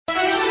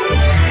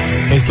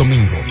Es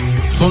domingo,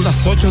 son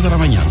las 8 de la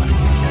mañana.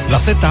 La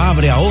Z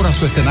abre ahora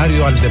su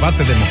escenario al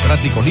debate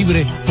democrático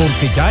libre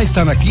porque ya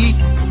están aquí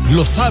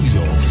los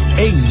sabios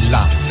en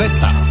la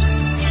Z.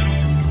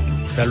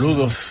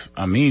 Saludos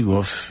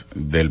amigos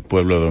del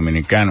pueblo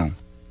dominicano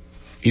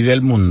y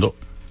del mundo.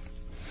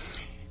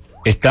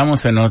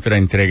 Estamos en otra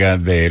entrega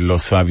de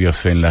Los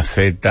Sabios en la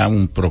Z,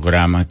 un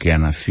programa que ha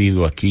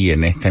nacido aquí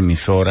en esta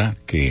emisora,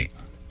 que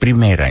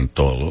primera en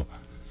todo,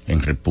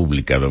 en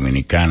República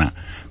Dominicana,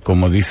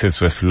 como dice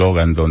su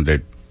eslogan,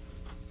 donde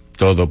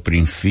todo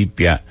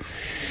principia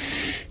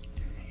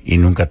y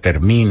nunca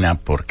termina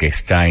porque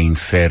está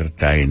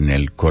inserta en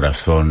el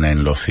corazón,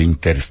 en los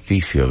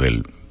intersticios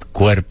del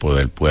cuerpo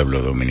del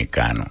pueblo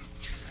dominicano,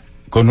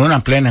 con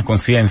una plena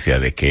conciencia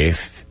de que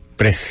es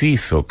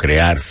preciso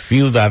crear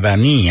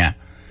ciudadanía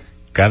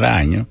cada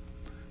año,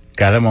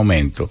 cada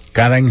momento,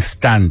 cada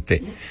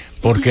instante,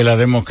 porque la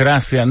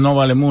democracia no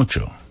vale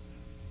mucho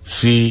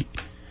si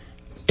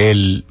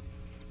el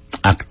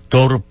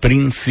actor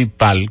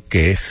principal,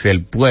 que es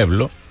el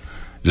pueblo,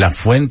 la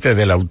fuente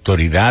de la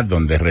autoridad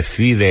donde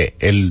reside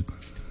el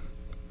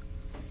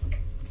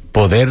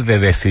poder de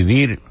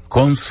decidir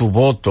con su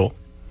voto,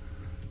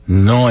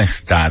 no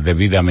está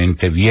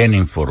debidamente bien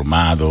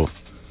informado,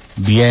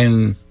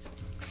 bien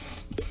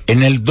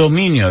en el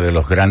dominio de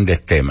los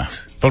grandes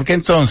temas, porque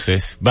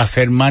entonces va a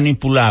ser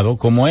manipulado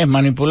como es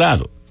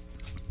manipulado.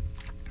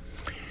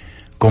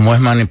 Como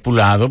es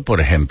manipulado, por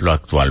ejemplo,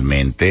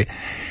 actualmente,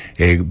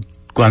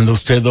 cuando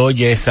usted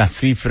oye esas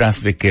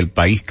cifras de que el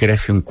país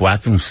crece un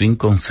 4, un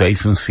 5, un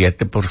 6, un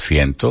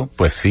 7%,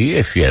 pues sí,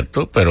 es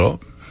cierto, pero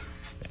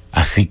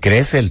así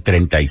crece el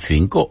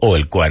 35 o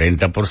el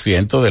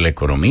 40% de la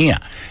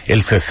economía.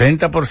 El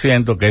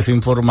 60% que es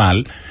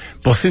informal,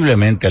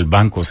 posiblemente el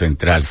Banco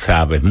Central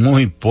sabe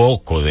muy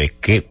poco de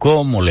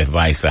cómo les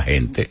va a esa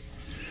gente.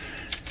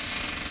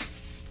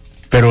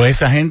 Pero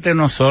esa gente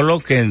no solo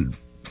que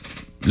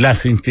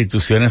las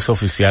instituciones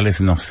oficiales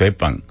no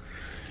sepan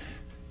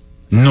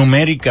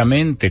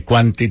numéricamente,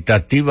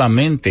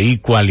 cuantitativamente y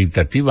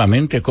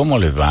cualitativamente cómo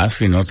les va,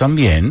 sino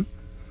también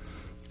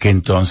que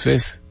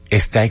entonces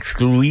está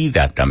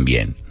excluida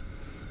también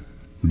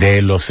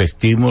de los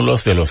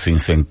estímulos, de los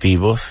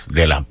incentivos,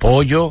 del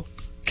apoyo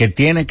que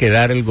tiene que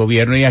dar el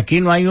gobierno. Y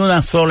aquí no hay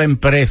una sola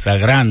empresa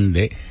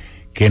grande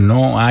que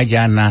no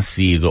haya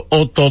nacido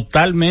o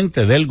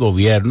totalmente del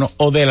gobierno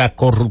o de la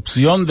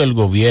corrupción del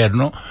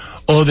gobierno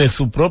o de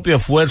su propio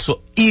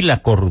esfuerzo y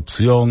la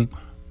corrupción,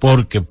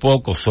 porque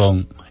pocos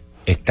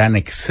están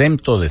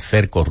exentos de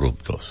ser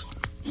corruptos.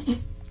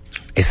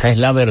 Esa es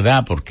la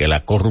verdad, porque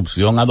la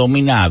corrupción ha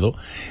dominado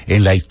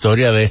en la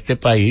historia de este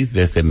país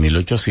desde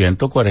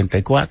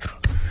 1844.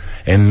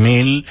 En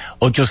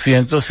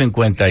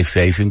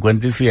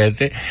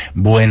 1856-57,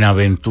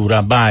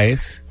 Buenaventura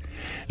Báez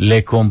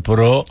le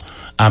compró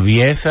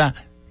aviesa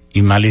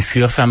y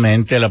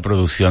maliciosamente la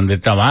producción de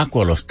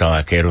tabaco a los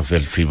tabaqueros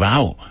del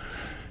Cibao.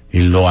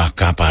 Y lo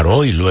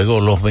acaparó y luego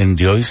los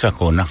vendió y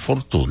sacó unas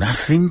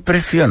fortunas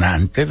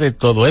impresionantes de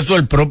todo eso.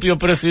 El propio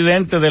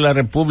presidente de la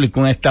República,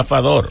 un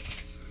estafador.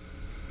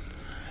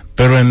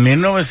 Pero en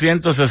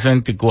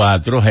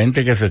 1964,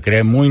 gente que se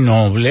cree muy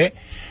noble,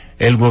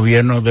 el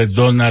gobierno de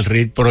Donald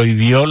Reed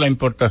prohibió la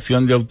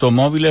importación de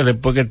automóviles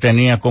después que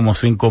tenía como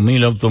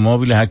 5,000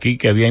 automóviles aquí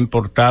que había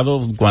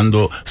importado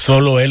cuando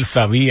solo él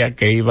sabía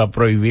que iba a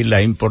prohibir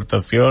las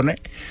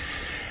importaciones.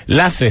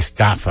 Las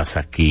estafas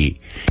aquí.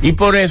 Y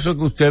por eso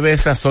que usted ve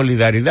esas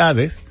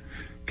solidaridades,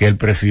 que el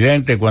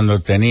presidente cuando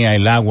tenía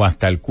el agua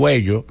hasta el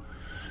cuello,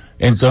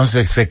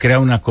 entonces se crea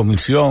una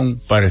comisión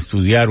para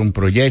estudiar un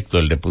proyecto,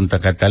 el de Punta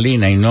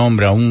Catalina, y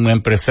nombra a un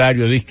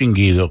empresario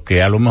distinguido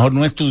que a lo mejor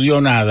no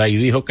estudió nada y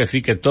dijo que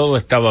sí, que todo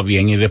estaba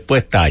bien y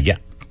después talla.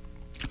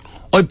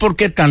 Hoy, ¿por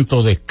qué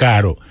tanto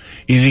descaro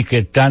y di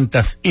que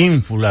tantas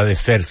ínfulas de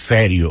ser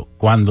serio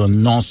cuando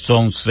no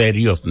son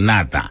serios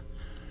nada?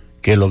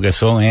 Que lo que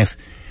son es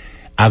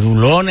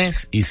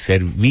adulones y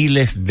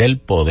serviles del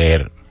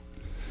poder.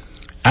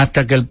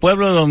 Hasta que el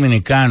pueblo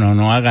dominicano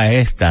no haga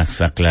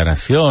estas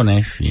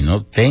aclaraciones y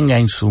no tenga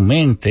en su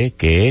mente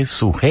que es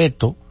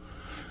sujeto,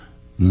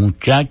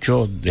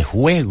 muchacho de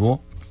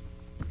juego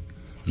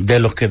de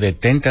los que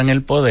detentan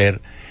el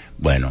poder,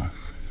 bueno,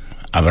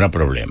 habrá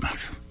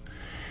problemas.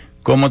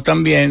 Como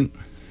también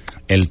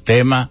el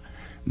tema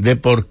de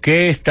por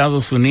qué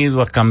Estados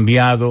Unidos ha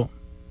cambiado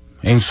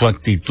en su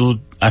actitud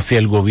hacia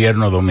el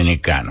gobierno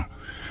dominicano.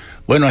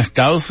 Bueno,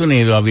 Estados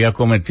Unidos había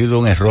cometido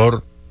un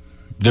error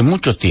de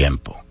mucho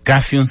tiempo,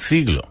 casi un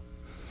siglo.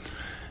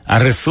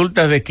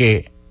 Resulta de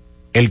que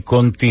el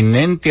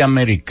continente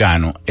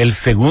americano, el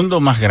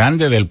segundo más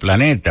grande del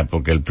planeta,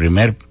 porque el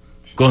primer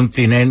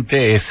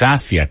continente es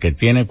Asia, que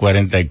tiene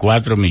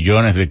 44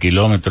 millones de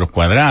kilómetros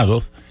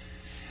cuadrados,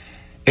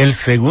 el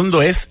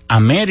segundo es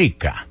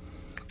América,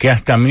 que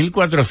hasta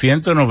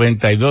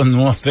 1492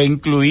 no se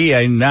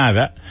incluía en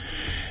nada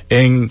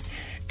en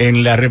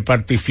la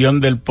repartición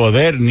del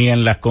poder ni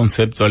en la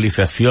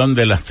conceptualización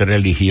de las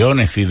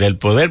religiones y del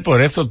poder.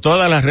 Por eso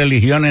todas las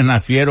religiones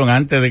nacieron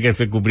antes de que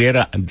se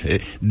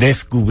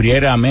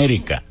descubriera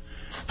América.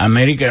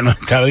 América no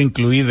estaba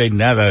incluida en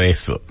nada de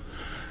eso.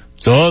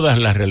 Todas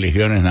las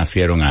religiones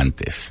nacieron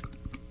antes.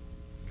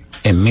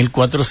 En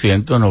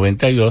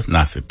 1492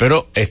 nace.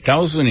 Pero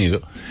Estados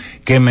Unidos,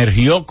 que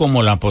emergió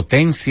como la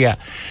potencia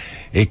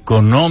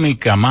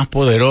económica más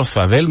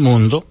poderosa del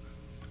mundo,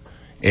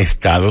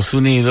 Estados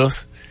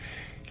Unidos,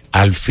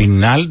 al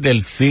final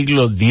del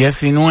siglo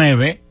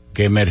XIX,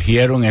 que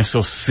emergieron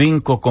esos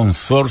 5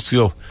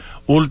 consorcios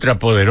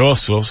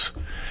ultrapoderosos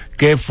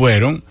que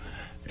fueron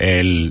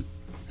el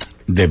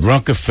de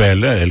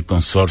Rockefeller, el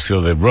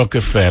consorcio de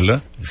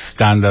Rockefeller,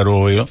 Standard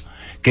Oil,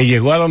 que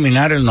llegó a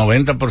dominar el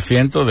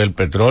 90% del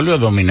petróleo,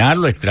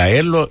 dominarlo,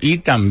 extraerlo y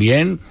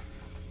también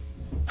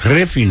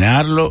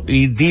refinarlo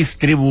y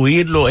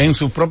distribuirlo en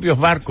sus propios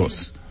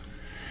barcos.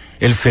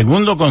 El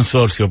segundo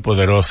consorcio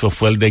poderoso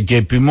fue el de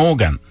JP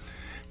Morgan,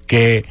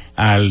 que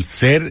al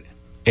ser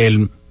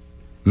el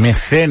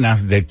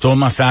mecenas de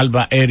Thomas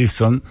Alva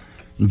Edison,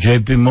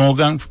 JP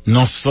Morgan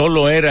no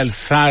solo era el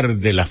zar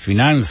de las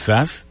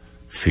finanzas,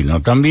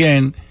 sino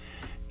también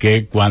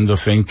que cuando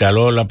se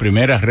instaló la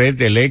primera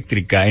red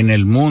eléctrica en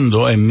el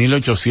mundo en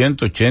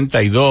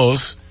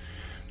 1882,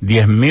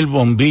 10,000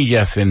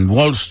 bombillas en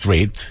Wall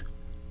Street,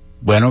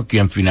 bueno,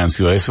 quien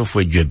financió eso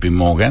fue JP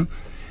Morgan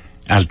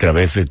a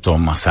través de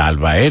Thomas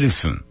Alva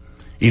Edison.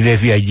 Y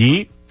desde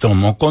allí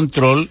tomó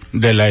control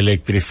de la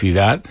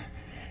electricidad,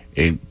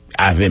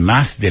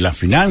 además de la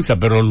finanza,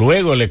 pero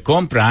luego le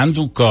compra a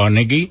Andrew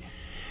Carnegie,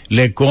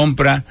 le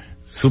compra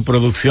su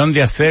producción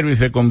de acero y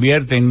se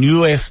convierte en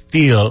US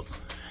Steel,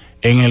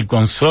 en el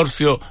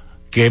consorcio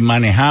que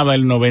manejaba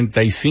el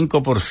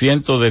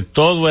 95% de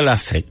todo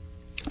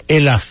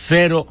el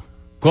acero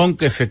con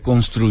que se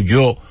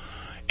construyó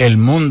el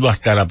mundo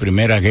hasta la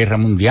Primera Guerra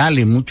Mundial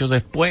y mucho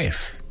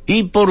después.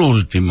 Y por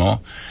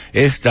último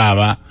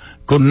estaba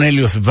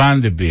Cornelius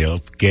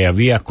Vanderbilt, que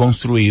había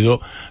construido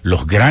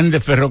los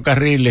grandes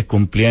ferrocarriles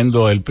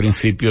cumpliendo el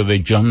principio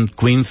de John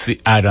Quincy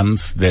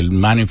Adams del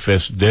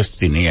Manifest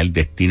Destiny, el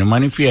Destino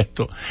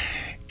Manifiesto,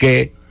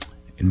 que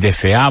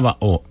deseaba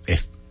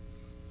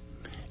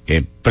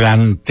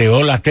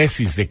planteó la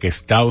tesis de que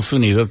Estados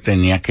Unidos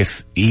tenía que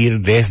ir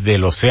desde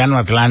el Océano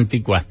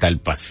Atlántico hasta el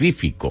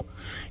Pacífico.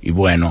 Y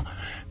bueno,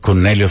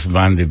 Cornelius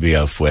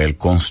Vanderbilt fue el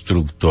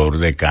constructor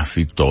de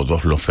casi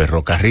todos los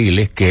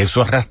ferrocarriles, que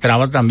eso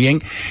arrastraba también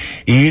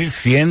ir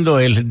siendo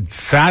el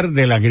zar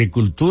de la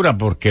agricultura,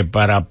 porque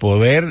para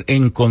poder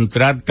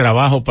encontrar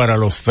trabajo para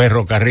los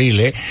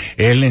ferrocarriles,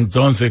 él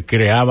entonces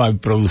creaba y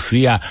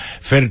producía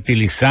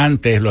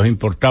fertilizantes, los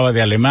importaba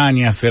de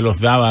Alemania, se los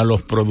daba a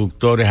los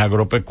productores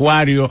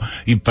agropecuarios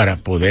y para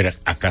poder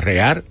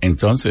acarrear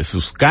entonces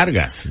sus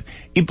cargas.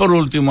 Y por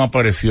último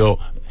apareció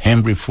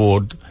Henry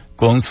Ford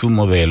con su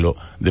modelo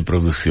de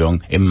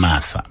producción en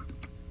masa.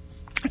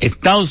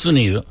 Estados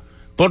Unidos,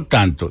 por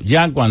tanto,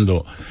 ya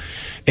cuando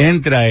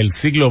entra el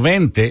siglo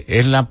XX,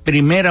 es la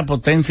primera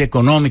potencia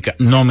económica,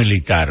 no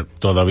militar,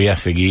 todavía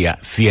seguía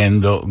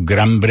siendo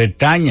Gran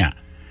Bretaña.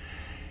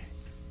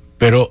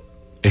 Pero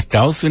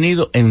Estados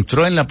Unidos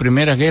entró en la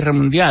Primera Guerra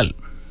Mundial.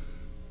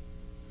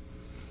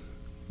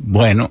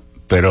 Bueno,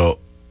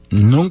 pero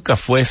nunca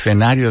fue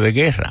escenario de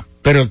guerra,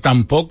 pero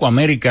tampoco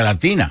América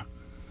Latina.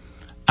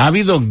 Ha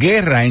habido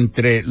guerra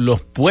entre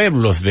los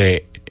pueblos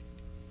de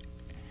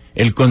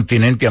el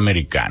continente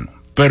americano,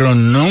 pero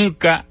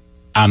nunca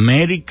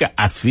América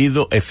ha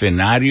sido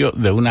escenario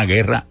de una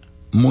guerra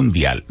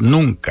mundial,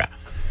 nunca.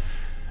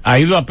 Ha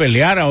ido a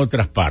pelear a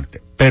otras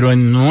partes, pero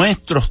en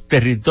nuestros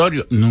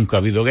territorios nunca ha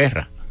habido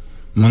guerras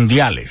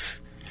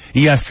mundiales.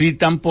 Y así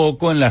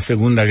tampoco en la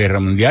Segunda Guerra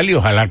Mundial, y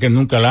ojalá que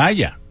nunca la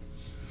haya.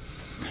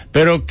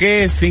 Pero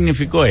 ¿qué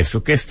significó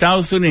eso? Que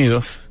Estados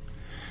Unidos,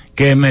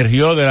 que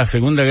emergió de la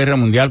Segunda Guerra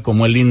Mundial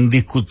como el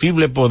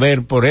indiscutible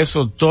poder, por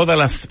eso todas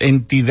las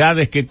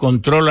entidades que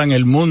controlan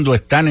el mundo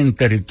están en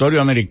territorio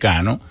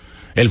americano,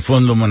 el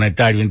Fondo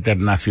Monetario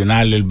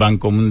Internacional, el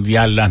Banco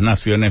Mundial, las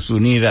Naciones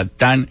Unidas,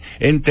 están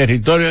en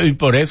territorio, y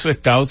por eso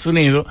Estados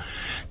Unidos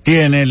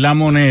tiene la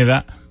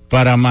moneda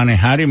para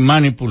manejar y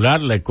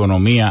manipular la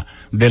economía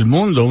del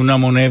mundo, una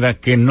moneda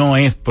que no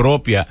es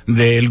propia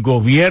del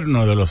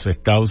gobierno de los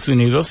Estados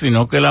Unidos,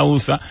 sino que la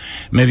usa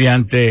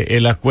mediante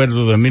el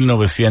acuerdo de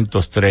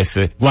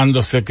 1913,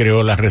 cuando se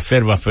creó la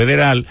Reserva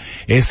Federal.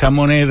 Esa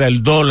moneda,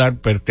 el dólar,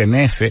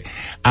 pertenece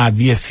a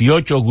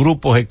 18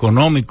 grupos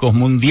económicos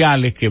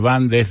mundiales que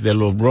van desde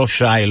los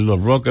Rothschild,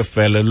 los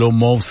Rockefeller, los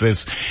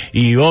Moses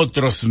y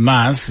otros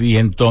más, y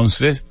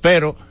entonces,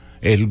 pero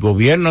el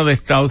gobierno de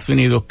Estados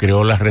Unidos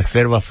creó la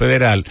Reserva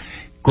Federal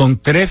con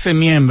 13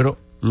 miembros.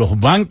 Los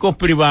bancos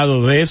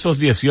privados de esos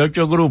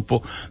 18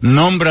 grupos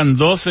nombran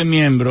 12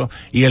 miembros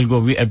y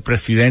el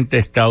presidente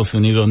de Estados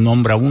Unidos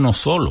nombra uno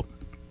solo.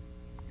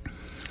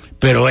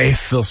 Pero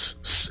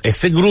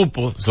ese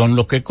grupo son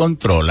los que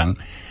controlan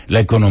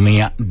la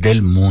economía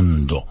del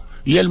mundo.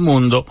 Y el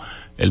mundo,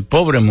 el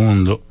pobre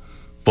mundo,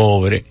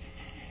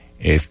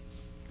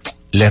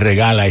 le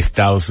regala a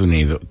Estados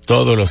Unidos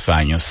todos los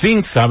años,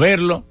 sin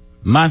saberlo,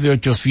 más de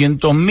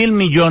 800,000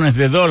 millones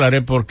de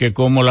dólares, porque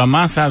como la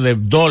masa de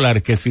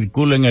dólar que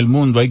circula en el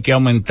mundo hay que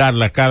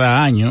aumentarla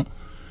cada año,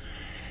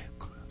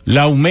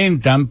 la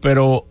aumentan,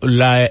 pero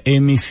la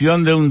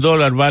emisión de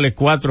 $1 vale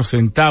 4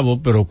 centavos,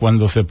 pero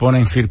cuando se pone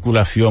en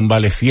circulación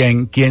vale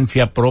 100. ¿Quién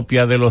se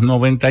apropia de los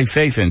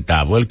 96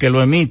 centavos? El que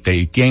lo emite.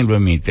 ¿Y quién lo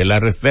emite? La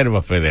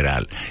Reserva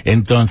Federal.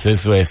 Entonces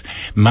eso es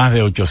más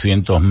de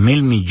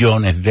 800,000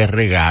 millones de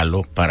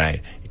regalos para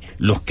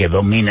los que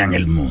dominan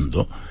el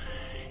mundo.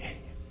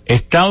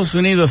 Estados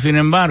Unidos, sin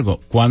embargo,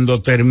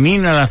 cuando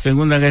termina la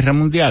Segunda Guerra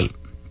Mundial,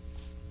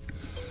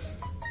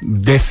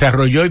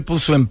 desarrolló y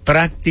puso en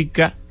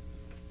práctica,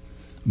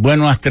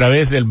 bueno, a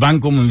través del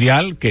Banco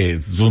Mundial, que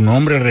su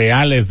nombre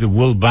real es the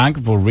World Bank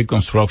for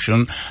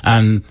Reconstruction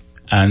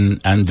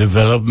and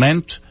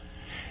Development,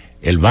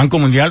 el Banco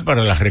Mundial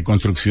para la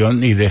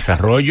Reconstrucción y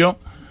Desarrollo,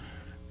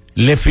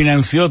 le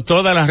financió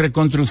toda la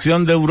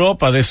reconstrucción de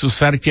Europa, de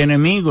sus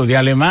archienemigos, de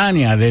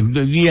Alemania,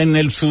 y en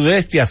el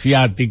sudeste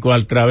asiático,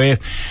 a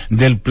través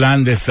del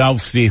plan de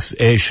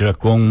Southeast Asia,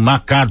 con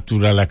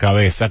MacArthur a la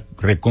cabeza,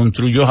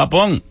 reconstruyó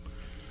Japón.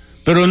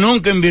 Pero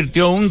nunca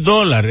invirtió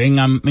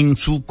 $1 en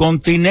su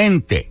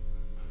continente,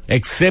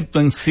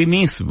 excepto en sí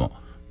mismo.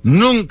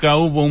 Nunca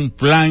hubo un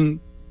plan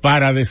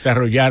para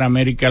desarrollar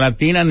América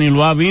Latina, ni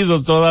lo ha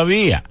habido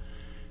todavía.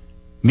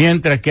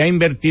 Mientras que ha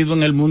invertido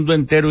en el mundo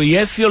entero, y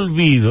ese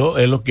olvido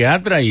es lo que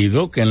ha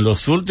traído que en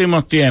los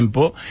últimos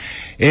tiempos,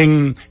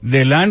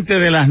 delante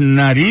de las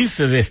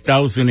narices de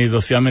Estados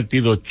Unidos se ha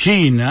metido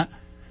China,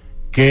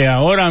 que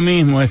ahora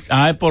mismo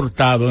ha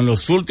aportado en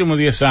los últimos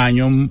 10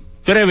 años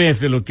 3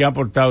 veces lo que ha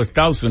aportado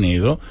Estados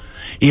Unidos,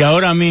 y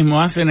ahora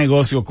mismo hace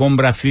negocio con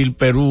Brasil,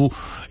 Perú,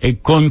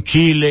 con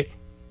Chile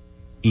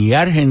y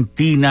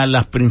Argentina,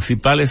 las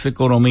principales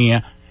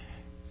economías,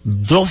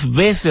 2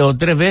 veces o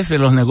 3 veces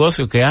los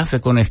negocios que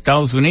hace con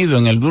Estados Unidos.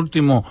 En el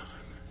último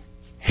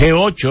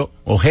G8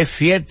 o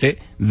G20,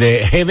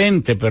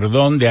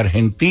 de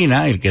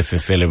Argentina, el que se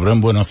celebró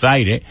en Buenos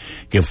Aires,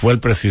 que fue el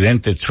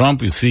presidente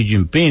Trump y Xi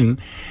Jinping.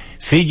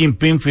 Xi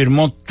Jinping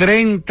firmó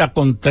 30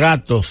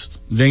 contratos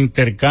de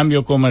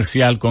intercambio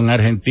comercial con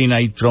Argentina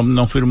y Trump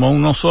no firmó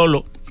uno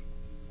solo.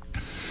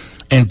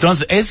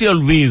 Entonces, ese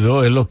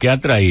olvido es lo que ha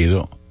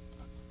traído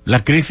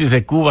la crisis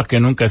de Cuba, que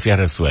nunca se ha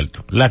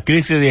resuelto, la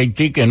crisis de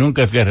Haití, que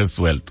nunca se ha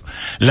resuelto,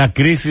 la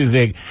crisis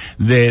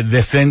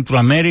de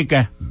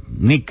Centroamérica,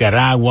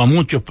 Nicaragua,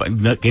 muchos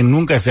que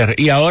nunca se ha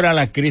resuelto, y ahora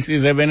la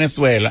crisis de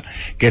Venezuela,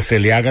 que se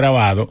le ha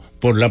agravado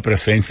por la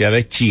presencia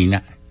de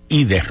China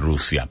y de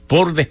Rusia,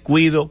 por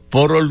descuido,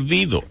 por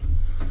olvido.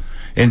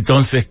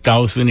 Entonces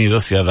Estados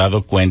Unidos se ha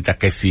dado cuenta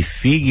que si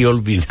sigue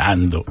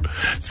olvidando,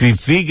 si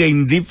sigue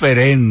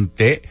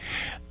indiferente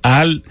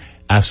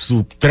a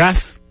su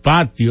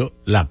traspatio,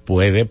 la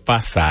puede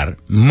pasar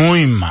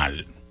muy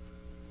mal.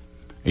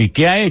 ¿Y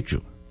qué ha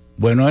hecho?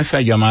 Bueno,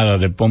 esa llamada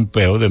de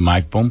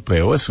Mike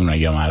Pompeo, es una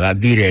llamada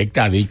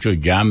directa. Ha dicho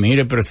ya,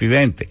 mire,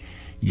 presidente,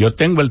 yo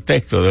tengo el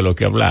texto de lo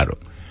que hablaron.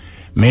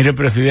 Mire,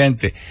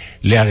 presidente,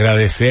 le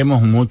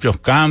agradecemos muchos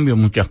cambios,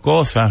 muchas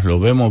cosas,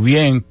 lo vemos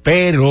bien,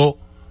 pero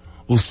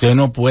usted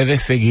no puede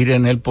seguir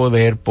en el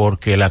poder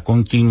porque la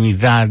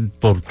continuidad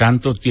por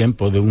tanto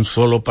tiempo de un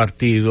solo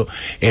partido,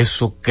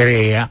 eso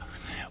crea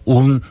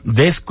un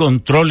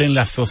descontrol en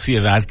la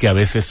sociedad que a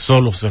veces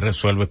solo se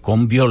resuelve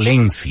con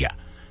violencia.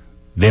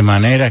 De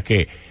manera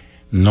que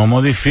no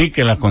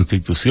modifique la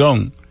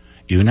Constitución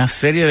y una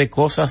serie de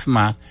cosas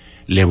más.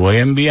 Le voy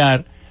a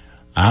enviar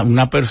a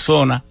una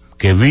persona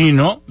que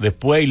vino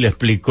después y le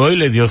explicó y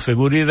le dio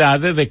seguridad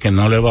de que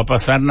no le va a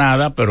pasar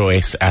nada, pero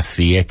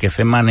así es que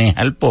se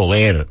maneja el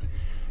poder.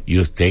 Y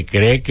usted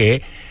cree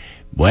que,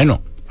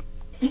 bueno,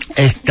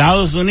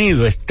 Estados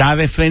Unidos está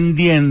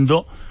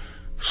defendiendo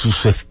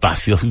sus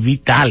espacios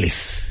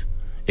vitales,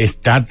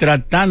 está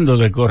tratando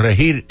de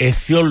corregir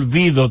ese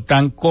olvido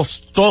tan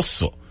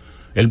costoso.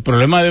 El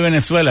problema de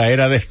Venezuela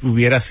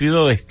hubiera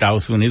sido de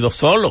Estados Unidos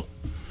solo,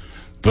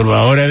 pero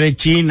ahora de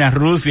China,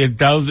 Rusia,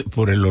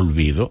 por el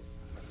olvido.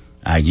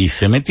 Allí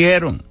se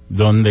metieron,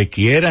 donde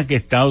quiera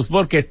que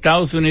porque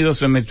Estados Unidos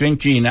se metió en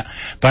China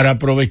para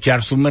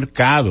aprovechar su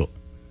mercado.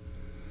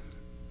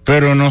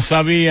 Pero no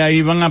sabía,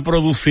 iban a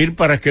producir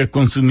para que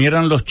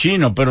consumieran los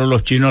chinos, pero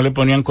los chinos le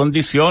ponían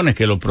condiciones,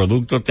 que los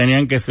productos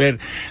tenían que ser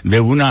de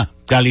una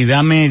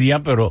calidad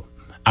media, pero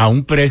a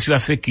un precio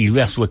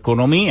asequible a su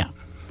economía.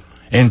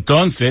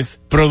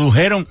 Entonces,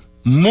 produjeron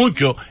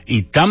mucho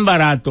y tan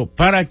barato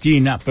para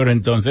China, pero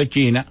entonces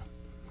China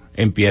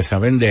empieza a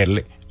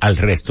venderle al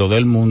resto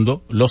del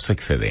mundo los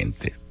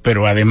excedentes.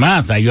 Pero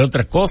además hay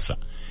otra cosa.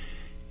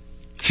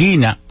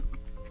 China,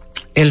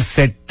 el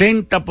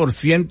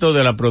 70%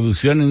 de la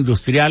producción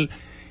industrial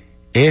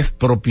es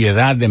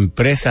propiedad de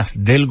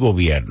empresas del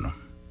gobierno.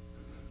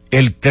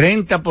 El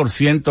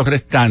 30%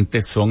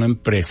 restante son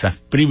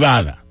empresas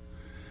privadas.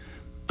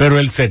 Pero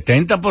el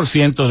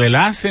 70% de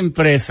las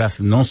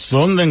empresas no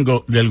son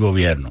del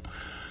gobierno.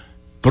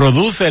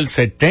 Produce el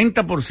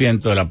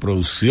 70% de la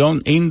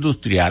producción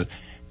industrial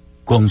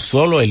con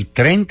solo el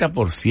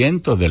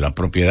 30% de la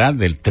propiedad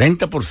del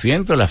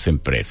 30% de las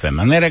empresas. De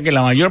manera que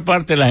la mayor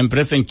parte de las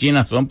empresas en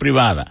China son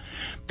privadas,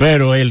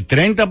 pero el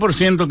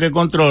 30% que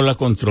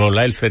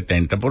controla el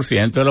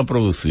 70% de la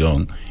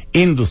producción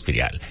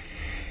industrial.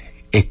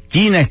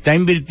 China está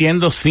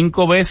invirtiendo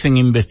 5 veces en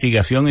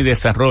investigación y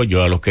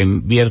desarrollo a lo que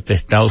invierte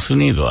Estados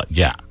Unidos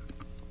ya.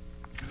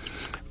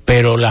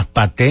 Pero las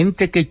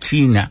patentes que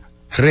China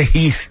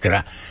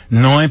registra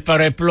no es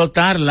para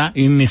explotarla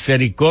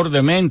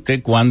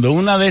inmisericordiamente. Cuando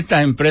una de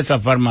estas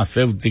empresas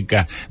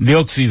farmacéuticas de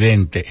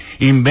Occidente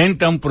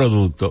inventa un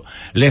producto,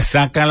 le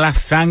saca la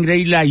sangre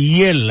y la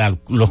hiel a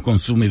los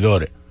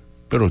consumidores.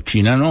 Pero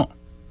China no.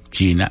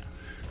 China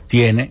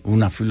tiene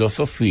una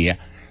filosofía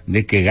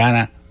de que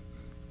gana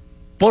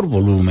por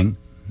volumen,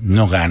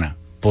 no gana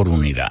por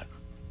unidad.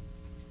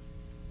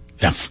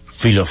 La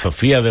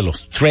filosofía de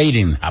los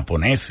trading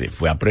japoneses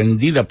fue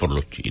aprendida por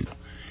los chinos.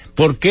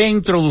 ¿Por qué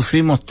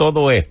introducimos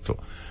todo esto?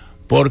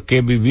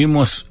 Porque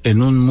vivimos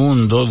en un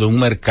mundo de un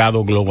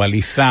mercado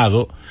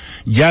globalizado.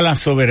 Ya la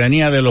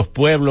soberanía de los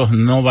pueblos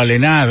no vale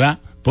nada,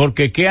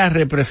 porque ¿qué ha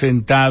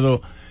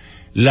representado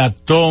la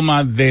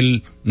toma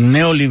del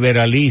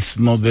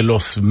neoliberalismo de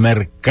los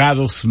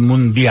mercados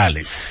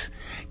mundiales?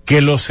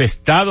 Que los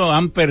estados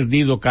han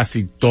perdido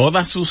casi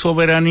toda su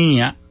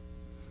soberanía.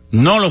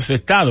 No los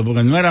estados,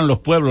 porque no eran los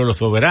pueblos los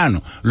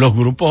soberanos, los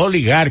grupos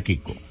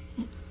oligárquicos.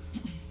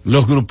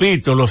 Los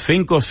grupitos, los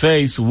 5,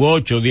 6 u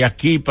 8 de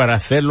aquí para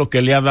hacer lo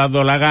que le ha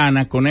dado la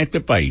gana con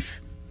este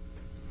país.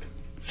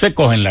 Se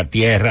cogen la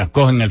tierra,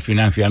 cogen el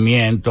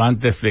financiamiento,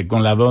 antes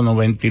con la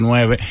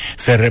 299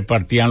 se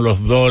repartían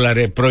los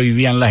dólares,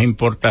 prohibían las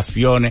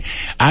importaciones,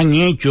 han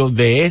hecho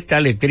de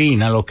esta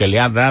letrina lo que le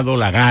ha dado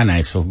la gana a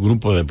esos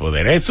grupos de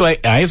poder.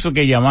 A eso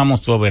que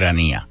llamamos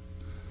soberanía.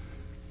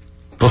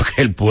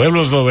 Porque el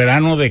pueblo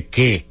soberano ¿de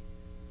qué?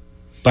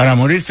 ¿Para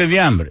morirse de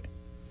hambre?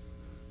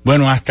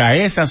 Bueno, hasta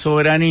esa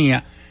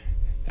soberanía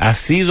ha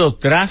sido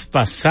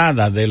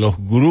traspasada de los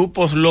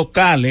grupos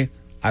locales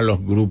a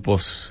los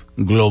grupos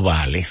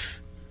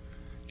globales.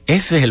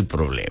 Ese es el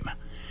problema.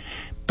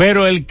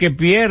 Pero el que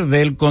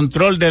pierde el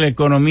control de la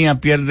economía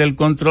pierde el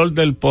control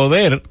del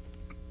poder.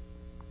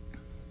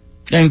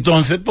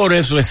 Entonces, por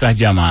eso esas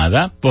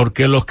llamadas,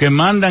 porque los que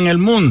mandan el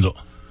mundo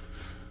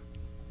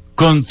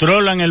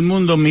controlan el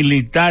mundo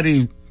militar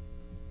y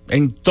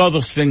en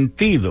todo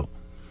sentido.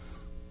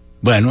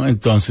 Bueno,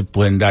 entonces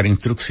pueden dar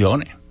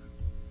instrucciones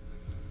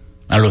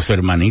a los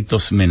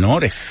hermanitos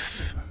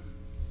menores,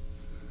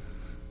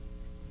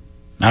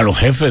 a los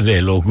jefes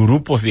de los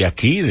grupos de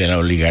aquí, de la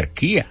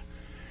oligarquía.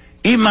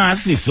 Y más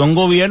si son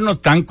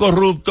gobiernos tan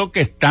corruptos que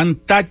están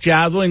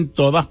tachados en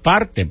todas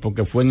partes,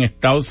 porque fue en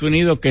Estados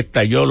Unidos que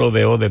estalló lo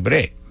de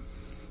Odebrecht.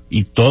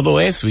 Y todo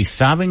eso, y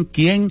 ¿saben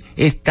quién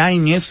está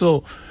en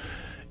eso?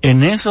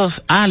 En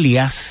esos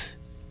alias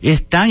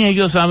están,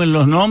 ellos saben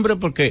los nombres,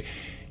 porque,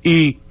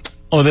 y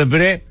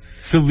Odebrecht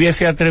se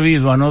hubiese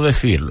atrevido a no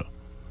decirlo.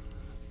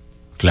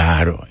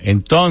 Claro,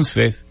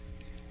 entonces,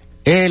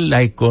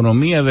 la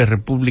economía de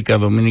República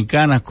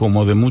Dominicana,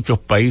 como de muchos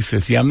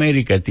países de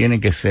América, tiene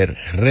que ser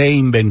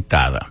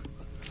reinventada,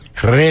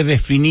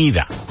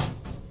 redefinida.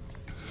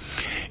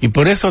 Y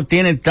por eso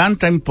tiene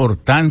tanta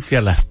importancia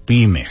las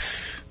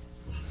pymes.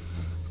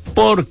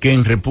 Porque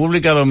en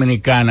República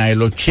Dominicana el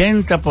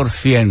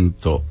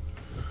 80%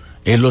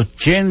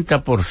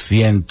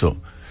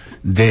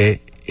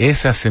 de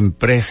esas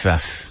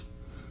empresas,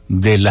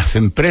 de las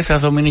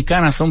empresas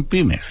dominicanas son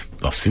pymes.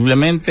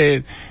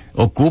 Posiblemente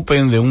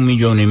ocupen de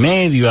 1,5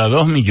 millones a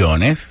 2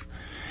 millones,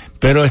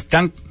 pero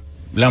están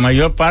la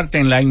mayor parte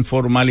en la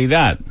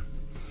informalidad.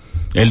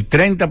 El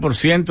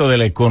 30% de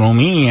la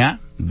economía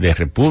de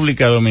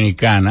República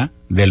Dominicana,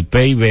 del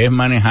PIB, es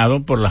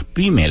manejado por las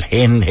pymes,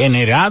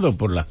 generado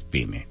por las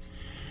pymes.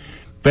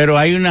 Pero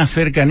hay una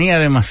cercanía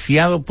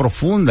demasiado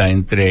profunda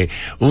entre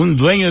un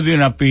dueño de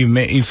una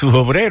pyme y sus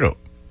obreros.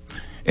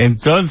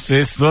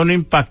 Entonces son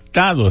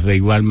impactados de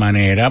igual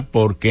manera,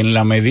 porque en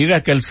la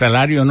medida que el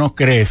salario no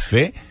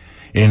crece,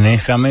 en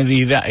esa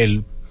medida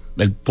el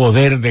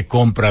poder de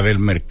compra del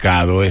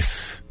mercado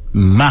es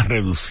más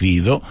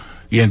reducido,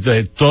 y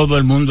entonces todo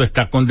el mundo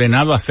está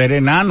condenado a ser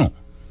enano.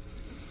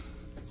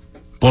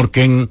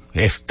 Porque en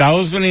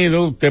Estados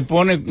Unidos usted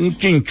pone un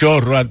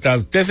chinchorro, hasta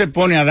usted se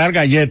pone a dar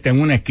galletas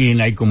en una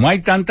esquina, y como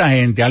hay tanta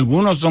gente,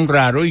 algunos son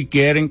raros y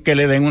quieren que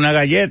le den una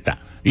galleta,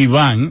 y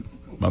van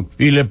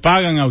y le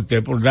pagan a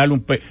usted por darle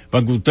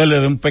para que usted le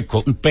dé un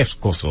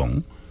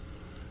pescozón.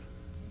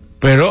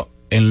 Pero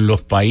en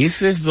los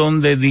países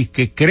donde dice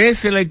que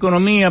crece la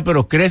economía,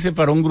 pero crece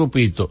para un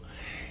grupito,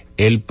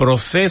 el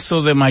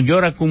proceso de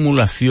mayor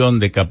acumulación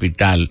de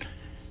capital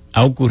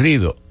ha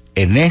ocurrido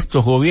en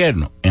estos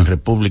gobiernos en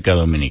República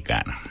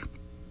Dominicana.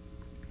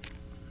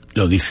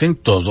 Lo dicen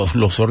todos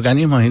los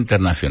organismos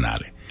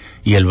internacionales.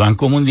 Y el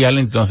Banco Mundial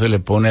entonces le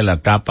pone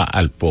la tapa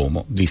al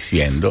pomo,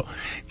 diciendo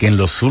que en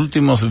los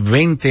últimos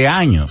 20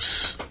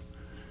 años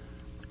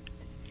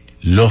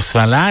los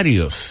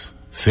salarios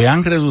se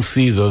han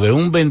reducido de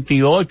un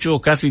 28 o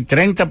casi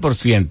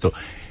 30%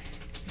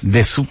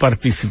 de su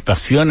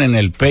participación en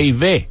el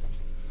PIB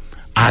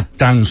a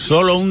tan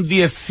solo un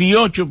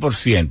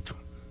 18%.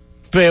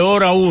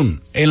 Peor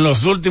aún, en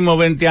los últimos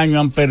 20 años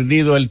han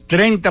perdido el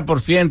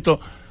 30%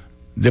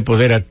 de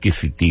poder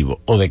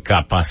adquisitivo o de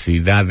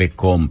capacidad de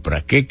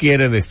compra. ¿Qué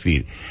quiere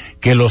decir?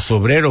 Que los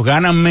obreros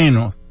ganan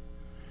menos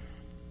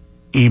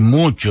y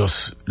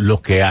muchos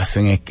lo que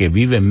hacen es que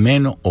viven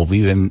menos o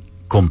viven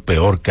con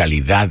peor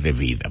calidad de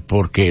vida,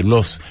 porque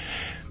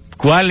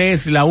 ¿cuál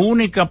es la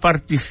única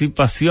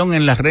participación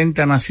en la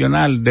renta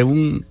nacional de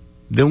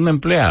un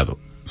empleado?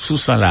 Su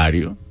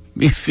salario.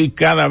 Y si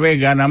cada vez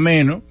gana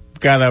menos,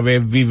 cada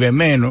vez vive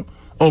menos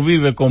o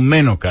vive con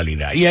menos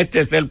calidad. Y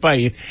este es el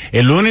país,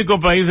 el único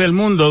país del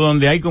mundo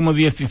donde hay como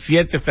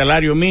 17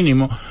 salarios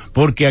mínimos,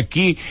 porque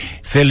aquí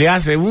se le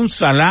hace un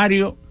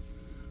salario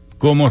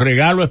como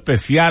regalo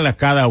especial a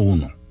cada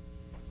uno.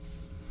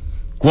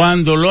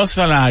 Cuando los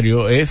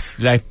salarios es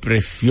la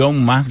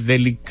expresión más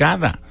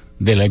delicada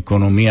de la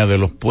economía de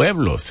los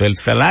pueblos. El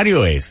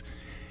salario es.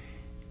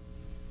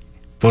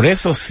 Por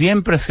eso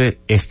siempre se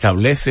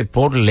establece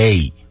por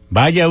ley.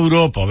 Vaya a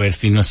Europa a ver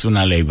si no es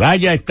una ley.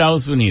 Vaya a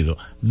Estados Unidos,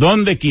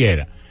 donde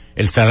quiera.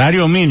 El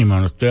salario mínimo,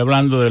 no estoy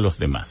hablando de los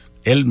demás.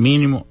 El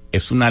mínimo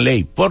es una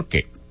ley. ¿Por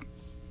qué?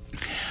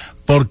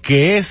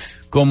 Porque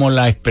es como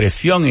la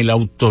expresión y la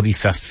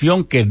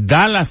autorización que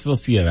da la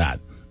sociedad.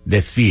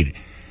 Decir,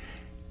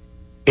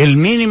 el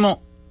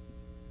mínimo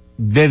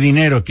de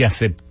dinero que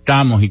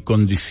aceptamos y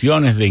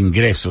condiciones de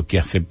ingreso que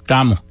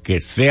aceptamos que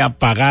sea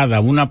pagada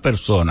a una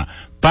persona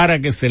para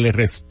que se le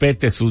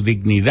respete su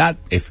dignidad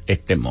es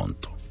este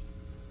monto.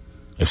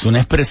 Es una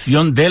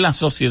expresión de la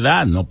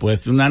sociedad, no puede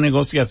ser una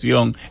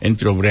negociación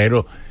entre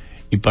obrero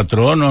y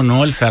patrono,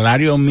 no, el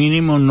salario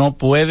mínimo no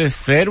puede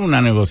ser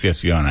una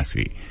negociación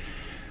así.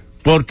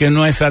 Porque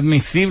no es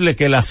admisible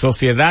que la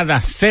sociedad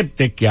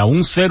acepte que a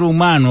un ser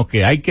humano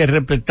que hay que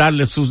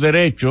respetarle sus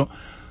derechos,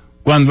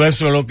 cuando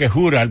eso es lo que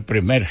jura el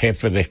primer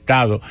jefe de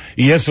Estado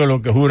y eso es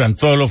lo que juran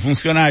todos los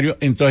funcionarios,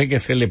 entonces que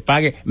se le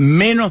pague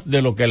menos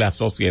de lo que la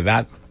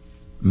sociedad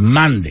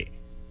mande.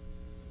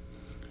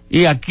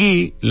 Y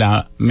aquí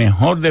la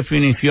mejor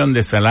definición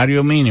de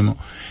salario mínimo,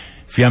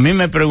 si a mí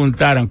me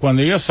preguntaran,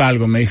 cuando yo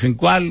salgo me dicen,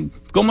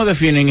 ¿cómo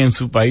definen en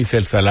su país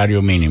el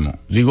salario mínimo?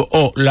 Digo,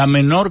 la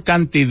menor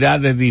cantidad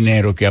de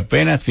dinero que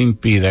apenas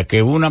impida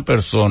que una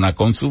persona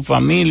con su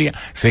familia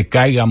se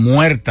caiga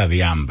muerta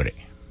de hambre.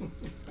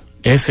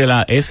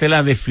 Esa es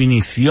la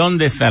definición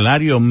de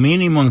salario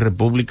mínimo en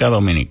República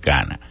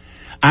Dominicana.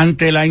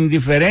 Ante la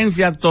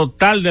indiferencia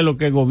total de lo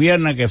que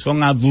gobierna, que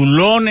son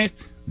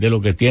adulones de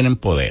lo que tienen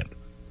poder.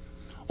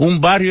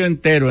 Un barrio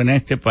entero en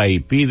este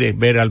país pide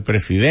ver al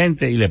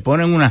presidente y le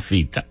ponen una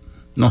cita,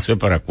 no sé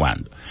para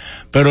cuándo.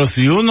 Pero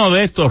si uno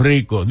de estos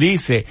ricos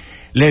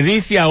le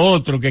dice a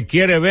otro que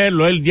quiere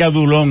verlo, el de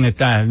adulón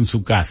está en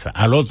su casa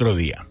al otro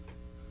día.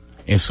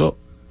 Eso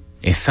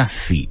es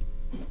así.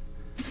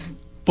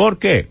 ¿Por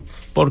qué?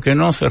 Porque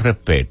no se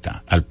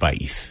respeta al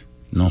país,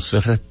 no se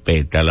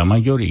respeta a la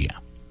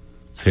mayoría.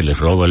 Se le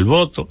roba el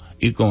voto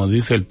y, como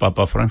dice el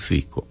Papa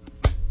Francisco,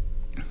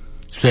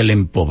 se le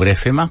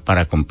empobrece más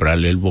para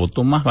comprarle el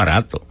voto más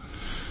barato.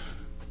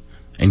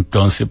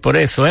 Entonces, por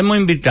eso hemos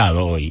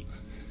invitado hoy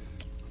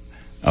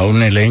a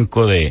un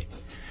elenco de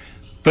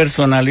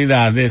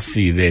personalidades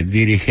y de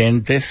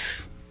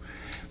dirigentes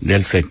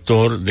del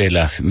sector de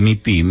las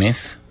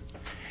MIPYMES,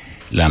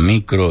 la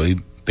micro y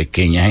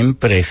pequeñas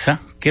empresas,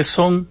 que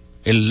son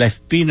la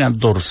espina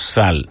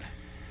dorsal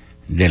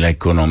de la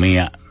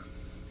economía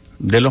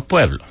de los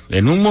pueblos.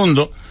 En un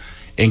mundo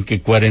en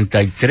que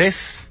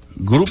 43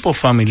 grupos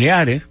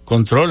familiares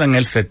controlan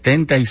el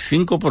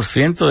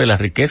 75% de la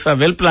riqueza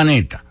del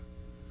planeta.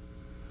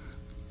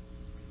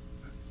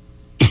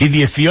 Y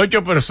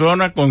 18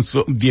 personas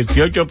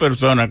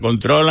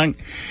controlan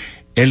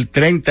el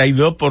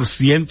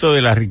 32%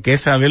 de la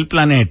riqueza del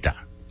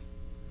planeta.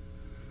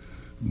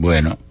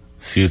 Bueno,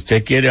 si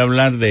usted quiere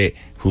hablar de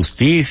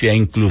justicia,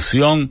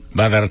 inclusión,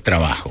 va a dar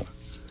trabajo.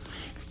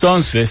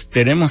 Entonces,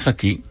 tenemos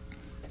aquí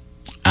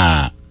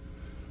a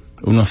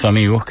unos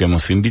amigos que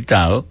hemos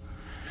invitado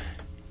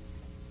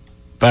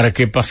para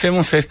que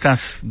pasemos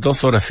estas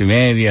 2 horas y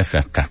media,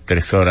 hasta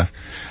 3 horas,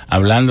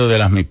 hablando de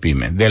las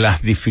MIPYMES, de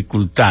las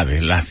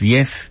dificultades, las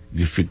 10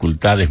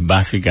 dificultades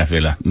básicas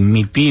de las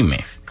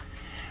MIPYMES,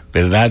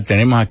 ¿verdad?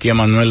 Tenemos aquí a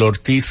Manuel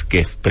Ortiz, que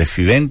es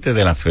presidente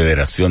de la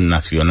Federación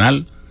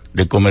Nacional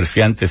de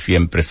Comerciantes y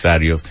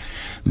Empresarios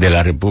de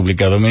la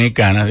República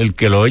Dominicana. El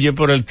que lo oye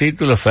por el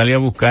título sale a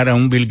buscar a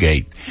un Bill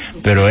Gates,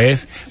 pero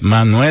es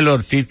Manuel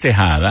Ortiz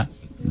Tejada,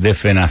 de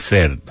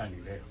FENACER.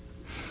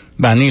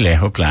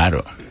 Banilejo,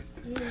 claro.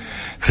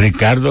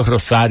 Ricardo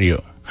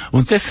Rosario.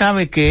 Usted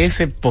sabe que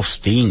ese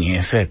postín,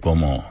 ese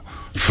como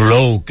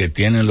flow que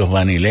tienen los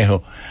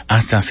banilejos,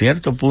 hasta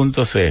cierto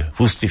punto se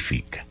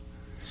justifica.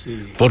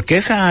 Sí. Porque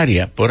esa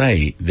área por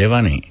ahí de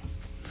Baní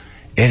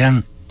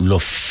eran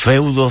los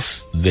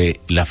feudos de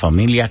la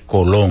familia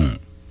Colón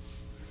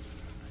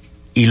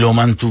y lo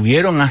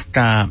mantuvieron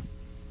hasta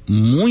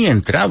muy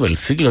entrado el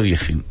siglo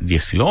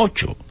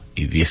XVIII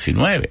y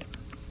XIX.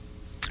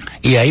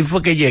 Y ahí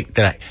fue que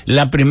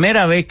la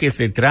primera vez que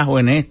se trajo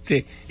en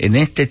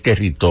este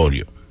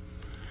territorio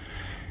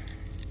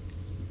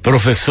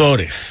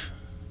profesores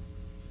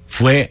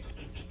fue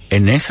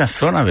en esa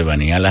zona de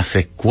Baní, a las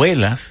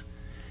escuelas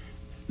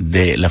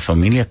de la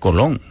familia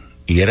Colón,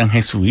 y eran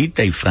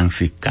jesuitas y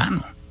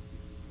franciscanos.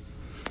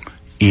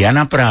 Y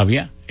Ana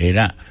Pravia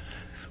era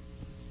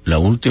la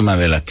última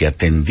de las que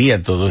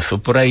atendía todo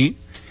eso por ahí,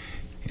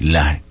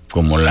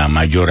 como la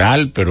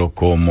mayoral, pero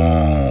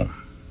como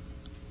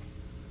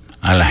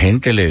a la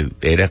gente le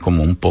era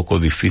como un poco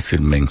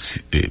difícil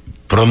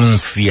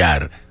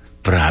pronunciar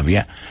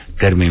Pravia,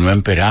 terminó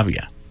en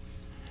Peravia.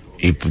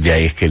 Y de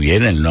ahí es que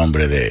viene el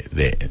nombre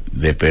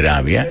de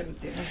Peravia.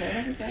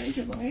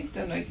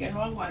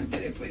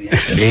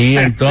 Y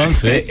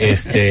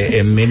entonces,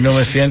 en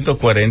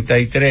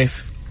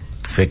 1943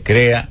 se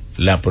crea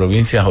la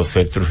provincia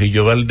José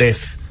Trujillo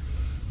Valdés,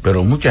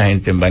 pero mucha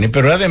gente en Baní,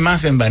 pero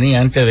además en Baní,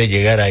 antes de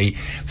llegar ahí,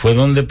 fue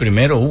donde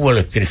primero hubo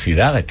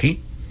electricidad aquí,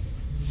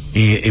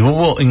 y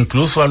hubo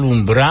incluso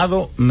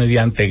alumbrado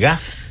mediante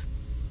gas.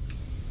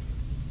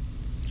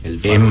 El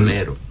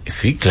farolero.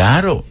 Sí,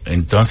 claro.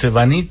 Entonces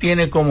Baní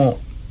tiene como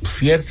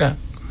cierta,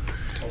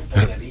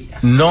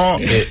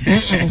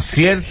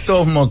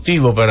 ciertos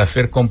motivos para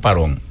hacer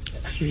comparón.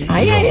 Y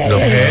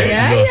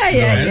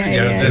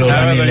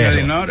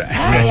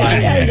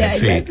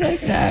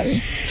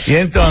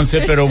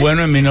entonces, pero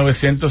bueno, en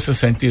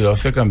 1962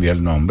 se cambió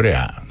el nombre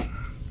a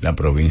la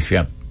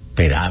provincia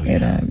Peravia,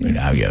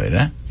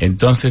 ¿verdad?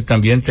 Entonces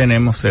también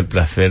tenemos el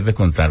placer de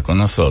contar con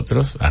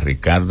nosotros a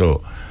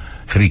Ricardo,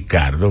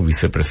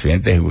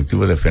 vicepresidente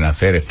ejecutivo de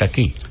FENACER, está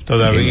aquí.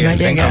 Todavía.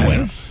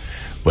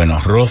 Bueno,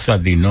 Rosa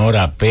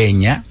Dinora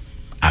Peña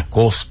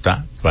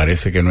Acosta,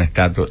 parece que no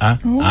está.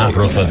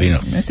 Rosa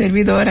Dinora. Una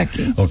servidora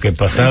aquí.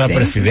 Pasada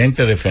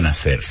presidente de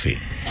FENACER, sí.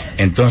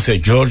 Entonces,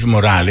 George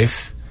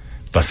Morales,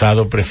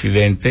 pasado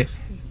presidente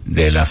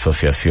de la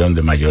Asociación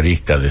de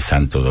Mayoristas de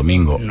Santo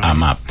Domingo,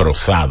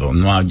 AMAPROSADO,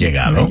 no ha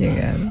llegado.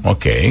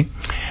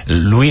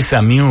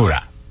 Luisa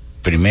Miura,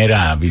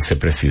 primera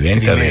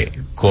vicepresidenta de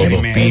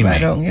Codopime.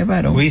 Es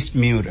varón. Luis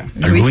Miura.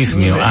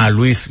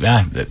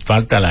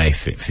 Falta la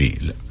S, sí.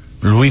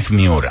 Luis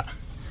Miura.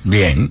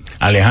 Bien.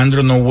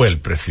 Alejandro Noel,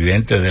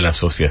 presidente de la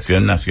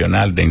Asociación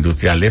Nacional de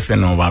Industriales, ese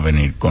no va a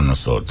venir con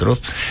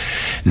nosotros.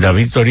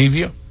 David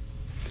Toribio.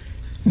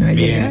 No ha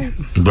llegado.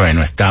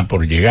 Bueno, está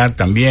por llegar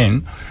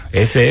también.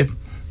 Ese es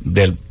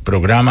del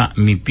programa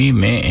Mi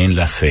Pyme en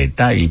la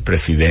Z y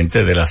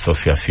presidente de la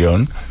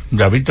asociación.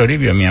 David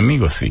Toribio, mi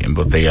amigo, sí,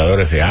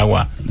 embotelladores de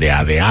agua,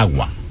 de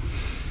agua.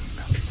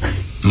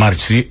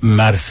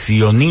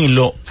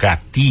 Marcionilo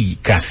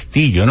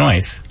Castillo, ¿no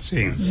es?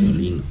 Sí.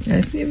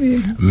 Así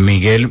mismo.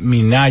 Miguel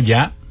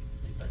Minaya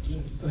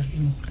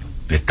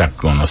está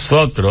con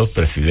nosotros,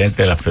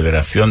 presidente de la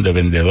Federación de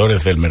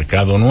Vendedores del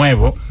Mercado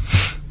Nuevo.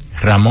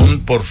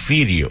 Ramón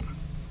Porfirio,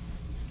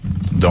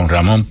 don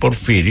Ramón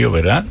Porfirio,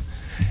 ¿verdad?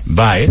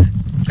 Baez,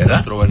 ¿verdad?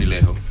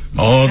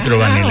 Otro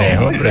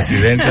Banilejo,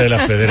 presidente de la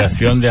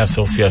Federación de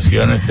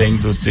Asociaciones e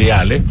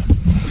Industriales.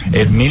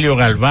 Emilio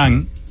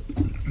Galván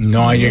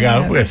no ha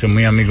llegado porque es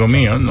muy amigo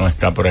mío, no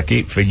está por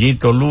aquí.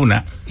 Fellito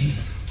Luna,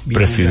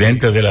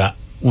 presidente de la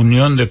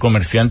Unión de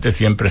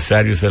Comerciantes y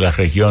Empresarios de la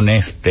Región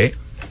Este.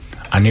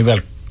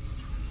 Aníbal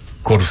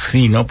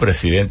Corsino,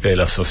 presidente de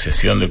la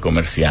Asociación de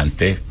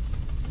Comerciantes.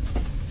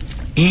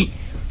 Y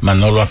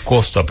Manolo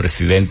Acosta,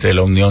 presidente de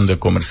la Unión de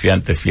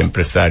Comerciantes y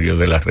Empresarios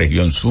de la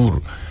Región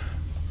Sur.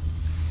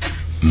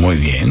 Muy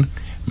bien,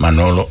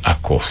 Manolo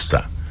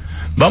Acosta.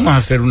 Vamos a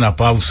hacer una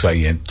pausa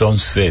y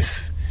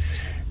entonces,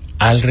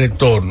 al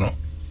retorno,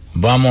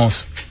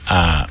 vamos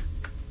a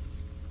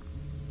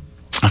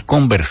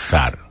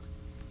conversar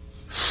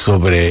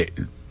sobre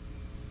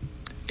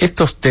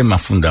estos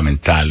temas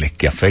fundamentales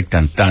que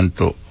afectan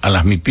tanto a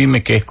las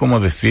MIPYME, que es como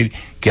decir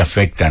que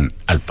afectan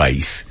al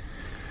país.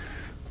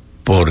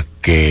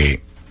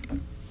 Porque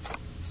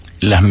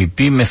las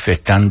MIPYMES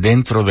están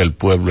dentro del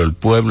pueblo, el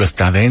pueblo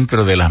está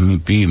dentro de las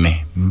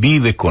MIPYMES,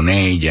 vive con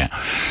ella,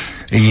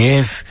 y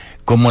es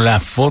como la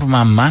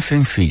forma más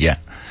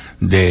sencilla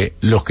de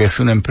lo que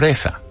es una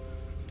empresa.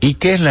 ¿Y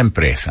qué es la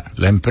empresa?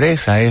 La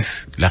empresa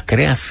es la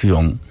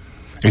creación,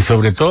 y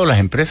sobre todo las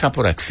empresas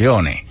por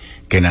acciones,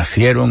 que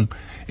nacieron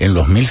en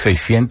los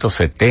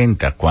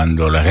 1670,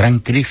 cuando la gran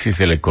crisis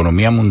de la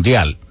economía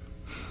mundial,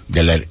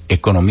 de la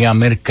economía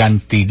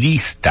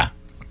mercantilista.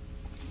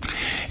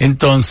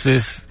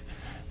 Entonces,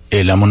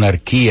 la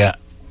monarquía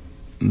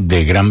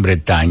de Gran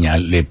Bretaña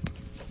le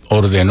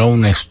ordenó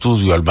un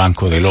estudio al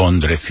Banco de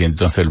Londres, y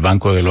entonces el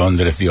Banco de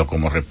Londres dio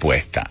como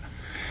respuesta: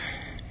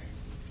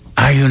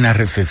 hay una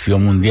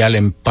recesión mundial,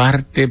 en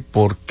parte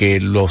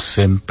porque los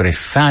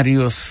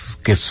empresarios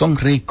que son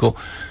ricos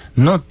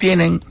no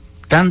tienen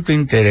tanto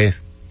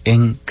interés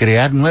en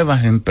crear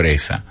nuevas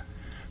empresas,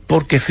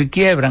 porque si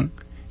quiebran,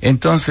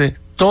 entonces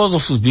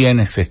todos sus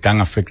bienes están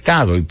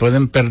afectados y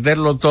pueden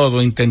perderlo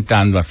todo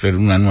intentando hacer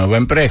una nueva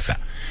empresa.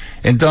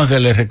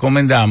 Entonces les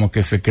recomendamos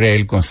que se cree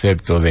el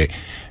concepto de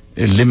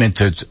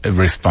limited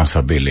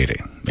responsibility,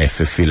 es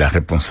decir, la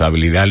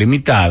responsabilidad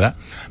limitada,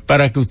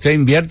 para que usted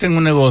invierta en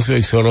un negocio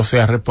y solo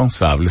sea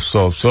responsable,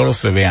 solo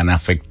se vean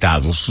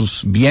afectados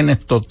sus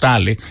bienes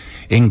totales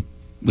en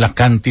la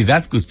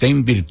cantidad que usted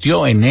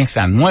invirtió en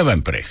esa nueva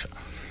empresa.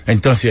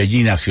 Entonces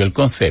allí nació el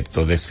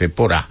concepto de C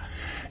por A,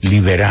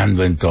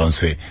 liberando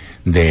entonces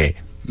de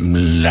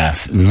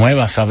las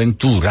nuevas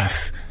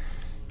aventuras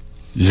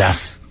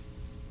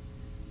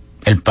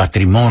el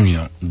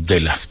patrimonio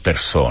de las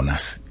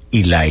personas,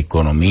 y la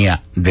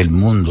economía del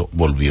mundo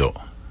volvió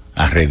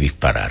a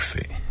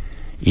redispararse.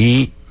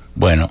 Y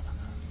bueno,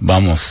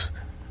 vamos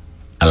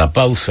a la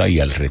pausa y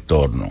al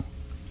retorno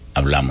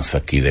hablamos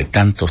aquí de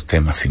tantos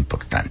temas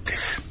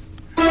importantes.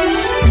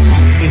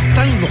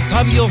 Están los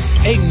sabios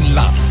en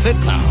la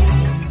Z.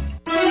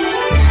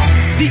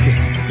 Sigue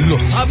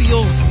los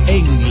sabios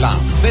en la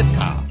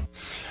Z.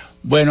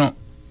 Bueno,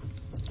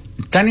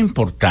 tan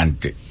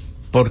importante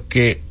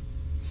porque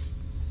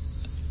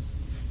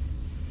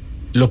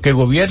lo que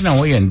gobierna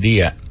hoy en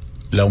día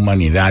la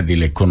humanidad y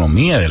la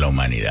economía de la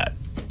humanidad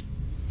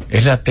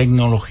es la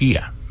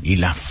tecnología y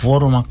la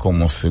forma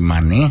como se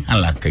maneja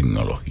la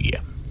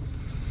tecnología.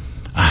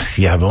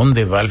 ¿Hacia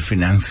dónde va el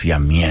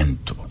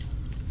financiamiento?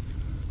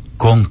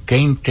 ¿Con qué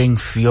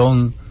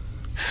intención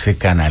se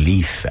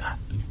canaliza?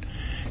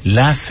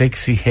 Las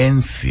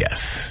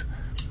exigencias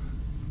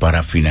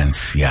para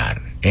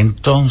financiar.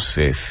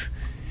 Entonces,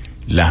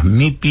 las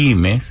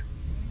MIPYMES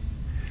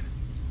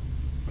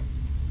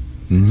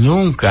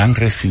nunca han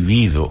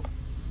recibido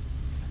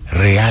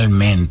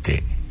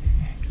realmente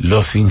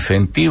los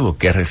incentivos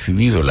que ha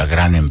recibido la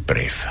gran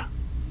empresa.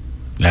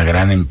 La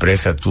gran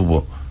empresa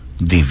tuvo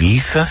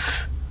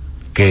divisas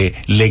que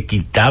le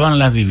quitaban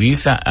las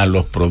divisas a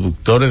los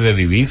productores de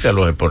divisas, a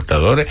los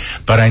exportadores,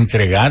 para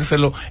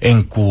entregárselo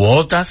en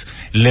cuotas,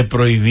 le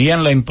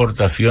prohibían la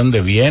importación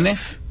de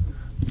bienes.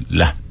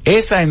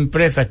 Esas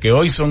empresas que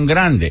hoy son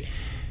grandes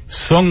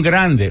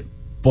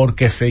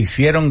porque se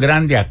hicieron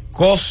grandes a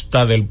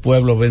costa del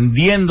pueblo,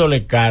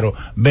 vendiéndole caro,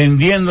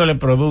 vendiéndole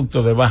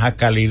productos de baja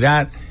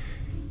calidad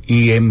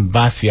y en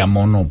base a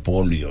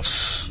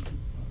monopolios.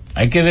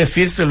 Hay que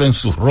decírselo en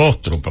su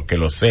rostro para que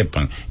lo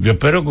sepan. Yo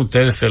espero que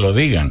ustedes se lo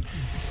digan,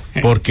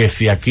 porque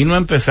si aquí no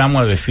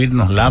empezamos a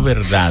decirnos las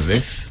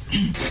verdades,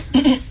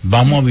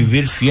 vamos a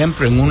vivir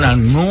siempre en una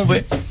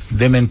nube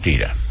de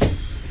mentiras.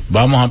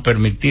 Vamos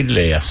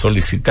a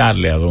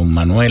solicitarle a don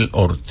Manuel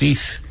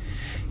Ortiz,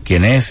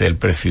 quien es el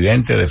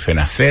presidente de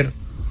FENACER,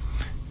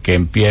 que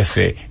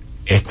empiece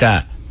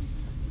esta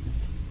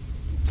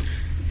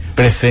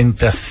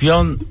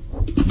presentación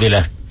de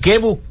las que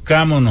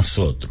buscamos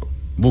nosotros.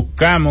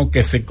 Buscamos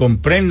que se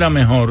comprenda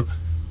mejor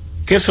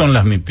qué son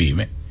las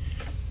MIPYMES,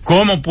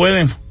 cómo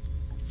pueden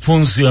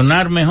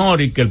funcionar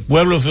mejor y que el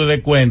pueblo se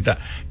dé cuenta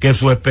que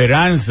su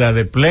esperanza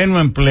de pleno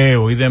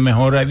empleo y de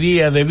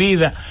mejoría de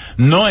vida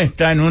no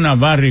está en una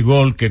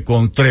barrigol que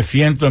con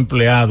 300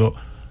 empleados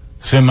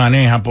se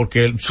maneja,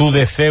 porque su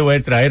deseo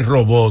es traer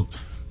robots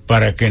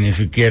para que ni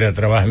siquiera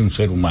trabaje un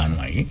ser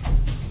humano ahí.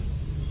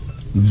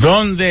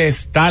 ¿Dónde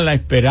está la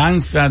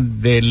esperanza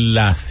de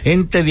la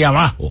gente de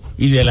abajo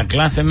y de la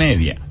clase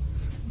media?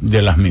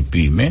 De las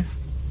MIPYMES,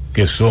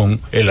 que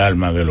son el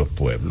alma de los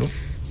pueblos.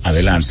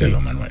 Adelante,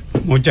 don Manuel.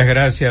 Muchas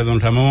gracias, don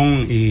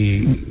Ramón,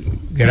 y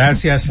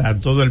gracias a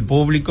todo el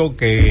público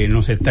que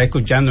nos está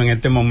escuchando en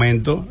este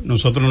momento.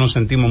 Nosotros nos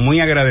sentimos muy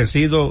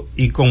agradecidos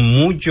y con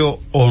mucho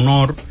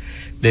honor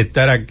de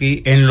estar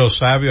aquí en Los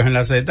Sabios en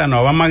la Z.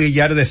 Nos vamos a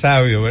guillar de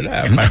sabios,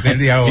 ¿verdad? A partir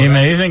de ahora. Y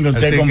me dicen que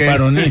usted es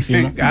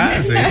comparonísimo.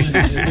 Sí.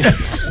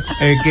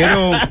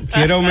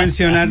 Quiero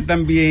mencionar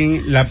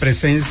también la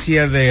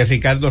presencia de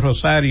Ricardo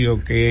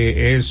Rosario,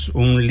 que es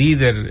un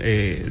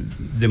líder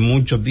de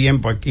mucho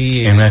tiempo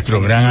aquí en nuestro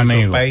gran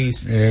amigo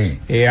país.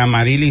 A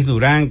Marilis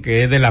Durán,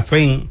 que es de la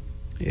FEN,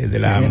 de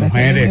las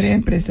mujeres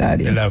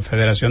empresarias, de la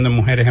Federación de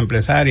Mujeres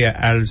Empresarias,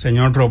 al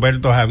señor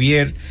Roberto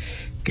Javier,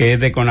 que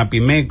es de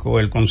CONAPIMECO,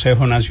 el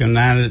Consejo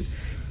Nacional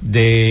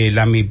de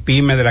la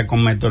MIPYME de la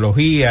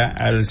Cosmetología,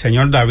 al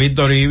señor David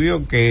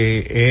Toribio,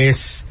 que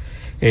es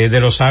de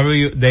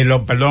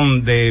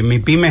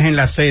MIPYMES en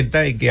la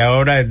Z y que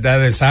ahora está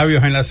de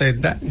Sabios en la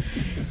Z,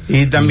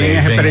 y también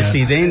es el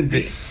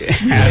presidente.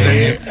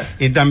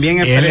 Y también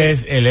él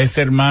es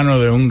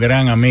hermano de un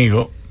gran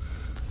amigo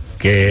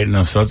que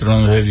nosotros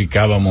nos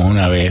dedicábamos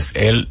una vez,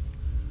 él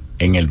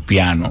en el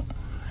piano,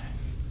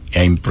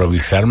 a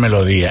improvisar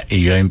melodías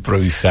y yo a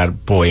improvisar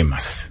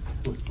poemas.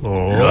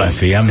 Lo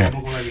hacíamos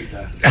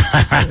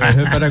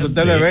para que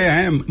ustedes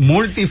vean,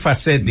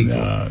 multifacético.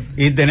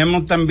 Y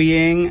tenemos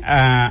también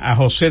a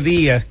José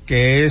Díaz,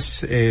 que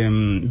es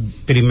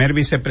primer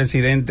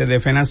vicepresidente de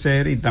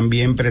FENACER y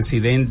también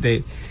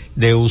presidente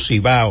de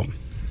UCIBAO,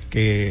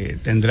 que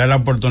tendrá la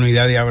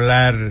oportunidad de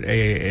hablar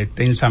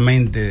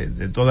extensamente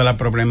de toda la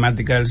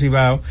problemática del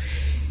Cibao.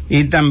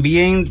 Y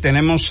también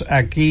tenemos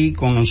aquí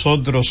con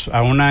nosotros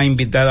a una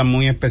invitada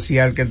muy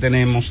especial que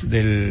tenemos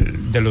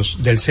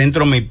del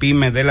Centro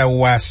MIPYME de la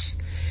UAS,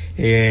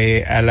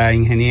 a la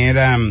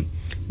ingeniera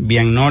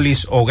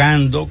Biannolis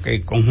Ogando,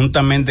 que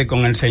conjuntamente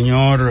con el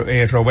señor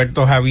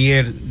Roberto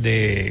Javier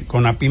de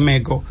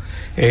CONAPIMECO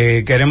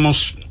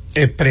queremos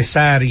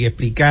expresar y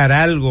explicar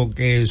algo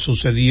que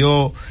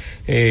sucedió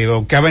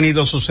o que ha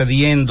venido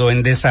sucediendo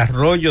en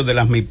desarrollo de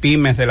las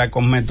MIPYMES de la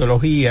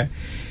cosmetología.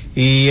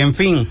 Y en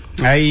fin,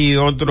 hay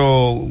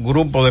otro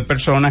grupo de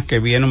personas que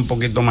viene un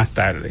poquito más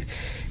tarde.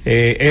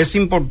 Es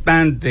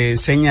importante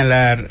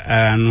señalar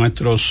a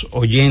nuestros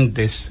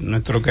oyentes,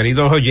 nuestros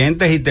queridos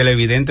oyentes y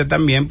televidentes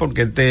también,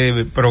 porque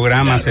este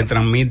programa se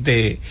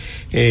transmite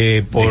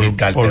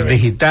por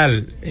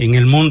digital en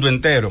el mundo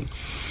entero.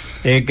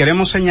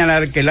 Queremos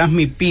señalar que las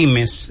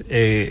MIPYMES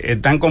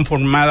están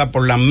conformadas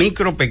por las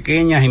micro,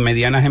 pequeñas y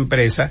medianas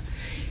empresas,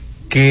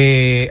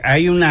 que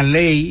hay una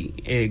ley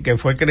que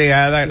fue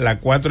creada, la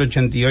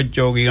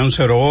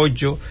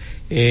 488-08,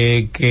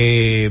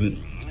 que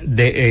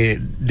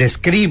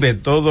describe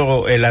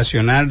todo el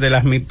accionar de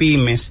las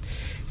MIPYMES.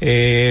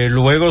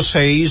 Luego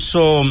se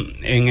hizo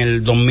en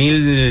el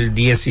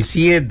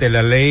 2017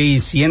 la ley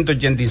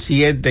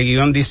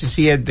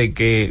 187-17,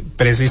 que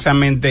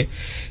precisamente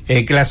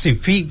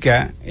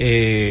clasifica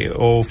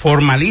o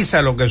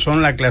formaliza lo que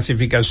son la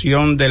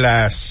clasificación de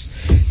las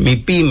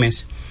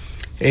MIPYMES.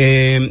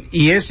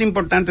 Y es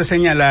importante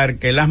señalar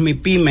que las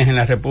MIPYMES en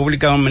la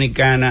República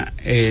Dominicana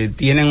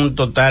tienen un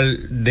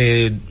total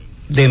de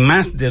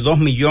más de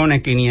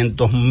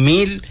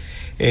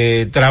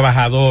 2.500.000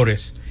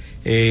 trabajadores.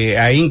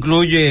 Ahí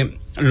incluye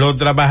los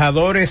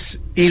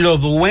trabajadores y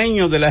los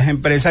dueños de las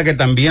empresas, que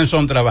también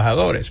son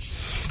trabajadores.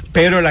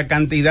 Pero la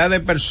cantidad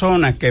de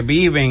personas que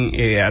viven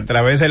a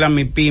través de las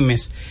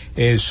MIPYMES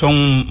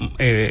son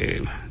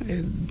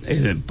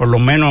por lo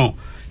menos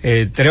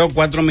 3 o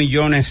 4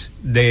 millones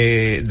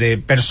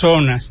de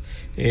personas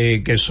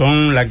que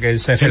son las que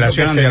se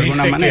relacionan de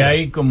alguna manera. Que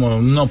hay como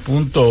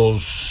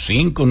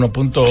 1.5,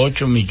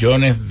 1.8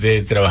 millones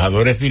de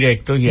trabajadores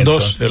directos y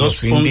entonces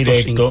los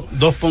indirectos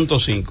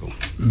 2.5.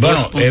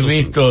 Bueno,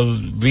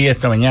 vi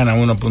esta mañana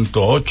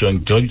 1.8,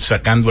 estoy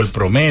sacando el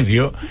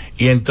promedio,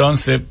 y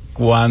entonces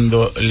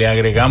cuando le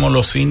agregamos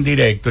los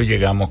indirectos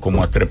llegamos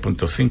como a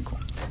 3.5.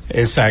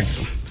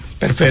 Exacto.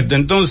 Perfecto.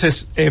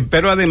 Entonces,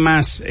 pero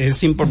además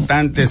es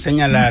importante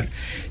señalar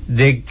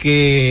de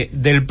que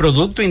del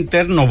Producto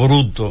Interno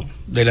Bruto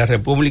de la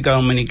República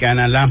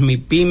Dominicana, las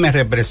MIPYMES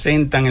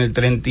representan el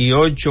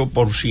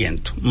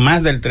 38%,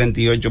 más del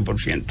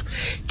 38%.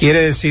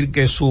 Quiere decir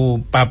que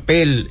su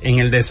papel en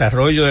el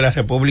desarrollo de la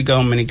República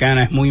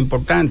Dominicana es muy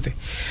importante.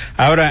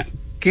 Ahora,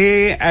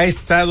 ¿qué ha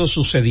estado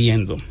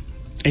sucediendo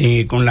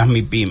con las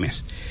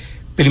MIPYMES?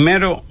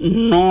 Primero,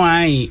 no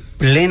hay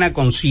plena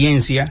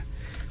conciencia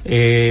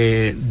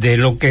de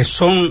lo que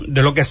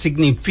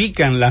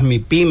significan las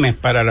MIPYMES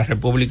para la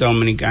República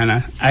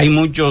Dominicana. Hay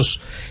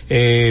muchos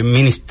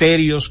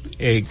ministerios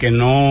que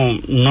no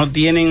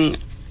tienen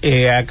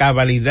a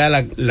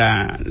cabalidad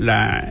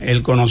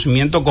el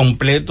conocimiento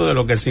completo de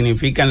lo que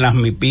significan las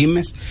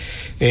MIPYMES,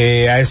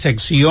 a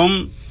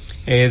excepción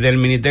del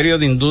Ministerio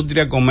de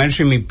Industria,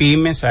 Comercio y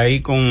MIPYMES,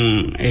 ahí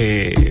con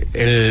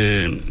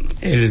el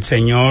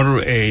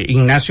señor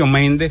Ignacio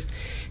Méndez,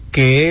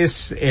 que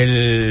es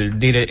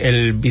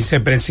el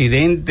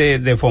vicepresidente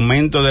de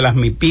fomento de las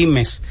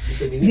MIPYMES,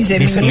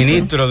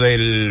 viceministro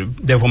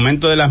de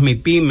fomento de las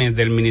MIPYMES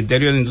del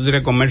Ministerio de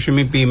Industria, Comercio y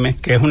MIPYMES,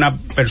 que es una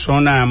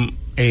persona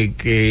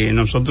que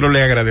nosotros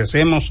le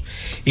agradecemos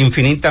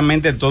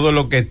infinitamente todo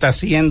lo que está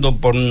haciendo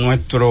por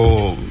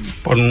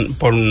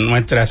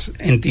nuestras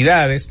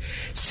entidades.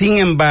 Sin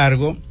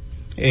embargo,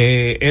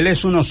 él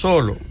es uno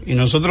solo, y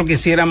nosotros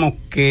quisiéramos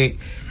que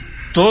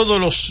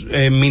todos los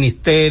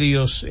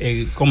ministerios,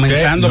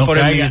 comenzando por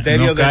el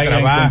Ministerio de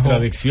Trabajo. En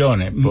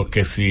contradicciones,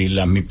 porque si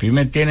las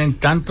MIPYMES tienen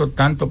tanto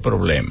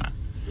problema,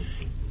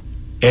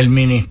 el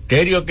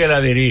ministerio que la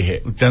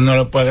dirige, usted no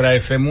le puede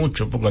agradecer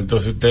mucho, porque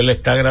entonces usted le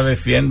está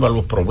agradeciendo a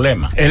los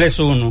problemas. Él es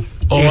uno.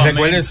 Y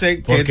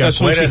recuérdese que esto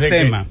es un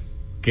sistema.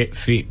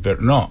 Sí,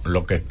 pero no,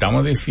 lo que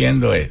estamos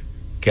diciendo es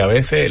que a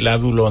veces la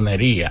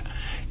dulonería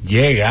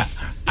llega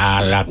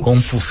a la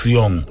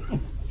confusión.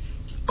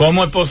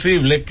 ¿Cómo es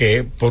posible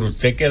que por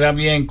usted queda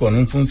bien con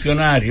un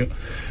funcionario,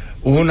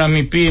 unas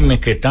MIPYMES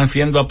que están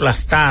siendo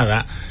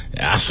aplastadas,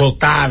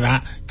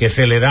 azotadas, que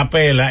se le da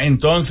pela,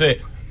 entonces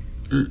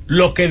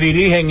los que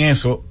dirigen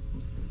eso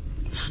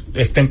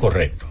estén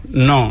correctos?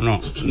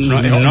 No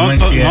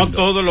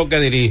todo lo que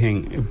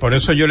dirigen. Por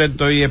eso yo le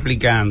estoy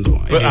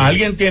explicando. Pues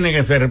alguien tiene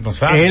que ser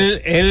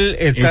responsable. Él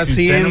está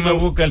si haciendo. Usted no me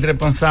busca el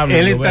responsable.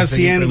 Él está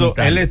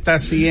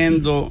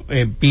haciendo,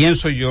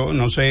 pienso yo,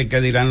 no sé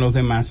qué dirán los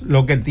demás,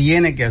 lo que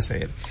tiene que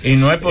hacer. Y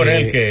no es por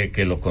él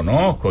que lo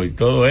conozco y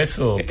todo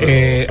eso.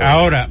 Pero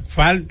ahora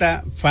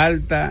falta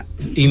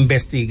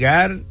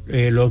investigar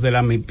los de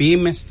las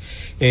MIPYMES,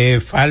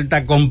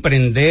 falta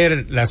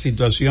comprender la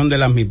situación de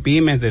las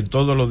MIPYMES, de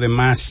todos los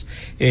demás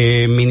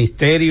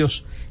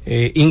ministerios,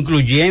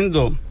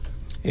 incluyendo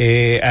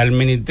al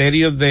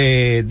Ministerio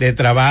de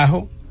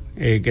Trabajo,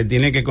 que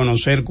tiene que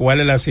conocer cuál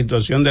es la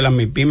situación de las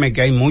MIPYMES,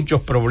 que hay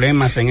muchos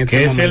problemas en este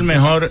momento. Que es el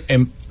mejor,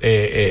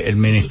 el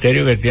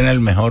ministerio que tiene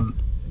el mejor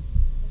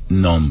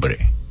nombre,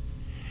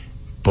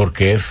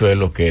 porque eso es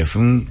lo que es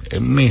un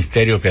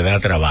ministerio que da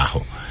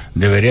trabajo.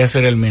 Debería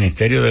ser el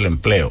Ministerio del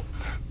Empleo,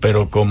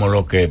 pero como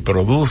lo que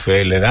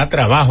produce le da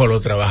trabajo a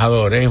los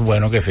trabajadores, es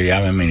bueno que se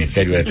llame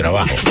Ministerio de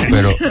Trabajo.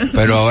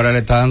 Pero ahora le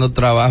está dando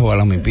trabajo a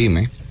las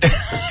MIPYMES.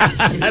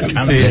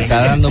 Sí. Le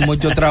está dando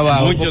mucho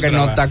trabajo porque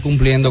no está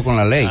cumpliendo con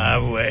la ley. Ah,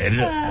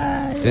 bueno.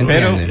 ¿Te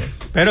entiendes?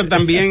 Pero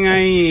también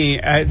hay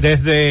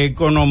desde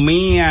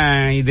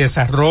economía y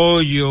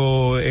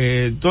desarrollo,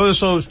 todos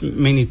esos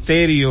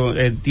ministerios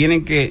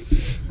tienen que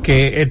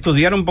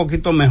estudiar un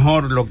poquito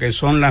mejor lo que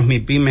son las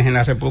MIPYMES en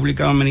la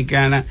República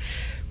Dominicana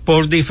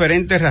por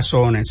diferentes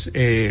razones.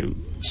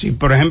 Si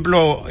por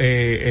ejemplo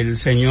el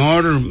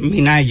señor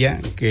Minaya,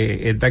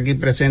 que está aquí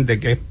presente,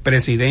 que es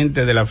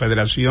presidente de la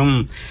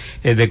Federación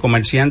de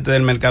Comerciantes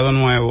del Mercado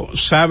Nuevo,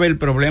 sabe el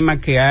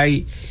problema que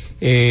hay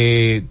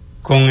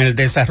con el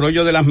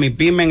desarrollo de las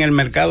MIPYMES en el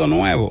Mercado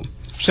Nuevo.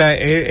 O sea,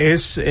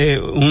 es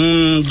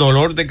un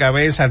dolor de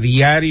cabeza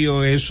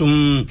diario, es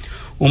un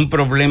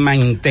problema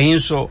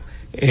intenso,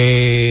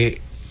 el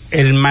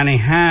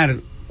manejar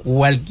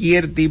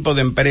cualquier tipo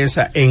de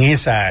empresa en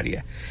esa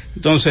área.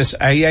 Entonces,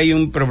 ahí hay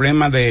un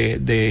problema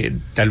de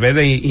tal vez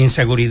de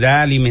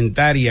inseguridad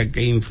alimentaria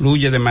que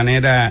influye de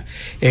manera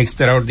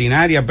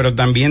extraordinaria, pero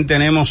también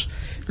tenemos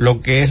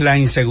lo que es la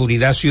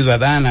inseguridad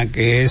ciudadana,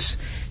 que es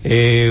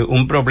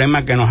un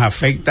problema que nos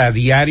afecta a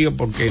diario,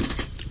 porque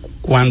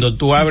cuando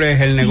tú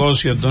abres el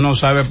negocio, tú no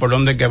sabes por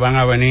dónde que van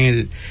a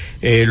venir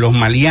los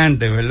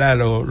maleantes, ¿verdad?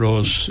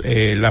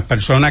 Las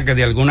personas que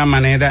de alguna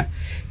manera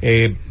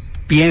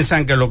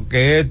piensan que lo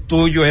que es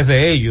tuyo es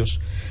de ellos.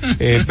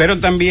 Pero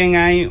también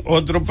hay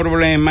otro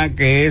problema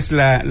que es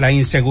la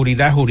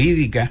inseguridad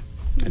jurídica,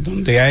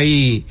 donde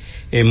hay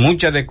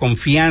mucha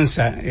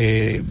desconfianza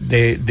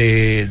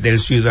del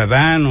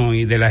ciudadano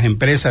y de las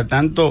empresas,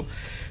 tanto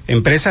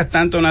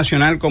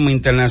nacional como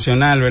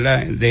internacional,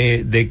 ¿verdad?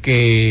 De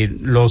que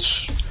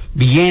los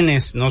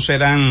bienes no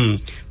serán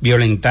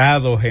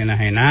violentados,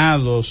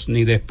 enajenados,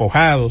 ni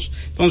despojados.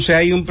 Entonces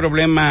hay un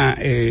problema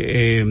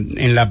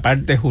en la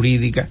parte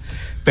jurídica,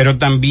 pero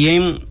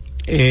también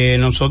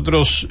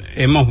nosotros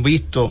hemos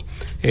visto,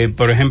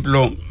 por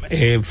ejemplo,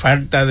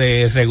 falta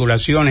de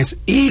regulaciones,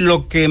 y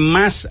lo que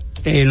más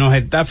nos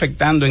está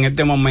afectando en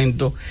este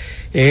momento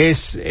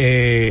es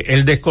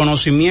el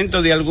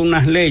desconocimiento de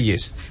algunas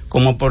leyes,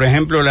 como por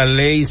ejemplo la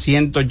ley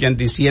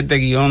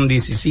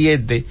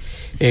 187-17,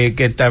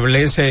 que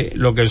establece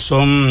lo que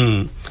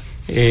son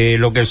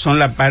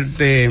la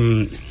parte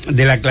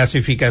de la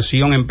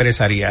clasificación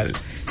empresarial,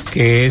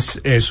 que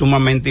es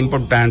sumamente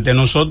importante.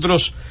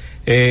 Nosotros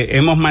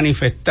hemos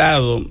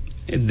manifestado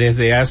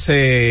desde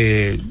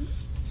hace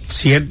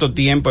cierto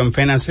tiempo en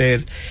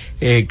FENACER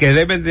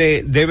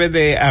que debe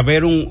de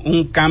haber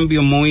un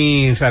cambio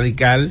muy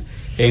radical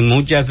en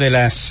muchas de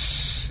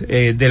las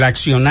del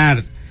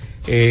accionar,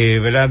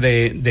 ¿verdad?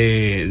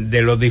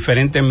 De los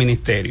diferentes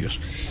ministerios,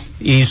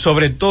 y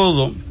sobre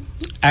todo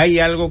hay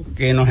algo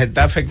que nos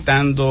está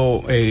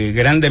afectando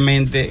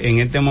grandemente en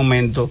este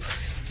momento,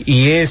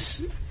 y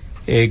es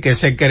que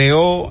se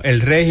creó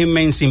el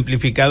régimen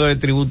simplificado de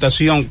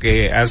tributación,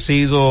 que ha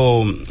sido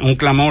un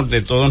clamor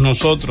de todos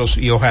nosotros,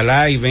 y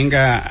ojalá y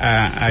venga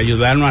a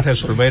ayudarnos a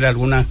resolver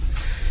algunas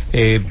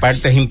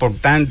partes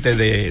importantes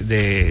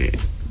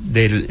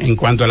en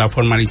cuanto a la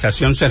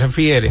formalización se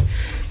refiere.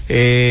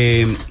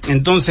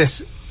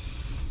 Entonces,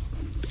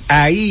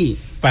 ahí,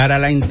 para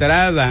la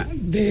entrada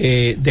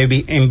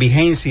en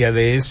vigencia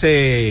de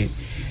ese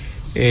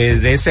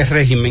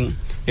régimen,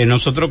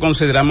 nosotros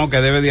consideramos que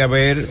debe de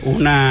haber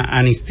una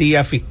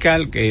amnistía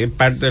fiscal, que es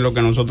parte de lo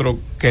que nosotros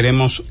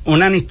queremos,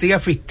 una amnistía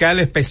fiscal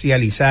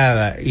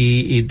especializada,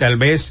 y tal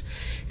vez,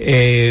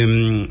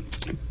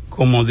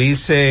 como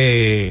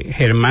dice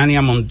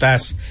Germania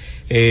Montaz,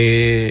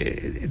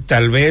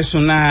 tal vez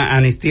una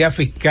amnistía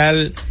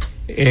fiscal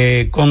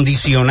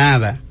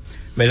condicionada,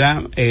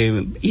 ¿verdad?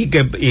 Y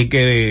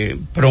que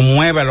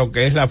promueva lo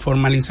que es la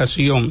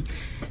formalización.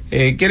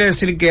 Quiere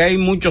decir que hay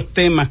muchos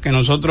temas que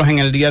nosotros en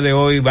el día de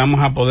hoy vamos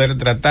a poder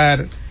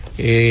tratar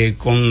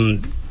con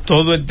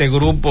todo este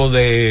grupo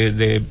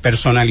de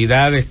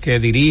personalidades que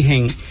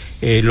dirigen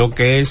lo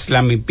que es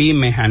la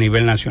MIPYMES a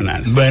nivel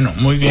nacional. Bueno,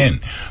 muy bien.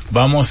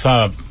 Vamos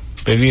a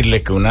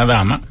pedirle que una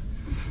dama,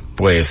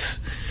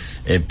 pues,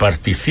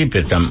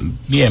 participe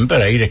también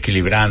para ir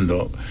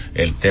equilibrando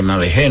el tema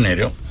de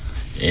género.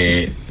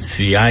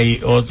 Si hay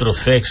otro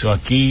sexo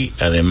aquí,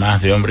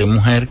 además de hombre y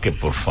mujer, que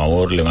por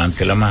favor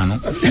levante la mano.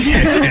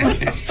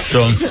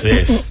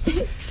 Entonces,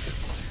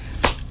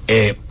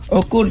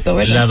 oculto,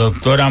 ¿verdad? La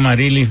doctora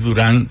Marilis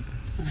Durán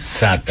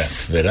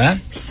Satas, ¿verdad?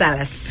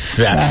 Salas.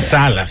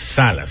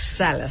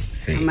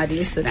 Sí,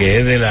 Marilis Durán. Que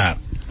es de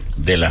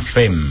la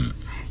FEM.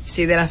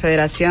 Sí, de la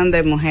Federación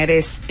de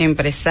Mujeres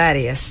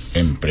Empresarias.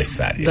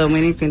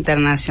 Dominico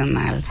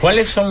Internacional.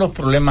 ¿Cuáles son los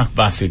problemas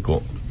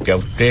básicos que a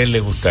usted le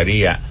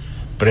gustaría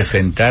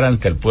presentar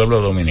ante el pueblo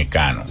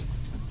dominicano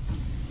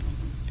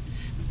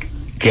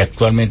que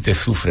actualmente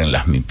sufren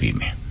las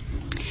MIPYMES?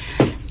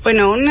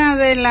 Bueno, una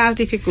de las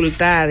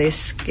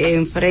dificultades que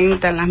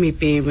enfrentan las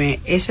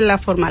MIPYMES es la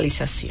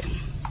formalización.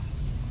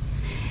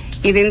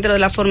 Y dentro de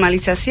la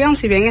formalización,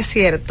 si bien es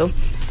cierto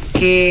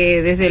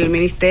que desde el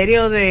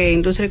Ministerio de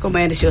Industria y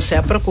Comercio se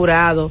ha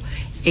procurado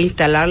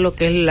instalar lo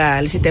que es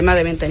el sistema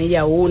de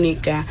ventanilla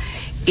única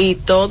y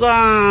todo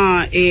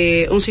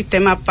un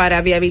sistema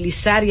para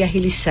viabilizar y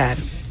agilizar,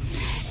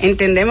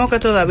 entendemos que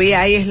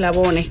todavía hay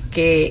eslabones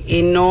que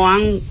no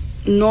han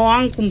no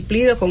han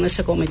cumplido con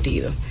ese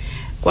cometido.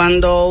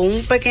 Cuando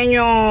un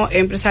pequeño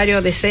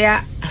empresario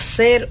desea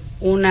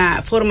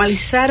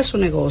formalizar su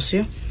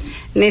negocio,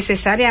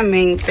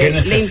 necesariamente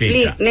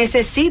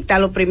necesita,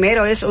 lo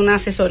primero es una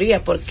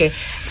asesoría, porque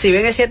si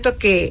bien es cierto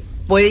que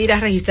puede ir a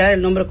registrar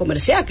el nombre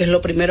comercial, que es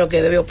lo primero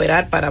que debe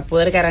operar para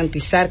poder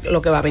garantizar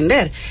lo que va a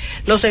vender.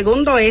 Lo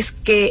segundo es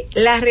que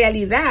la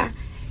realidad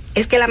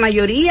es que la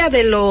mayoría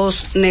de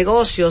los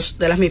negocios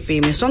de las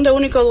MIPYMES son de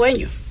único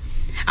dueño.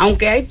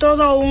 Aunque hay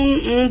todo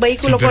un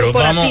vehículo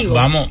corporativo.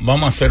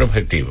 Vamos a ser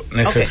objetivos.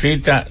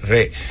 Necesita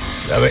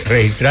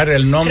registrar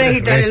el nombre,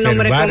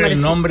 reservar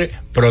el nombre,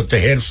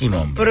 proteger su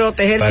nombre.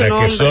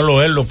 Para que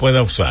solo él lo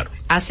pueda usar.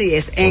 Así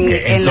es.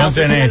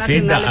 Entonces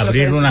necesita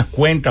abrir una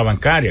cuenta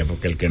bancaria,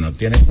 porque el que no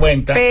tiene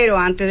cuenta, pero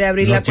antes de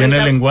abrir no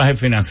tiene lenguaje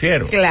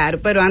financiero.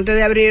 Claro, pero antes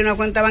de abrir una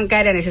cuenta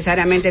bancaria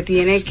necesariamente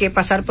tiene que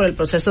pasar por el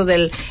proceso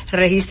del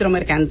registro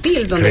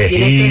mercantil, donde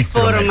tiene que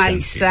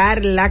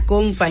formalizar la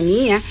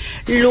compañía.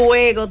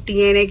 Luego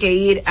tiene que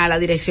ir a la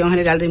Dirección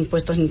General de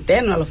Impuestos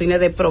Internos a los fines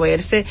de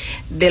proveerse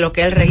de lo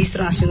que es el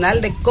Registro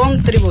Nacional de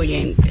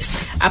Contribuyentes.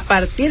 A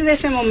partir de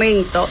ese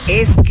momento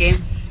es que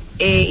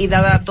y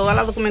dada toda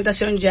la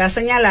documentación ya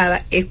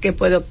señalada, es que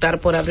puede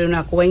optar por abrir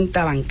una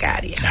cuenta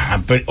bancaria.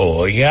 Pero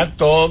oiga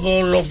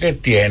todo lo que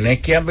tiene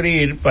que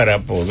abrir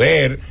para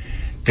poder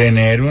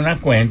tener una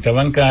cuenta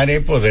bancaria y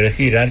poder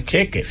girar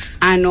cheques.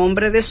 A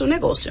nombre de su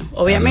negocio.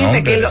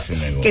 Obviamente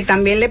que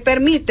también le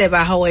permite,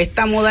 bajo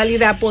esta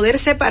modalidad, poder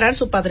separar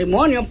su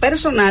patrimonio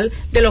personal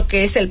de lo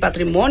que es el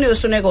patrimonio de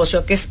su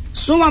negocio, que es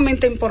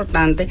sumamente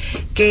importante,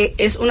 que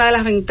es una de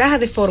las ventajas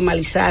de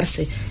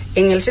formalizarse,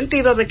 en el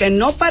sentido de que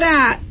no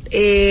para...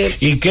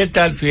 ¿Y qué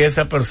tal si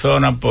esa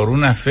persona, por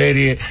una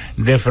serie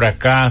de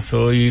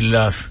fracasos y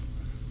las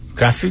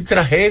casi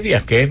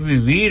tragedias que es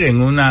vivir en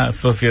una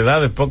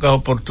sociedad de pocas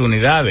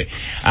oportunidades,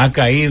 ha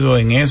caído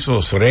en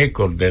esos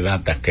récords de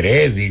data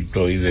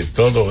crédito y de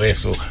todo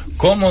eso?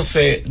 ¿Cómo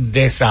se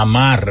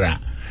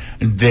desamarra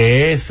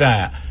de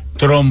esa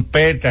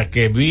trompeta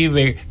que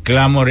vive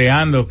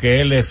clamoreando que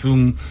él es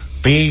un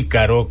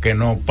pícaro, que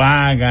no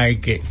paga y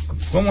que...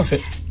 ¿Cómo se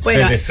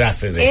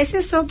deshace de eso? Ese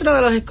es otro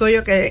de los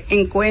escollos que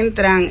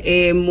encuentran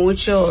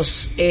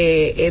muchos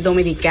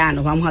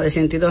dominicanos, vamos a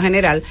decir en sentido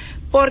general,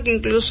 porque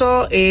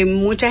incluso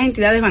muchas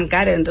entidades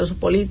bancarias dentro de sus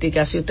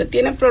políticas, si usted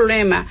tiene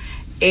problemas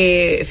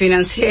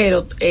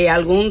financieros,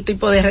 algún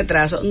tipo de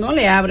retraso, no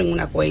le abren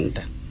una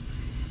cuenta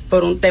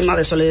por un tema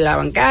de solidaridad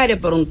bancaria,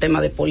 por un tema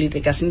de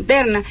políticas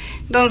internas.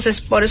 Entonces,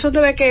 por eso se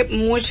ve que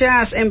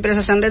muchas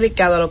empresas se han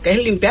dedicado a lo que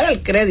es limpiar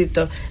el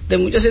crédito de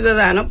muchos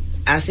ciudadanos,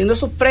 haciendo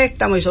sus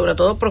préstamos y sobre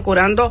todo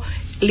procurando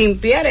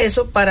limpiar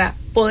eso para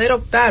poder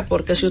optar,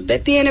 porque si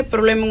usted tiene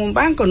problema en un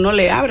banco, no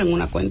le abren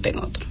una cuenta en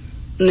otro,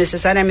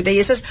 necesariamente. Y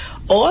esa es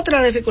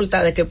otra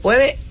dificultad que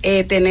puede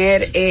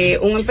tener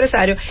un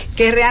empresario,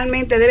 que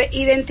realmente debe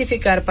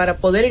identificar para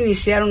poder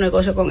iniciar un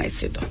negocio con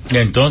éxito.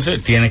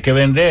 Entonces, tiene que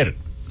vender.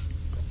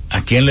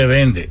 ¿A quién le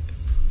vende?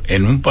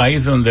 En un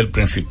país donde el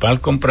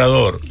principal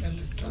comprador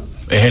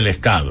es el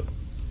Estado.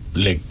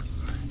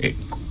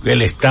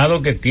 El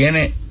Estado que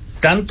tiene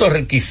tantos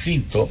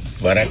requisitos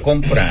para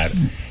comprar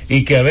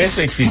y que a veces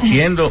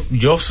existiendo,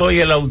 yo soy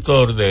el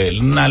autor de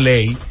una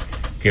ley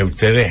que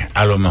ustedes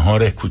a lo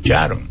mejor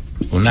escucharon,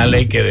 una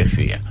ley que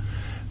decía: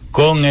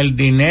 con el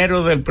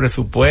dinero del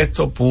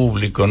presupuesto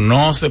público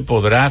no se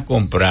podrá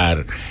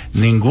comprar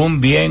ningún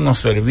bien o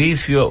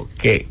servicio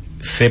que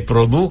se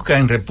produzca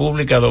en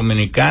República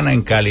Dominicana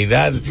en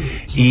calidad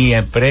y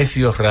en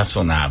precios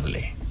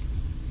razonables.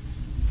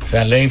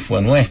 Esa ley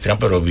fue nuestra,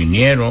 pero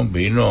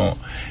vino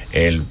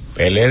el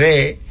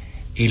PLD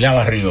y la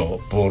barrió,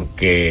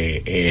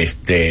 porque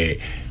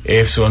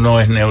eso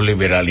no es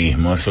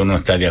neoliberalismo, eso no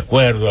está de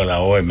acuerdo a la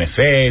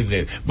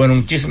OMC,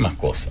 muchísimas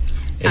cosas.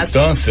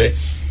 Entonces,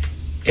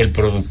 el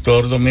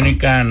productor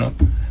dominicano,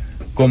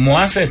 como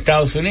hace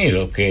Estados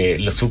Unidos,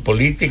 que su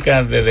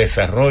política de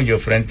desarrollo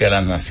frente a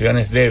las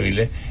naciones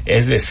débiles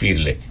es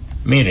decirle: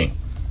 miren,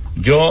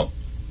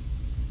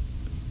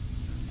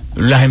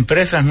 las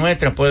empresas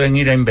nuestras pueden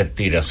ir a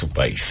invertir a su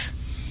país,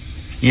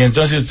 y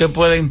entonces usted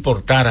puede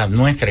importar a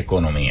nuestra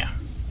economía,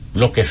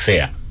 lo que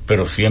sea,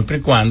 pero siempre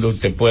y cuando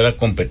usted pueda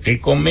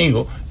competir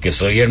conmigo, que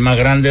soy el más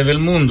grande del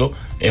mundo,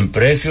 en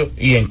precio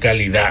y en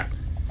calidad.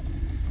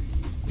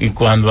 Y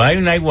cuando hay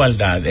una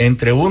igualdad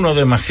entre uno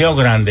demasiado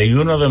grande y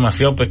uno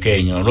demasiado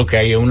pequeño, lo que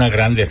hay es una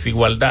gran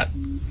desigualdad.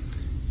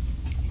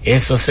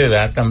 Eso se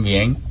da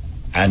también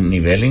a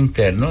nivel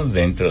interno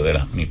dentro de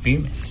las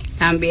MIPYMES.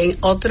 También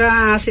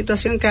otra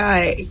situación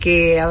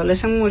que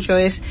adolece mucho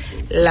es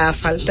la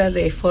falta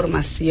de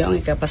formación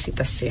y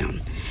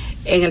capacitación,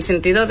 en el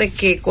sentido de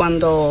que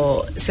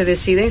cuando se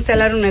decide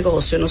instalar un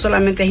negocio, no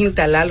solamente es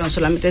instalarlo, no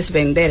solamente es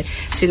vender,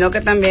 sino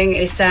que también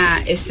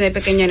ese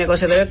pequeño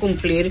negocio debe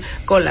cumplir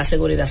con la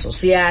seguridad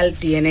social,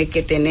 tiene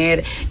que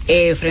tener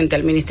frente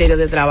al Ministerio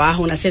de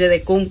Trabajo una serie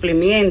de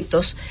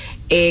cumplimientos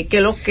que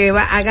lo que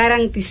va a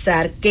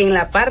garantizar que en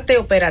la parte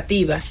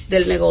operativa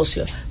del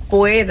negocio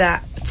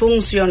pueda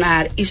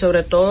funcionar, y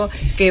sobre todo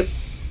que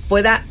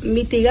pueda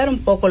mitigar un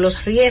poco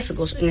los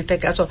riesgos, en este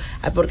caso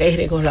porque hay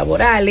riesgos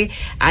laborales,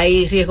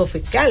 hay riesgos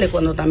fiscales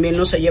cuando también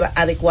no se lleva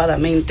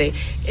adecuadamente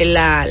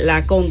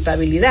la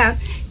contabilidad,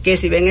 que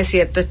si bien es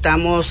cierto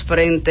estamos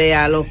frente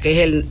a lo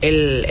que es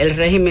el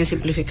régimen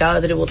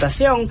simplificado de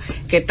tributación,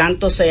 que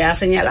tanto se ha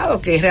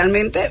señalado, que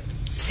realmente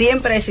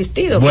siempre ha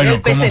existido,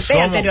 bueno, que es el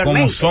PCT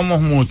anteriormente. Como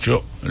somos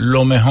muchos,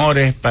 lo mejor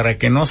es, para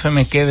que no se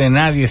me quede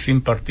nadie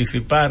sin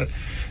participar,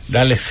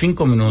 darle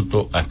 5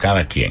 minutos a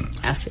cada quien.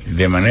 Así es.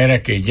 De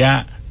manera que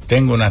ya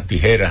tengo unas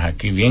tijeras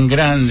aquí bien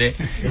grandes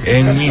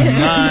en mis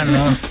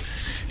manos,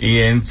 y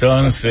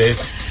entonces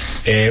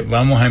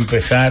vamos a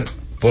empezar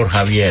por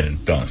Javier.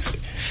 Entonces,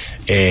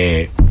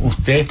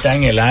 usted está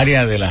en el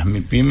área de las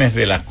MIPYMES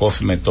de la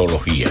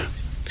cosmetología.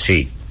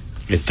 Sí.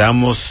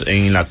 Estamos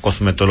en la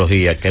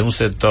cosmetología, que es un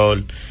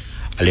sector,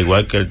 al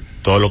igual que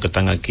todos los que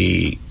están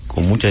aquí,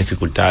 con muchas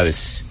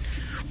dificultades,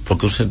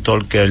 porque es un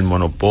sector que el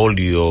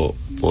monopolio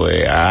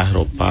pues ha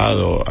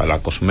arropado a la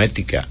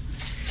cosmética.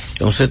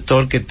 Es un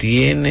sector que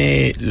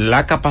tiene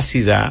la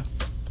capacidad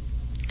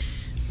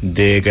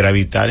de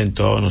gravitar en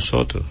todos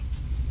nosotros,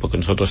 porque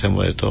nosotros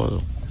hacemos de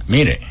todo.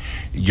 Mire,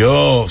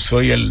 yo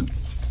soy el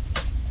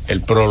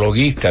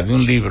prologuista de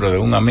un libro de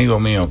un amigo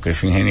mío que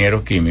es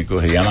ingeniero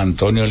químico, se llama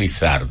Antonio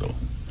Lizardo.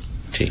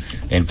 Sí.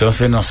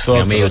 Entonces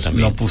nosotros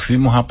nos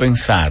pusimos a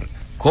pensar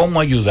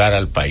cómo ayudar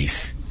al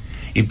país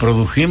y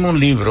produjimos un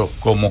libro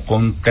como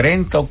con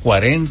 30 o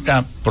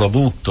 40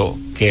 productos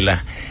que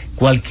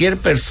cualquier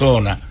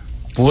persona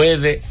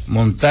puede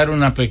montar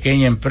una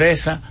pequeña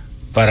empresa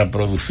para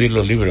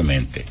producirlo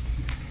libremente.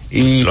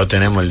 Y lo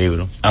tenemos el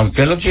libro. ¿A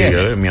usted lo tiene? Sí,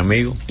 yo, mi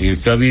amigo. Y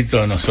usted ha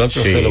visto,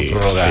 nosotros sí, se lo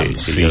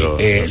prorrogamos. Sí,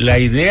 la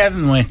idea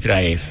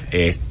nuestra es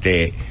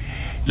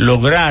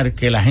lograr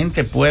que la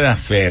gente pueda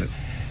hacer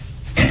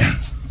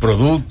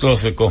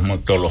productos de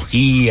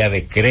cosmetología,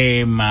 de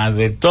crema,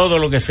 de todo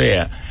lo que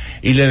sea,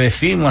 y le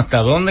decimos hasta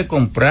dónde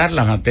comprar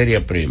la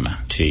materia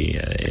prima. Sí,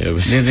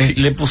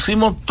 le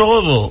pusimos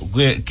todo,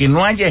 que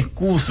no haya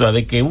excusa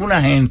de que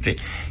una gente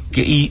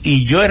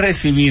y yo he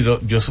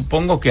recibido, yo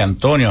supongo que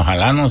Antonio,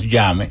 ojalá nos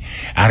llame,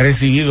 ha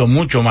recibido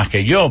mucho más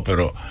que yo,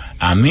 pero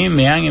a mí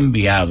me han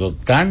enviado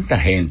tanta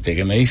gente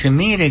que me dice,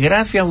 mire,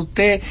 gracias a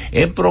usted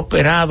he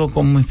prosperado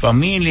con mi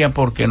familia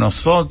porque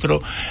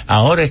nosotros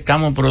ahora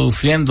estamos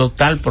produciendo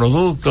tal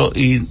producto,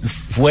 y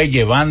fue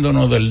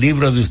llevándonos del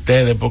libro de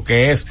ustedes,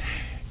 porque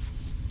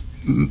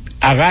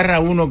agarra a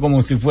uno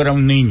como si fuera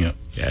un niño.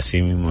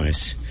 Así mismo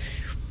es.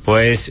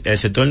 Pues el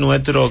sector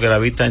nuestro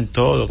gravita en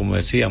todo, como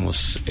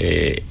decíamos.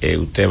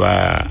 Usted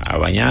va a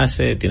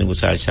bañarse, tiene que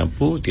usar el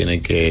shampoo,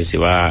 si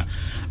va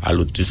a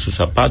lucir sus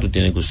zapatos,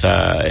 tiene que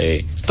usar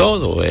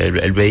todo,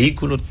 el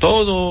vehículo,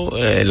 todo,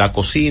 la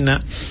cocina,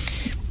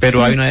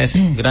 pero hay una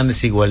gran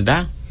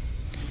desigualdad.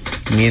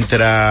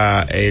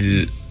 Mientras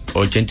el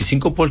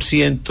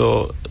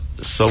 85%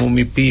 somos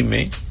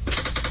MIPYME,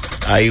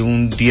 hay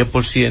un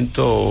 10%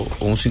 o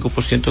un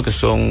 5% que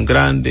son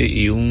grandes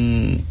y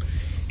un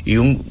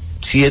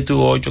 7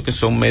 u 8 que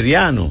son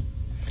medianos,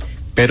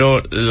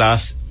 pero la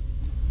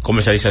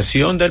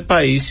comercialización del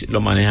país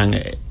lo manejan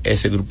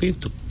ese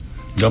grupito.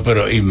 No,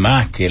 pero y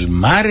más que el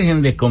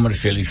margen de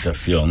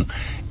comercialización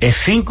es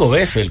 5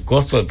 veces el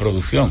costo de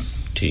producción.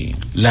 Sí.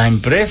 Las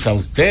empresas,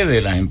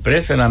 las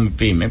empresas, las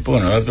MIPYME,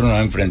 pues nosotros nos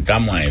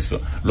enfrentamos a eso.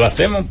 Lo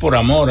hacemos por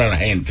amor a la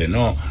gente,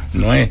 no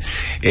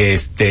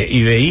es,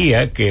 y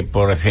veía que,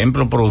 por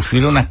ejemplo,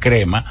 producir una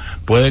crema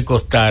puede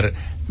costar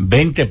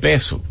 20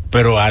 pesos,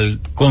 pero al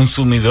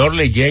consumidor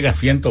le llega a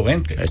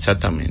 120.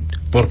 Exactamente.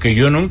 Porque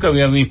yo nunca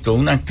había visto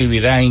una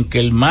actividad en que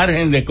el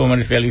margen de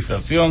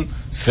comercialización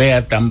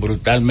sea tan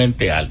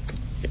brutalmente alto.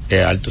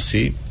 Alto,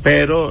 sí,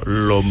 pero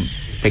lo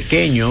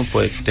pequeño,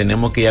 pues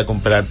tenemos que ir a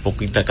comprar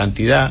poquita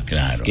cantidad.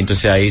 Claro. Y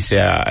entonces ahí se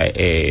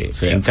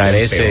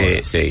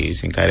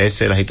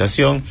encarece la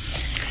agitación.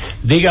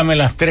 Dígame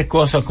las 3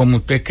 cosas como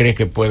usted cree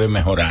que puede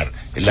mejorar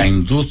la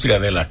industria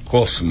de la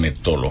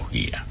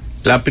cosmetología.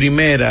 La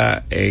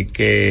primera es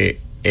que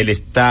el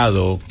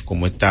Estado,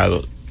 como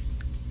Estado,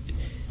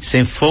 se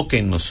enfoque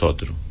en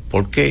nosotros.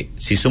 Porque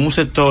si somos un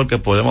sector que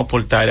podemos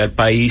aportar al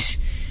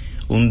país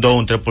un 2,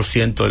 un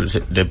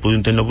 3% del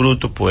Producto Interno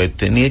Bruto, pues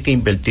tenía que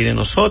invertir en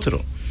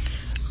nosotros.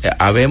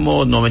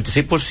 Habemos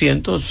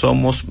 96%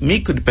 somos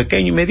micro,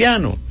 pequeño y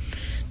mediano.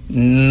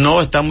 No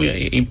estamos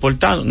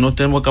importando, no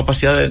tenemos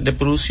capacidad de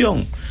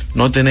producción,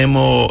 no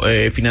tenemos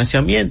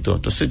financiamiento.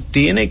 Entonces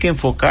tiene que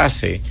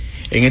enfocarse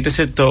en este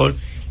sector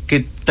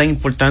que tan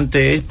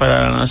importante es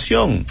para la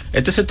nación.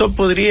 Este sector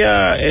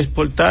podría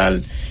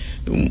exportar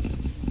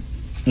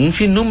un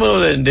sinnúmero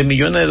de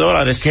millones de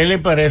dólares. ¿Qué le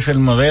parece el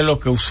modelo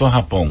que usó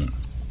Japón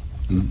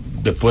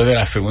después de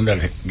la Segunda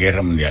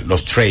Guerra Mundial?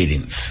 Los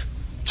tradings.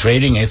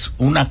 Trading es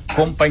una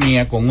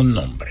compañía con un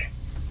nombre.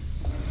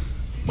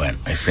 Bueno,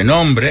 ese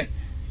nombre,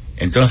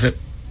 entonces,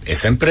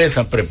 esa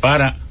empresa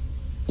prepara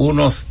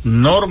unas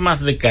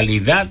normas de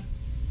calidad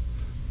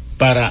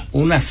para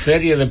una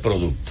serie de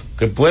productos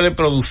que puede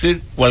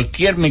producir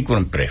cualquier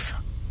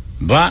microempresa.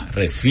 Va,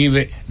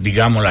 recibe,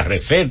 digamos, la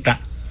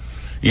receta,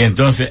 y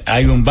entonces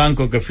hay un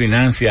banco que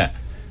financia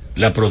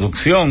la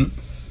producción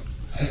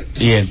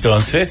y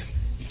entonces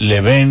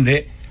le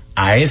vende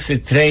a ese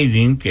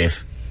trading que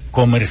es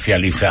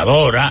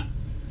comercializadora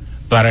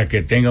para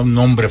que tenga un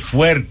nombre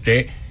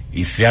fuerte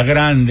y sea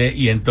grande,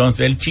 y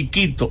entonces el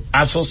chiquito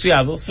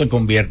asociado se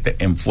convierte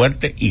en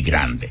fuerte y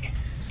grande.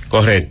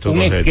 Correcto.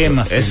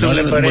 Esquema, si es no un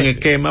le buen parece.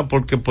 esquema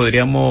porque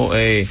podríamos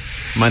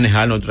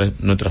manejar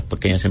nuestras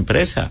pequeñas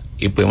empresas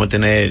y podemos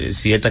tener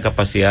cierta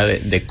capacidad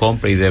de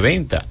compra y de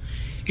venta,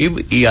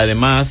 y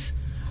además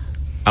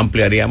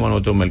ampliaríamos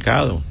nuestro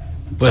mercado,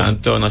 pues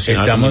tanto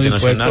nacional como estamos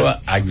internacional.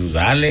 dispuestos a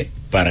ayudarle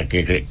para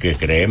que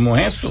creemos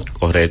eso.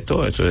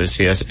 Correcto, eso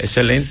decía, es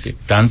excelente.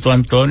 Tanto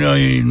Antonio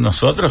y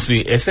nosotros,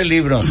 sí, ese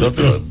libro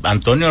nosotros,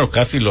 Antonio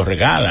casi lo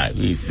regala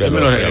y se Me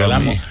lo lo regaló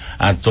regalamos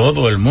a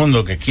todo el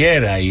mundo que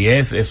quiera, y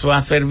eso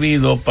ha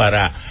servido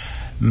para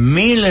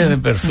miles de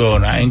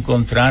personas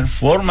encontrar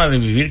formas de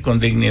vivir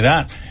con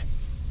dignidad.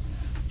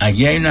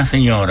 Allí hay una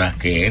señora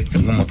que es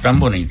como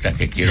tan bonita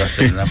que quiero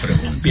hacer una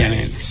pregunta.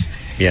 Bien.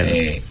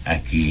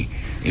 Aquí,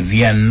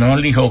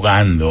 Dianoli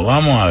Jogando,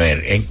 vamos a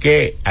ver,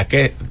 ¿a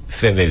qué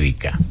se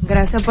dedica?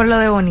 Gracias por lo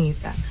de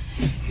bonita.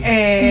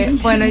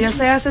 Bueno, yo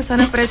soy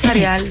asesora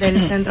empresarial del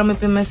Centro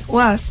MIPYMES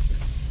UAS.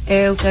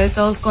 Ustedes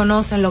todos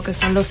conocen lo que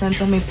son los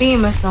centros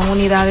MIPYMES, son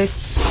unidades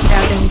de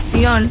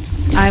atención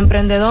a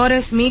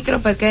emprendedores,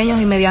 micro, pequeños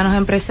y medianos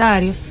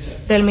empresarios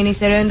del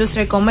Ministerio de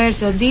Industria y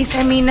Comercio,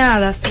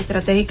 diseminadas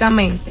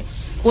estratégicamente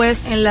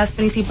pues en las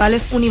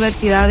principales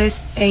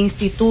universidades e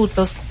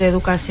institutos de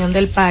educación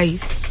del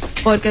país,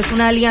 porque es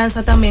una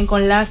alianza también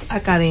con las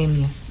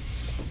academias.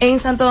 En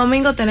Santo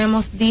Domingo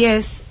tenemos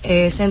 10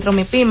 centros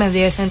MIPYMES,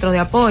 10 centros de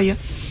apoyo,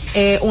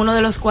 uno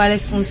de los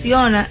cuales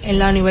funciona en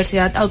la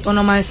Universidad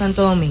Autónoma de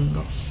Santo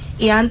Domingo.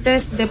 Y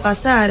antes de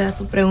pasar a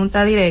su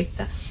pregunta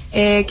directa,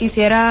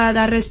 quisiera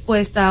dar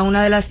respuesta a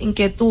una de las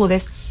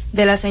inquietudes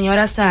de la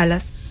señora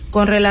Salas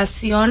con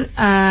relación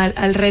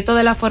al reto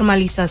de la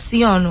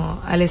formalización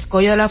o al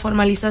escollo de la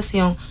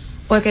formalización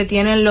pues que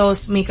tienen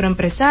los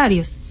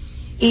microempresarios.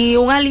 Y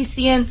un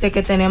aliciente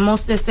que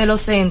tenemos desde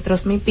los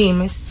centros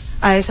MIPYMES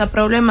a esa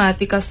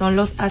problemática son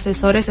los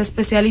asesores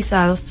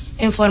especializados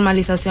en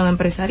formalización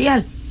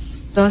empresarial.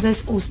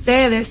 Entonces,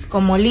 ustedes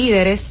como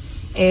líderes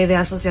de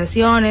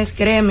asociaciones,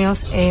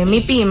 gremios,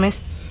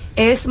 MIPYMES,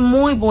 es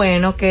muy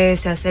bueno que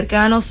se acerquen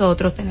a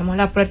nosotros, tenemos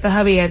las puertas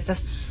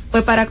abiertas,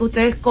 pues para que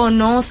ustedes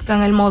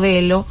conozcan el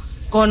modelo,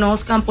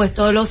 conozcan pues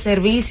todos los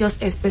servicios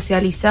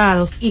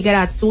especializados y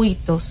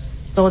gratuitos,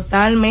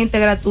 totalmente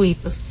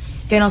gratuitos,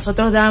 que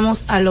nosotros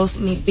damos a los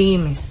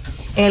MIPYMES.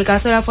 En el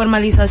caso de la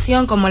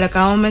formalización, como le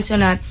acabo de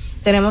mencionar,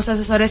 tenemos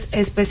asesores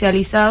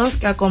especializados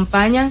que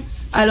acompañan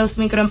a los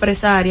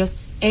microempresarios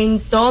en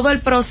todo el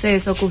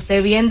proceso que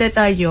usted bien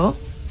detalló,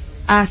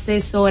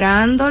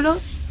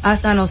 asesorándolos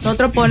hasta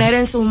nosotros poner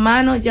en sus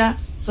manos ya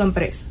su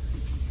empresa.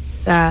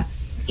 O sea,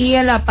 y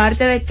en la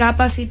parte de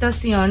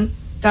capacitación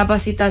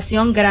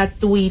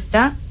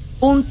gratuita,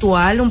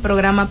 puntual, un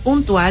programa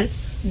puntual,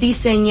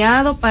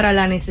 diseñado para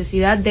la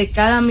necesidad de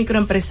cada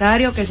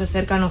microempresario que se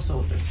acerca a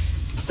nosotros.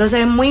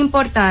 Entonces es muy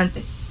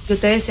importante que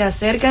ustedes se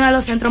acerquen a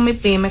los centros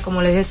MIPYMES,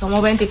 como les dije,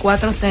 somos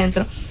 24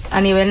 centros a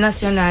nivel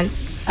nacional,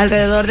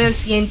 alrededor de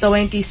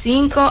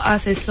 125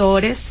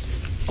 asesores,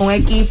 un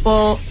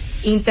equipo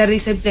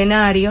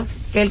interdisciplinario,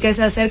 que el que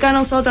se acerca a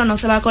nosotros no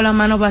se va con las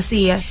manos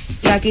vacías,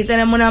 y aquí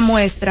tenemos una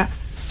muestra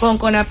con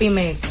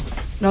CONAPIMEC.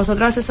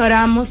 Nosotros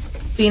asesoramos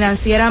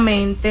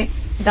financieramente,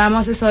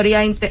 damos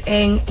asesoría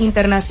en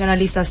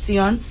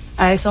internacionalización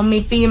a esos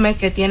MIPYMES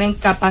que tienen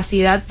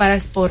capacidad para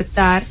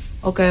exportar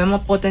o que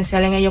vemos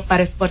potencial en ellos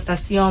para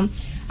exportación,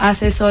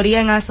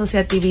 asesoría en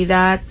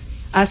asociatividad,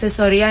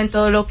 asesoría en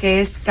todo lo que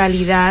es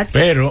calidad.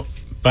 Pero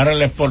para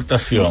la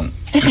exportación,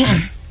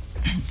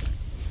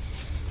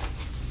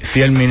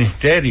 si el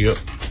Ministerio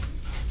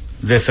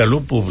de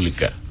Salud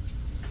Pública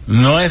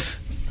no es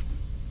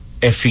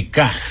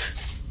eficaz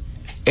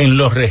en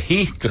los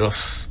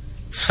registros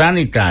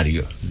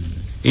sanitarios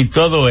y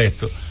todo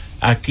esto,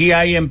 aquí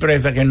hay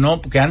empresas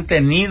que han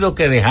tenido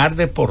que dejar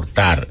de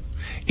exportar,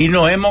 y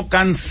nos hemos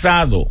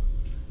cansado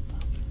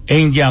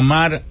en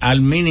llamar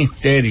al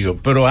ministerio,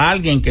 pero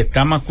alguien que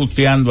está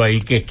macuteando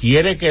ahí, que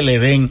quiere que le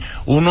den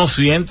unos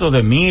cientos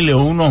de miles,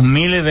 unos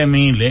miles de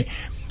miles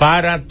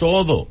para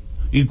todo.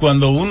 Y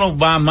cuando uno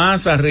va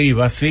más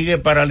arriba, sigue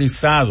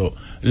paralizado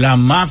la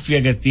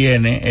mafia que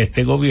tiene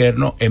este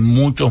gobierno en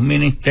muchos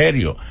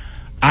ministerios.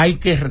 Hay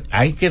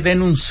que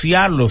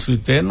denunciarlos. Si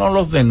ustedes no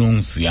los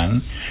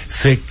denuncian,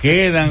 se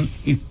quedan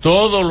y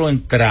todo lo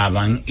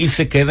entraban y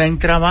se queda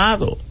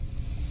entrabado.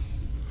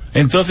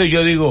 Entonces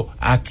yo digo,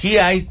 aquí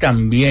hay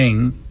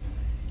también,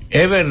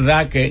 es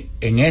verdad que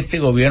en este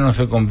gobierno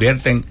se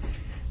convierten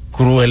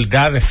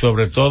crueldades,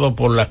 sobre todo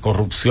por la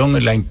corrupción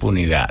y la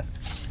impunidad,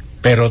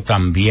 pero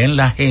también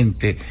la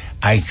gente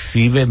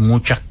exhibe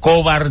mucha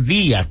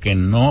cobardía que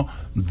no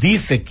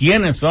dice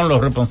quiénes son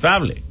los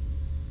responsables.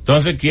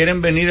 Entonces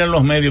quieren venir a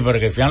los medios para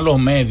que sean los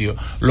medios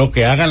los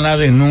que hagan la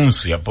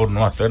denuncia por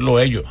no hacerlo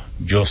ellos.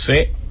 Yo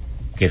sé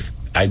que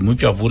hay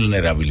mucha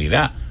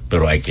vulnerabilidad,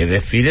 pero hay que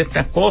decir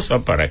estas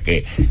cosas para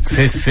que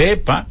se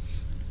sepa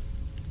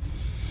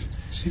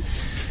Sí.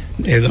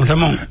 Don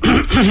Ramón,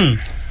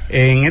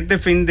 en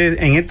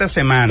esta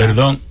semana.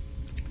 Perdón.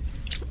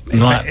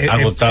 No ha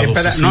agotado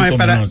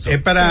es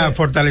para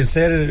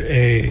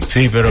fortalecer.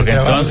 Sí, pero que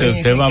entonces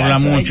usted va a hablar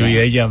mucho y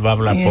ella va a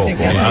hablar poco.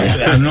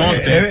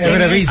 Anote. Es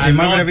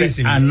brevísimo.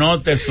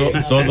 Anote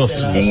todos.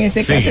 En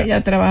ese caso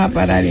ella trabaja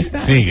para el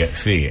Estado.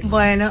 Sigue.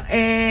 Bueno,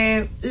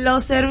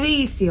 los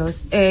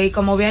servicios, y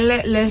como bien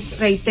les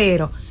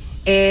reitero,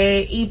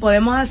 y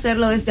podemos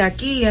hacerlo desde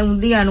aquí un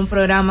día en un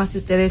programa si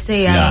usted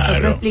desea,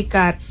 nosotros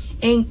explicar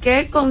en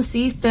qué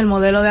consiste el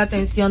modelo de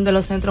atención de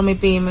los centros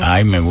MIPYMES.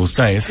 Ay, me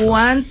gusta eso.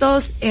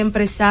 ¿Cuántos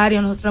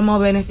empresarios nosotros hemos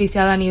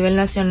beneficiado a nivel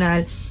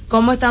nacional?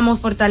 ¿Cómo estamos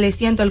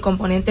fortaleciendo el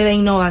componente de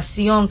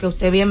innovación que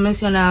usted bien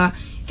mencionaba,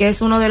 que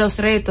es uno de los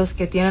retos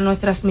que tienen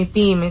nuestras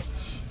MIPYMES?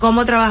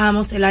 ¿Cómo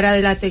trabajamos el área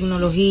de la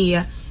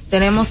tecnología?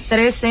 Tenemos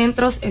 3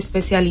 centros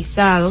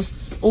especializados,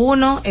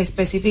 uno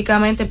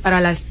específicamente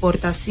para la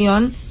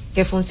exportación,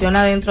 que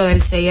funciona dentro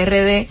del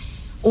CIRD,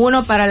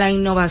 uno para la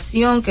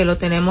innovación, que lo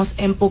tenemos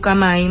en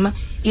Pucamaima,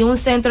 y un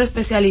centro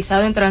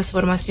especializado en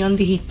transformación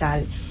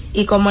digital.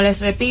 Y como les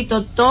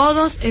repito,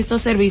 todos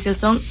estos servicios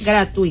son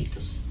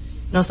gratuitos.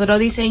 Nosotros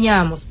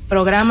diseñamos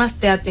programas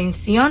de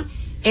atención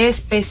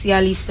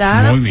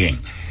especializados. Muy bien,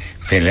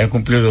 se le ha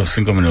cumplido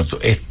 5 minutos.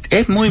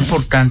 Es muy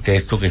importante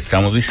esto que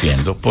estamos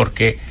diciendo,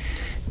 porque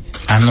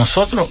a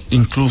nosotros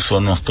incluso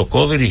nos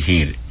tocó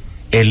dirigir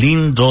el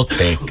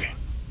Indotec,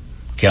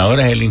 que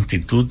ahora es el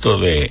Instituto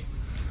de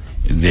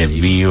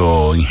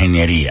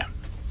Bioingeniería.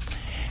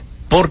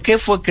 ¿Por qué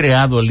fue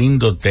creado el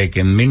Indotec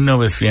en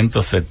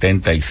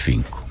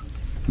 1975?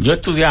 Yo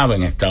estudiaba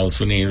en Estados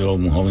Unidos,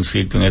 un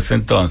jovencito en ese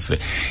entonces,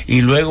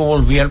 y luego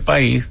volví al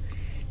país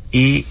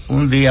y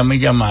un día me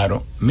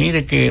llamaron,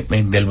 mire que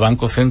del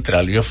Banco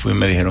Central, yo fui y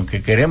me dijeron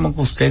que queremos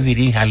que usted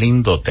dirija el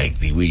Indotec.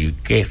 Digo, ¿y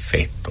qué es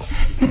esto?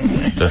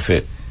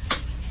 Entonces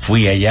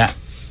fui allá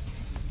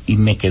y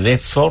me quedé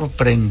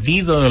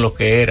sorprendido de lo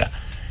que era,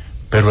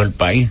 pero el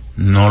país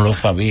no lo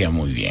sabía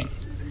muy bien.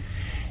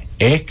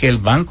 Es que el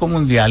Banco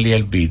Mundial y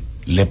el BID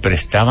le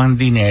prestaban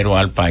dinero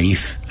al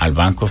país, al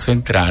Banco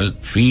Central,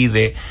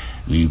 FIDE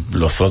y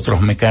los otros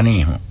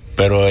mecanismos,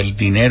 pero el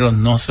dinero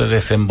no se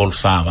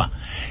desembolsaba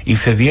y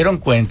se dieron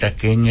cuenta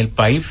que en el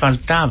país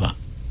faltaba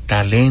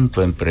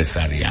talento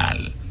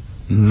empresarial,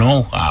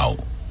 know-how.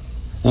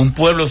 Un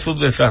pueblo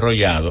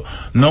subdesarrollado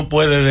no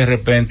puede de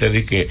repente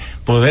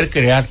poder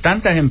crear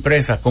tantas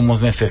empresas como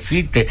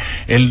necesite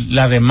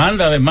la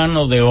demanda de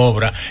mano de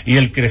obra y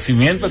el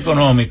crecimiento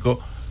económico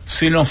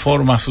si no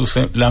forma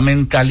la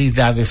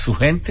mentalidad de su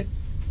gente.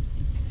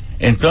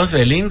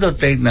 Entonces el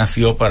Indotec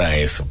nació para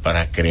eso,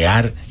 para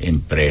crear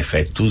empresas,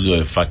 estudios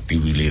de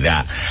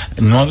factibilidad.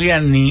 No había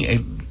ni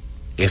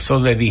eso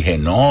de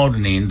Digenor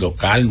ni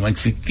Indocal, no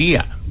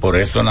existía, por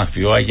eso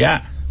nació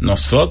allá.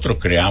 Nosotros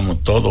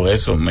creamos todos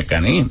esos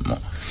mecanismos.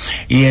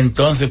 Y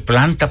entonces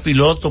planta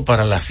piloto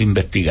para las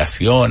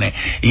investigaciones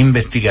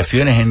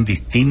en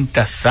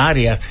distintas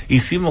áreas.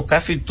 Hicimos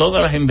casi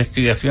todas las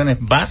investigaciones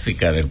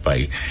básicas del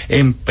país,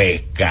 en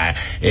pesca,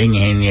 en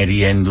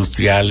ingeniería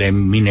industrial,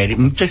 en minería,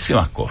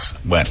 muchísimas cosas.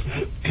 Bueno,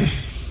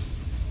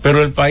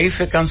 pero el país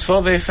se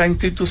cansó de esa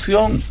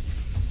institución.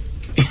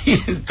 Y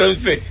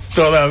entonces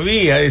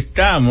todavía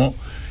estamos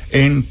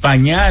en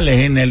pañales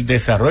en el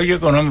desarrollo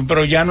económico,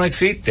 pero ya no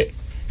existe.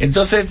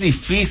 Entonces es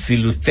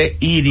difícil usted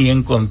ir y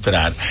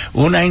encontrar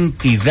una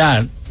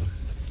entidad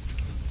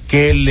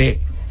que le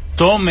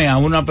tome a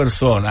una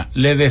persona,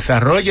 le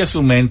desarrolle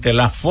su mente,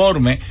 la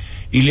forme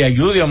y le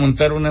ayude a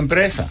montar una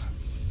empresa.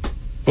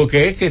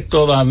 Porque es que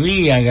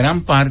todavía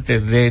gran parte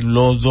de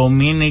los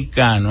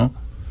dominicanos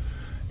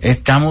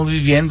estamos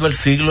viviendo el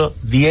siglo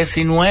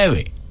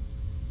XIX,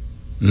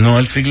 no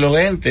el siglo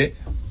XX,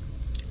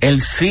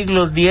 el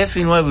siglo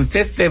XIX.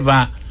 Usted se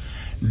va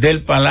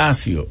del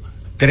Palacio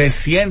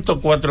 300,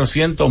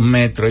 400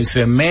 metros y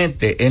se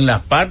mete en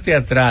la parte de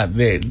atrás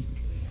del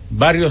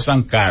barrio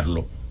San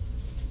Carlos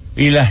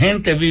y la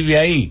gente vive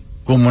ahí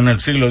como en el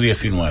siglo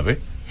XIX.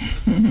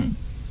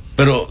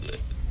 Pero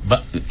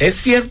 ¿es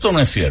cierto o no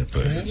es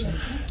cierto eso?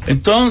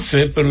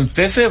 Entonces, pero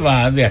usted se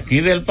va de aquí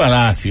del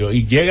Palacio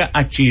y llega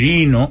a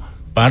Chirino,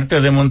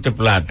 parte de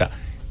Monteplata,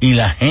 y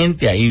la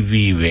gente ahí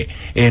vive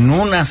en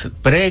unas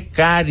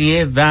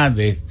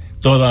precariedades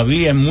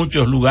todavía en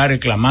muchos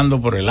lugares,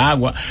 clamando por el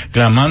agua,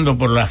 clamando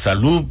por la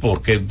salud,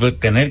 porque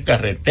tener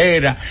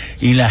carretera,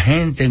 y la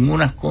gente en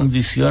unas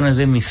condiciones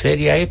de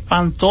miseria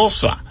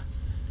espantosa.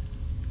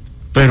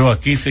 Pero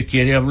aquí se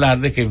quiere hablar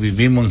de que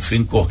vivimos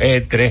en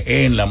 5G, 3G,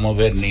 en la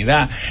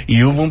modernidad,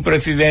 y hubo un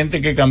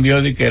presidente que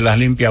cambió de que las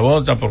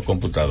limpiabotas por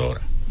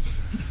computadora.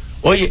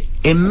 Oye,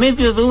 en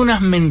medio de unas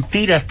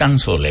mentiras tan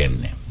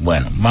solemnes.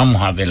 Bueno,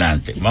 vamos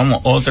adelante,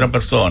 vamos, otra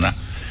persona,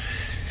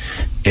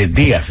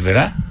 Díaz,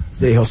 ¿verdad?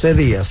 Sí, José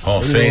Díaz,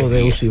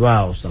 de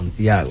Ucibao,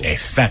 Santiago.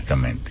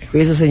 Exactamente.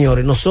 Fíjense,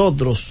 señores,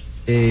 nosotros,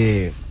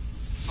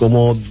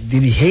 como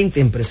dirigente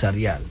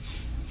empresarial,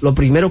 lo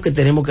primero que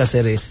tenemos que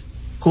hacer es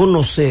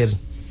conocer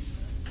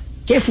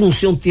qué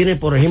función tienen,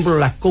 por ejemplo,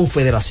 las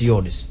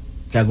confederaciones,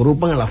 que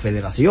agrupan a las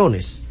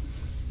federaciones,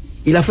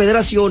 y las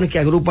federaciones que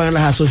agrupan a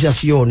las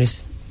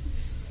asociaciones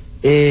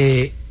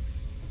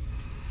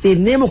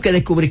tenemos que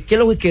descubrir qué es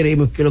lo que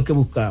queremos y qué es lo que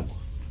buscamos.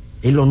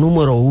 Es lo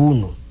número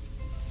uno.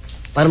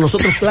 Para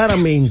nosotros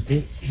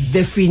claramente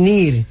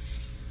definir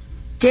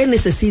qué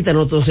necesita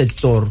nuestro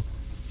sector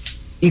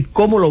y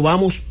cómo lo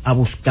vamos a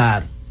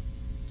buscar.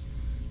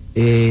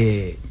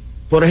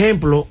 Por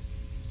ejemplo,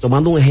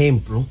 tomando un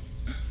ejemplo,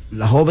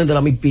 la joven de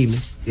la MIPYME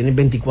tienen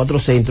 24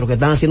 centros que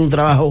están haciendo un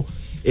trabajo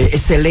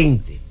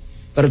excelente,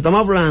 pero estamos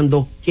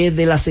hablando que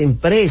de las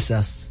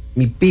empresas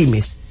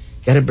MIPYMES,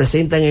 que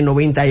representan el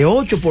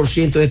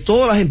 98% de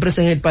todas las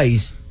empresas en el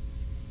país,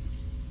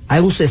 hay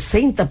un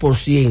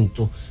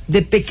 60%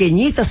 de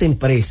pequeñitas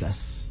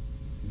empresas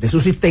de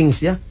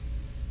subsistencia,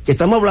 que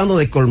estamos hablando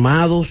de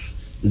colmados,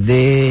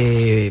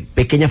 de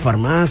pequeñas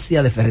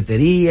farmacias, de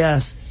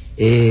ferreterías,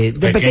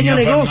 de pequeños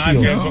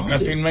negocios. Eso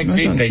casi no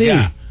existe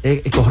ya.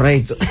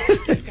 Correcto.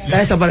 Está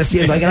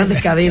desapareciendo. Hay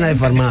grandes cadenas de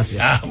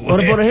farmacias. Bueno.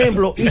 Pero, por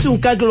ejemplo, hice un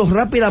cálculo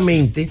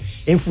rápidamente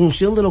en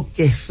función de lo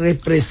que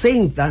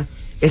representa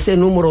ese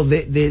número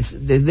de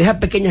esas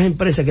pequeñas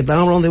empresas, que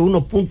estamos hablando de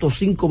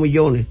 1.5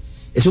 millones.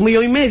 Es 1,5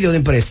 millones de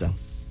empresas.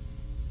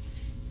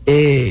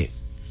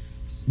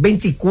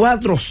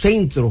 24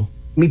 centros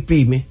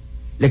MIPYME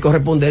le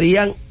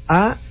corresponderían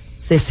a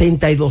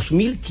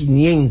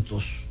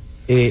 62.500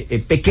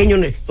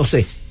 pequeños.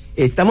 Entonces,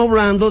 estamos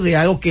hablando de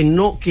algo que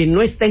no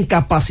está en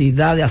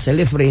capacidad de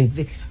hacerle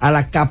frente a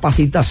la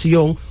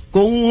capacitación,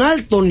 con un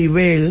alto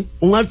nivel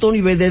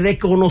de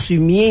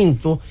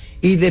desconocimiento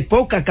y de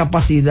poca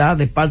capacidad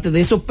de parte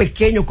de esos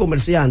pequeños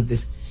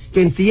comerciantes,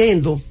 que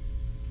entiendo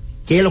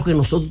que es lo que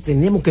nosotros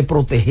tenemos que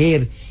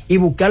proteger y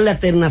buscarle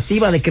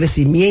alternativas de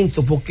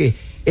crecimiento, porque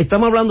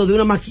estamos hablando de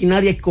una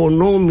maquinaria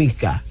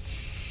económica.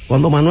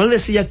 Cuando Manuel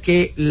decía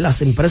que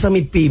las empresas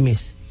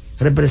MIPYMES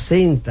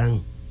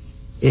representan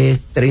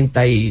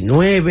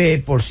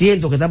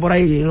 39%, que está por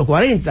ahí en los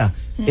 40%,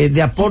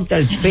 de aporte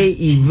al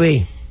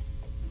PIB,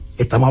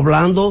 estamos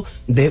hablando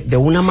de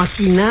una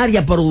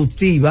maquinaria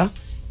productiva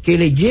que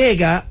le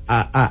llega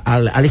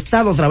al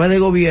Estado a través del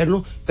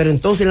gobierno, pero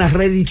entonces la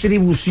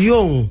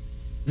redistribución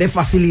de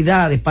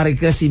facilidades para el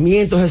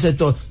crecimiento de ese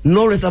sector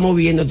no lo estamos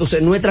viendo.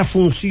 Entonces, nuestra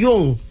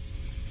función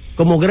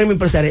como gremio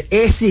empresarial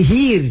es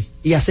exigir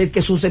y hacer que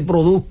eso se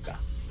produzca.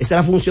 Esa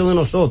es la función de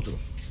nosotros.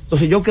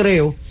 Entonces, yo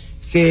creo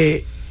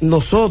que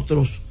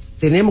nosotros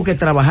tenemos que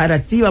trabajar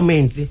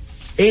activamente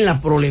en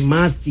la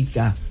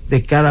problemática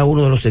de cada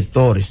uno de los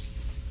sectores,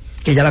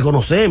 que ya la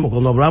conocemos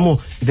cuando hablamos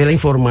de la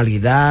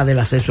informalidad, del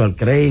acceso al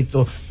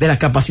crédito, de la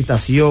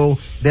capacitación,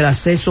 del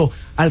acceso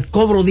al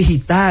cobro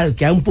digital,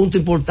 que hay un punto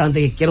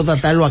importante que quiero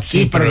tratarlo aquí,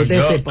 sí, para que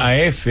ustedes sepan. A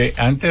ese,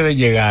 antes de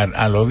llegar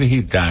a lo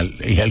digital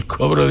y al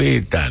cobro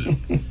digital,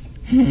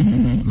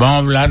 vamos a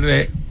hablar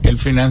de el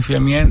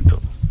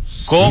financiamiento.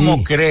 ¿Cómo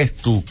Sí. crees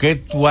tú,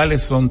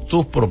 cuáles son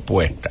tus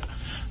propuestas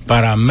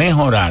para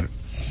mejorar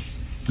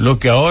lo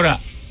que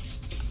ahora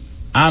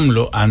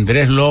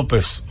Andrés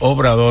López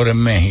Obrador en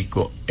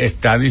México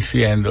está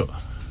diciendo,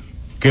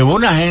 que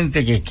una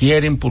gente que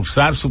quiere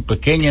impulsar su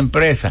pequeña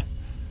empresa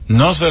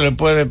no se le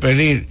puede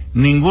pedir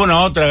ninguna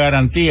otra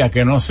garantía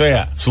que no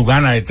sea su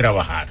gana de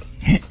trabajar?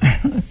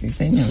 Sí,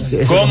 señor. Sí,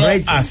 eso ¿Cómo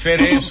es correcto.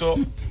 hacer eso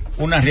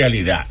una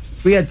realidad?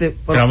 Fíjate,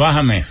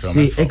 Trabájame eso.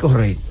 sí, es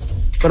correcto.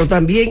 Pero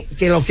también,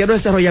 que lo quiero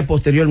desarrollar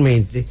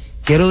posteriormente,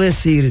 quiero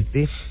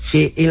decirte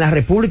que en la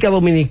República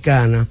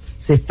Dominicana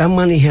se están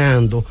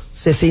manejando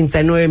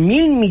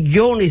 69,000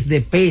 millones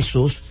de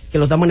pesos, que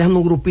lo está manejando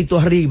un grupito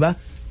arriba,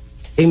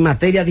 en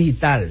materia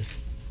digital.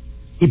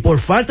 Y por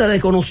falta de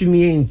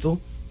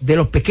conocimiento de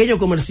los pequeños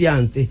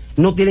comerciantes,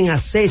 no tienen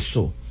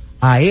acceso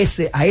a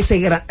esa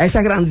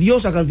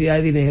grandiosa cantidad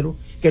de dinero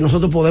que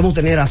nosotros podemos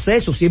tener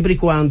acceso, siempre y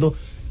cuando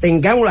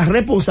tengamos la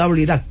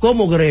responsabilidad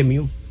como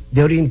gremio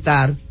de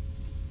orientar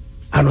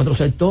a nuestro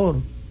sector,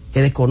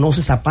 que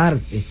desconoce esa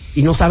parte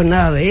y no sabe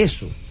nada de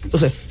eso.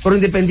 Entonces, pero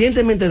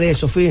independientemente de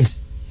eso, fíjense,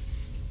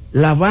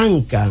 la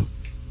banca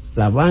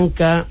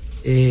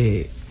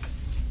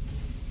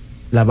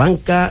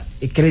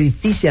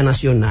crediticia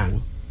nacional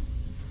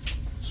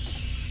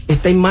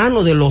está en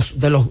manos de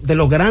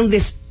los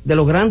grandes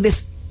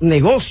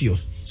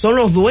negocios, son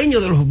los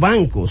dueños de los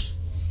bancos.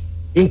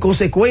 En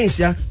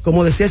consecuencia,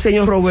 como decía el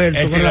señor Roberto,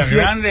 es decir, las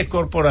grandes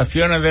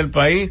corporaciones del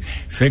país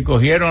se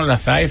cogieron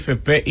las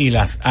AFP y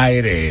las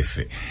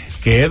ARS,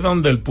 que es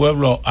donde el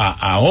pueblo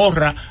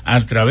ahorra a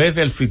través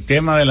del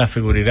sistema de la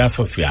seguridad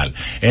social.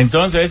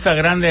 Entonces, esas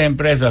grandes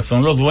empresas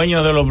son los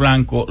dueños de los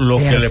blancos,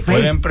 los que le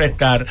pueden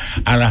prestar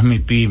a las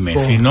MIPYMES.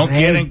 Correcto. Si no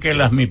quieren que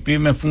las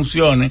MIPYMES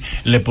funcionen,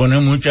 le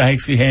ponen muchas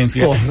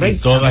exigencias y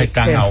todas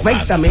están ahogadas.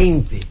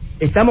 Perfectamente.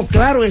 Estamos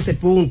claros en ese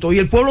punto y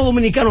el pueblo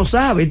dominicano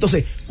sabe.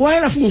 Entonces, ¿cuál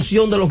es la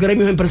función de los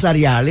gremios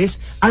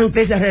empresariales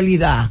ante esa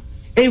realidad?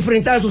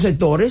 Enfrentar a sus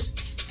sectores.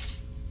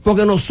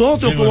 Porque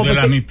nosotros como de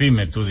la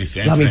MIPYME, tú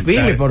dices. La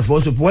MIPYME, por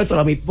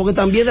supuesto, porque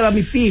también de la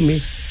MIPYME,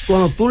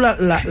 cuando tú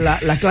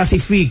la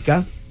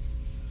clasificas,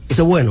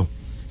 eso bueno,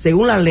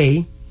 según la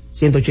ley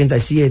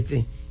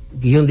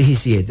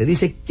 187-17,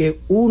 dice que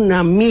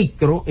una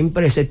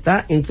microempresa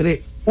está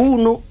entre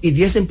 1 y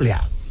 10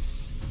 empleados.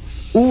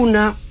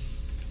 Una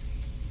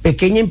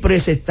pequeña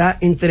empresa está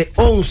entre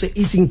 11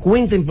 y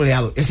 50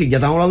 empleados. Es decir, ya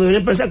estamos hablando de una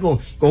empresa con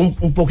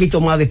un poquito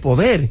más de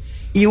poder.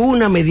 Y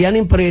una mediana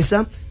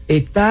empresa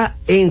está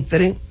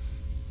entre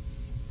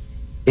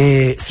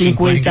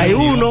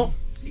 51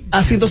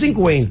 a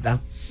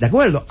 150. ¿De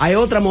acuerdo? Hay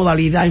otra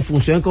modalidad en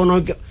función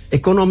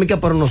económica,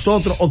 pero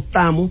nosotros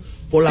optamos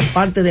por la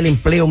parte del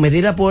empleo,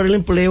 medida por el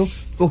empleo,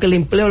 porque el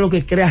empleo es lo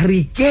que crea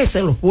riqueza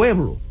en los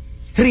pueblos.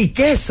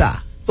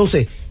 Riqueza.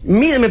 Entonces,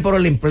 mídeme por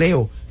el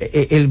empleo,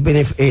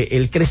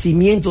 el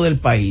crecimiento del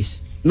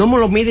país. No me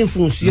lo mide en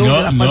función de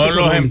la parte económica.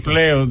 No los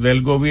empleos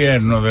del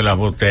gobierno de las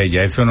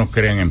botellas, eso no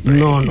crean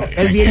empleo. No,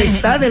 el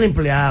bienestar del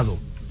empleado.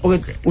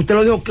 Porque usted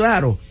lo dijo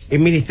claro, el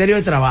Ministerio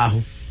de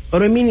Trabajo,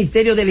 pero el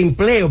Ministerio del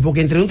Empleo,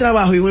 porque entre un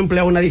trabajo y un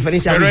empleo hay una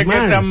diferencia abismal. Pero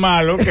es que es tan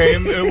malo que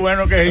es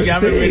bueno que se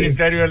llame el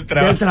Ministerio del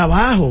Trabajo. Del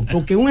trabajo,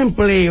 porque un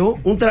empleo,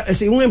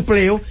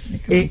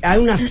 hay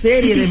una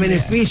serie de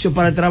beneficios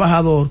para el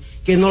trabajador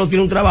que no lo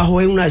tiene un trabajo,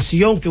 es una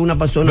acción que una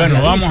persona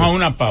realiza. Vamos a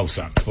una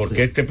pausa,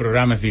 porque este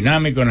programa es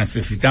dinámico,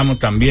 necesitamos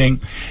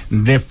también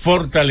de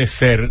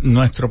fortalecer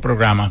nuestro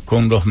programa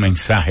con los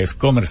mensajes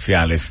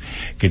comerciales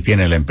que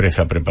tiene la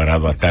empresa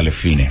preparado a tales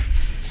fines.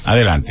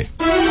 Adelante.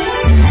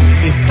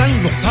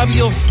 Están los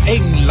sabios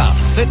en la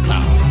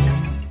Z.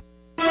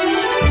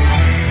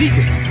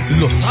 Sigue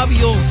los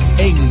sabios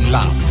en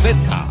la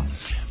Z.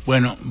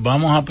 Bueno,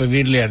 vamos a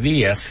pedirle a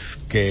Díaz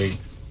que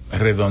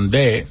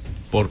redondee,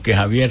 porque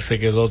Javier se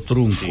quedó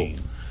trunco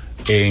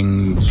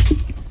en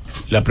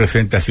la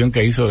presentación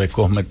que hizo de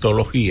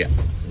cosmetología,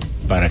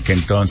 para que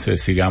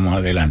entonces sigamos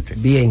adelante.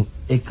 Bien,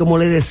 como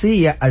le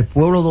decía al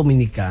pueblo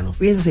dominicano,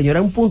 fíjense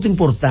señora, un punto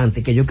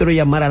importante que yo quiero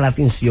llamar a la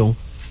atención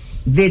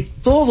de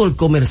todo el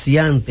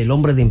comerciante, el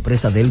hombre de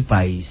empresa del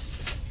país.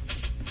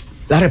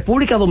 La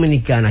República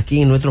Dominicana,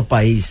 aquí en nuestro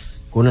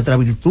país, con nuestras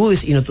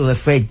virtudes y nuestros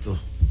defectos,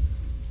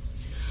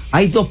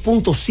 hay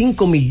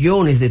 2.5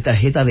 millones de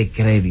tarjetas de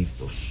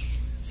créditos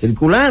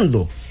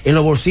circulando en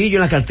los bolsillos, en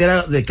la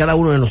cartera de cada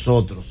uno de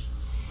nosotros,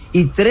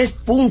 y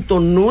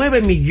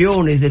 3.9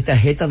 millones de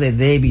tarjetas de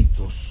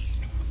débitos.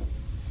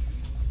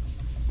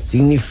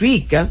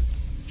 Significa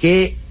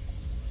que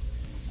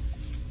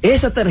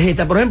esa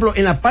tarjeta, por ejemplo,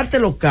 en la parte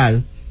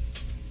local,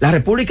 la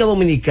República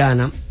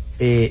Dominicana,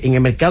 en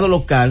el mercado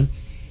local,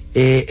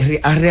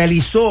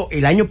 realizó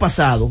el año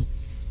pasado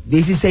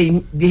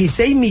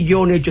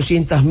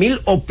 16.800.000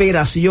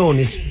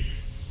 operaciones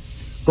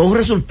con un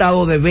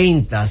resultado de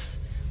ventas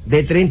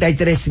de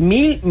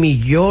 33.000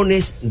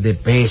 millones de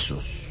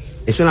pesos.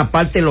 Eso en la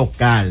parte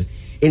local.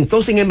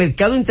 Entonces, en el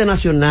mercado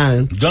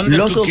internacional... ¿Dónde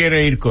tú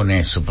quieres ir con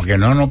eso? Porque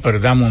no nos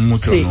perdamos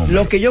mucho número.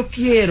 Lo que yo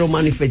quiero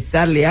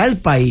manifestarle al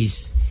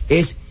país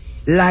es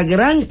la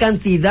gran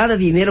cantidad de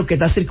dinero que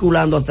está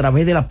circulando a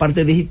través de la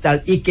parte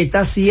digital y que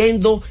está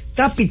siendo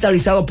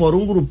capitalizado por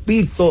un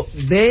grupito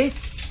de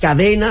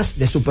cadenas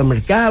de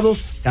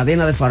supermercados,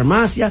 cadenas de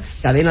farmacias,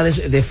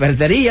 cadenas de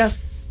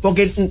ferreterías,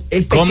 porque el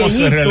pequeñito... ¿Cómo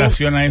se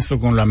relaciona eso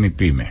con la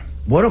MIPYME?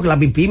 Bueno, que las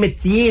MIPYME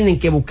tienen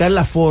que buscar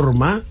la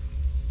forma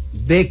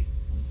de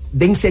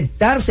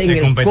insertarse en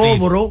el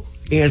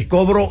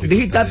cobro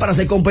digital para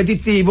ser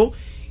competitivo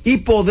y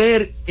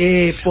poder...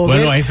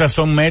 Bueno, esas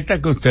son metas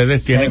que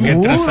ustedes tienen que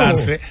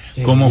trazarse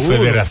como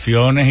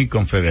federaciones y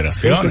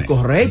confederaciones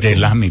de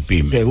las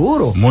MIPYME.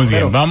 Seguro. Muy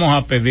bien, vamos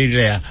a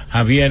pedirle a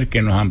Javier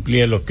que nos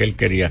amplíe lo que él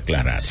quería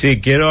aclarar. Sí,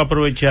 quiero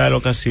aprovechar la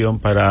ocasión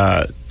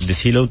para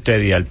decirle a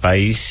usted y al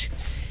país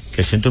que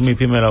el Centro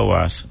MIPYME de la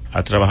UAS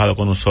ha trabajado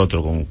con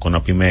nosotros, con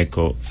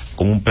Apimeco,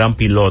 con un plan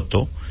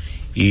piloto,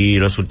 y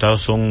los resultados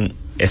son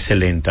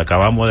excelentes.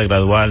 Acabamos de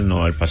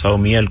graduarnos el pasado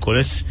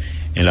miércoles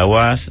en la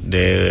UAS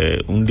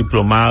de un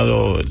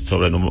diplomado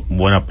sobre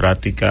buena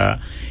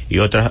práctica y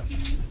otras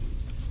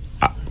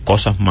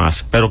cosas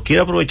más. Pero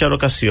quiero aprovechar la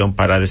ocasión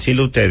para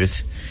decirle a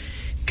ustedes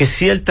que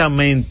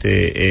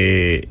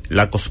ciertamente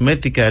la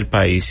cosmética del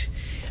país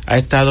ha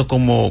estado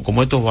como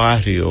estos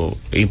barrios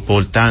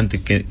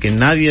importantes que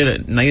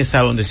nadie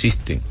sabe dónde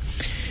existen.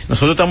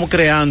 Nosotros estamos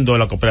creando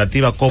la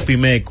cooperativa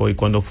Copimeco, y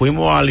cuando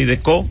fuimos al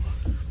IDECO,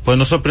 pues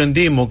nos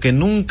sorprendimos que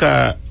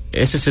nunca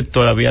ese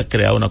sector había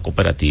creado una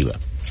cooperativa.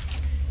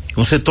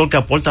 Un sector que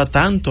aporta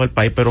tanto al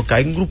país, pero que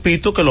hay un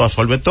grupito que lo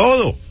absorbe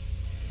todo.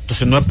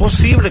 Entonces no es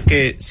posible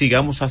que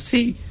sigamos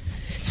así.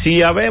 Si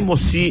ya vemos,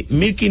 si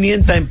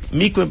 1.500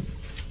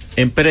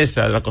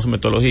 microempresas de la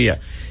cosmetología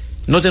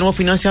no tenemos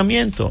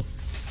financiamiento.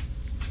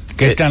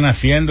 ¿Qué están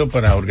haciendo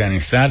para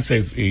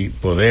organizarse y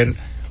poder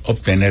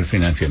obtener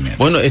financiamiento?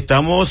 Bueno,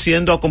 estamos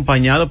siendo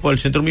acompañados por el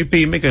Centro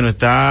MIPYME, que nos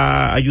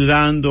está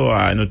ayudando,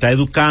 nos está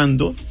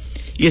educando,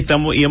 y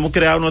hemos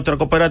creado nuestra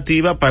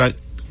cooperativa para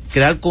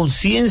crear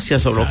conciencia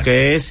sobre lo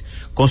que es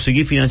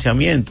conseguir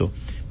financiamiento.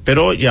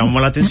 Pero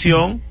llamamos la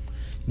atención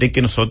de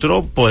que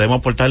nosotros podemos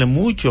aportarle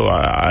mucho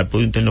al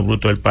Producto Interno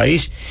Bruto del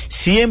país,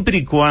 siempre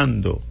y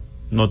cuando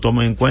nos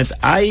tomen en cuenta.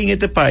 Hay en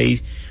este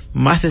país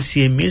más de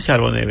 100.000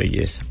 salones de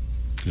belleza.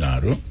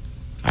 Claro.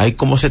 Hay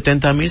como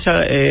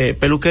 70.000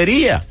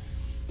 peluquerías.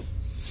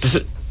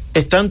 Entonces,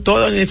 están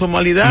todas en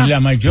informalidad. Y la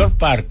mayor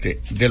parte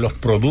de los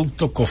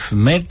productos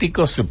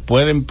cosméticos se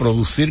pueden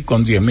producir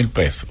con 10.000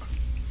 pesos.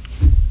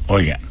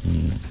 Oiga,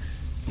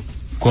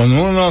 con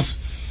unos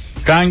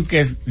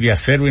tanques de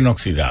acero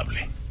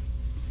inoxidable,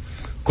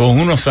 con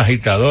unos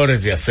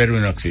agitadores de acero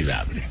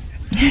inoxidable,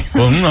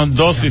 con unos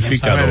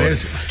dosificadores,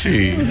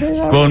 sí,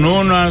 con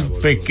una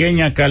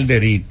pequeña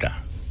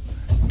calderita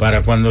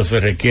para cuando se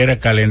requiera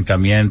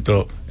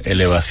calentamiento,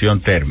 elevación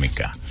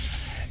térmica,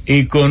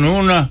 y con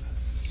una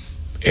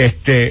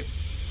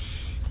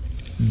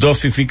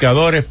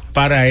dosificadores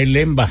para el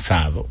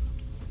envasado,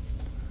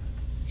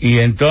 y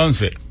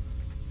entonces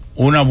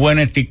una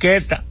buena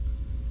etiqueta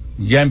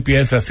ya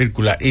empieza a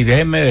circular. Y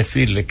déjenme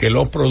decirle que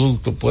los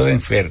productos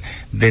pueden ser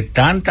de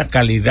tanta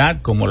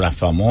calidad como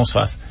las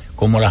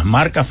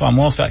marcas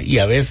famosas, y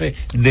a veces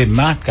de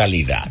más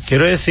calidad.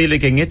 Quiero decirle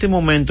que en este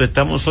momento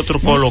estamos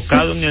nosotros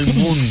colocados en el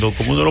mundo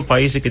como uno de los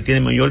países que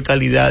tiene mayor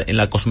calidad en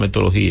la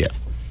cosmetología,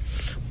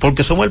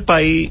 porque somos un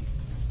país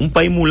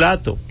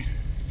mulato.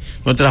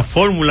 Nuestra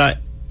fórmula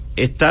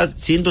está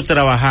siendo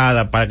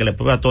trabajada para que le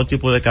ponga todo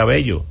tipo de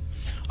cabello.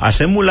 Al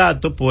ser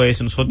mulato,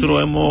 pues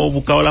nosotros hemos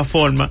buscado la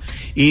forma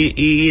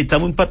y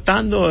estamos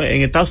impactando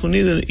en Estados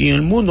Unidos y en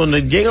el mundo,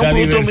 donde llega un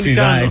producto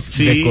dominicano,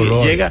 sí,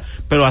 llega,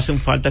 pero hacen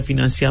falta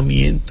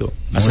financiamiento,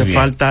 hace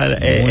falta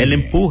el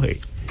empuje.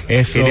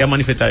 Quería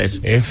manifestar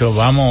eso. Eso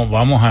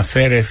vamos a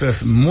hacer, eso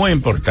es muy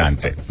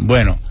importante.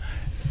 Bueno,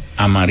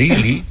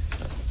 Amarili,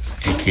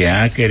 que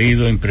ha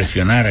querido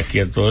impresionar aquí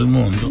a todo el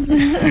mundo,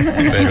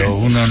 pero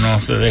uno no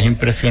se deja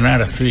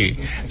impresionar así.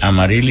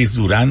 Amarilis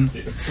Durán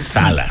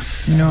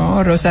Salas.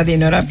 No, Rosa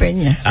Dinora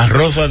Peña.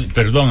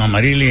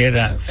 Amarili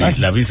era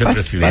la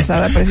vicepresidenta.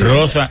 Pasada presidenta.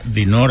 Rosa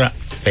Dinora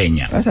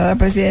Peña. Pasada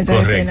presidenta.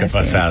 Correcto,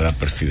 pasada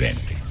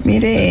presidente.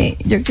 Mire,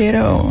 yo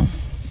quiero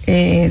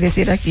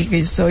decir aquí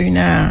que yo soy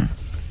una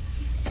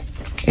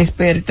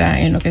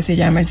experta en lo que se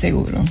llama el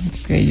seguro,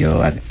 que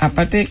yo,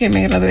 aparte de que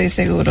me gradué de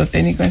seguro,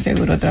 técnico en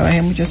seguro,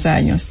 trabajé muchos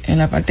años en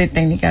la parte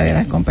técnica de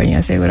las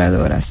compañías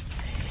aseguradoras,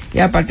 y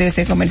aparte de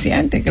ser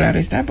comerciante, claro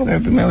está, porque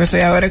lo primero que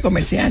soy ahora es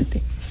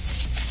comerciante.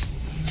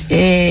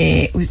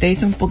 Usted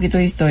hizo un poquito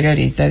de historia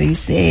ahorita,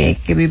 dice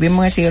que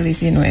vivimos en el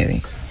siglo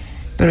XIX,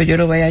 pero yo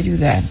lo voy a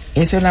ayudar.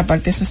 Eso es la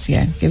parte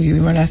social, que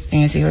vivimos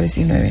en el siglo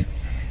XIX.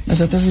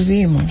 Nosotros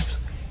vivimos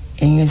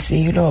en el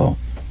siglo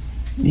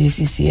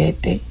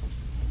XVII,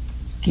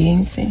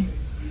 15,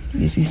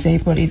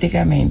 16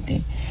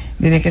 políticamente,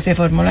 desde que se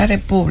formó la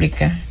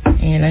República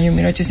en el año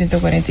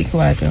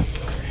 1844,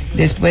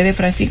 después de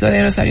Francisco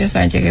de Rosario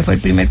Sánchez, que fue el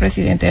primer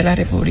presidente de la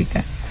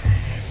República.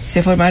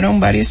 Se formaron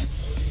varios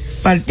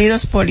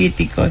partidos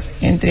políticos,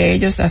 entre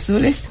ellos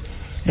azules,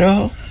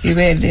 rojos y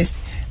verdes,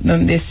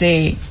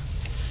 donde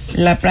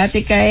la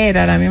práctica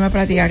era la misma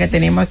práctica que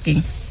tenemos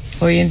aquí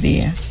hoy en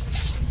día,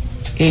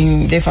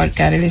 en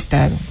defalcar el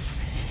Estado.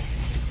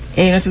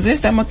 Nosotros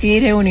estamos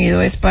aquí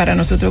reunidos es para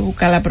nosotros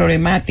buscar la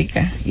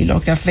problemática y lo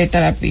que afecta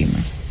a la pyme,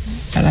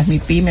 a las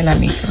MIPYME, la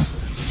micro.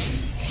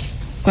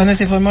 Cuando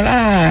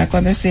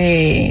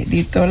se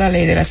dictó la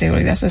ley de la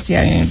seguridad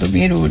social en el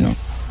 2001,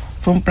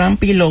 fue un plan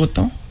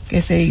piloto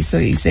que se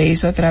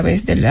hizo a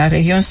través de la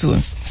región sur.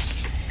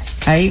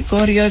 Ahí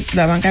corrió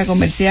la banca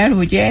comercial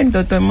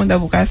huyendo, todo el mundo a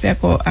buscarse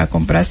a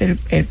comprarse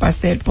el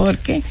pastel,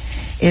 porque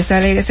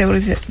esa ley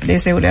de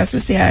seguridad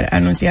social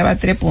anunciaba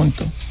 3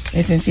 puntos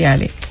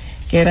esenciales,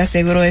 que era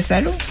seguro de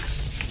salud,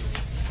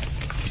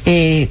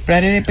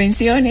 planes de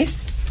pensiones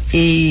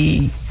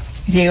y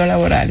riesgos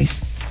laborales.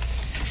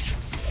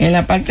 En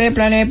la parte de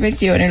planes de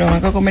pensiones, los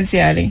bancos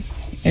comerciales,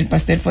 el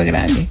pastel fue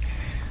grande,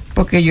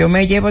 porque yo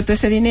me llevo todo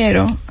ese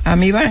dinero a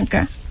mi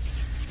banca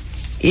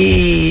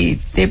y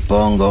te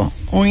pongo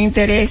un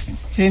interés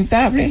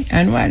rentable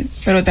anual,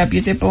 pero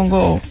también te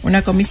pongo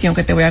una comisión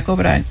que te voy a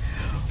cobrar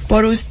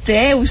por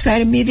usted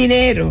usar mi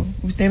dinero.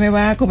 Usted me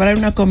va a cobrar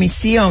una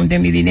comisión de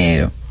mi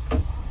dinero.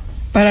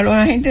 Para los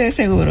agentes de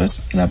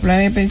seguros, en la plan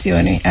de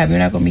pensiones, había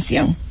una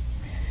comisión.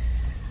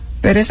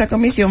 Pero esa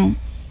comisión,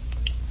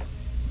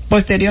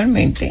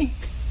 posteriormente,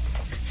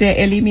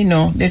 se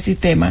eliminó del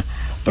sistema,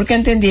 porque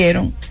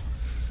entendieron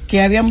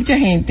que había mucha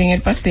gente en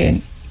el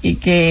pastel, y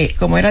que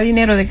como era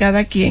dinero de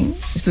cada quien,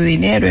 su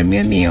dinero, el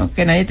mío es mío,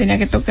 que nadie tenía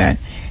que tocar,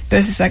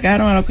 entonces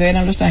sacaron a lo que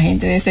eran los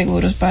agentes de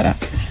seguros para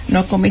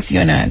no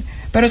comisionar.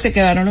 Pero se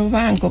quedaron los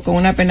bancos con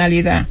una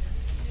penalidad.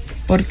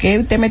 ¿Por qué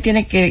usted me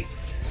tiene que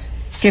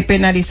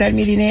penalizar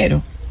mi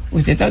dinero?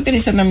 Usted está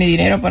utilizando mi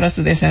dinero para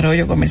su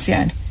desarrollo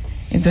comercial.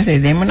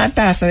 Entonces, deme una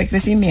tasa de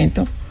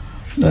crecimiento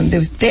donde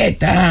usted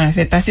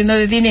se está haciendo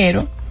de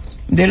dinero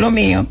de lo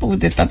mío, porque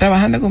usted está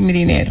trabajando con mi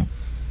dinero.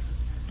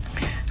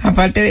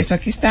 Aparte de eso,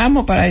 aquí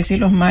estamos para decir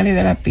los males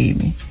de la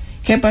pyme.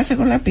 ¿Qué pasa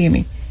con la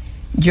pyme?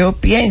 Yo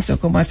pienso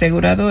como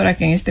aseguradora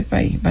que en este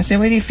país va a ser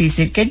muy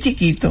difícil que el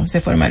chiquito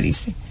se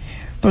formalice,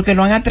 porque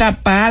lo han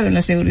atrapado en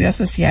la seguridad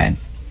social.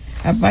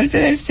 Aparte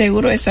del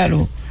seguro de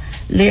salud,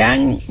 le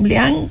han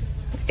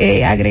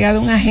agregado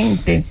un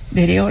agente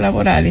de riesgos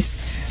laborales,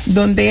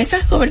 donde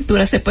esas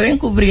coberturas se pueden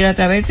cubrir a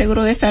través del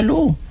seguro de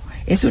salud.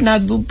 Es una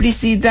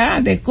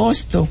duplicidad de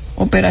costos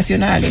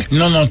operacionales.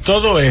 No,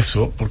 todo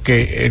eso,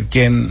 porque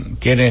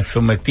quienes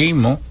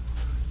sometimos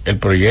el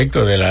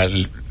proyecto de la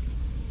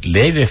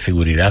ley de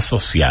seguridad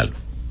social,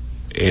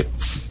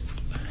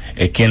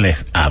 es quien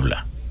les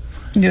habla.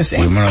 Yo sé.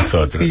 Fuimos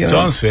nosotros.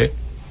 Entonces,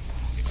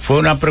 fue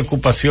una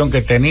preocupación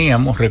que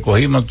teníamos,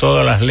 recogimos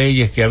todas las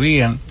leyes que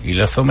habían y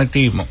las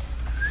sometimos.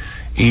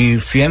 Y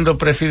siendo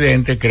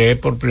presidente, creé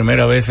por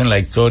primera vez en la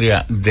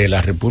historia de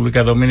la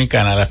República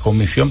Dominicana la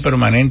Comisión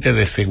Permanente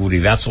de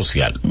Seguridad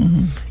Social.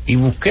 Y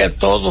busqué a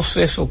todos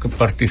esos que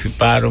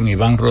participaron,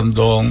 Iván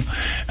Rondón,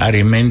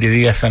 Arimendi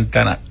Díaz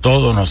Santana,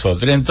 todos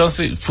nosotros. Y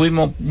entonces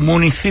fuimos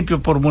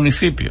municipio por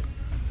municipio.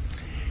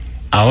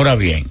 Ahora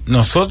bien,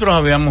 nosotros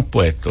habíamos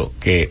puesto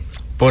que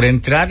por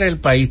entrar el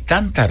país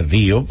tan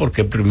tardío,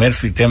 porque el primer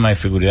sistema de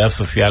seguridad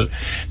social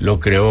lo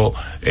creó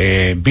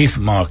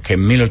Bismarck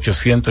en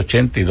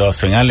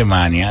 1882 en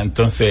Alemania.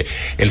 Entonces,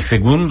 el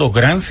segundo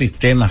gran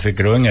sistema se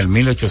creó en el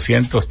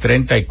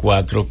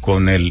 1834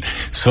 con el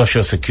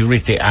Social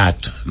Security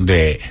Act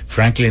de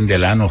Franklin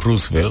Delano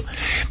Roosevelt.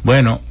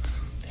 Bueno,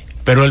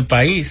 pero el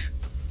país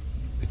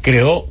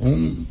creó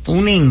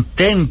un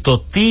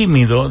intento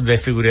tímido de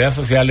seguridad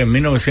social en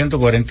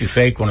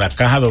 1946 con la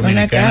Caja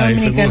Dominicana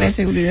de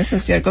Seguridad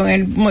Social, con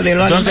el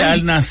modelo Entonces, alemán.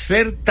 al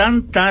nacer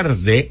tan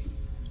tarde,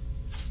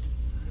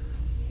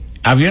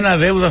 había una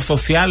deuda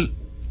social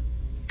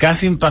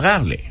casi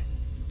impagable.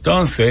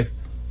 Entonces,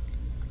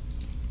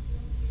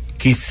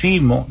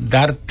 quisimos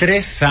dar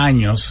 3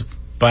 años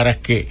para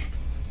que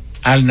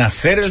al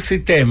nacer el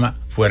sistema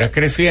fuera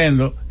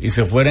creciendo y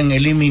se fueran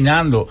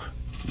eliminando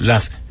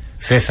las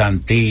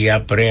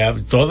cesantía,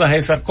 todas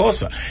esas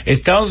cosas.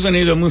 Estados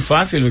Unidos es muy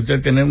fácil usted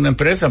tener una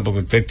empresa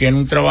porque usted tiene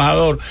un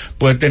trabajador,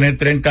 puede tener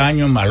 30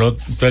 años más,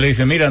 usted le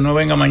dice, mira, no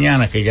venga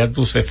mañana que ya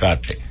tú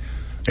cesaste,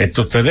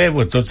 esto te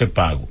debo, esto te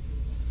pago.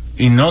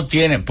 Y no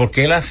tiene,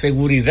 porque es la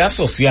seguridad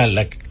social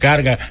la que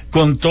carga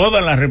con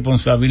todas las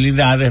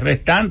responsabilidades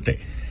restantes.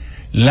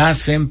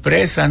 Las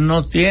empresas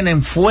no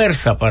tienen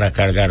fuerza para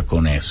cargar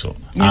con eso.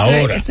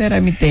 Ahora, ese era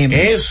mi tema.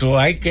 Eso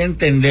hay que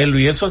entenderlo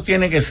y eso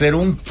tiene que ser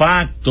un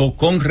pacto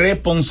con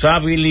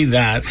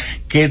responsabilidad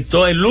que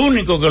el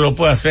único que lo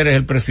puede hacer es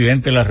el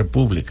presidente de la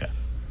República.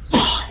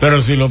 Pero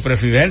si los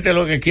presidentes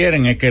lo que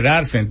quieren es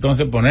quedarse,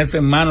 entonces ponerse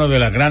en manos de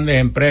las grandes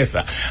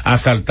empresas,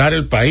 asaltar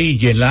el país,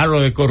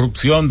 llenarlo de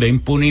corrupción, de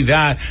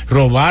impunidad,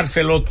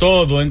 robárselo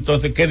todo,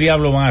 entonces ¿qué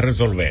diablo van a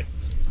resolver?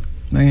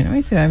 Bueno,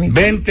 ese era mi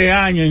 20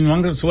 años y no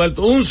han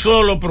resuelto un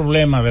solo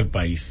problema del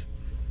país.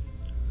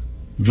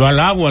 Yo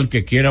alabo al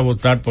que quiera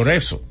votar por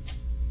eso,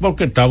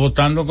 porque está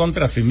votando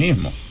contra sí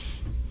mismo.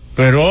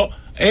 Pero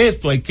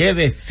esto hay que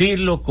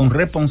decirlo con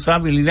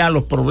responsabilidad,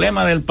 los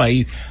problemas del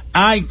país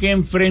hay que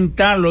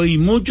enfrentarlos y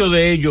muchos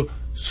de ellos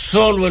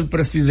solo el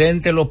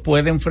presidente los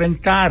puede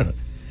enfrentar.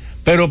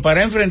 Pero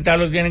para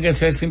enfrentarlos tiene que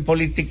ser sin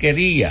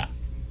politiquería.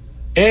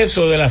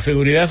 Eso de la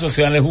seguridad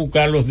social es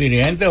buscar los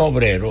dirigentes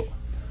obreros,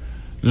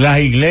 las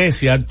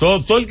iglesias,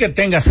 todo el que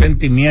tenga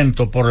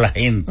sentimiento por la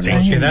gente.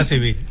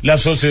 La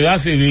sociedad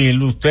civil,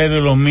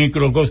 ustedes los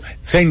micros,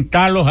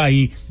 sentarlos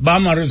ahí,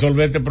 vamos a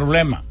resolver este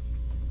problema.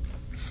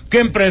 ¿Qué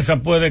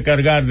empresa puede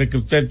cargar de que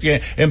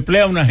usted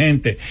emplea a una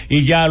gente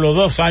y ya a los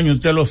 2 años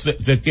usted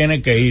se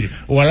tiene que ir,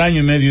 o al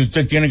año y medio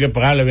usted tiene que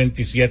pagarle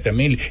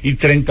 27,000 y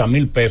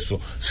 30,000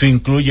 pesos, si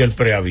incluye el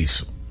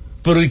preaviso?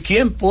 Pero ¿y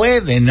quién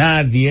puede?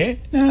 Nadie.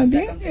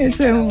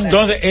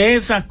 Entonces,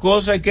 esas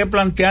cosas hay que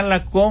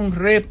plantearlas con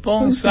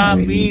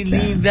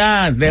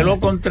responsabilidad. De lo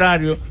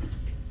contrario,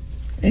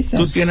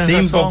 tú tienes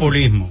razón. Sin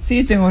populismo.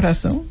 Sí, tengo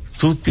razón.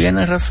 Tú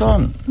tienes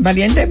razón.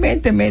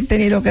 Valientemente me he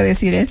tenido que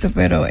decir esto,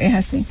 pero es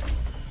así.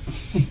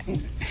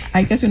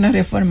 Hay que hacer una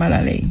reforma a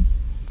la ley.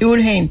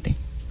 Urgente.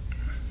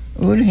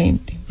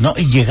 No,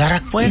 y llegar a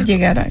acuerdo.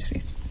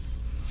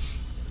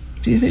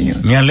 Sí,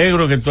 señor. Me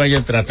alegro que tú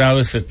hayas tratado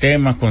ese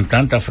tema con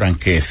tanta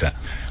franqueza.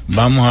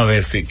 Vamos a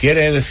ver si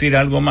quieres decir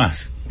algo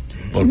más.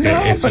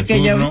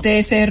 Porque ya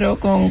usted cerró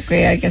con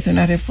que hay que hacer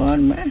una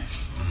reforma.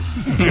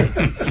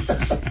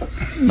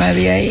 Va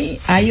de ahí.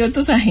 Hay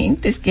otros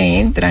agentes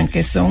que entran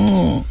que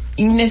son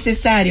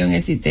innecesarios en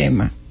el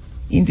sistema.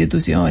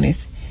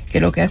 Instituciones que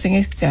lo que hacen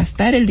es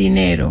gastar el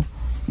dinero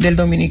del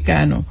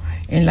dominicano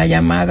en la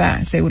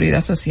llamada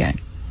seguridad social.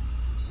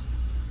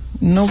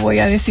 No voy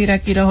a decir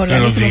aquí los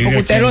organismos porque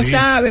usted lo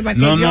sabe.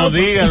 No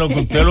diga lo que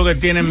usted lo que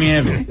tiene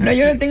miedo. No,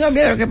 yo no tengo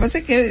miedo. Lo que pasa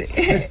es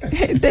que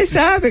usted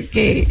sabe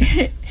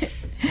que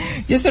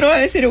yo se lo voy a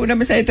decir en una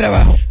mesa de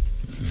trabajo.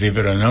 Sí,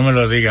 pero no me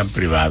lo digan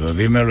privado,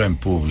 dímelo en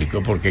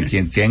público, porque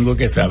quien tengo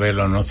que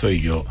saberlo no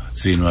soy yo,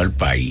 sino el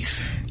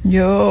país.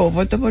 Yo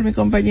voto por mi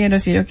compañero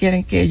si ellos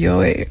quieren que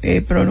yo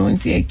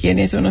pronuncie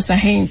quiénes son los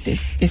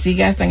agentes que sí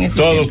gastan ese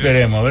Todos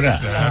queremos, ¿verdad?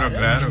 Claro.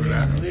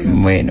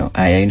 Bueno,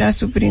 hay una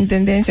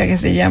superintendencia que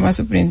se llama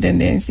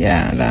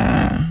superintendencia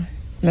la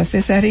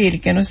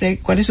Cesaril, que no sé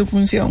cuál es su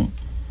función.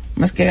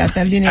 Más que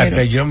gastar dinero.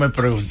 Hasta yo me he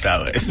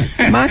preguntado eso.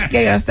 Más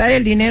que gastar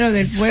el dinero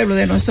del pueblo,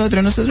 de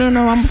nosotros. Nosotros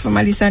no vamos a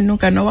formalizar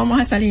nunca, no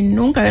vamos a salir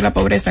nunca de la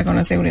pobreza con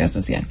la seguridad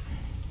social.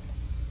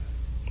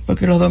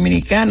 Porque los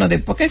dominicanos,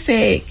 después que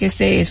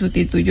se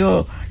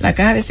sustituyó la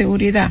caja de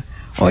seguridad,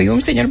 oí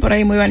un señor por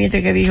ahí muy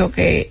valiente que dijo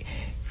que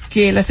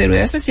la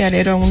seguridad social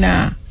era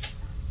una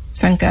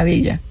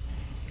zancadilla.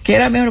 que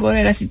era mejor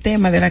poner el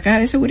sistema de la caja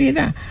de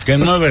seguridad. Que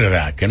no es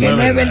verdad, que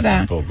no es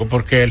verdad tampoco,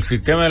 porque el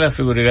sistema de la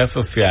seguridad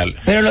social,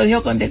 pero lo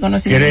dijo con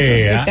desconocimiento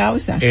de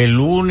causa, el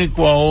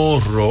único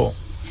ahorro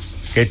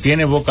que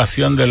tiene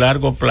vocación de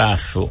largo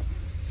plazo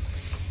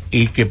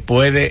y que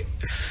puede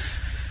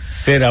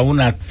ser a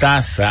una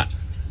tasa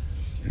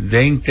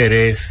de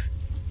interés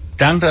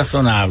tan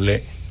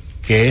razonable,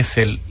 que es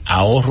el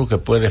ahorro que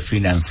puede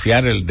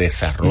financiar el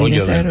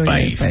desarrollo del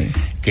país,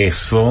 que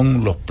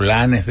son los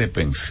planes de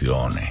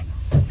pensiones.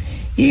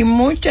 Y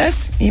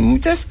muchas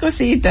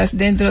cositas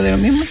dentro del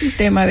mismo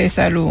sistema de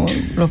salud,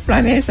 los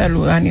planes de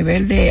salud a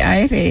nivel de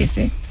ARS,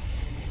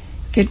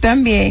 que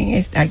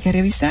también hay que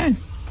revisar.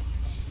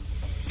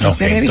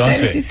 Okay,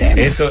 entonces,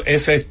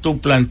 ese es tu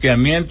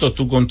planteamiento,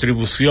 tu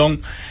contribución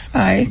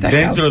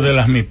dentro de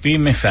las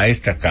MIPIMES a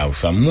esta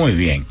causa. Muy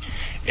bien.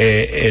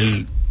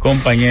 El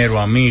compañero,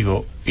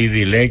 amigo y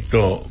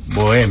dilecto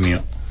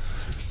bohemio,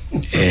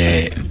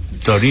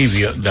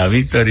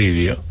 David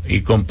Toribio,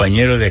 y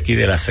compañero de aquí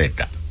de la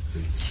Z.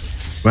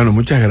 Bueno,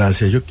 muchas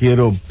gracias. Yo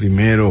quiero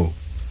primero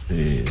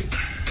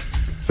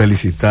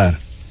felicitar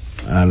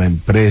a la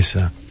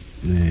empresa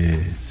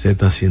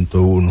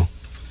Z101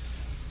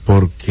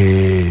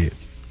 porque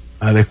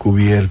ha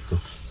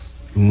descubierto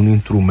un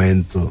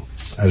instrumento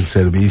al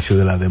servicio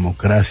de la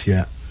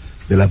democracia,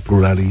 de la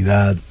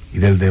pluralidad y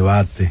del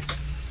debate,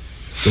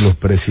 que los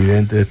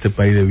presidentes de este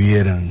país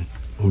debieran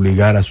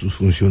obligar a sus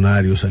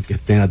funcionarios a que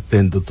estén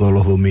atentos todos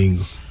los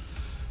domingos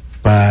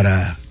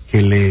para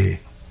que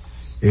le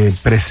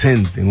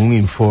presenten un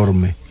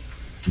informe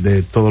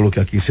de todo lo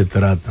que aquí se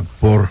trata,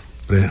 por,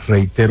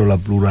 reitero, la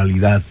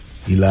pluralidad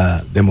y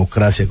la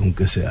democracia con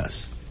que se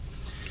hace.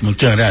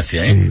 Muchas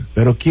gracias.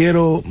 Pero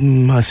quiero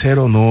hacer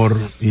honor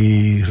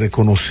y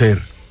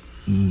reconocer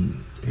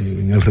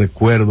en el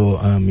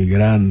recuerdo a mi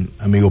gran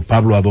amigo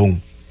Pablo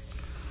Adón,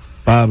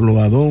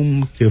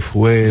 que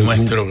fue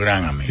nuestro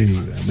gran amigo, sí,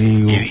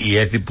 amigo y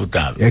es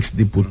diputado, ex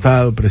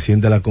diputado,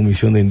 presidente de la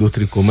Comisión de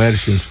Industria y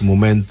Comercio en su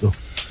momento,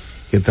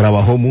 que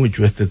trabajó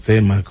mucho este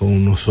tema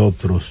con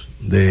nosotros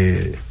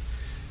de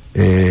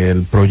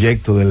el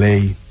proyecto de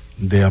ley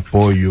de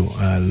apoyo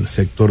al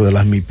sector de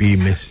las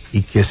MIPIMES,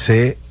 y que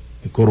se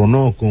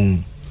coronó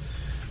con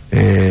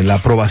la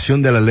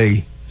aprobación de la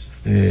ley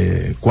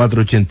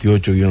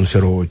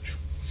 488-08,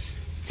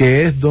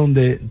 que es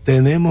donde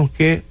tenemos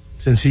que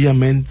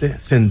sencillamente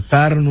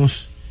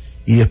sentarnos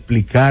y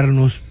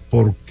explicarnos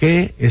por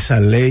qué esa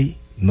ley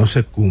no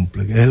se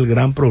cumple, que es el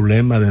gran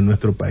problema de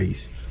nuestro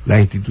país, la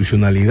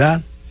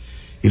institucionalidad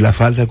y la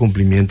falta de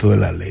cumplimiento de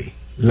la ley.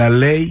 La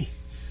ley,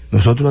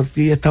 nosotros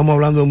aquí estamos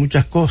hablando de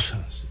muchas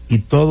cosas y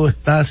todo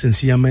está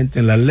sencillamente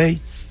en la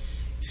ley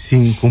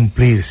sin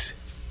cumplirse.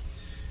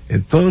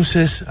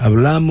 Entonces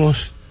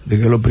hablamos de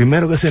que lo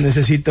primero que se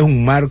necesita es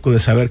un marco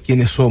de saber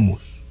quiénes somos,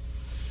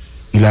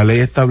 y la ley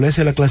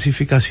establece la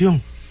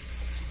clasificación,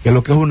 que es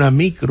lo que es una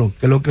micro,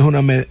 que es lo que es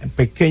una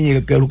pequeña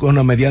y que es lo que es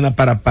una mediana,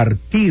 para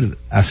partir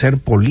a hacer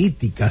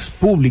políticas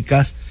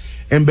públicas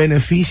en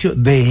beneficio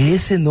de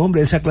ese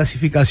nombre, de esa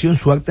clasificación,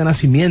 su acta de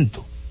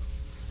nacimiento.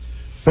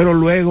 Pero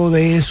luego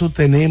de eso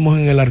tenemos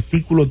en el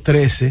artículo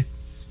 13,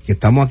 que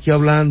estamos aquí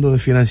hablando de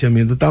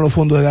financiamiento, están los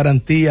fondos de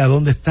garantía.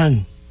 ¿Dónde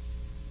están?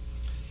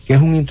 Que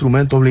es un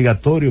instrumento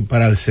obligatorio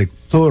para el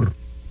sector,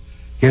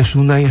 que es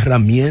una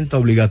herramienta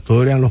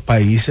obligatoria en los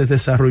países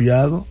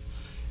desarrollados.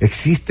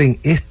 Existen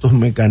estos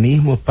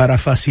mecanismos para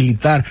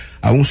facilitar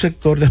a un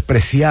sector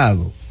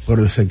despreciado por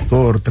el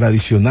sector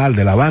tradicional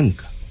de la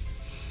banca.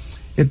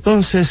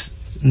 Entonces,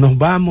 nos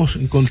vamos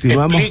y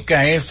continuamos.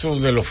 Explica eso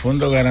de los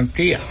fondos de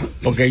garantía,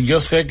 porque yo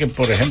sé que,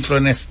 por ejemplo,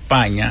 en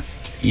España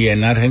y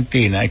en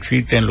Argentina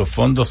existen los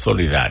fondos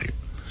solidarios.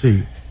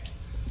 Sí.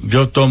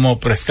 Yo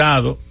tomo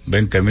prestado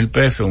 20,000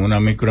 pesos en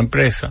una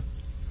microempresa,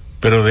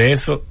 pero de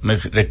eso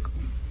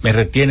me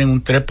retienen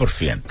un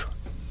 3%,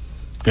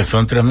 que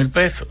son 3,000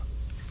 pesos.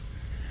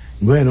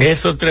 Bueno.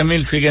 Esos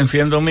 3,000 siguen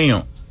siendo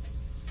míos,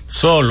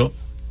 solo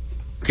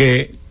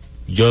que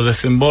yo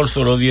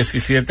desembolso los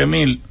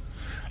 17,000,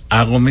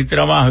 hago mi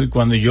trabajo, y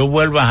cuando yo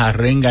vuelva a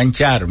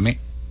reengancharme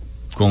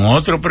con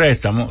otro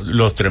préstamo,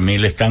 los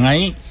 3,000 están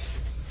ahí.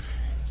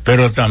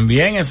 Pero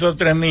también esos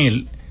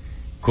 3,000,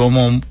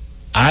 como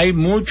hay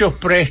muchos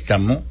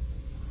préstamos,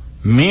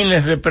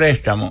 miles de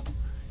préstamos,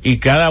 y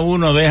cada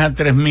uno deja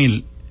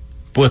 3,000,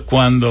 pues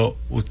cuando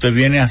usted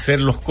viene a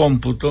hacer los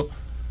cómputos,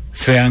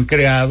 se han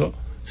creado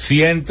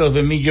cientos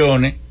de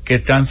millones que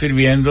están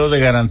sirviendo de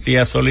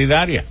garantía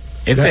solidaria.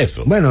 ¿Es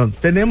eso? Bueno,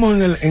 tenemos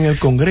en el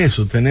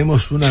Congreso,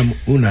 tenemos un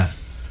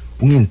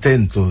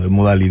intento de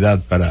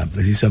modalidad para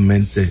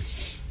precisamente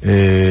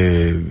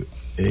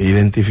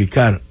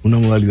identificar una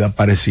modalidad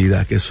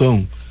parecida, que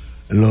son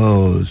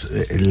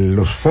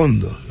los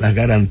fondos, las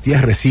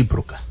garantías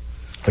recíprocas,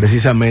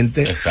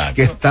 precisamente. Exacto.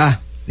 Que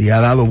está y ha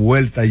dado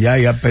vuelta ya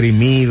y ha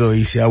perimido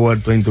y se ha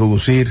vuelto a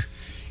introducir.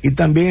 Y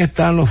también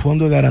están los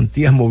fondos de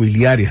garantías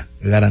mobiliarias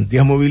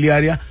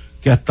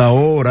que hasta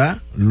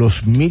ahora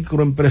los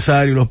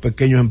microempresarios, los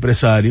pequeños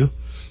empresarios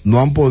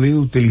no han podido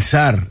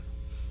utilizar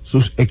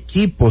sus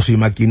equipos y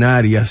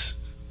maquinarias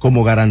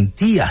como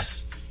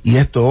garantías, y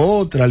esto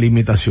otra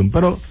limitación.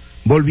 Pero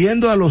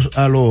volviendo a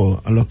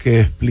lo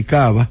que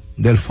explicaba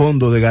del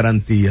fondo de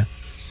garantía,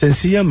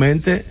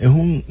 sencillamente es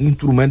un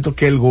instrumento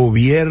que el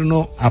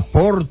gobierno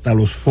aporta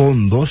los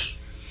fondos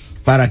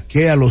para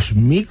que a los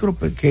micro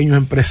pequeños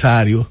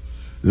empresarios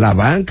la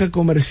banca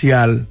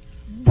comercial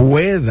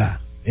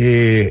pueda,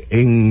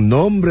 en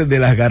nombre de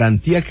las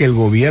garantías que el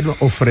gobierno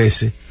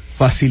ofrece,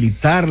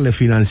 facilitarle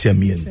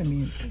financiamiento.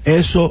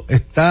 Eso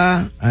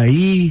está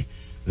ahí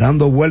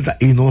dando vueltas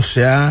y no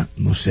se ha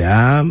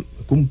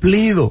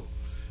cumplido.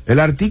 El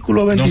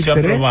artículo 23 no se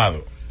ha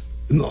aprobado.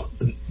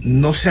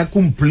 No se ha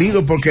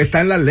cumplido porque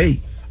está en la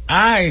ley.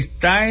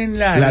 Está en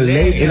la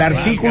ley. El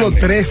artículo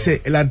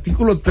 13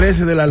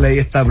 de la ley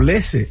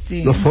establece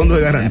los fondos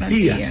de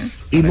garantía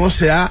y no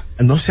se ha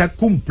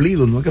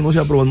cumplido, no es que no se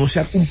ha aprobado, no se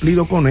ha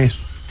cumplido con eso.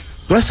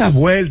 Todas esas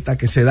vueltas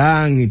que se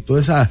dan y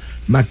todos esos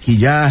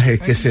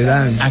maquillajes que se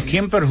dan. ¿A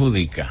quién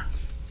perjudica?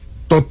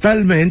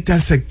 Totalmente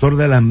al sector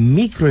de las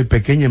micro y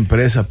pequeñas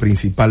empresas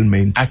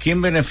principalmente. ¿A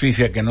quién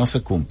beneficia que no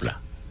se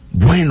cumpla?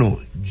 Bueno,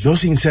 yo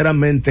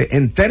sinceramente,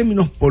 en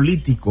términos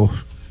políticos,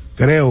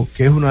 creo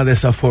que es una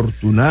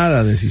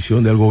desafortunada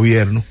decisión del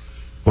gobierno,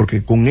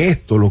 porque con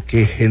esto lo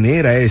que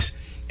genera es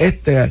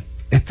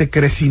este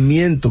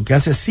crecimiento que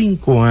hace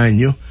 5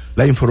 años,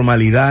 la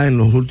informalidad en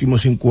los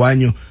últimos 5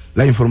 años,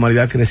 la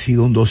informalidad ha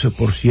crecido un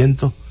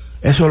 12%.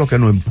 Eso es lo que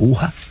nos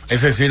empuja.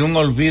 Es decir, un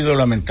olvido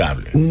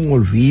lamentable. Un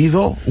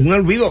olvido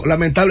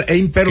lamentable e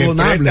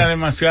imperdonable. Que presta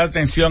demasiada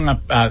atención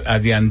a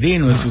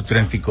Diandino y sus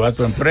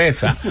 34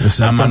 empresas,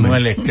 a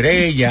Manuel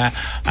Estrella,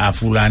 a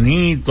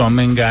fulanito, a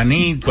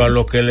menganito, a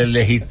los que le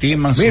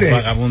legitiman su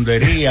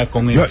vagabundería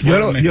con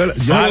informes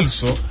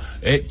falsos,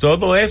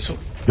 todo eso.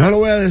 Yo lo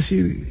voy a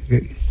decir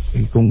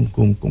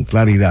con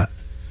claridad.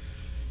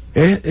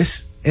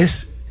 Es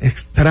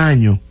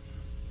extraño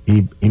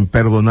y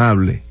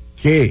imperdonable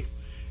que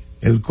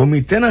el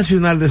Comité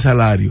Nacional de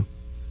Salario,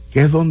 que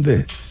es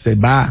donde se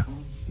va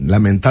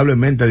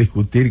lamentablemente a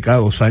discutir cada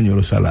 2 años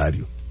los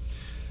salarios,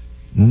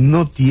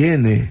 no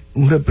tiene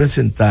un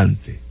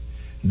representante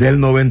del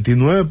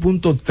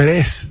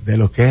 99.3 de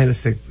lo que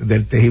es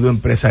del tejido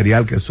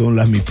empresarial, que son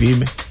las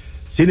MIPYME.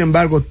 Sin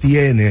embargo,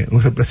 tiene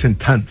un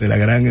representante de la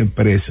gran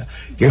empresa,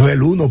 que es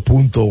el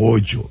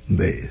 1.8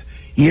 de,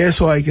 y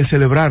eso hay que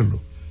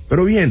celebrarlo.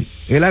 Pero bien,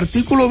 el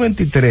artículo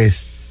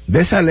 23 de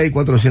esa ley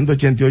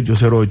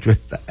 488-08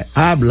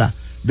 habla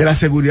de la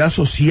seguridad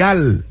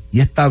social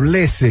y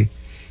establece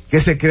que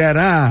se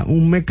creará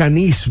un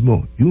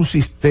mecanismo y un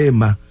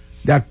sistema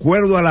de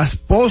acuerdo a las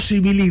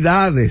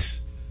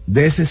posibilidades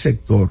de ese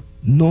sector.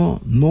 No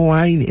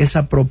hay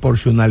esa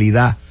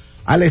proporcionalidad,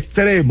 al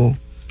extremo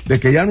de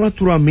que ya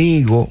nuestro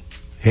amigo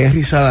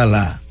Henry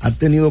Sadalá ha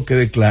tenido que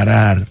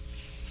declarar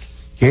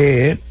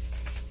que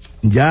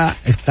ya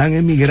están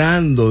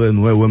emigrando de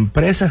nuevo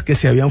empresas que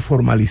se habían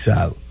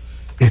formalizado.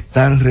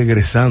 Están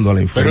regresando a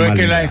la informalidad.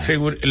 Pero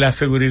es que la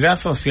seguridad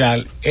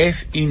social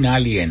es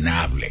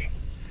inalienable.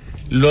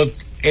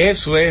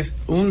 Eso es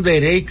un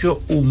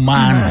derecho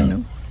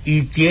humano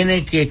y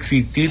tiene que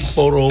existir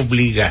por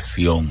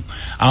obligación.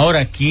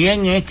 Ahora,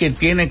 ¿quién es que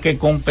tiene que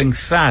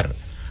compensar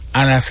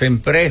a las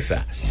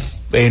empresas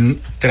en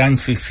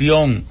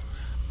transición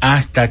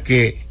hasta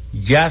que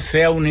ya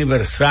sea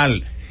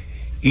universal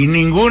y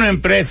ninguna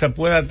empresa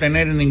pueda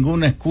tener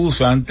ninguna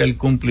excusa ante el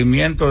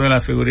cumplimiento de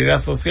la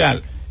seguridad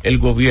social? El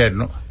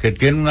gobierno, que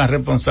tiene unas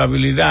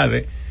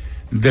responsabilidades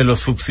de los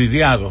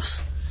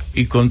subsidiados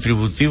y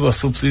contributivos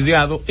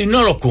subsidiados, y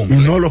no lo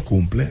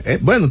cumple.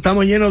 Bueno,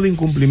 estamos llenos de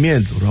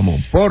incumplimientos,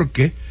 Ramón,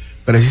 porque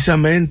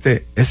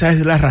precisamente esa es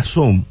la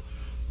razón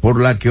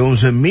por la que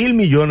 11,000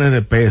 millones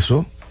de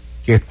pesos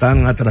que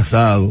están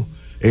atrasados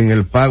en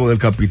el pago del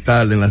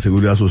capital en la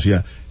seguridad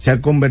social se han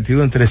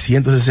convertido en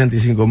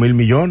 365,000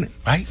 millones.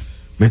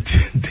 ¿Me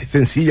entiendes?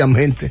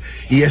 Sencillamente,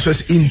 y eso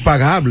es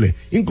impagable.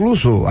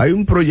 Incluso hay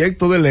un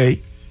proyecto de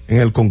ley en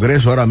el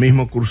Congreso ahora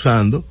mismo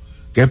cursando,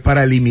 que es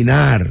para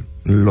eliminar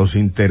los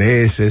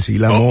intereses y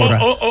la mora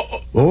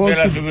de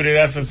la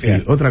seguridad social.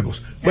 Sí, otra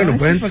cosa. Bueno,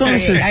 pues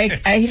entonces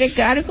hay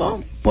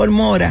recargo por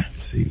mora.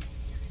 Sí.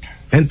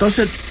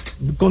 Entonces,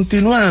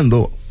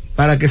 continuando,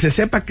 para que se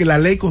sepa que la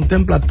ley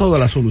contempla toda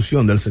la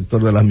solución del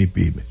sector de las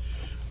MIPYME,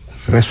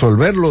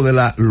 resolver lo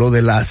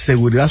de la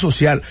seguridad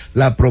social,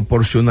 la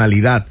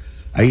proporcionalidad.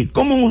 Ahí,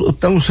 ¿cómo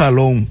usted un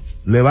salón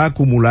le va a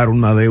acumular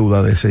una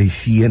deuda de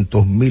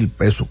 600,000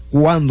 pesos?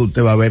 ¿Cuándo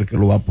usted va a ver que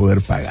lo va a poder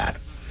pagar?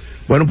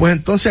 Bueno, pues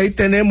entonces ahí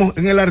tenemos,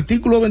 en el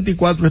artículo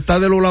 24 está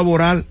de lo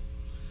laboral,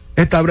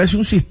 establece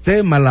un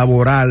sistema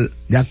laboral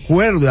de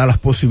acuerdo a las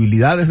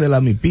posibilidades de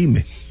la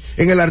MIPYME.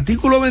 En el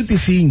artículo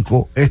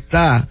 25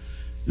 está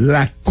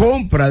la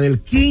compra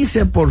del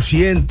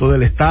 15%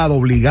 del Estado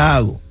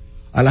obligado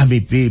a las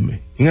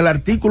MIPYME. En el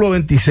artículo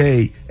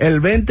 26, el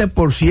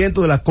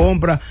 20% de la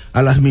compra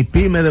a las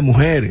MIPYME de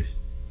mujeres.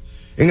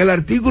 En el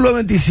artículo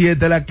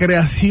 27, la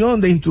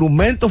creación de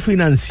instrumentos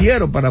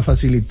financieros para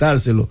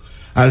facilitárselo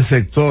al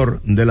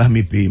sector de las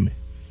MIPYME.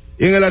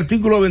 Y en el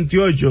artículo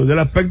 28, del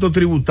aspecto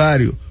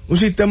tributario, un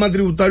sistema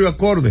tributario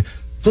acorde.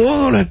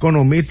 Todos los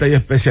economistas y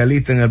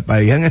especialistas en el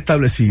país han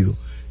establecido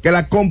que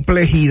la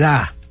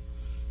complejidad,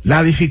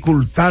 la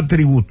dificultad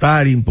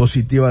tributaria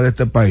impositiva de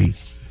este país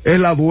es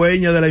la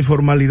dueña de la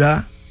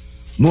informalidad.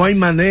 No hay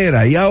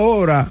manera. Y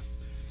ahora,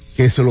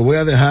 que se lo voy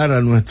a dejar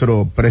a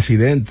nuestro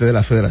presidente de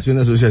la Federación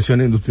de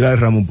Asociaciones Industriales,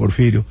 Ramón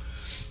Porfirio,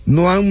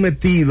 no han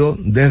metido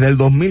desde el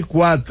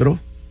 2004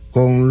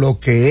 con lo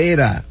que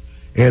era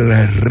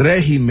el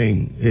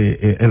régimen,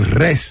 el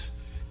RES,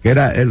 que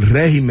era el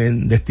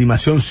régimen de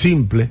estimación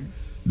simple.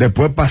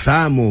 Después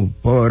pasamos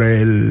por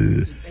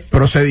el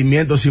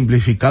procedimiento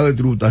simplificado de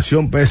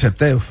tributación,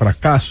 PST,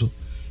 fracaso.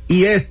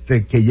 Y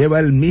que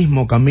lleva el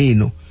mismo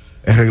camino,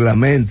 el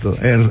reglamento,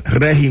 el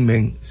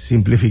régimen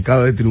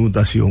simplificado de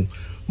tributación,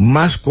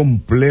 más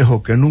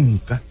complejo que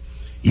nunca,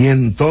 y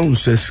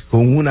entonces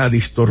con unas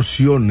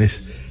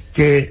distorsiones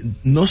que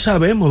no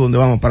sabemos dónde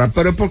vamos a parar,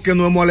 pero es porque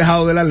no hemos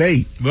alejado de la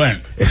ley. Bueno,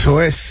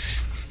 eso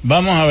es.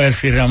 Vamos a ver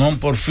si Ramón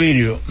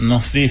Porfirio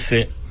nos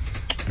dice.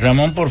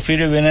 Ramón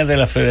Porfirio viene de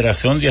la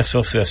Federación de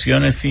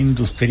Asociaciones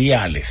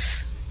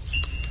Industriales,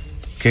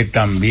 que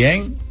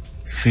también,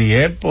 si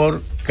es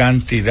por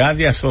cantidad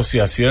de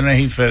asociaciones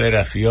y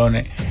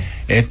federaciones,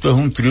 esto es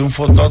un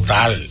triunfo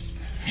total,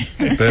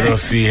 pero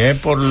si es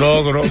por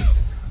logro,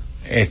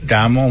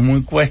 estamos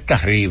muy cuesta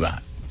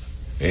arriba.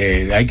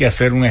 Hay que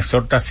hacer una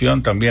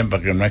exhortación también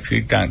para que no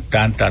exista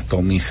tanta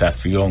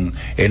atomización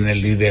en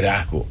el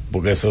liderazgo,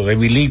 porque eso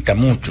debilita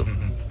mucho.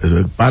 Eso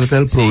es parte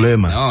del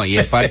problema. No, y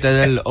es parte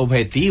del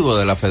objetivo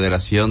de la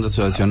Federación de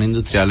Asociaciones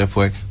Industriales,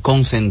 fue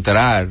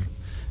concentrar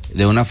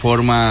de una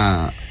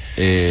forma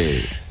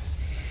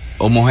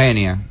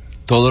homogénea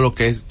todo lo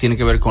que tiene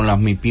que ver con las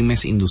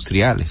MIPYMES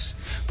industriales,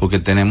 porque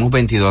tenemos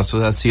 22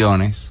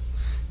 asociaciones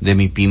de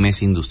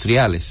MIPYMES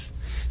industriales.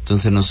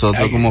 Entonces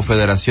nosotros como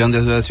Federación de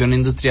Asociaciones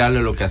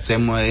Industriales lo que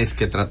hacemos es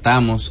que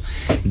tratamos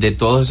de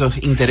todos esos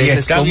intereses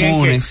está comunes.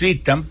 Bien que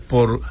existan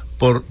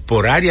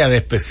por área de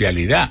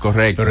especialidad.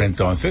 Correcto. Pero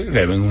entonces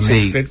deben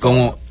unirse. Sí,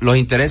 como los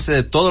intereses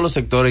de todos los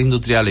sectores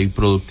industriales y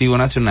productivos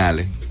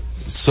nacionales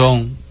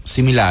son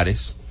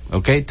similares,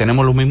 ¿ok?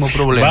 Tenemos los mismos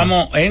problemas.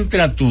 Vamos,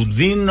 entra tú,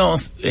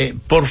 dinos,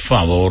 por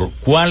favor,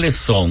 cuáles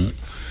son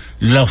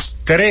los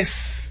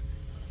 3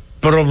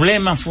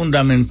 problemas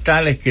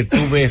fundamentales que tú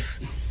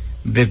ves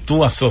de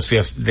tu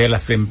asociación, de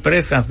las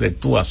empresas de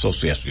tu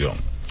asociación.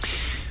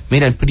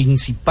 Mira, el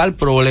principal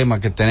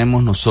problema que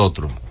tenemos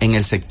nosotros en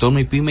el sector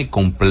MIPYME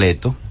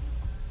completo,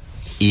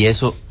 y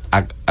eso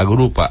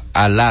agrupa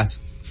a las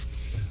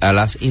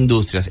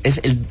industrias, es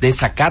el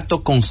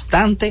desacato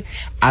constante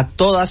a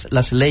todas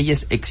las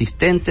leyes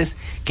existentes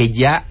que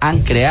ya han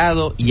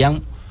creado y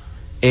han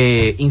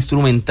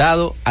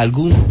instrumentado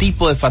algún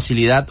tipo de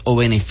facilidad o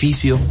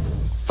beneficio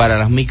para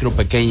las micro,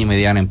 pequeñas y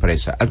medianas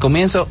empresas. Al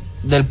comienzo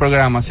del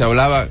programa se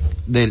hablaba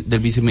del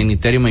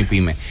viceministerio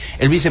MIPYME.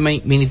 El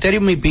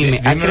viceministerio MIPYME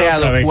ha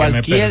creado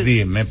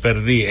cualquier... Me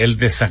perdí. El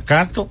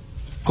desacato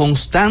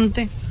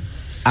constante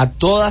a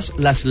todas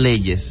las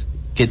leyes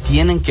que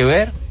tienen que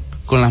ver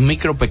con las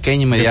micro,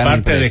 pequeñas y medianas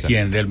empresas. ¿De parte de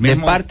quién? ¿Del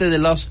mismo?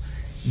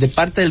 De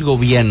parte del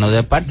gobierno,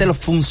 de parte de los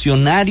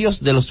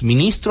funcionarios, de los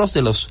ministros,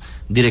 de los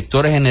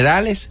directores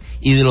generales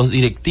y de los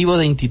directivos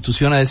de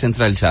instituciones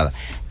descentralizadas.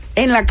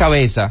 En la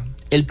cabeza,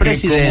 el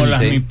presidente... Como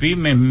las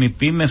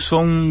MIPYMES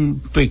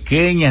son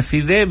pequeñas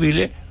y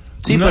débiles,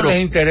 sí, no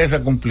les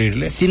interesa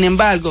cumplirles. Sin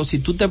embargo, si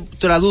tú te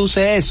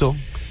traduces eso,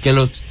 que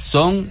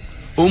son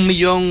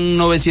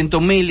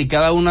 1.900.000 y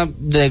cada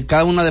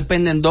una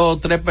dependen 2 o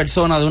 3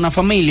 personas de una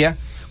familia,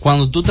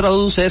 cuando tú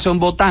traduces eso en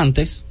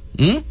votantes,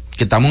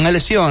 que estamos en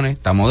elecciones,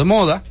 estamos de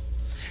moda,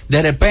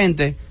 de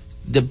repente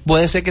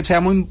puede ser que sea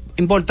muy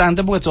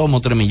importante porque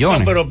somos 3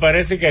 millones. No, pero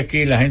parece que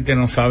aquí la gente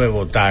no sabe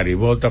votar y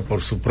vota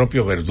por su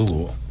propio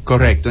verdugo.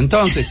 Correcto.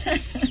 Entonces,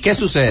 ¿qué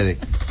sucede?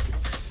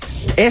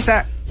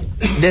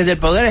 Desde el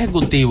Poder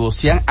Ejecutivo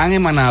se han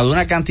emanado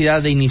una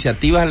cantidad de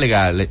iniciativas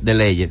legales, de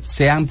leyes,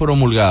 se han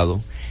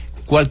promulgado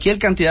cualquier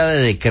cantidad de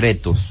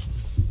decretos.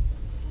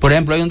 Por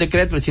ejemplo, hay un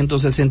decreto, el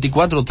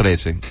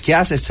 164.13, que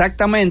hace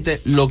exactamente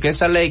lo que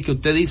esa ley que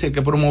usted dice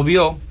que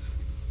promovió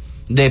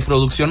de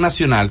producción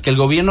nacional, que el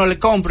gobierno le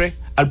compre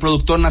al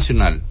productor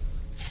nacional.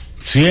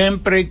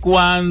 Siempre y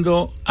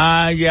cuando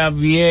haya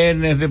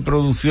bienes de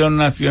producción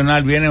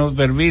nacional, bienes o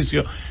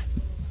servicios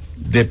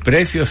de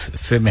precios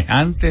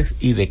semejantes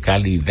y de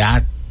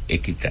calidad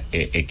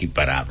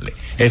equiparable.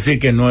 Es decir,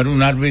 que no era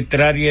una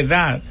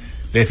arbitrariedad,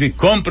 es decir,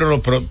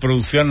 cómprelo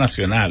producción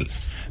nacional.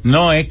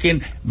 No, es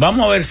que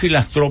vamos a ver si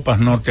las tropas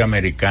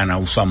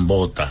norteamericanas usan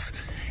botas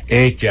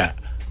hechas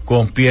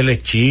con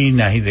pieles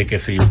chinas y de qué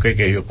sé yo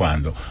qué yo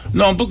cuándo.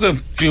 No, porque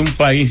si un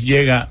país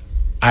llega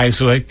a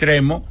esos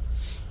extremos,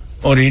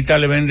 ahorita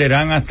le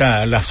venderán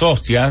hasta las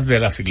hostias de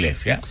las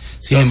iglesias.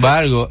 Sin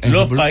embargo,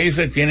 los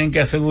países tienen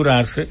que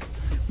asegurarse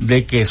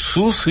de que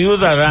sus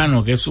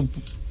ciudadanos, que es su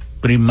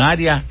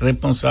primaria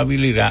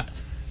responsabilidad,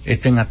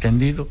 estén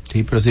atendidos.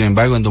 Sí, pero sin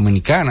embargo en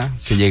Dominicana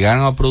se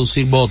llegaron a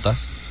producir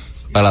botas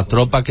para las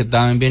tropas que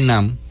estaban en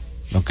Vietnam,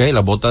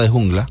 las botas de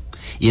jungla,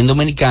 y en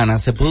Dominicana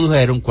se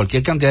produjeron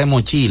cualquier cantidad de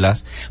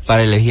mochilas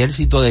para el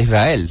ejército de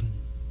Israel.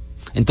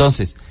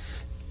 Entonces,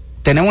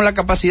 ¿tenemos la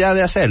capacidad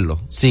de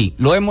hacerlo? Sí.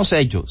 ¿Lo hemos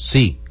hecho?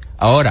 Sí.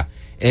 Ahora,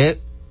 es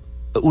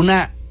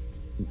una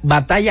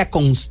batalla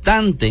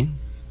constante,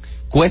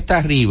 cuesta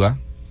arriba,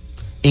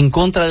 en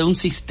contra de un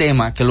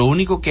sistema que lo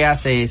único que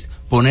hace es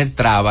poner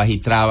trabas y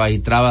trabas y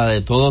trabas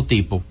de todo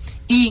tipo,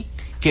 y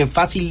que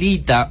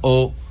facilita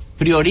o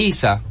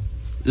prioriza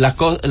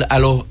a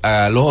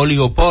los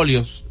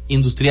oligopolios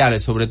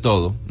industriales, sobre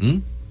todo,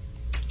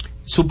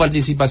 su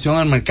participación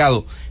en el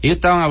mercado. Ellos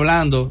estaban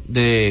hablando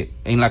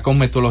en la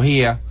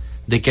cosmetología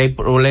de que hay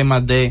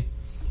problemas de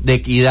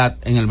equidad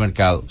en el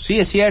mercado. Sí,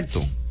 es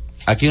cierto.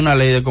 Aquí hay una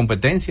ley de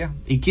competencia.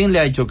 ¿Y quién le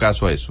ha hecho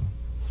caso a eso?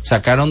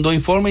 Sacaron 2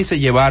 informes y se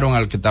llevaron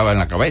al que estaba en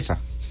la cabeza.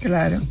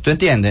 Claro. ¿Tú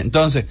entiendes?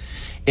 Entonces,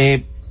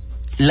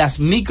 las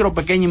micro,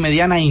 pequeñas y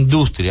medianas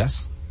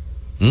industrias,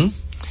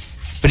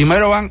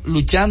 primero van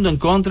luchando en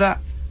contra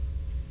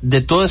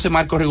de todo ese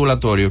marco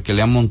regulatorio que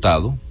le han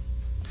montado.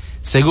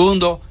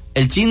 Segundo,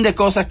 el chin de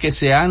cosas que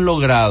se han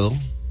logrado,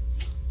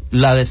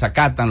 la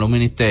desacatan los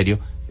ministerios,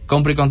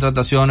 compra y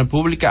contrataciones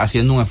públicas,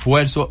 haciendo un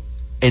esfuerzo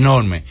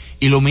enorme,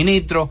 y los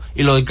ministros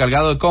y los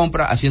encargados de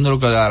compra haciendo lo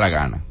que les da la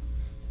gana.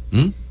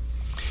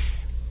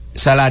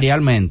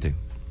 Salarialmente,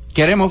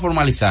 queremos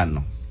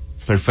formalizarnos,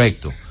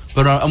 perfecto,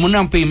 pero a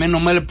una pyme no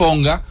me le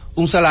ponga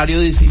un salario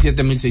de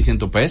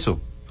 17,600 pesos.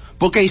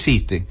 ¿Por qué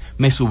hiciste?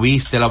 Me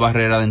subiste la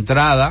barrera de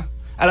entrada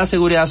a la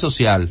seguridad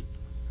social.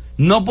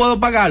 No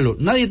puedo pagarlo,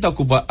 nadie está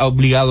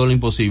obligado a lo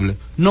imposible.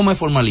 No me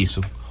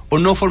formalizo, o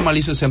no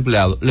formalizo ese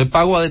empleado, le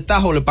pago a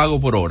destajo o le pago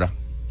por hora.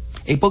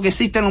 Es porque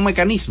existen los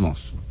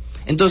mecanismos.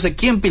 Entonces,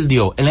 ¿quién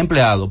perdió? El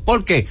empleado.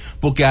 ¿Por qué?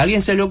 Porque a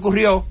alguien se le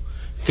ocurrió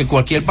que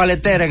cualquier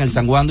paletera en el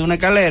San Juan de una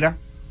Calera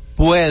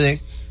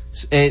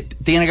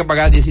tiene que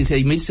pagar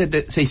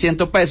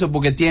 16,600 pesos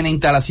porque tiene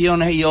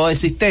instalaciones y o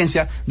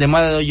existencia de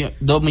más de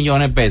 2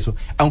 millones de pesos,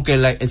 aunque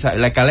la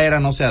escalera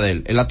no sea de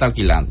él la está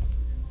alquilando.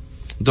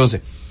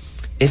 Entonces,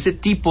 ese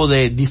tipo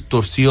de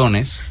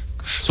distorsiones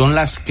son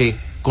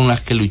con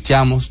las que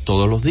luchamos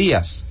todos los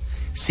días.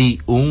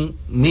 Si un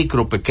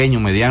micro, pequeño,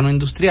 mediano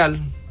industrial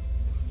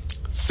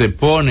se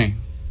pone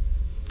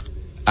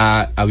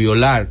a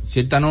violar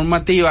cierta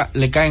normativa,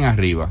 le caen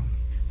arriba.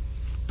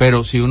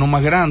 Pero si uno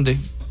más grande,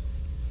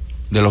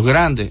 de los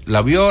grandes,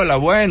 la viola,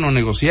 bueno,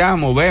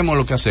 negociamos, vemos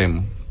lo que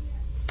hacemos.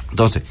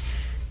 Entonces,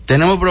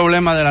 tenemos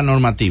problemas de la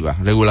normativa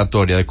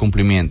regulatoria, de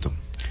cumplimiento.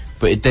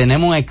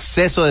 Tenemos un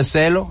exceso de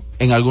celo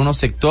en algunos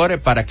sectores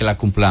para que la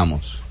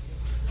cumplamos.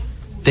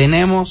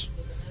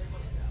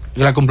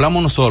 La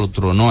cumplamos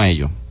nosotros, no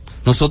ellos.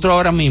 Nosotros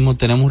ahora mismo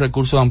tenemos un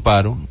recurso de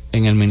amparo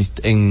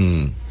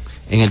en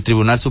el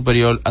Tribunal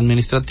Superior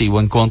Administrativo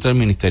en contra del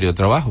Ministerio de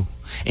Trabajo,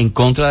 en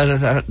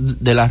contra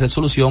de la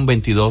resolución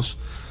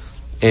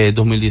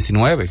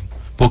 22/2019,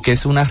 porque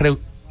es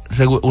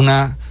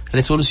una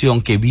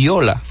resolución que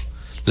viola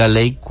la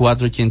ley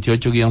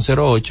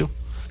 488-08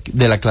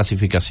 de la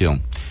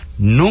clasificación.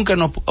 Nunca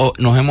nos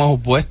hemos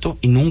opuesto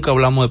y nunca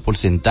hablamos de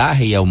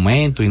porcentaje y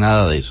aumento y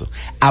nada de eso.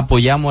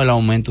 Apoyamos el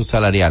aumento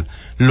salarial.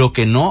 Lo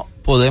que no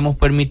podemos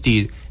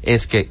permitir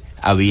es que,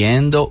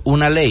 habiendo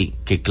una ley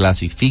que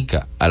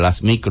clasifica a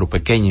las micro,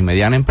 pequeñas y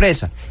medianas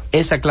empresas,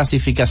 esa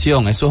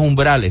clasificación, esos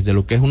umbrales de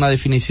lo que es una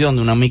definición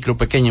de una micro,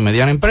 pequeña y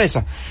mediana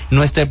empresa,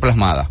 no esté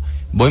plasmada.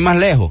 Voy más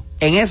lejos.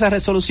 En esa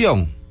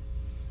resolución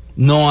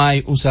no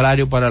hay un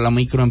salario para la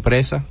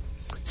microempresa,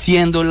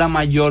 siendo la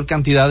mayor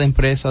cantidad de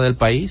empresas del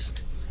país.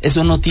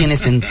 Eso no tiene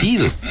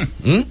sentido.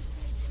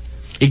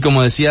 Y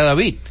como decía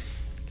David,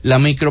 la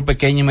micro,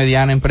 pequeña y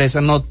mediana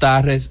empresa no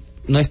está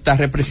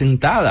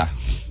representada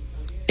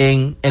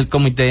en el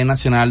Comité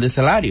Nacional de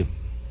Salario.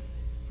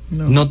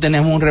 No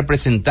tenemos un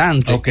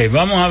representante. Ok,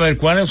 vamos a ver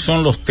cuáles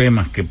son los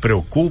temas que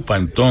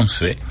preocupan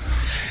entonces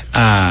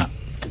a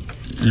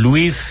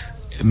Luis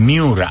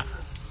Miura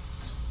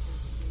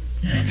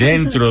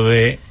dentro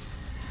de...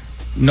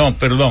 No,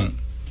 perdón,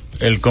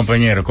 el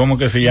compañero, ¿cómo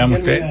que se llama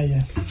usted?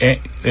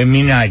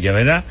 Minaya,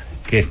 ¿verdad?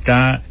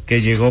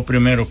 Que llegó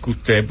primero que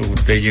usted, porque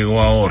usted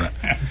llegó ahora.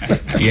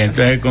 Y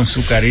entonces con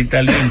su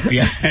carita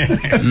limpia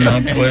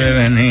no puede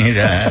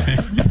venir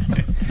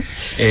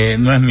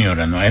no es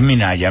Miura, no, es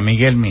Minaya,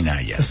 Miguel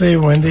Minaya. Sí,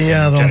 buen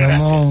día, sí, don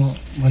Ramón.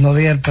 Buenos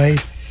días al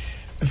país.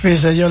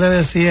 Fíjese, yo le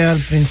decía al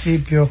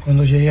principio,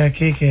 cuando llegué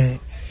aquí, que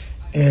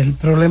el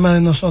problema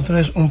de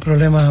nosotros es un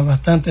problema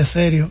bastante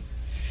serio.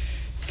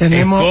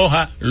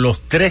 Escoja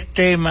los 3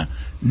 temas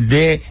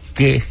de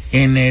que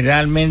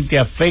generalmente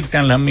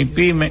afectan las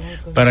MIPYME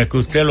para que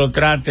usted lo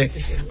trate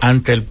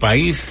ante el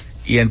país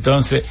y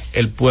entonces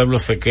el pueblo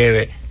se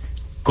quede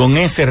con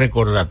ese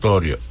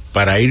recordatorio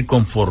para ir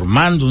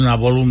conformando una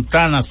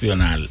voluntad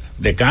nacional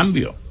de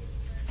cambio.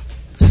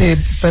 Sí,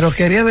 pero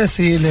quería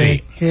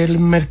decirle que el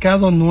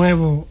mercado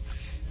nuevo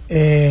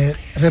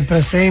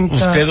representa...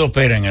 Usted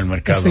opera en el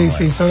mercado nuevo.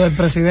 Sí, soy el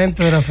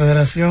presidente de la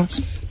Federación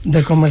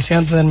de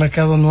Comerciantes del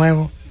Mercado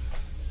Nuevo.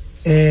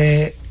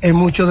 Es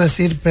mucho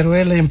decir, pero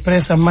es la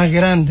empresa más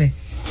grande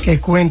que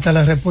cuenta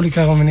la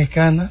República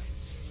Dominicana.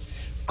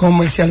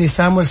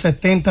 Comercializamos el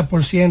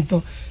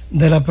 70%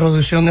 de la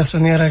producción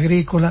nacional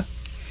agrícola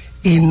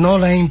y no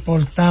la ha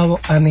importado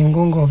a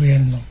ningún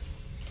gobierno,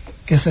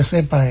 que se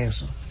sepa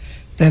eso.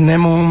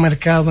 tenemos un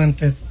mercado en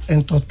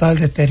total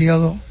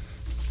deterioro.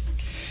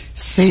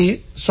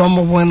 Sí,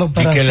 somos buenos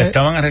para y que le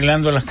estaban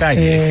arreglando las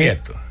calles, es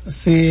cierto.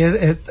 Sí,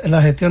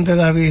 la gestión de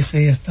David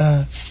sí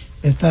está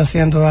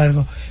haciendo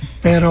algo,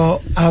 pero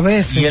a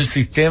veces... Y el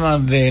sistema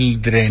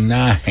del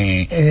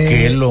drenaje,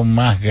 que es lo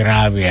más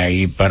grave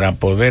ahí, para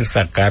poder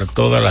sacar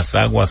todas las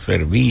aguas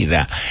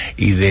servidas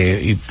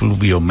y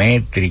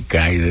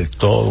pluviométrica y de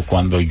todo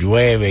cuando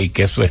llueve, y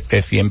que eso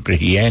esté siempre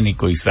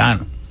higiénico y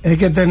sano. Es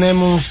que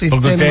tenemos un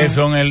sistema... Porque ustedes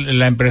son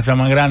la empresa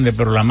más grande,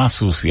 pero la más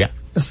sucia.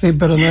 Sí,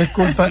 pero no es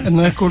culpa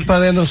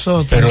de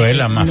nosotros. Pero es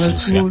la más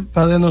sucia. No es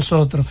culpa de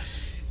nosotros.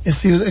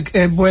 Es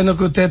bueno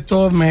que usted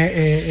tome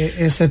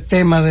ese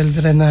tema del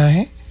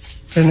drenaje.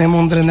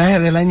 Tenemos un drenaje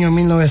del año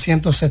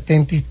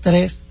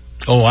 1973.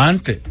 O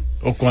antes,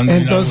 o cuando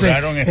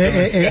inauguraron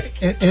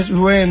es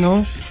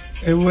bueno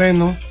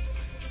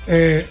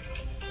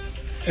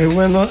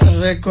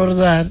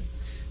recordar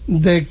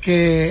de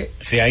que...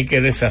 Si hay que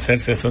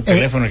deshacerse de esos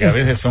teléfonos que a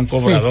veces son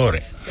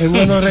cobradores. Sí, es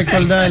bueno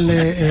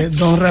recordarle,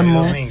 don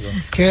Ramón,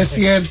 que es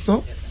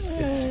cierto,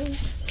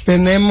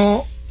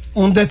 tenemos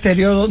un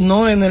deterioro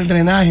no en el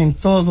drenaje, en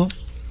todo.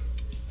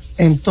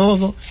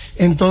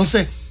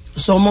 Entonces,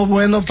 somos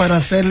buenos para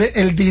hacerle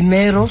el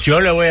dinero.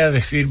 Yo le voy a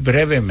decir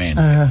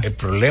brevemente, el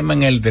problema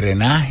en el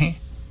drenaje,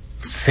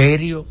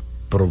 serio,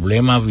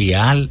 problema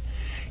vial,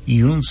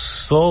 y un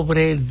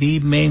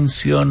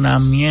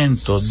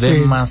sobredimensionamiento,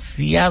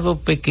 demasiado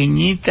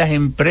pequeñitas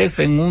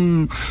empresas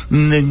en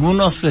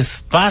unos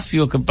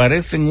espacios que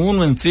parecen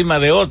uno encima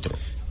de otro.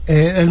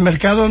 El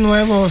mercado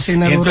nuevo se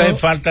inauguró en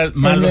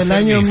el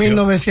año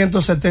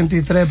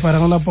 1973 para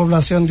una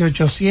población de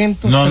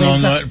 800. No,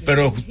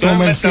 pero usted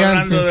me está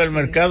hablando del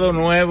mercado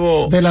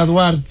nuevo. De la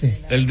Duarte.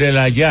 El de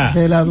la allá.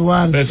 De la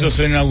Duarte. Pero eso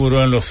se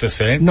inauguró en los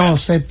 60. No,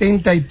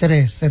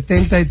 73.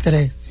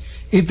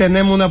 Y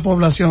tenemos una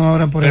población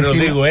ahora por encima.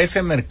 Pero digo,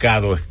 ese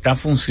mercado está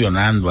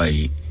funcionando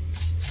ahí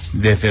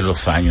desde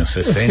los años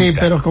 60. Sí,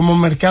 pero como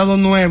mercado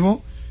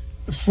nuevo,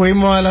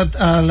 fuimos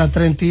a la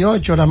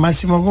 38, la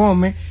Máximo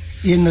Gómez,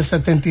 y en el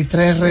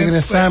 73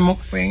 regresamos,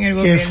 fue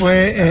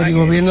el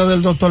gobierno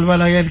del doctor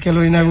Balaguer que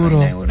lo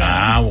inauguró.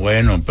 Ah,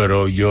 bueno,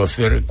 pero yo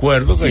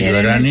recuerdo que yo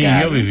era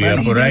niño, vivía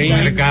por ahí.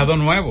 El mercado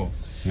nuevo.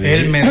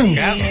 El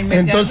mercado.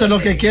 Entonces lo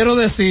que quiero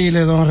decirle,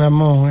 don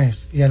Ramón,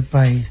 y al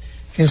país,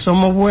 que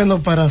somos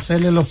buenos para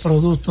hacerle los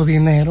productos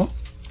dinero,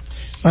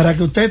 para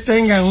que ustedes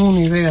tengan una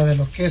idea de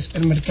lo que es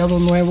el mercado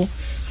nuevo.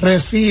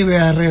 Recibe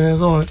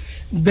alrededor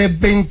de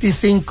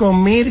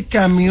 25,000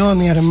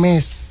 camiones al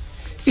mes,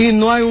 y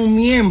no hay un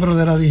miembro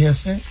de la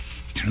DGC.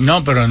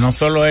 No, pero no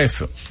solo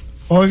eso.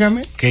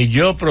 Óigame. Que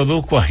yo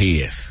produzco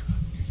ajíes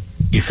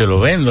y se lo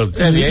vendo a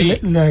usted de ahí.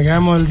 Le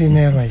hagamos el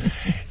dinero ahí.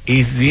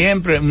 Y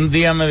siempre, un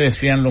día me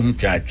decían los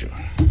muchachos,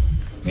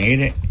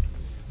 mire,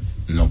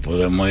 no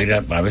podemos ir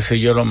a veces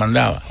yo lo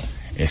mandaba.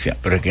 Decía,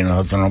 pero es que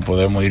nosotros no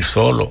podemos ir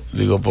solos.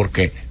 Digo,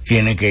 porque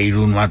tiene que ir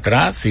uno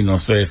atrás, si no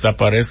se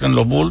desaparecen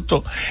los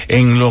bultos.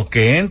 En lo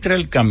que entra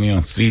el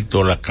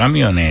camioncito, la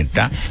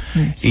camioneta,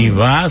 y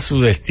va a su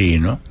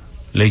destino,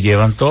 le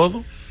llevan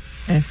todo.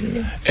 Así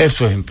es.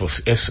 Eso es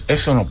imposible,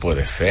 eso no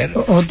puede ser.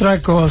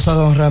 Otra cosa,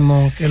 don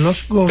Ramón, que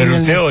los gobiernos...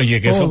 Pero usted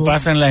oye que eso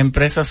pasa en las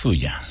empresas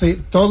suyas. Sí,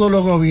 todos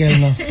los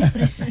gobiernos.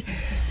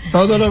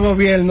 Todos los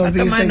gobiernos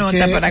dicen que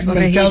el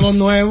mercado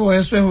nuevo,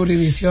 eso es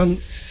jurisdicción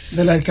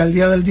de la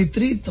alcaldía del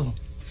distrito,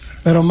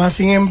 pero más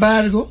sin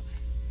embargo,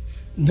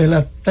 de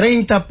las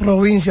 30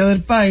 provincias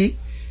del país,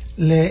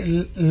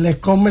 le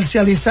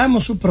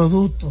comercializamos su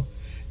producto.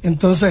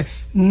 Entonces,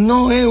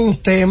 no es un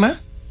tema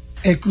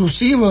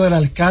exclusivo del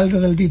alcalde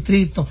del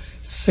distrito,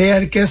 sea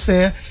el que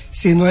sea,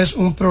 sino es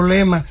un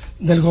problema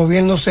del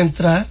gobierno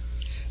central,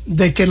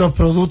 de que los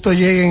productos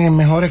lleguen en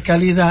mejores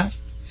calidad,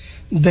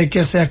 de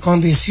que se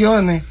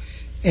acondicione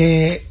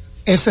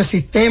ese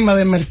sistema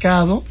de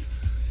mercado.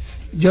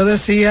 Yo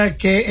decía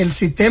que el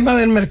sistema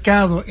del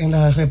mercado en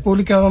la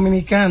República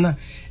Dominicana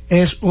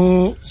es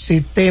un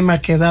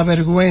sistema que da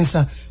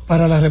vergüenza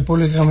para la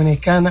República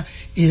Dominicana,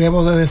 y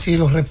debo de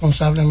decirlo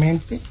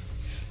responsablemente.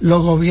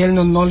 Los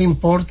gobiernos no le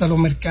importan los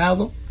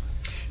mercados,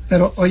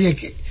 pero oye,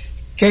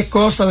 qué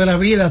cosa de la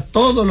vida,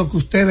 todo lo que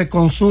ustedes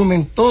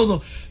consumen,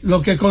 todo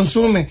lo que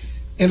consumen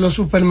en los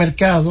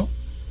supermercados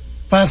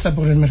pasa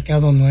por el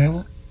mercado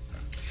nuevo.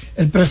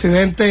 El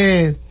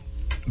presidente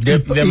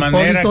de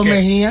manera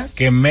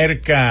que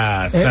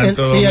Merca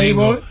Santo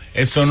Domingo,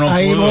 eso no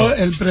pudo.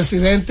 El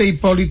presidente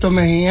Hipólito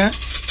Mejía,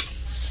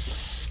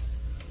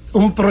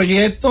 un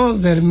proyecto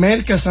del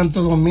Merca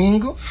Santo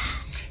Domingo,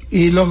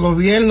 y los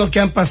gobiernos que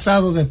han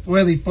pasado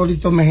después de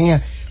Hipólito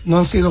Mejía no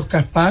han sido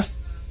capaces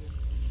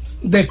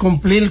de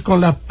cumplir con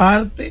la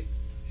parte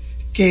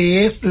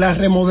que es la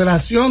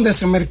remodelación de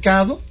ese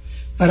mercado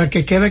para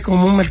que quede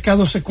como un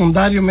mercado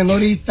secundario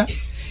minorista,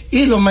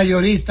 y los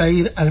mayoristas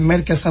ir al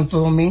Merca Santo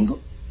Domingo.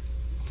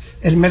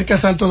 El Merca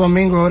Santo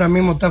Domingo ahora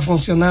mismo está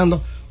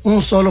funcionando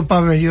un solo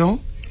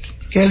pabellón,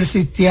 que es el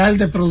sitial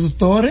de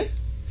productores,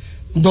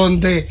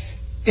 donde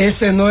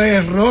ese no es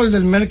el rol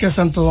del Mercado de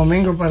Santo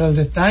Domingo para el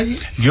detalle.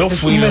 Yo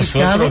fui los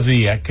otros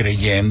días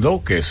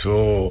creyendo que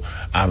eso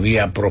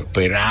había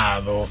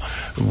prosperado.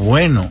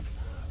 Bueno,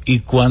 y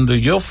cuando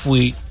yo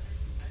fui,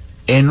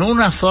 en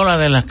una sola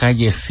de las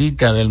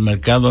callecitas del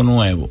Mercado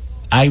Nuevo,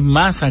 hay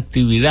más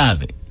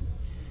actividades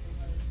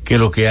que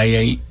lo que hay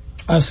ahí.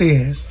 Así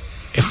es.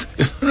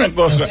 Es una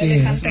cosa,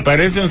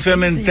 parece un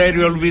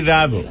cementerio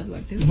olvidado.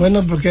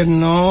 Bueno, porque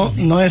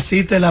no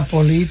existe la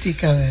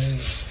política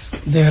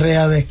de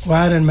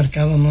readecuar el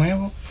Mercado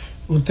Nuevo.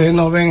 Ustedes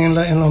no ven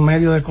en los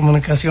medios de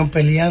comunicación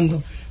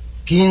peleando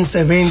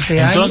 15,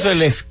 20 años. Entonces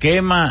el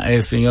esquema,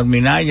 señor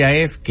Minaya,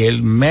 es que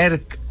el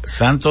Mercado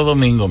Santo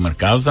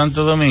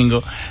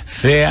Domingo,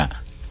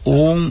 sea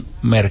un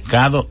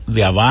mercado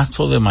de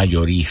abasto de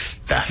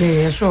mayoristas. Sí,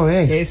 eso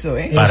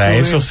es. Para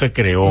eso se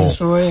creó.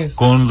 Eso es.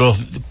 Con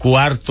los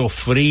cuartos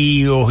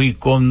fríos y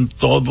con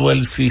todo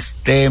el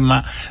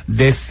sistema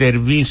de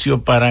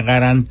servicio para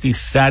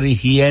garantizar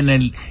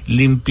higiene,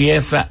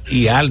 limpieza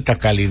y alta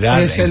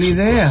calidad. Esa es la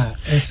idea.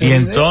 Y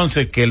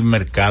entonces que el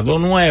Mercado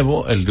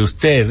Nuevo, el de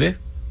ustedes,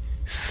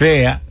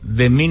 sea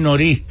de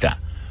minorista,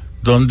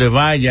 donde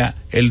vaya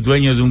el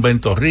dueño de un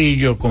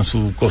ventorrillo con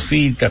su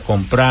cosita,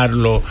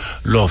 comprarlo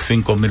los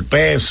 5,000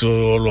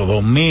 pesos, los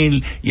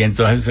 2,000, y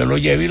entonces se lo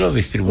lleva y lo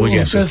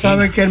distribuye. Usted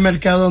sabe que el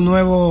Mercado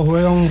Nuevo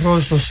juega un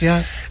rol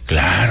social.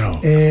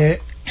 Claro.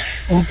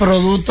 Un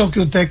producto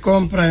que usted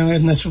compra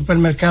en el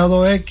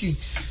supermercado X,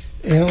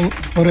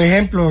 por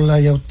ejemplo, la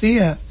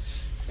yautía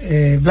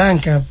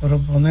blanca, por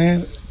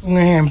poner un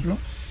ejemplo,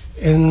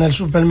 en el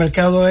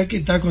supermercado X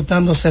está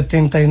costando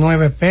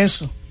 79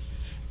 pesos.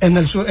 En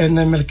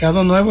el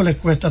Mercado Nuevo les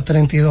cuesta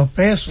 32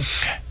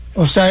 pesos.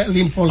 O sea, la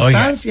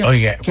importancia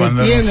que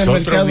tiene el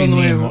Mercado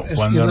Nuevo.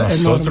 Cuando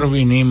nosotros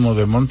vinimos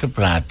de Monte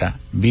Plata,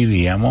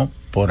 vivíamos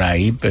por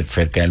ahí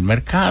cerca del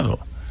mercado.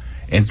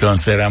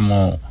 Entonces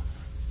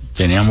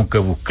teníamos que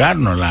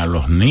buscarnos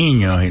los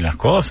niños y las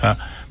cosas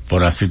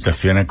por la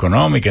situación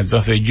económica.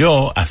 Entonces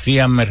yo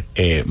hacía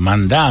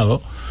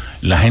mandado,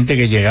 la gente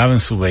que llegaba en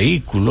su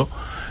vehículo,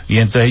 y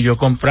entonces yo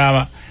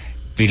compraba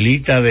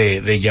pilita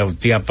de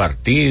yautía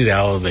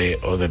partida o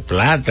de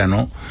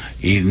plátano,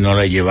 y nos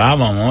la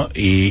llevábamos,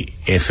 y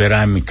eso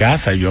era en mi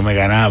casa. Yo me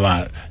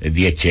ganaba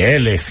 10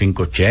 cheles,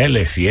 5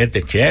 cheles,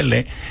 7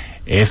 cheles.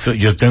 Eso,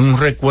 yo tengo un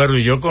recuerdo,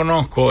 y yo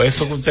conozco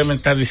eso que usted me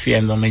está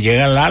diciendo, me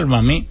llega al alma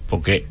a mí,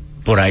 porque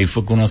por ahí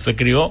fue que uno se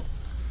crió.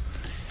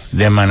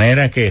 De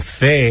manera que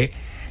sé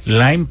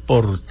la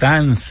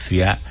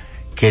importancia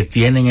que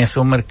tienen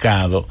esos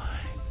mercados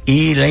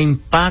y el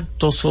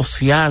impacto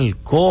social,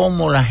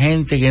 cómo la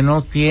gente que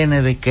no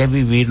tiene de qué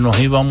vivir, nos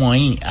íbamos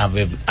ahí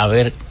a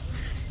ver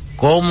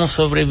cómo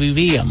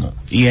sobrevivíamos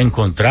y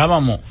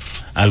encontrábamos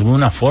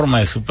alguna forma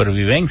de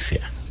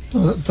supervivencia.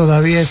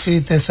 Todavía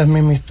existe esa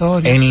misma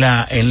historia. En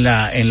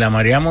la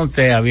María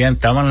Monte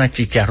estaban las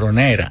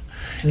chicharroneras.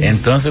 Sí.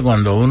 Entonces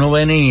cuando uno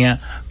venía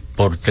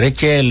por 3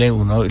 cheles,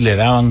 uno le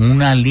daban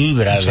 1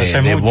 libra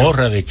de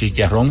borra de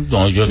chicharrón.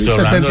 No, yo estoy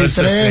hablando del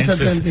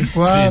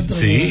 74.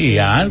 Sí, y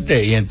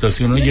antes. Y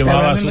entonces uno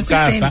llevaba a su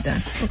casa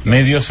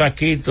medio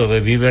saquito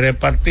de víveres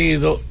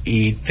partidos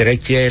y 3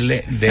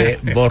 cheles de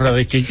borra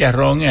de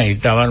chicharrón, y ahí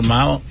estaba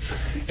armado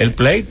el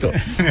pleito.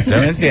 ¿Usted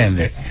me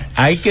entiende?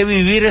 Hay que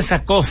vivir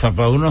esas cosas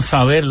para uno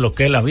saber lo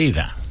que es la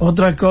vida.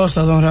 Otra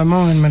cosa, don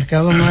Ramón, el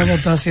Mercado Nuevo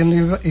está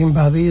siendo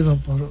invadido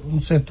por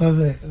un sector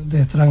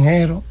de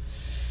extranjeros.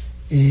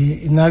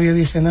 Y nadie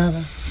dice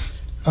nada.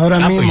 Ahora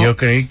mismo, pues yo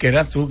creí que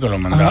era tú que lo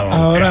mandabas.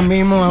 Ahora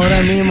mismo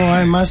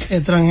hay más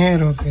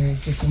extranjeros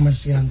que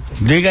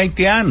comerciantes. Diga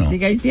haitiano.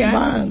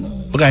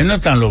 Bueno, porque ahí no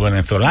están los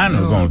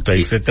venezolanos, como usted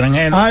dice,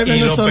 extranjeros. Hay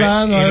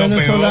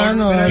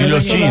venezolanos, y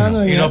los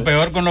chinos. Y lo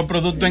peor con los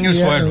productos en el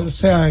suelo. O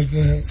sea,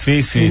 que sí.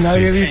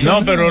 Dice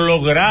no, pero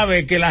lo grave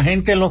es que la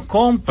gente los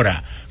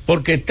compra,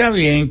 porque está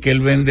bien que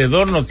el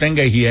vendedor no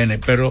tenga higiene,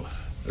 pero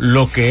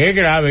lo que es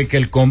grave es que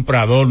el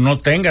comprador no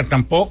tenga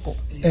tampoco.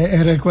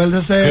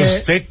 Recuérdese que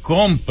usted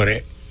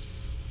compre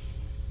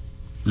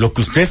lo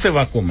que usted se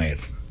va a comer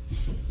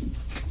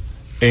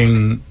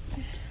del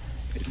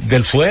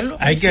suelo.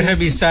 Hay que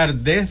revisar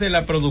desde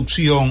la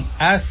producción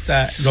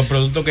hasta los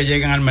productos que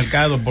llegan al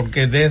mercado,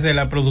 porque desde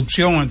la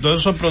producción,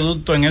 todos esos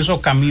productos en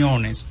esos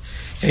camiones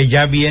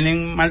ya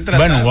vienen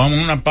maltratados. Bueno, vamos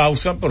a una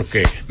pausa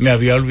porque me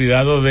había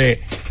olvidado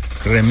de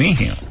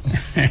Remigio.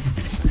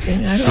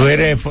 Tú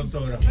eres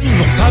fotógrafo.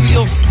 Los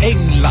sabios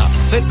en la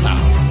Z.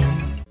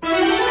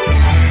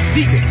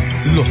 Sigue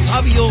Los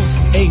Sabios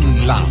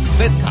en la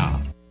Z.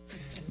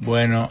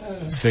 Bueno,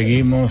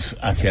 seguimos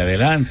hacia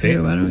adelante.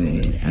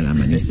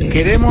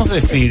 Queremos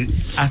decir,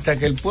 hasta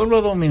que el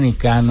pueblo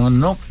dominicano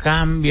no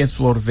cambie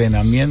su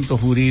ordenamiento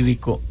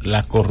jurídico,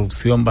 la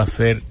corrupción va a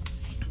ser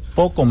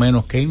poco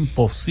menos que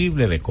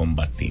imposible de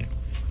combatir.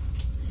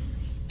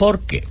 ¿Por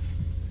qué?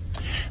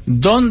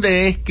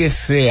 ¿Dónde es que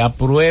se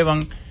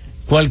aprueban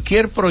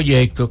cualquier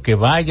proyecto que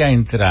vaya a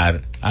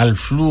entrar al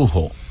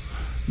flujo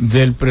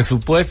del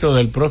presupuesto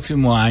del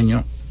próximo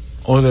año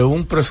o de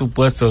un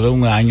presupuesto de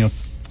un año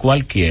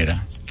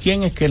cualquiera?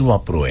 ¿Quién es que lo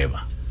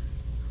aprueba?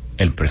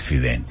 El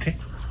presidente.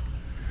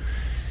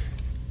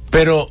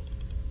 Pero,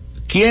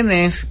 ¿quién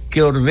es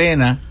que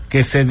ordena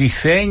que se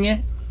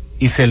diseñe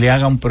y se le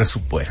haga un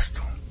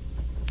presupuesto?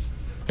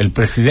 El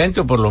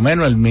presidente, o por lo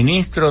menos el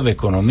ministro de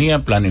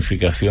Economía,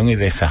 Planificación y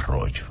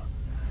Desarrollo.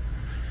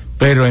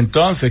 Pero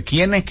entonces,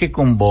 ¿quién es que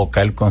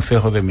convoca el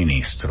Consejo de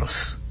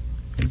Ministros?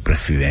 El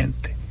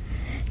presidente.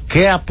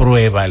 ¿Qué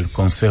aprueba el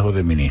Consejo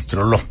de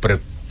Ministros?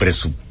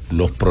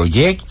 Los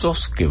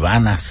proyectos que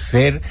van a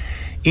ser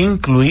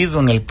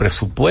incluidos en el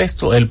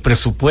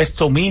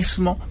presupuesto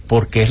mismo,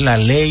 porque es la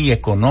ley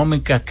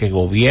económica que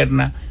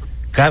gobierna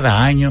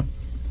cada año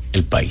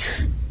el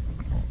país.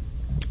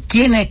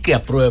 ¿Quién es que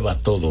aprueba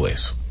todo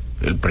eso?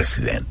 El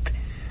presidente.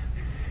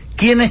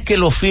 ¿Quién es que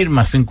lo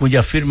firma sin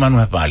cuya firma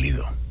no es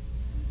válido?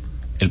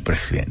 El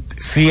presidente.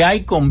 Si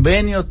hay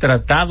convenios,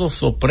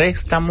 tratados o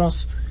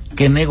préstamos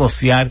que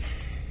negociar,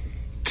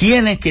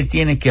 ¿quién es que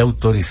tiene que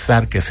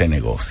autorizar que se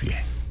negocie?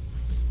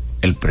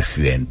 El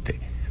presidente.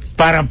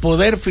 Para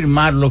poder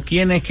firmarlo,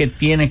 ¿quién es que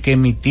tiene que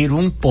emitir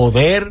un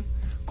poder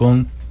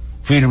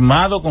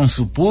firmado con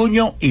su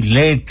puño y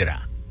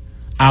letra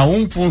a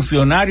un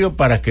funcionario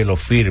para que lo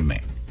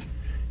firme?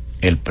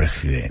 El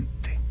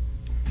presidente.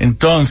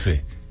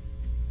 Entonces,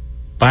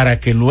 para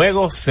que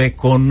luego se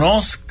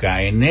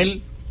conozca en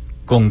el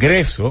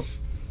Congreso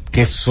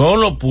que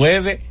solo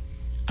puede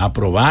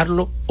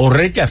aprobarlo o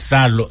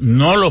rechazarlo,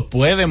 no lo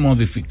puede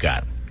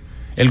modificar.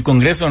 El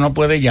Congreso no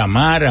puede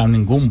llamar a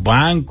ningún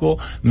banco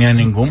ni a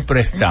ningún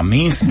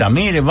prestamista,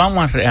 mire,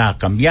 vamos a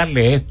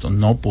cambiarle esto,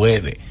 no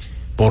puede,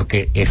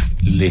 porque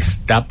le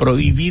está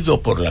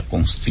prohibido por la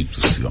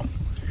Constitución.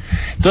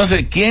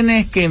 Entonces, ¿quién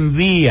es que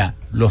envía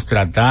los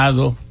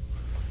tratados,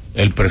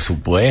 el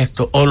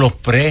presupuesto o los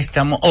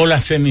préstamos o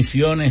las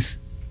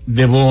emisiones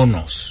de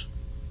bonos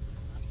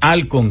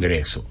al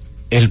Congreso?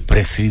 El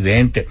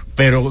presidente,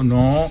 pero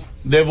no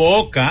de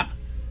boca,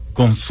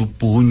 con su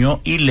puño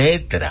y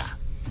letra.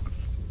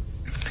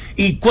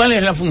 ¿Y cuál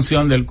es la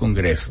función del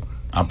Congreso?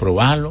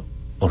 ¿Aprobarlo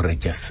o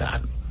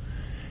rechazarlo?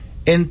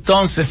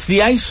 Entonces,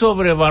 si hay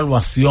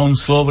sobrevaluación,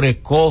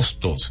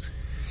 sobrecostos,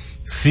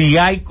 si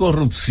hay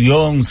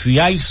corrupción, si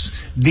hay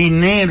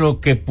dinero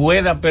que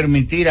pueda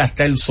permitir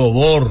hasta el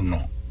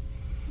soborno,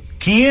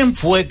 ¿quién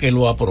fue que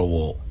lo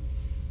aprobó?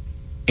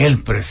 El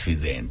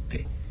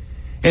presidente.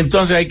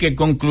 Entonces hay que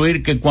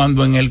concluir que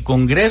cuando en el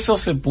Congreso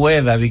se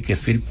pueda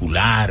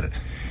circular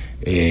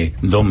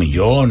 2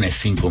 millones,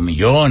 5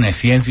 millones,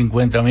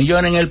 150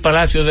 millones, en el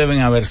Palacio deben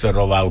haberse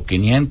robado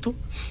 500.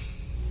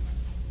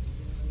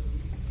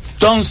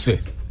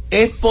 Entonces,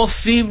 ¿es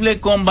posible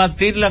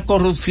combatir la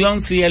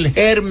corrupción si el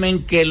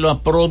germen que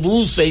la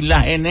produce y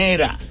la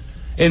genera,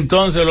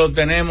 entonces lo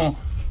tenemos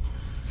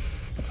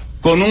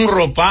con un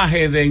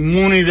ropaje de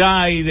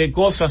inmunidad y de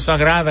cosas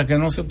sagradas que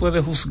no se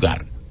puede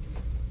juzgar?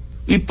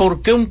 ¿Y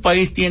por qué un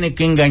país tiene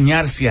que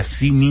engañarse a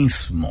sí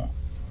mismo?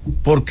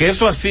 Porque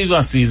eso ha sido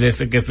así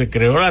desde que se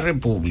creó la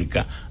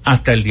República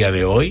hasta el día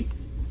de hoy.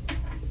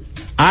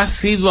 Ha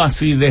sido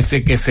así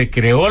desde que se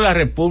creó la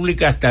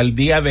República hasta el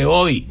día de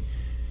hoy.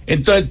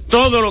 Entonces,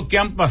 todo lo que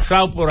han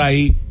pasado por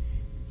ahí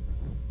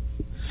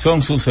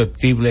son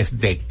susceptibles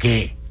de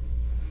 ¿qué?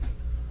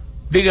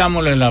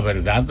 Digámosle la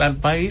verdad al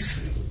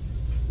país.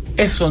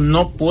 Eso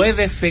no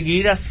puede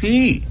seguir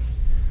así.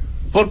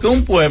 Porque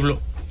un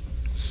pueblo,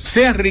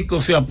 sea rico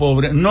o sea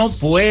pobre, no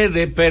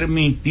puede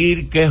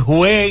permitir que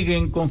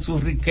jueguen con su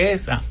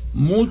riqueza,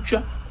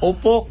 mucha o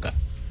poca.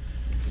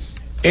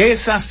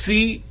 Es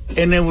así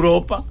en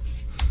Europa.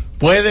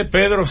 ¿Puede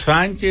Pedro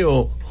Sánchez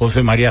o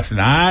José María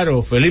Aznar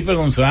o Felipe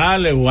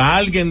González o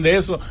alguien de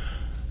eso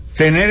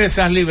tener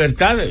esas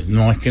libertades?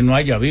 No es que no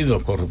haya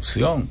habido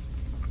corrupción,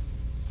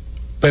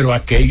 pero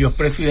aquellos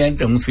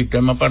presidentes en un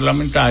sistema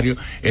parlamentario,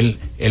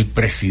 el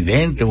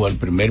presidente o el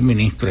primer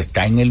ministro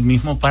está en el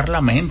mismo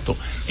parlamento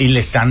y le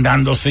están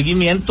dando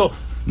seguimiento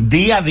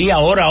día a día,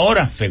 hora a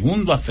hora,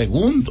 segundo a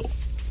segundo.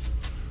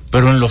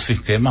 Pero en los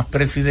sistemas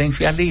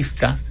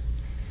presidencialistas,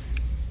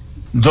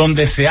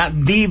 donde se ha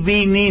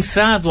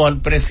divinizado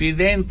al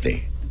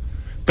presidente,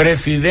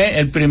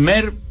 el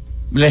primer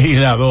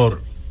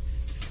legislador,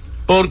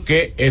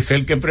 porque es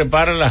el que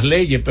prepara las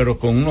leyes, pero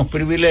con unos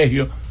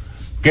privilegios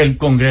que el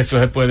Congreso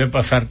se puede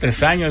pasar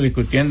 3 años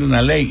discutiendo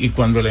una ley y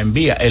cuando la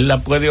envía, él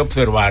la puede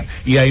observar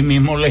y ahí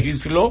mismo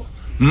legisló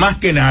más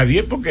que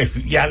nadie porque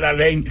ya la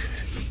ley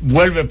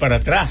vuelve para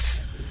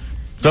atrás.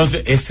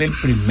 Entonces es el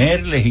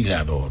primer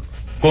legislador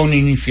con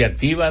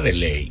iniciativa de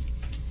ley,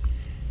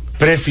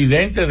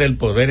 presidente del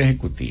Poder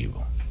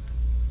Ejecutivo,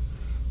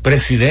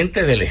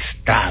 presidente del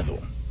Estado,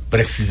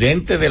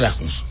 presidente de la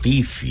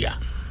Justicia,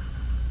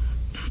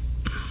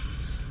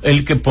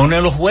 el que pone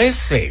a los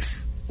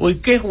jueces. ¿Y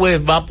qué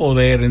juez va a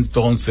poder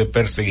entonces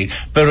perseguir?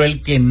 Pero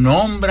el que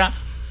nombra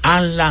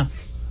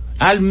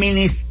al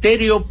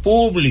Ministerio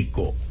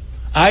Público.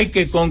 Hay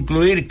que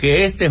concluir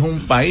que este es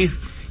un país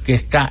que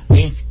está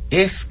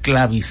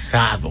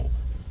esclavizado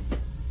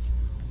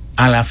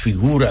a la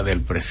figura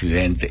del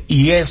presidente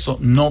y eso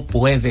no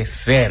puede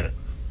ser.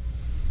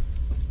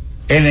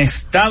 En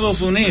Estados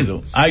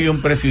Unidos hay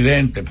un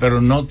presidente, pero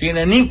no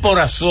tiene ni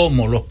por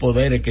asomo los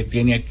poderes que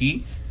tiene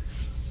aquí.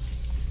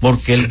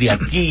 porque el de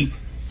aquí,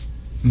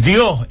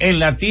 Dios en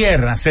la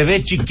tierra se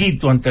ve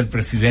chiquito ante el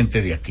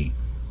presidente de aquí.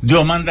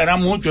 Dios mandará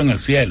mucho en el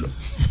cielo,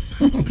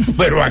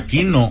 pero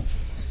aquí no.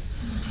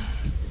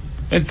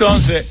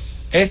 Entonces,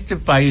 este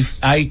país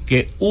hay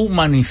que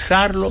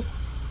humanizarlo,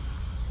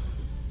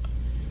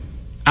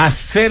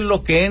 hacer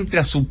lo que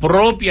entre a su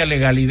propia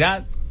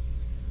legalidad,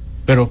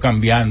 pero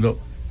cambiando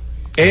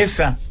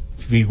esa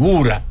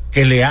figura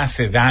que le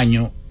hace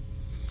daño,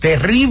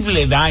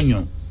 terrible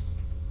daño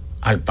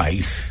al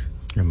país.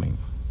 Amén.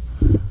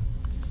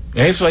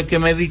 Eso hay que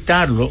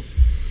meditarlo,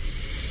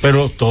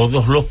 pero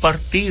todos los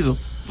partidos,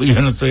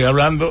 yo no estoy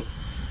hablando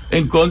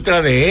en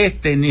contra de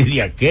este ni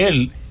de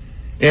aquel,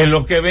 es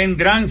lo que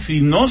vendrán.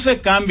 Si no se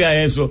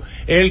cambia eso,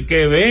 el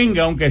que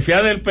venga, aunque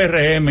sea del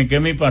PRM, que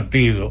es mi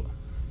partido,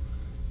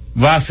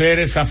 va a ser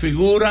esa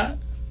figura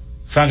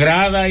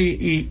sagrada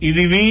y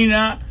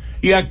divina.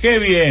 ¿Y a qué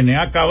viene?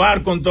 A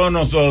acabar con todos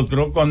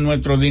nosotros, con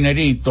nuestro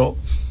dinerito.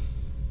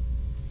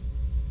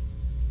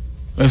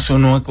 Eso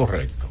no es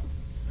correcto.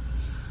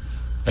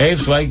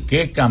 Eso hay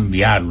que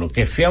cambiarlo,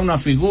 que sea una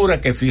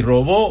figura que si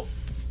robó,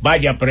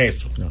 vaya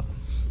preso. No.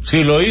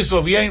 Si lo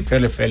hizo bien, se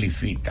le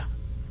felicita.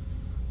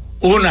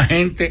 Una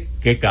gente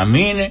que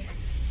camine,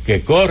 que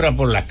corra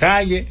por la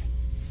calle,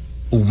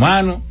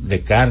 humano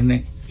de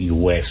carne y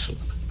hueso.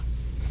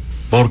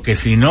 Porque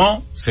si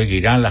no,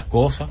 seguirán las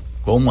cosas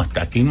como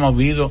hasta aquí no ha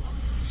habido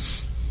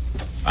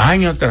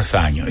año tras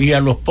año. Y a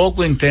los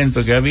pocos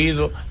intentos que ha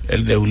habido,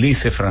 el de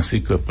Ulises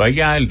Francisco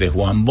Espaillá, el de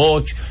Juan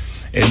Bosch,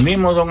 el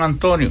mismo don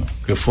Antonio,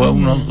 que fue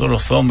uno de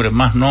los hombres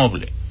más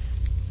nobles,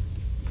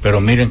 pero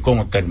miren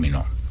cómo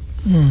terminó.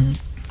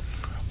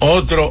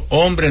 Otro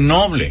hombre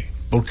noble,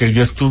 porque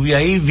yo estuve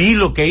ahí, vi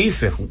lo que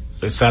hice,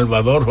 el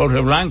Salvador Jorge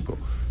Blanco,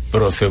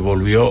 pero se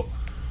volvió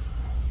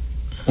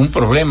un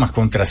problema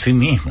contra sí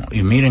mismo,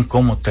 y miren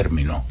cómo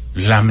terminó.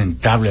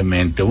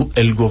 Lamentablemente,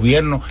 el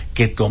gobierno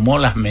que tomó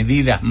las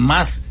medidas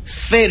más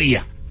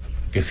serias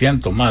que se han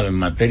tomado en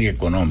materia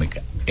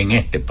económica en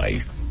este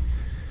país,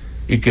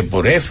 y que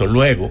por eso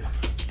luego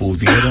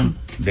pudieron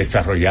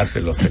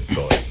desarrollarse los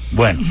sectores.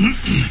 Bueno,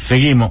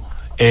 seguimos.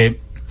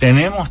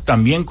 Tenemos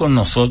también con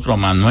nosotros a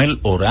Manuel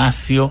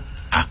Horacio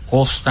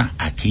Acosta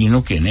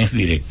Aquino, quien es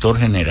director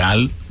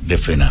general de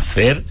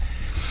FENACER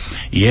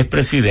y es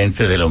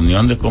presidente de la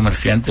Unión de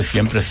Comerciantes y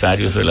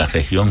Empresarios de la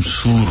región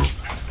sur.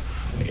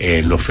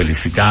 Lo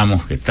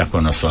felicitamos que está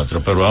con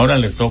nosotros, pero ahora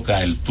le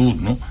toca el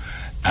turno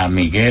a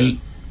Luis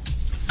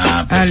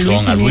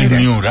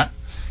Miura,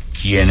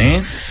 quien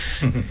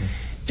es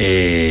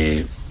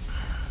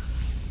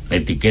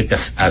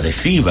etiquetas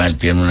adhesivas. Él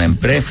tiene una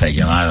empresa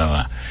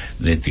llamada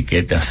de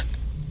etiquetas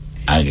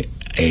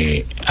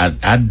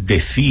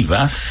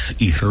adhesivas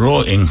y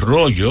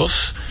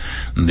enrollos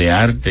de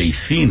arte y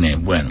cine.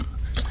 Bueno,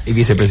 y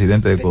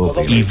vicepresidente de Codo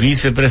Pyme. Y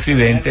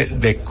vicepresidente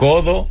de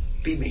Codo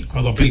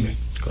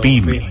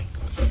Pyme.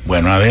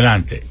 Bueno,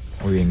 adelante.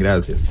 Muy bien,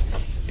 gracias.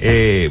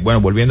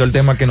 Bueno, volviendo al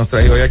tema que nos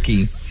trae hoy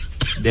aquí,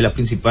 de los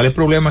principales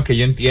problemas que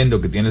yo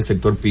entiendo que tiene el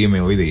sector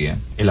pyme hoy día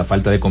es la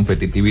falta de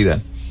competitividad,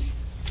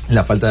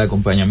 la falta de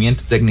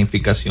acompañamiento y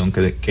tecnificación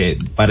que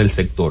para el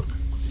sector,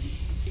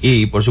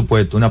 y por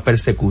supuesto una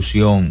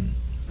persecución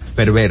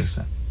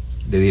perversa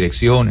de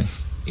direcciones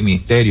y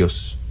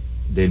ministerios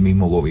del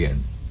mismo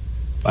gobierno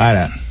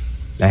para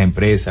las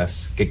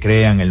empresas que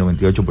crean el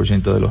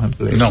 98% de los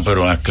empleos. No,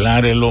 pero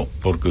aclárelo,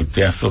 porque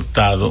usted ha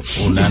soltado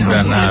una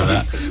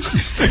andanada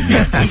de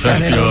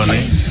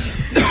acusaciones.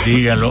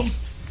 Dígalo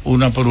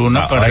una por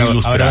una para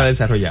ilustrar. Ahora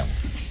desarrollamos.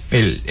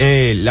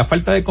 La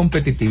falta de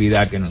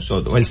competitividad que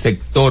el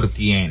sector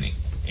tiene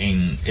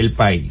en el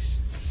país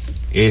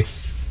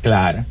es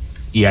clara,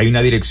 y hay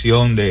una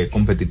dirección de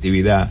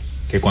competitividad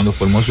que cuando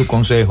formó su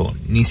consejo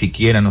ni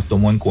siquiera nos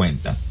tomó en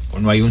cuenta,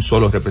 pues no hay un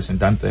solo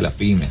representante de las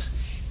pymes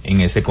en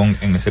ese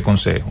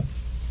consejo,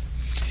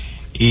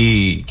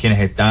 y quienes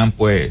están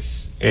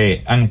pues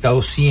han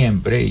estado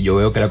siempre, y yo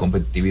veo que la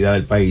competitividad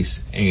del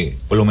país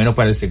por lo menos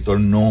para el sector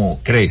no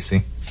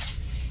crece,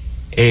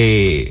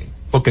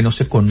 porque no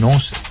se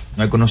conoce,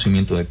 no hay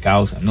conocimiento de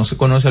causa, no se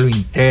conoce a lo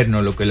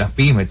interno, lo que las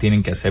pymes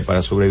tienen que hacer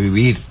para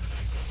sobrevivir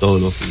todos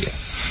los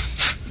días.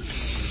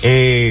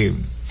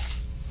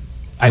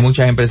 Hay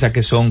muchas empresas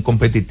que son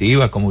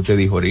competitivas, como usted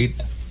dijo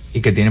ahorita,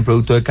 y que tienen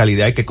productos de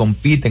calidad y que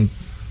compiten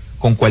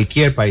con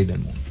cualquier país del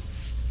mundo,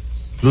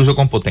 incluso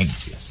con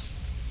potencias.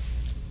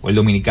 El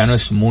dominicano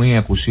es muy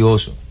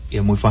acucioso y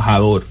es muy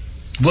fajador.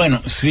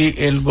 Bueno, si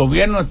el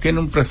gobierno tiene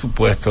un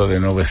presupuesto de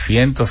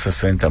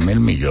 960,000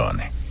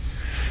 millones,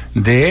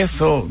 de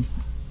eso,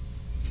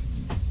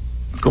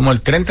 como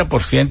el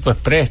 30% es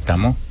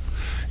préstamo,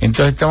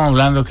 entonces estamos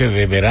hablando que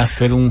deberá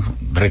ser un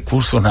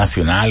recursos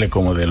nacionales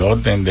como del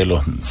orden de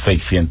los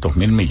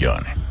 600,000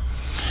 millones.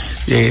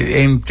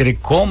 Entre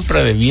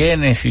compra de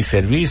bienes y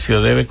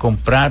servicios debe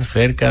comprar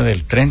cerca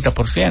del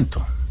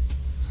 30%.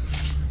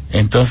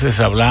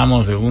 Entonces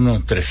hablamos de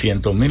unos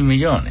 300,000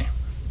 millones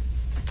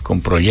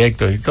con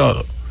proyectos y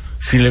todo.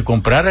 Si le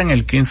compraran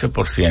el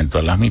 15%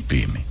 a las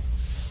MIPYME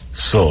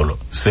solo,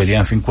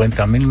 serían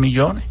 50,000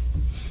 millones.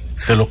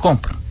 Se lo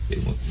compran.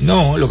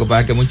 No, lo que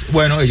pasa es que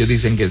bueno, ellos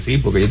dicen que sí,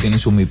 porque ellos tienen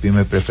su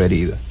MIPYME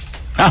preferida.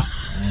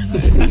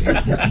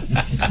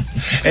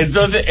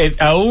 Entonces,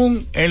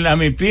 aún en la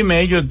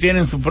MIPYME ellos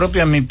tienen su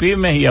propia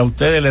MIPYME y a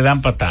ustedes le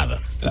dan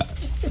patadas. Claro,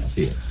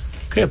 así es.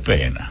 Qué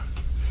pena.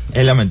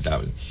 Es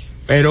lamentable.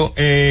 Pero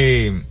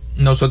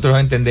nosotros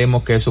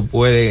entendemos que eso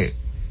puede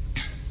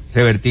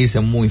revertirse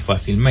muy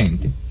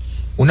fácilmente.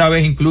 Una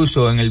vez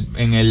incluso en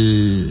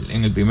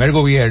el primer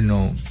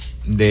gobierno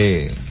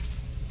del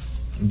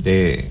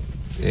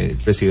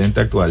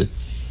presidente actual,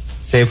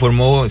 se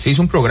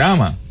hizo un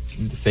programa,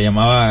 se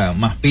llamaba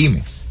Más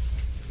Pymes,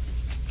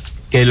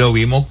 que lo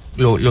vimos,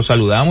 lo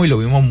saludamos y lo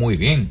vimos muy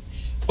bien,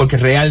 porque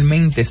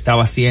realmente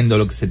estaba haciendo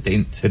lo que se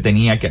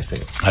tenía que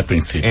hacer. Al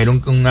principio. Era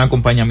un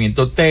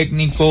acompañamiento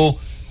técnico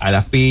a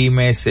las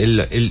pymes,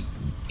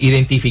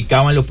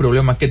 identificaban los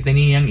problemas que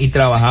tenían y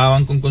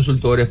trabajaban con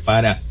consultores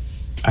para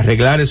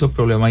arreglar esos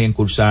problemas y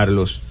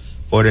impulsarlos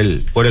por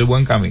el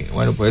buen camino.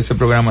 Bueno, pues ese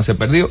programa se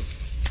perdió.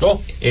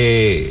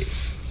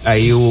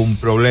 Ahí hubo un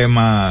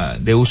problema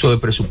de uso de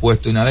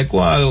presupuesto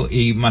inadecuado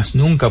y más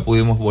nunca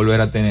pudimos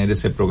volver a tener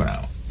ese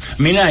programa.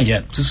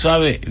 Minaya, tú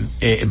sabes,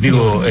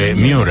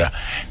 Miura,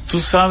 tú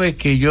sabes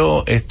que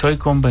yo estoy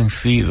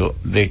convencido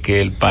de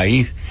que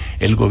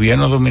el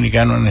gobierno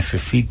dominicano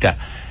necesita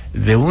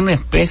de una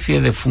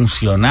especie de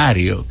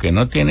funcionario que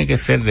no tiene que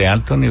ser de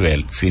alto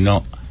nivel,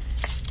 sino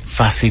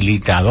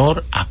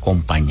facilitador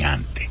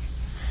acompañante.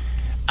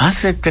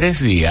 Hace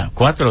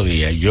 4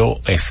 días, yo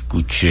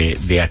escuché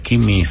de aquí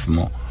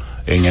mismo,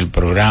 en el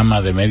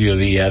programa de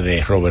mediodía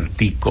de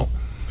Robertico,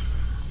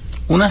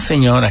 una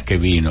señora que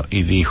vino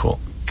y dijo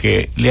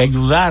que le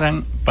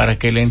ayudaran para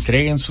que le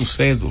entreguen su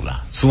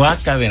cédula, su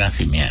acta de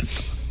nacimiento.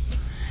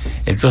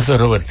 Entonces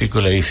Robertico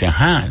le dice,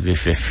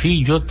 dice,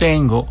 sí, yo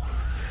tengo,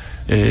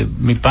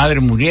 mi padre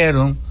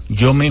murieron,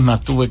 yo misma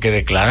tuve que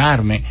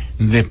declararme,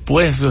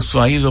 después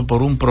eso ha ido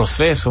por un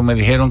proceso, me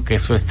dijeron que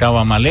eso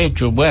estaba mal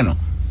hecho, bueno.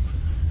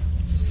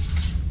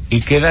 ¿Y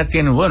qué edad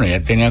tiene? Bueno,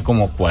 ella tenía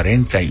como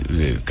 40,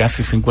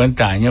 casi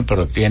 50 años,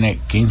 pero tiene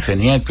 15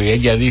 nietos. Y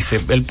ella dice,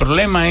 el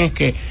problema es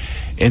que,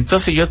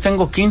 entonces yo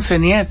tengo 15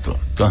 nietos.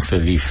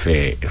 Entonces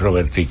dice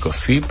Robertico,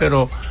 sí,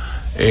 pero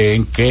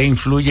 ¿en qué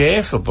influye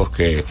eso?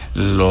 Porque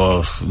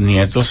los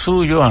nietos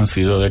suyos han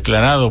sido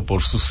declarados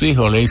por sus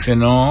hijos. Le dice,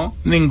 no,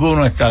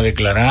 ninguno está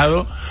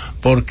declarado,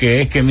 porque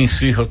es que mis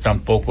hijos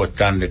tampoco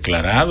están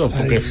declarados,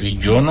 porque si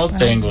yo no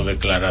tengo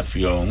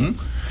declaración,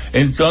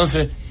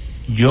 entonces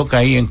yo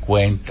caí en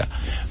cuenta.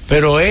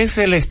 Pero es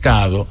el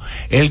Estado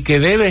el que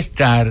debe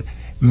estar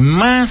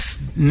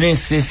más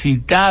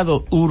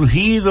necesitado,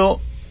 urgido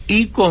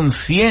y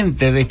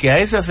consciente de que a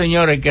esa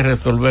señora hay que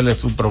resolverle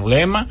su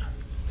problema.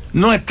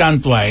 No es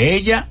tanto a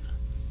ella,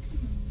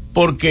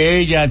 porque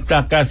ella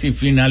está casi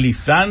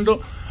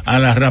finalizando a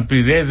la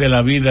rapidez de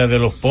la vida de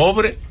los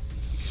pobres.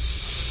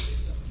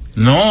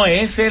 No,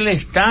 es el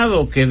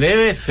Estado que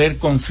debe ser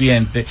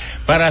consciente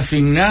para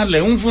asignarle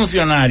un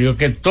funcionario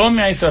que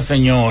tome a esa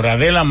señora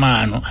de la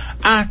mano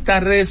hasta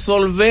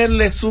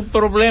resolverle su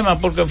problema,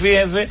 porque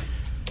fíjese,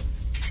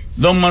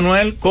 don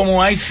Manuel,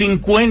 como hay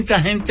 50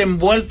 gente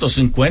envueltos,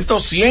 50 o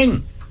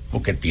 100,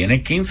 porque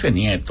tiene 15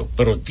 nietos,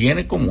 pero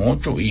tiene como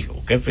 8 hijos,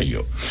 qué sé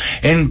yo.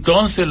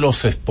 Entonces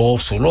los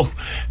esposos,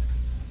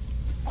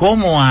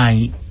 ¿cómo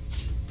hay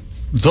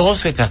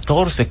 12,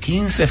 14,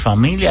 15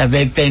 familias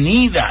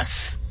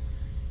detenidas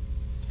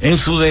en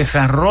su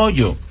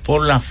desarrollo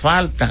por la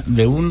falta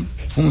de un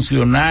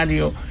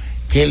funcionario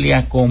que le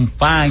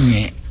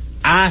acompañe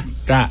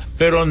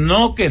pero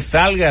no que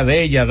salga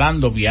de ella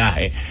dando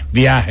viaje,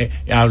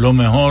 a lo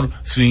mejor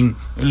sin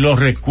los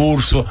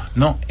recursos,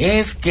 no,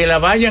 es que la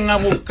vayan a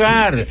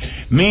buscar.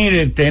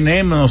 Mire,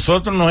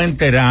 nosotros nos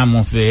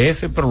enteramos de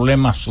ese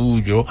problema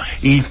suyo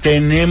y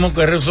tenemos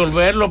que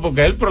resolverlo,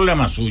 porque es el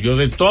problema suyo,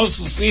 de todos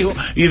sus hijos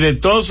y de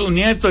todos sus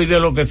nietos y de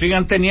lo que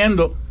sigan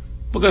teniendo,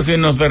 porque si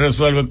no se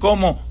resuelve,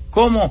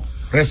 ¿cómo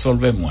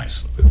resolvemos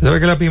eso? ¿Sabe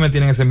que las pymes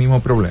tienen ese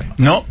mismo problema?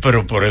 No,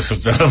 pero por eso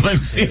te lo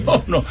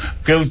menciono,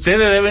 que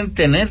ustedes deben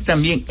tener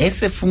también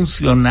ese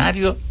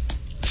funcionario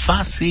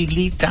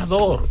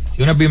facilitador.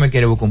 Si una pyme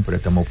quiere buscar un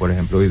préstamo, por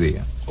ejemplo, hoy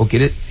día, o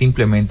quiere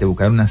simplemente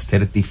buscar una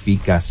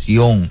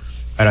certificación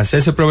para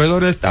hacerse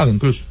proveedor del Estado,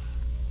 incluso,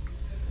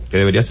 que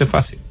debería ser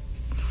fácil,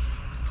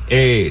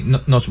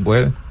 no se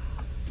puede,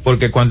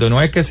 porque cuando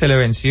no es que se le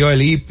venció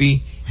el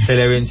IPI, se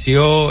le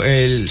venció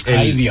el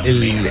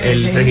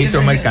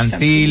registro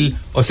mercantil,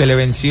 o se le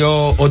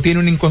venció, o tiene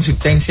una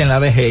inconsistencia en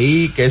la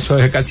DGI, que eso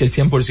es casi el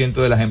 100%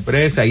 de las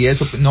empresas, y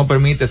eso no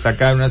permite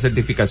sacar una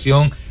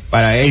certificación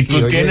para él. Y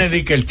tú tienes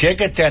que el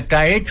cheque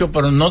está hecho,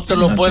 pero no te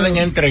lo pueden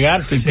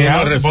entregar si tú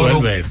no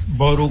resuelves.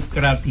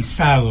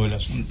 Burocratizado el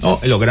asunto.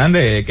 No, lo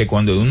grande es que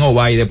cuando uno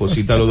va y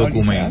deposita los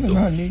documentos,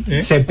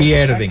 se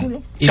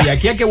pierden. Y de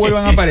aquí a que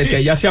vuelvan a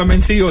aparecer, ya se han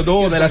vencido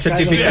 2 de las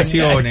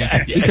certificaciones,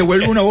 y se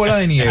vuelve una bola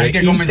de nieve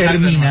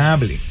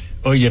interminable.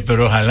 Oye,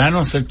 pero ojalá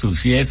no se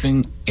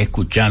estuviesen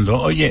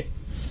escuchando. Oye,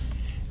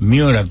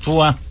 Miura,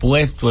 tú has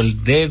puesto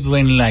el dedo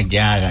en la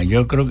llaga.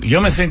 Yo creo que yo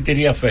me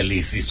sentiría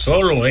feliz si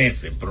solo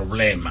ese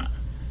problema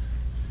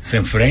se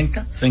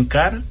enfrenta, se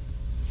encara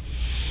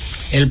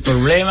el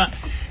problema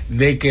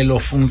de que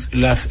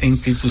las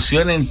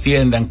instituciones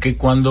entiendan que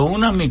cuando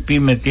una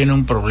MIPYME tiene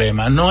un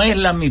problema, no es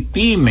la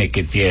MIPYME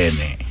que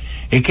tiene,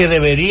 es que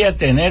debería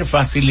tener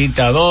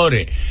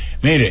facilitadores.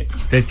 Mire,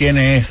 usted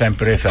tiene esa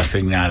empresa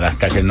asignada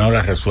hasta que no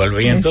la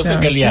resuelve, y entonces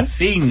que le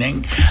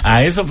asignen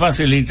a esos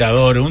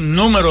facilitadores un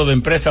número de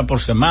empresas por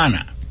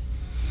semana.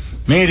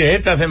 Mire,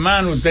 esta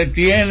semana usted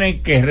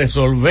tiene que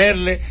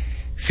resolverle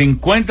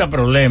 50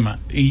 problemas,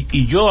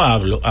 y yo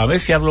hablo, a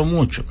veces hablo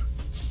mucho,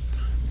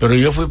 pero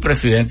yo fui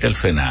presidente del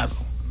Senado.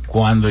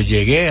 Cuando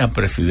llegué a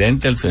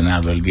presidente del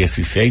Senado el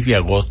 16 de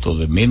agosto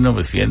de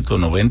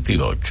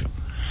 1998,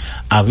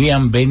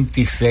 habían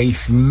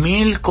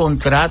 26,000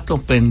 contratos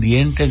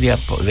pendientes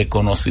de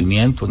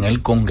conocimiento en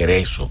el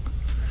Congreso.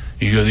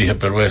 Y yo dije,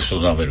 pero eso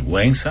da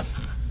vergüenza.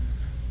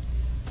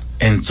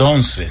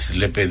 Entonces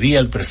le pedí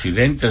al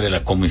presidente de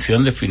la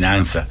Comisión de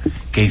Finanzas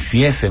que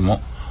hiciésemos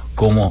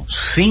como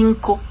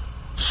 5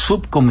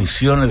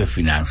 subcomisiones de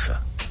finanzas,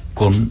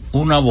 con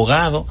un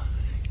abogado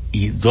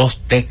y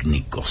 2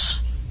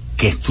 técnicos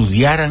que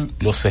estudiaran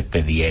los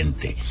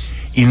expedientes,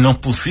 y nos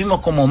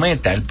pusimos como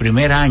meta el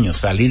primer año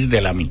salir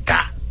de la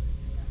mitad,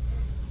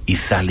 y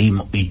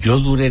salimos, y yo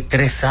duré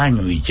 3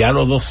 años, y ya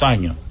los 2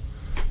 años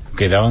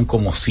quedaban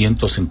como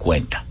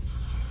 150.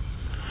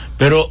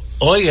 Pero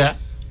oiga,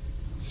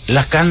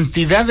 la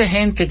cantidad de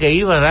gente que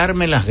iba a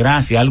darme las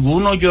gracias,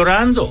 algunos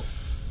llorando.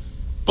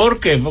 ¿Por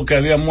qué? Porque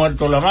había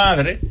muerto la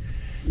madre,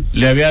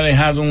 le había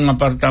dejado un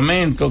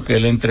apartamento que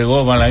le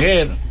entregó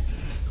Balaguer,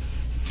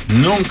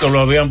 nunca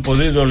lo habían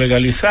podido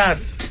legalizar,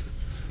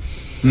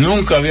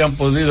 nunca habían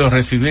podido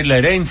recibir la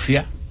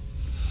herencia.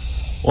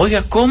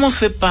 Oiga, ¿cómo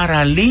se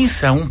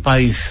paraliza un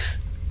país?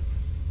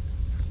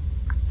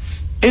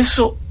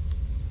 Eso,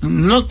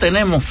 no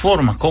tenemos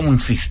forma como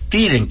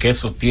insistir en que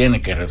eso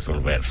tiene que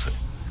resolverse.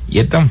 Y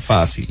es tan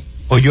fácil,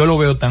 o yo lo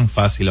veo tan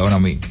fácil ahora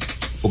mismo,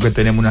 porque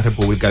tenemos una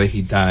república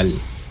digital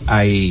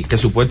ahí, que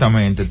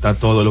supuestamente está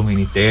todos los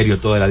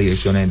ministerios, todas las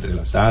direcciones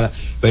entrelazadas,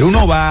 pero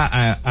uno va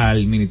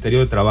al Ministerio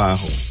de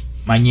Trabajo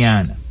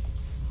mañana,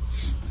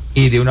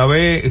 y de una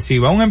vez, si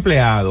va un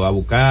empleado a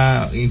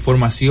buscar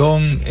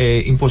información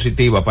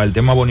impositiva para el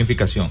tema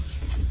bonificación,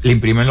 le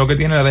imprimen lo que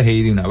tiene la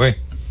DGI de una vez.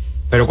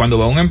 Pero cuando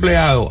va un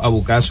empleado a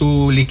buscar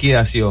su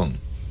liquidación,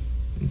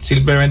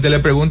 simplemente le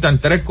preguntan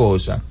 3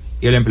 cosas,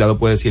 y el empleado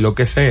puede decir lo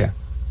que sea,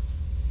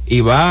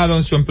 y va a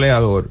donde su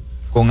empleador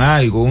con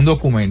algo, un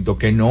documento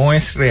que no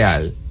es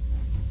real.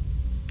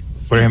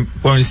 Por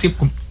ejemplo,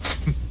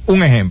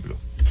 un ejemplo,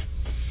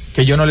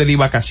 que yo no le di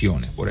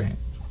vacaciones, por ejemplo.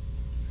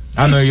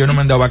 No, yo no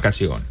me han dado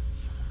vacaciones.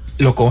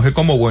 Lo coge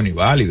como bueno y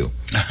válido.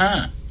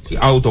 Ajá.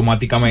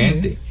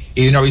 Automáticamente. Sí.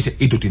 Y de una vez dice,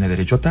 y tú tienes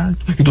derecho a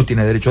tanto, y tú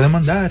tienes derecho a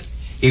demandar.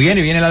 Y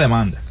viene la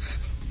demanda.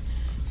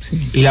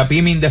 Sí. Y la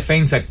PYME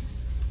indefensa,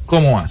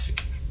 ¿cómo hace?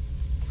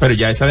 Pero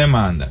ya esa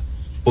demanda,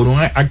 por un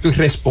acto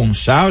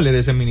irresponsable de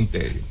ese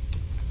ministerio,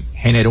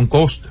 genera un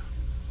costo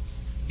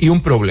y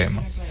un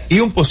problema y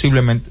un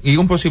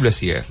posible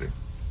cierre.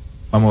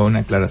 Vamos a ver una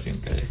aclaración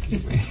que hay aquí.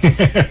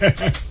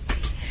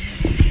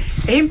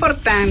 Es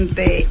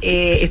importante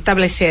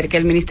establecer que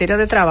el Ministerio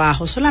de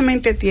Trabajo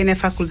solamente tiene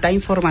facultad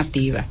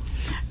informativa,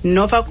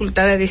 no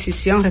facultad de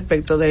decisión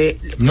respecto de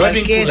no es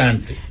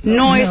vinculante.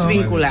 No es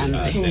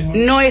vinculante.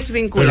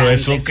 Pero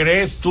eso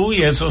crees tú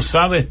y eso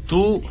sabes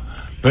tú.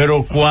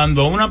 Pero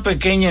cuando a una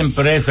pequeña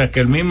empresa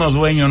que el mismo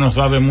dueño no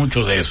sabe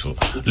mucho de eso,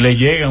 le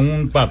llega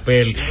un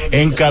papel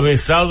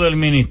encabezado del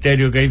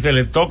ministerio que dice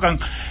le tocan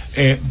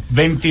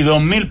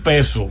 22,000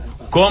 pesos,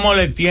 ¿cómo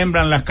le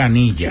tiemblan las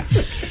canillas?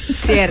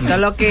 Cierto,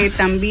 lo que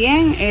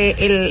también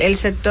el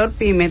sector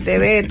PYME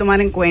debe tomar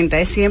en cuenta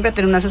es siempre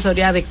tener una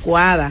asesoría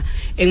adecuada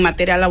en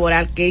materia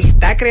laboral, que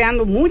está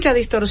creando mucha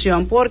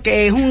distorsión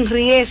porque es un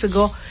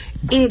riesgo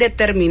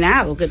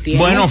indeterminado que tiene.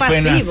 Bueno,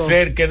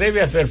 FENACER, ¿qué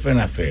debe hacer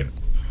FENACER?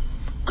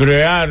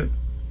 Crear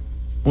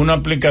una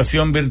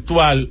aplicación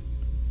virtual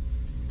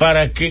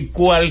para que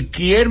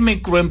cualquier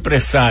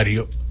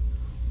microempresario,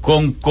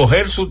 con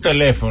coger su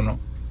teléfono,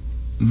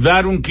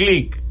 dar un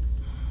clic,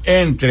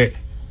 entre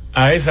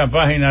a esa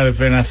página de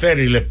FENACER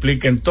y le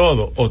expliquen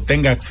todo, o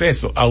tenga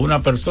acceso a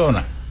una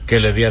persona que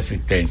le dé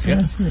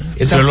asistencia.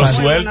 Se lo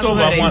suelto,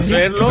 vamos a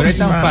hacerlo. Pero es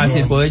tan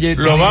fácil poder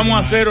 ¿Lo vamos a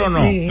hacer o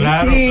no? Sí,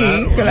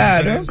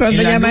 claro.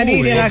 Cuando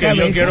llamaría la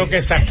cabeza. Yo quiero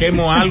que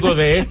saquemos algo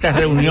de esta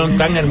reunión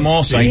tan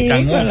hermosa y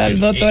tan útil. La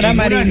doctora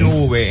Marilis. En una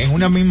nube, en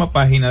una misma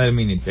página del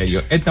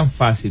ministerio, es tan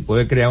fácil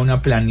poder crear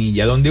una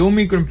planilla donde un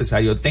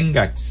microempresario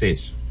tenga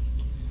acceso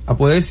a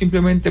poder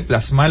simplemente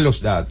plasmar los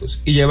datos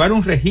y llevar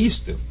un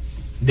registro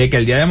de que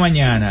el día de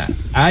mañana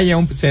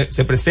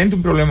se presente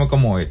un problema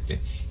como este,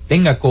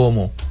 tenga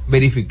cómo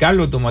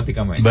verificarlo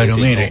automáticamente. Pero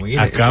mire,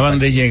 acaban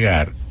de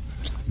llegar,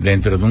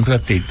 dentro de un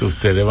ratito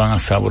ustedes van a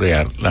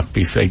saborear la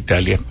pizza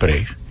Italia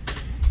Express,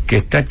 que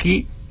está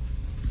aquí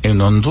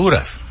en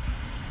Honduras,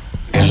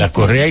 en la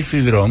Correa y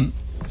Cidrón,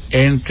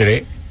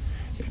 entre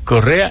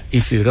Correa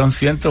y Cidrón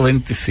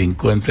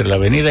 125, entre la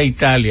Avenida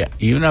Italia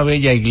y una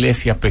bella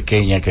iglesia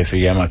pequeña que se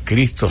llama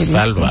Cristo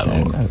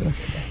Salvador.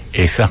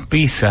 esas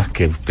pizzas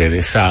que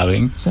ustedes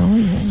saben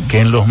que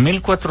en los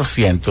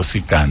 1400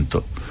 y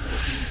tanto,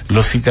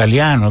 los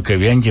italianos que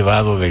habían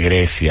llevado de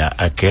Grecia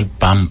aquel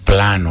pan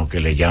plano que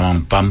le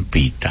llaman pan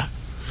pita,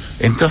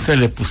 entonces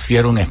le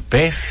pusieron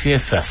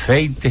especies,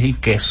 aceites y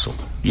queso,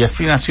 y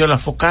así nació la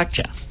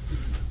focaccia,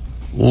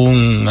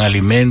 un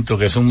alimento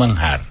que es un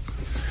manjar.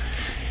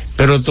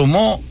 Pero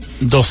tomó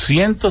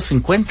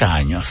 250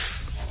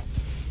 años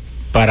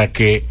para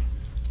que,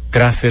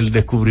 tras el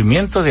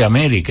descubrimiento de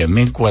América en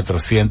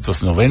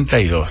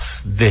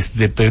 1492,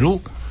 desde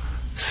Perú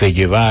se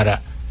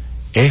llevara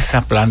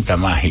esa planta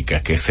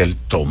mágica que es el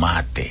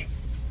tomate,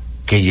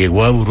 que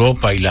llegó a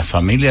Europa y las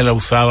familias la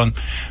usaban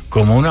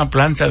como una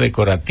planta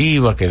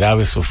decorativa que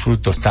daba esos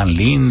frutos tan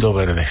lindos,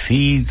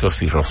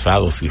 verdecitos y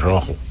rosados y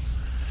rojos.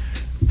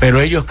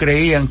 Pero ellos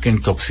creían que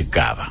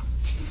intoxicaba.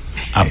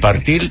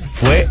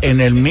 Fue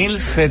en el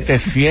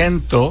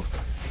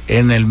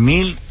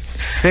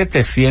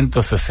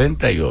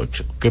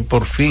 1768 que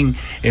por fin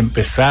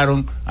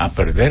empezaron a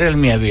perder el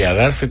miedo y a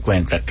darse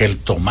cuenta que el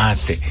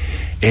tomate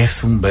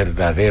es un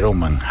verdadero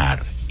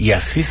manjar, y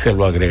así se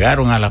lo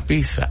agregaron a la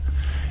pizza,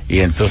 y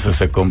entonces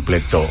se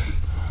completó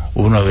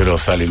uno de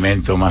los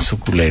alimentos más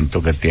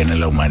suculentos que tiene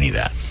la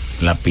humanidad,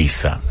 la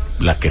pizza,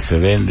 la que se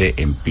vende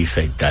en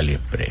Pizza Italia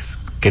Express,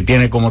 que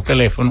tiene como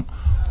teléfono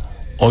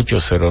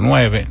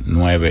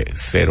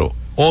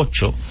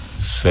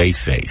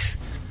 809-908-6600.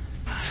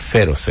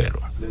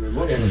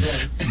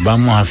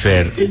 Vamos a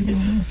hacer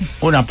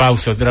una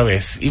pausa otra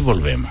vez y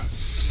volvemos.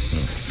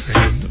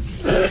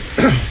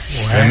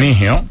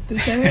 Remigio,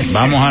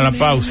 vamos a la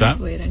pausa.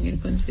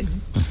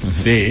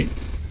 Sí.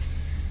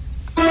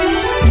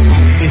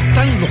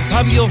 Están los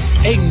sabios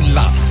en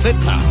la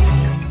Z.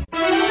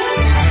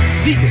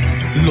 Sigue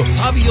los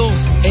sabios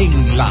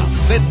en la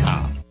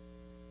Z.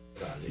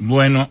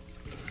 Bueno,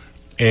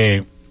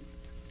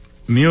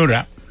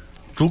 Miura,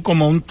 tú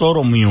como un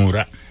toro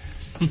Miura,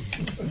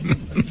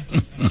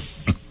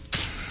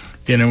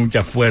 tienes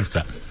mucha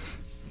fuerza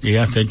y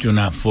has hecho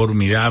una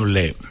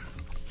formidable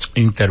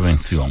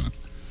intervención.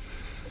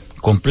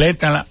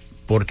 Complétala,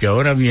 porque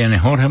ahora viene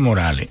Jorge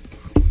Morales,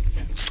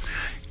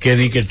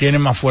 que tiene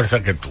más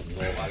fuerza que tú.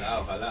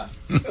 Ojalá.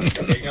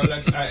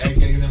 Hay que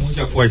tener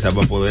mucha fuerza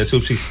para poder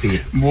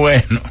subsistir.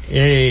 Bueno.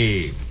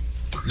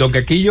 Lo que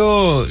aquí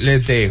yo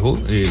les dejo,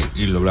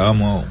 y lo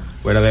hablábamos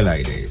fuera del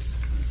aire, es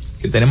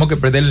que tenemos que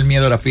perder el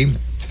miedo a la pyme.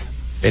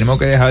 Tenemos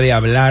que dejar de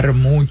hablar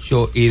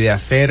mucho y de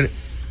hacer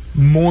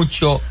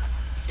mucho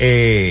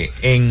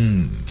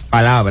en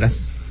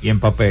palabras y en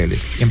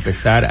papeles y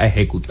empezar a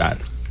ejecutar.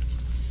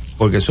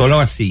 Porque solo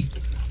así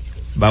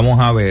vamos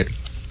a ver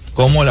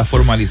cómo la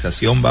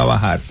formalización va a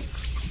bajar,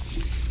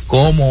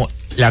 cómo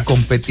la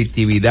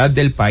competitividad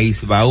del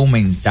país va a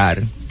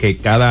aumentar, que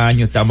cada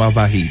año está más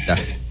bajita,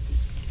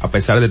 a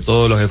pesar de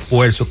todos los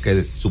esfuerzos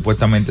que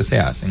supuestamente se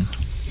hacen,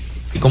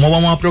 y cómo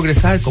vamos a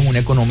progresar como una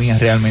economía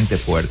realmente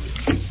fuerte.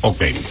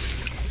 Ok.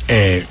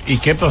 ¿Y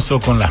qué pasó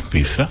con las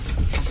pizzas?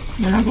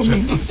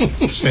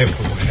 Se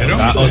fueron.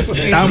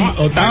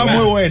 Estaba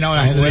muy buena,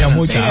 la gente tenía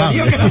mucha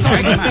hambre.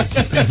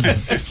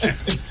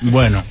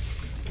 Bueno,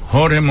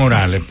 Jorge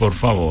Morales, por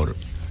favor.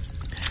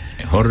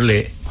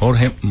 Jorge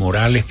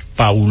Morales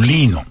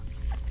Paulino.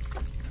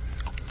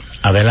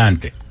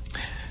 Adelante.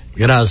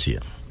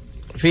 Gracias.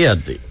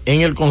 Fíjate,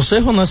 en el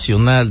Consejo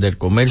Nacional del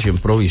Comercio en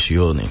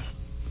Provisiones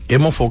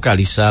hemos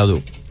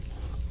focalizado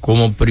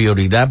como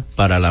prioridad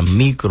para la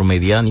micro,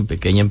 mediana y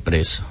pequeña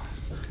empresa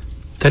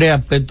 3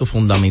 aspectos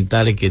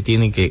fundamentales que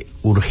tienen que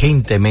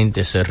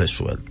urgentemente ser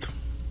resueltos.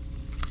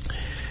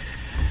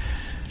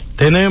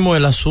 Tenemos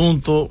el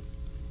asunto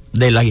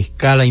de la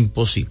escala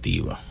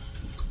impositiva.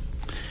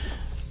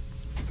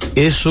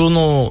 Es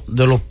uno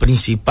de los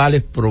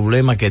principales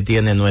problemas que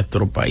tiene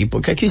nuestro país,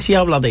 porque aquí se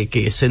habla de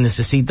que se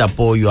necesita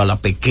apoyo a la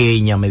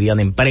pequeña,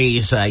 mediana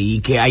empresa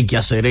y que hay que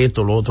hacer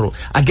esto, lo otro.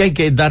 Aquí hay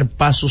que dar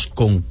pasos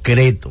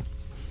concretos,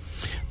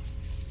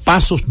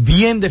 pasos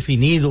bien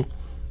definidos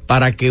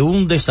para que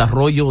un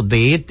desarrollo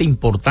de este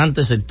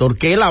importante sector,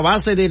 que es la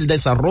base del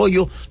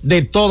desarrollo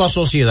de toda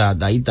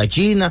sociedad, ahí está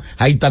China,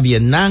 ahí está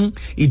Vietnam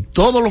y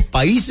todos los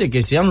países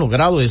que se han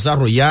logrado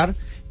desarrollar,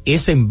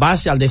 es en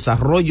base al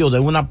desarrollo de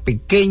una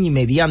pequeña y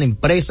mediana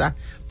empresa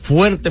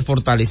fuerte,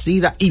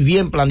 fortalecida y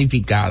bien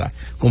planificada,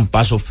 con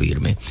pasos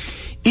firmes.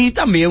 Y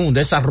también un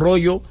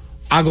desarrollo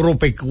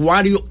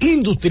agropecuario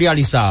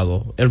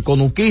industrializado. El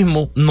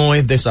conuquismo no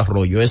es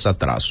desarrollo, es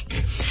atraso.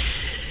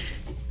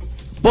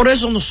 Por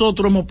eso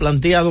nosotros hemos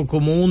planteado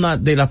como una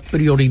de las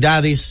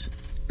prioridades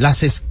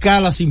las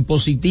escalas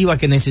impositivas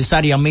que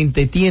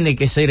necesariamente tiene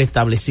que ser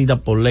establecida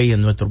por ley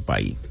en nuestro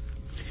país.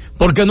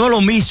 Porque no es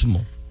lo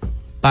mismo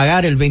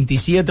pagar el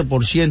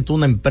 27%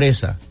 una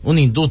empresa,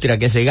 una industria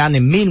que se gane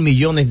 1.000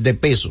 millones de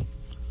pesos,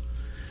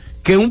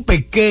 que un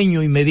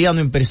pequeño y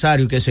mediano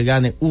empresario que se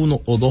gane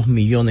 1 o 2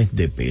 millones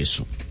de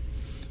pesos.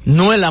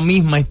 No es la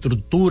misma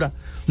estructura,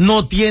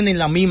 no tienen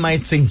las mismas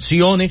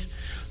exenciones.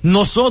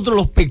 Nosotros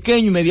los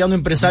pequeños y medianos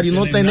empresarios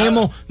no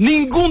tenemos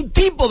ningún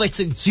tipo de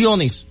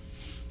exenciones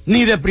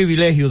ni de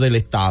privilegio del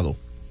Estado.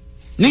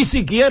 Ni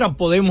siquiera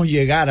podemos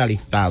llegar al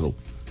Estado.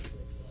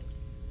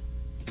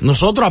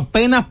 Nosotros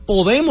apenas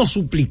podemos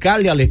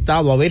suplicarle al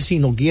Estado a ver si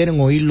no quieren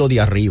oírlo de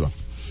arriba.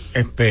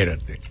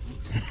 Espérate,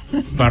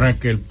 para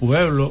que el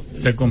pueblo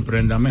te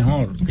comprenda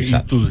mejor. Y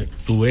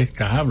tú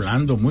estás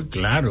hablando muy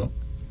claro,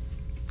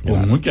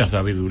 con mucha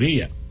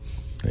sabiduría.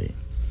 Sí.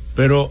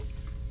 Pero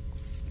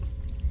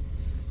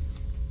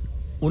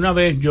una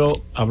vez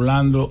yo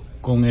hablando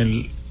con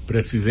el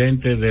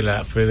presidente de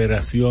la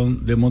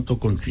Federación de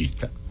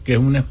Motoconchistas, que es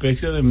una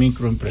especie de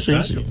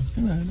microempresario, Sí,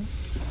 claro.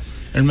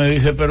 Él me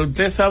dice, pero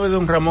usted sabe,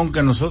 don Ramón,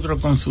 que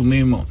nosotros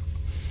consumimos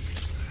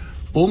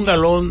un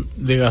galón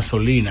de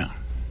gasolina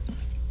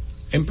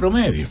en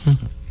promedio.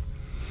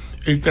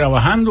 Y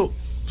trabajando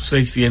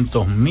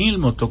 600,000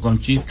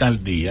 motoconchistas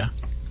al día,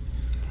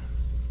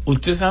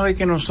 usted sabe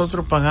que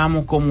nosotros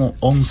pagamos como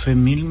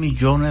 11,000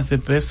 millones de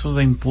pesos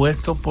de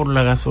impuestos por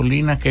la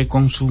gasolina que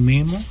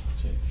consumimos.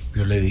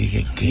 Yo le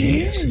dije,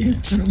 ¿qué?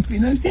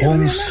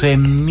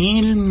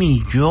 11,000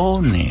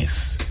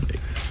 millones.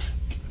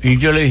 Y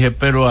yo le dije,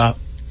 pero a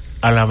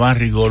la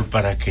Barrigol,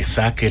 para que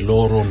saque el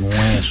oro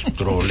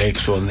nuestro, le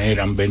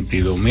exoneran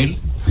 22,000.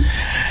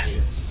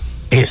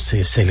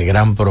 Ese es el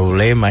gran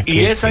problema.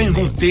 Y esa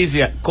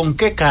injusticia, ¿con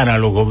qué cara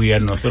los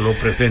gobiernos se lo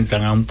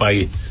presentan a un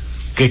país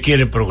que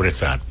quiere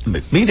progresar?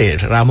 Mire,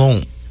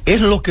 Ramón, es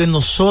lo que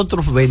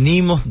nosotros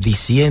venimos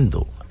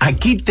diciendo.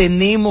 Aquí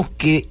tenemos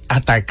que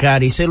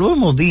atacar, y se lo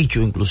hemos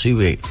dicho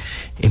inclusive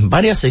en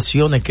varias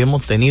sesiones que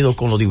hemos tenido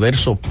con los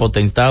diversos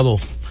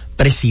potentados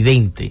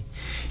presidentes,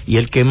 y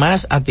el que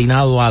más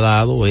atinado ha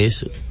dado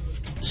es,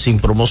 sin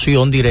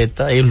promoción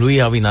directa, es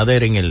Luis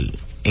Abinader en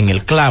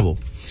el clavo,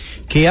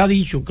 que ha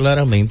dicho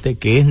claramente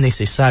que es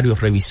necesario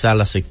revisar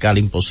la escala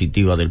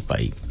impositiva del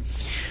país.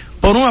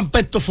 Por un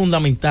aspecto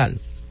fundamental,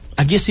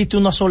 aquí existe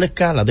una sola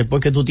escala después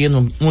que tú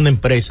tienes una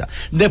empresa.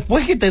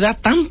 Después que te da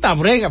tanta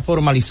brega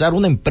formalizar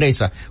una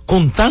empresa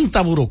con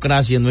tanta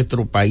burocracia en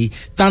nuestro país,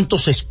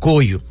 tantos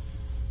escollos,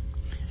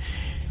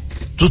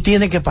 tú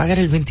tienes que pagar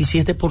el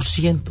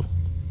 27%.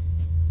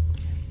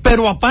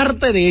 Pero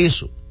aparte de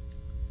eso,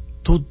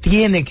 tú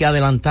tienes que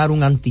adelantar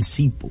un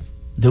anticipo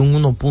de un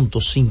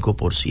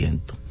 1.5%.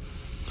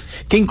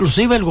 Que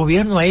inclusive el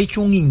gobierno ha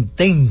hecho un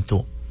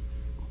intento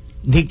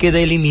de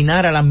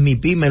eliminar a las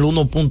MIPYME el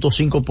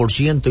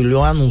 1.5% y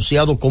lo ha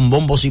anunciado con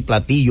bombos y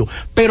platillos,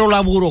 pero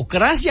la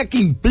burocracia que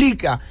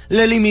implica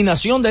la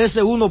eliminación de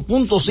ese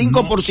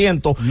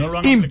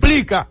 1.5%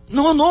 implica,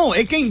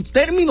 es que en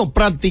términos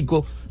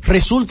prácticos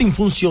resulta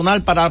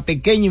infuncional para la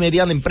pequeña y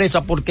mediana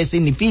empresa, porque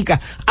significa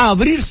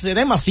abrirse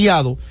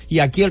demasiado, y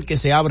aquí el que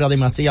se abra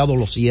demasiado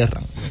lo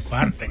cierran.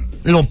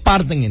 Lo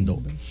parten en dos.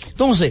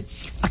 Entonces,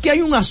 aquí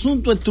hay un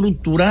asunto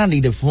estructural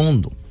y de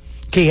fondo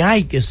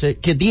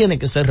que tiene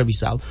que ser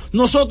revisado.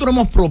 Nosotros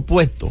hemos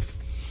propuesto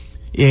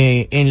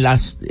en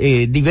las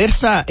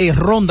diversas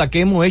rondas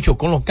que hemos hecho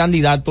con los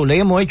candidatos, le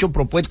hemos hecho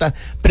propuestas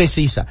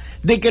precisas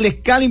de que la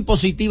escala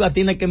impositiva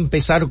tiene que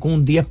empezar con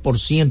un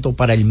 10%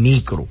 para el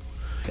micro.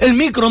 El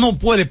micro no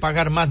puede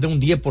pagar más de un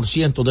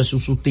 10% de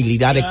sus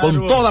utilidades, claro,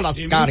 con todas las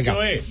cargas.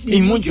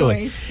 Y mucho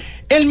es.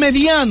 El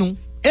mediano,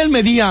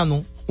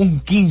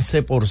 un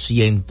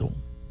 15%.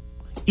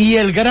 Y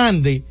el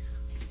grande,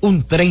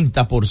 un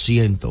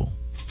 30%.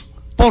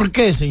 ¿Por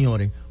qué,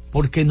 señores?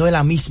 Porque no es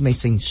la misma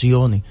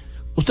exenciones.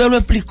 Usted lo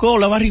explicó,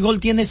 la Barrigol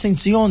tiene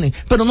exenciones,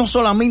 pero no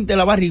solamente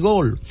la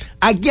Barrigol.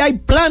 Aquí hay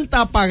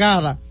planta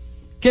apagada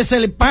que se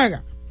le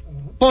paga.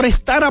 Por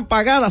estar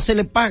apagada se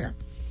le paga.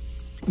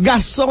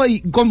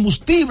 Gasoil,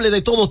 combustible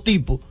de todo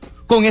tipo,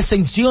 con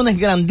exenciones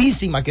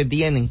grandísimas que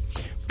tienen.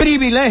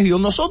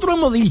 Privilegios. Nosotros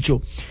hemos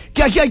dicho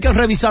que aquí hay que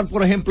revisar,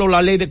 por ejemplo,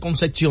 la ley de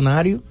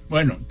concesionarios.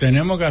 Bueno,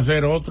 tenemos que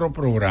hacer otro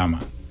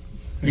programa.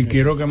 Y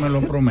quiero que me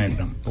lo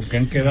prometan, porque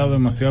han quedado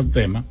demasiados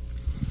temas.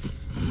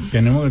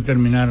 Tenemos que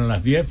terminar a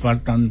las 10,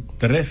 faltan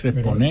 3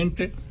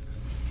 exponentes.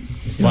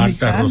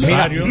 Falta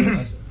Rosario,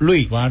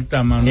 Luis,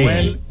 falta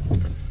Manuel,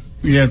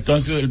 y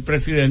entonces el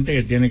presidente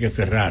que tiene que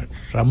cerrar.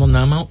 Ramón,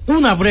 nada más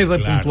una breve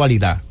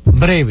puntualidad,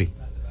 breve.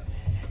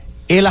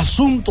 El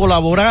asunto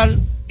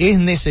laboral es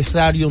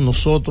necesario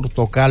nosotros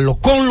tocarlo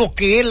con lo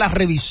que es la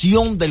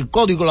revisión del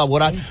Código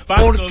Laboral. Un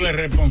pacto de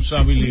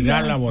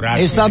responsabilidad laboral.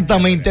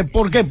 Exactamente.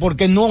 ¿Por qué?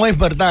 Porque no es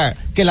verdad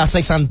que la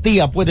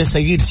cesantía puede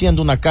seguir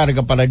siendo una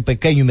carga para el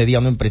pequeño y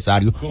mediano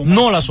empresario.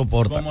 No la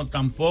soporta. Como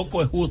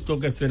tampoco es justo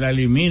que se la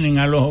eliminen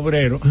a los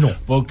obreros,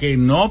 porque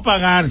no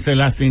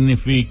pagársela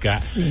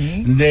significa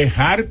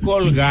dejar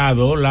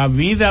colgado la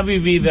vida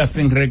vivida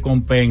sin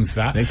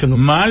recompensa,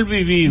 mal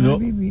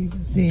vivido.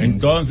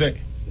 Entonces,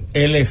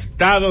 el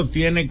Estado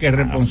tiene que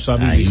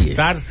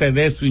responsabilizarse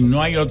de eso, y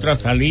no hay otra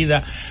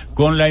salida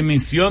con la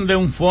emisión de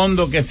un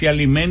fondo que se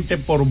alimente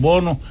por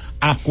bonos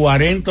a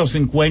 40 o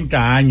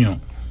 50 años,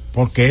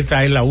 porque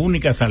esa es la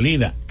única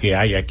salida que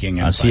hay aquí en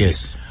el país. Así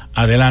es.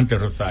 Adelante,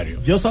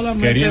 Rosario. Yo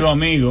solamente, querido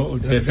amigo,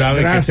 usted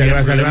sabe gracias, que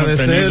gracias,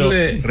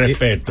 agradecerle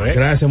respeto.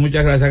 Gracias,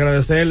 muchas gracias,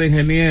 agradecerle,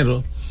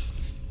 ingeniero,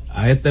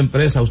 a esta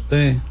empresa, a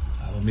usted,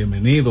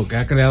 bienvenido, que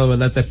ha creado,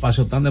 verdad, este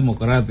espacio tan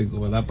democrático,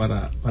 verdad,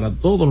 para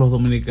todos los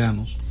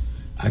dominicanos,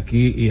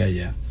 aquí y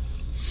allá.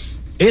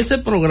 ese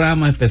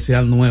programa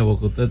especial nuevo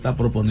que usted está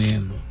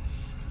proponiendo,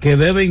 que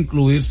debe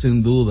incluir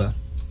sin duda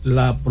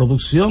la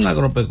producción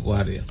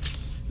agropecuaria,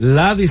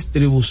 la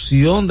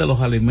distribución de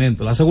los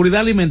alimentos, la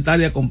seguridad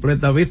alimentaria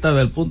completa vista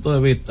desde el punto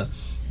de vista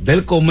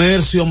del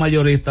comercio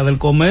mayorista, del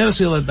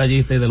comercio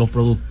detallista y de los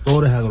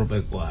productores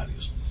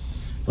agropecuarios.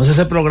 Entonces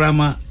ese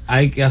programa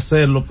hay que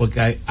hacerlo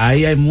porque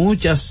ahí hay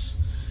muchas,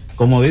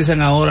 como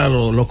dicen ahora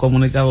los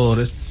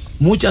comunicadores,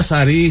 muchas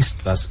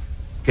aristas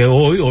que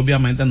hoy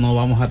obviamente no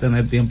vamos a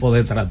tener tiempo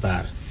de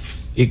tratar.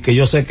 Y que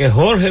yo sé que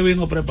Jorge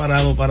vino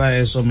preparado para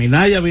eso,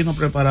 Minaya vino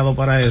preparado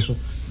para eso,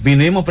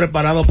 vinimos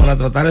preparados para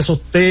tratar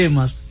esos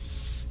temas,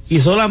 y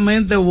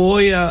solamente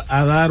voy a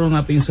dar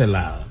una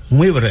pincelada,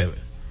 muy breve.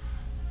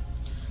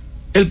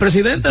 El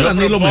presidente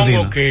Danilo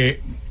Medina.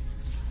 Que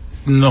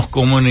nos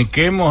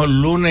comuniquemos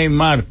lunes y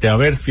martes a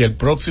ver si el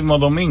próximo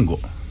domingo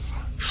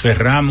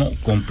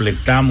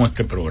completamos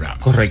este programa.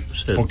 Correcto.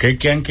 Sí. Porque es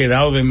que han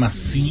quedado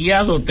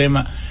demasiados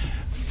temas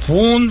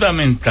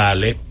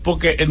fundamentales,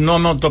 porque no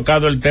hemos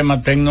tocado el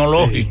tema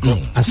tecnológico.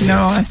 Sí,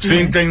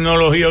 Sin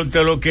tecnología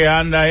usted lo que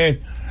anda es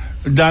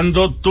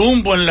dando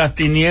tumbo en las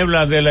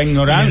tinieblas de la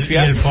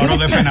ignorancia. Y el foro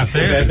de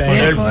FENACER.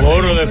 El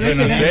foro de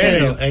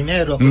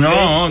FENACER.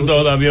 No,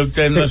 todavía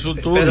usted no es su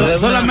turno.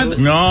 Solamente,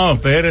 no,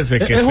 espérese.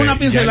 Que es una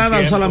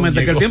pincelada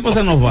solamente, que el tiempo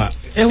se nos va.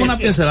 Es una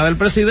pincelada. El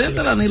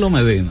presidente Danilo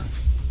Medina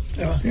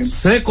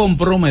se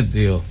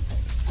comprometió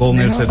con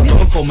el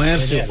sector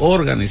comercio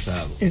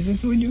organizado. Eso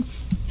es suyo.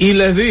 Y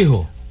les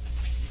dijo,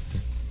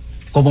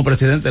 como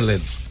presidente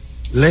electo,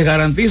 les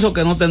garantizo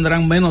que no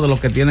tendrán menos de lo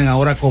que tienen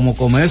ahora como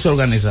comercio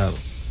organizado.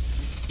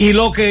 Y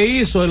lo que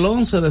hizo el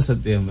 11 de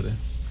septiembre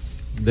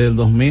del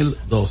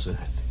 2012,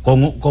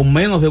 con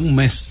menos de un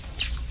mes,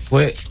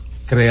 fue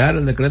crear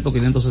el decreto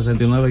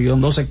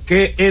 569-12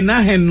 que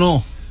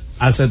enajenó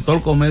al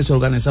sector comercio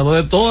organizado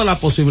de toda la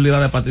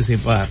posibilidad de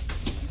participar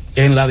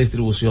en la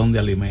distribución de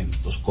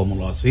alimentos, como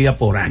lo hacía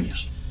por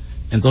años.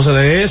 Entonces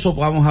de eso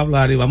vamos a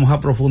hablar y vamos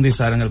a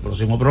profundizar en el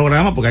próximo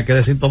programa, porque hay que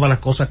decir todas las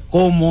cosas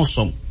como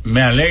son.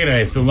 Me alegra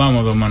eso,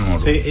 vamos, don Manuel.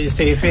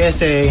 Sí,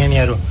 fíjese,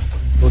 ingeniero,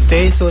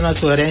 usted hizo una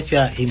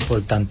sugerencia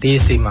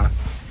importantísima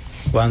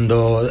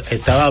cuando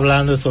estaba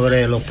hablando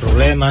sobre los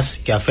problemas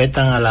que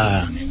afectan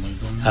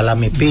a la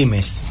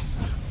MIPYMES,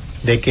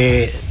 de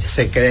que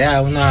se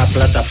crea una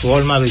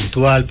plataforma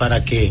virtual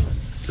para que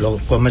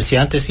los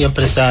comerciantes y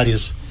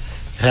empresarios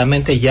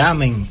realmente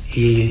llamen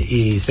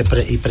y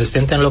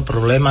presenten los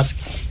problemas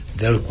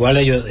de los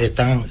cuales ellos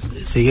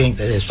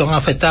son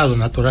afectados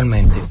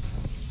naturalmente.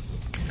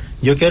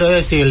 Yo quiero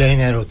decirle,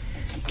 ingeniero,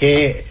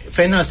 que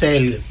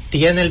FENACER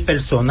tiene el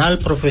personal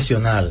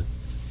profesional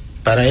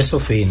para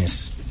esos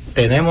fines.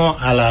 Tenemos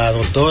a la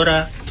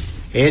doctora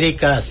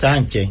Erika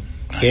Sánchez,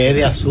 que es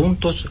de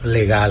asuntos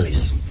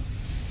legales.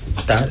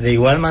 De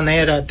igual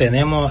manera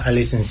tenemos al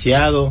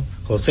licenciado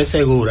José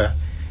Segura,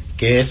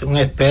 que es un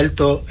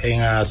experto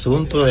en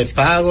asuntos de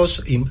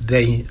pagos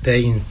de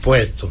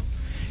impuestos.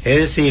 Es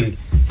decir,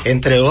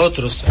 entre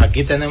otros,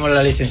 aquí tenemos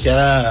la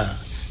licenciada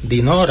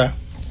Dinora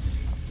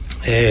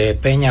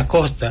Peña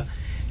Costa,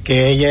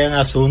 que ella en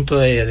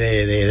asuntos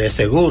de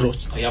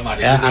seguros.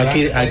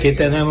 Aquí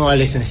tenemos al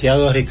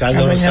licenciado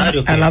Ricardo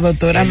Rosario, a la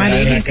doctora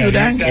Marilis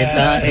Durán,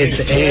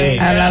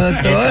 a la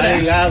doctora, está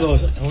ligado,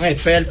 un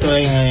experto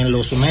en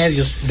los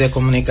medios de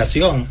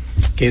comunicación,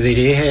 que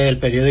dirige el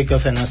periódico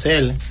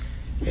FENACER,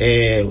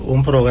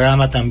 un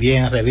programa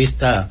también,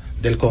 revista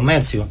del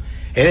comercio.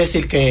 Es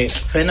decir, que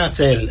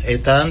FENACER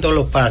está dando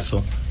los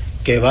pasos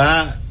que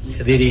va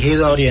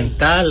dirigido a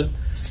orientar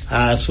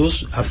a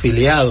sus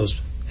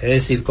afiliados, es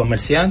decir,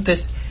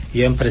 comerciantes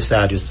y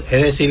empresarios.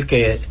 Es decir,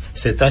 que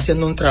se está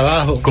haciendo un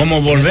trabajo.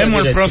 Como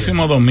volvemos el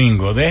próximo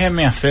domingo,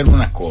 déjeme hacer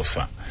una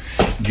cosa.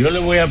 Yo le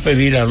voy a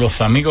pedir a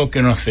los amigos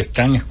que nos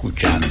están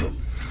escuchando,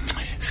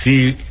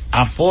 si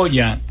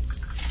apoyan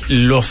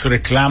los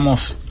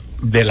reclamos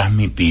de las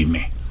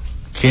MIPYMES,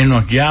 que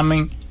nos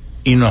llamen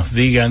y nos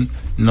digan,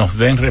 nos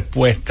den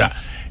respuesta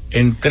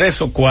en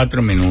 3 o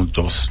 4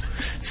 minutos.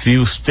 Si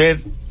usted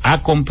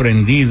ha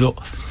comprendido,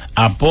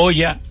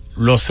 apoya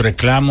los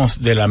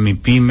reclamos de la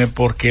MIPYME,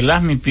 porque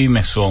las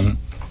MIPYMES son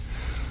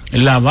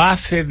la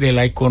base de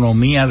la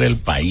economía del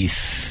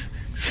país.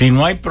 Si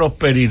no hay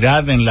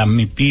prosperidad en las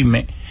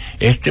MIPYME,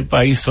 este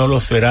país solo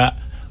será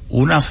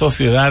una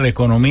sociedad de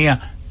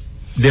economía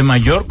de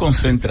mayor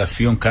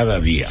concentración cada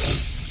día.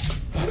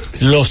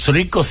 Los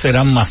ricos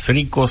serán más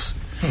ricos,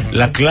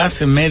 la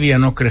clase media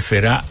no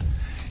crecerá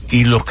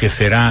y lo que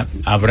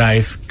habrá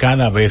es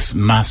cada vez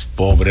más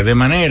pobre. De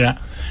manera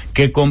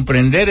que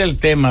comprender el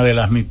tema de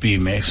las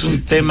MIPYMES es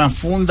un tema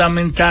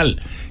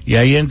fundamental. Y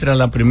ahí entra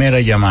la primera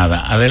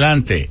llamada.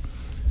 Adelante.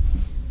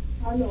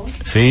 ¿Aló?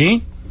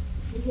 ¿Sí?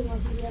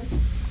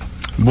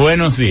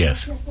 Buenos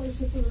días. Gracias por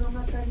este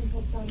programa tan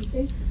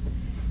importante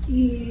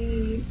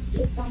y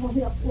estamos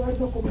de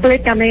acuerdo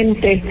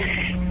completamente.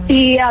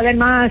 Y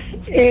además,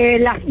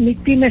 las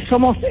MIPYMES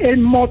somos el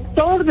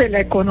motor de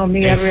la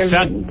economía.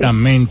 Exactamente.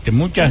 Realmente.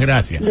 Muchas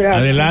gracias.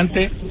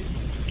 Adelante.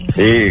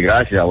 Sí,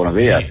 gracias. Buenos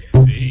días.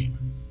 Sí.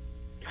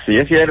 Sí,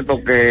 es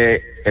cierto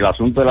que el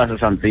asunto de la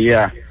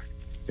cesantía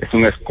es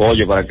un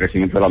escollo para el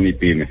crecimiento de la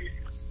MIPYME.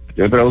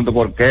 Yo me pregunto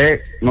por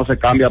qué no se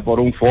cambia por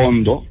un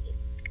fondo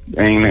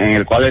en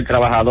el cual el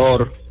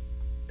trabajador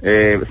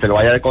se le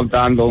vaya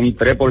descontando un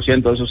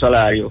 3% de su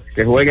salario,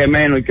 que juegue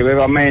menos y que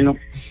beba menos,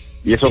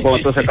 y eso con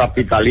esto se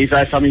capitaliza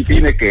a esa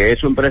MIPYME, que es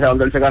su empresa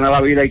donde él se gana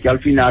la vida y que al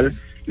final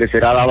le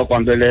será dado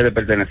cuando él debe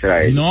pertenecer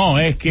a ella. No,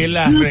 es que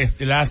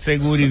la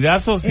seguridad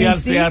social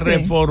sea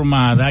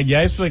reformada,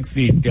 ya eso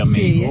existe,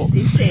 amigo. Sí,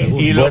 existe.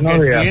 Y lo que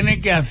tiene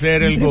que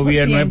hacer el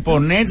gobierno es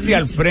ponerse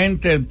al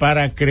frente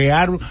para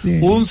crear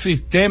un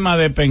sistema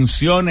de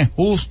pensiones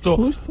justo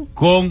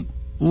con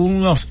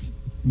unos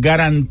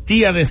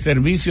garantía de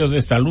servicios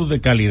de salud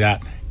de calidad,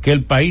 que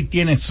el país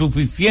tiene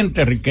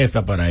suficiente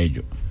riqueza para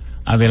ello.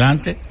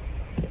 Adelante.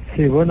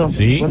 Sí, buenos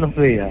días.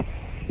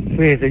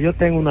 Fíjese, yo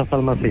tengo una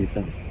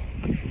farmacita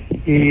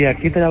y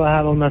aquí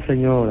trabajaba una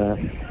señora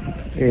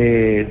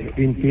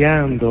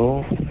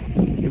limpiando,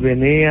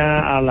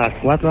 venía a las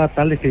 4 de la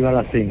tarde y se iba a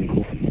las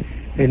 5.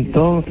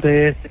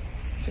 Entonces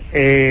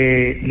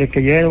le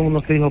cayeron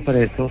unos hijos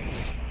presos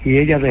y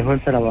ella dejó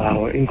el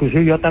trabajo,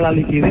 inclusive yo hasta la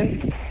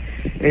liquidé.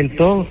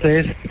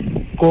 Entonces,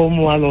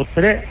 como a los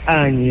 3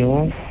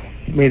 años,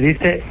 me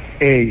dice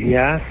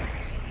ella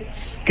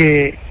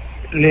que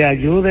le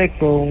ayude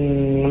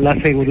con la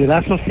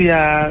seguridad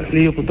social.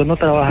 Le digo, usted no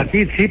trabaja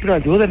aquí. Sí, pero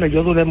ayúdeme,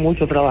 yo duré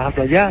mucho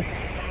trabajando allá.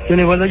 Yo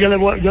le digo, bueno,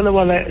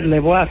 le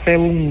voy a hacer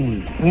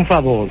un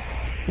favor.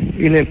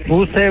 Y le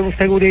puse un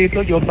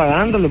segurito, yo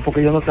pagándole,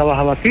 porque yo no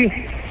trabajaba aquí.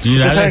 Sí,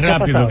 dale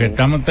rápido, que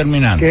estamos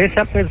terminando. Que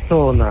esa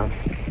persona,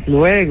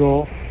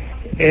 luego,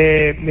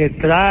 me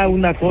trae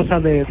una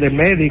cosa de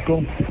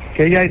médico,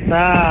 que ella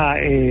está,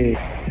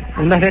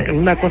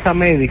 una cosa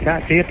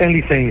médica, que ella está en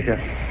licencia.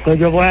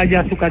 Entonces yo voy allá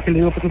a su casa y le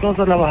digo, pero tú no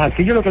trabajas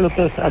aquí, yo lo que le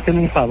estoy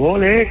haciendo un favor,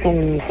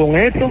 con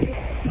esto.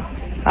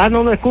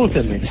 No,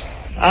 escúcheme.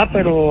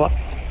 Pero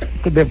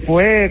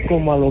después,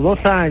 como a los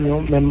 2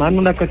 años, me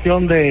manda una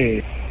cuestión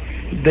de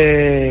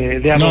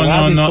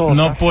abogado.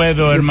 No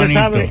puedo, hermanito.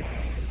 Sabe,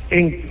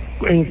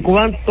 en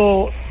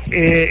cuanto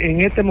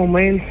en este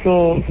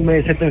momento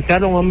me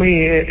sentenciaron a mí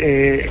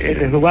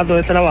el lugar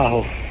de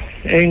trabajo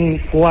en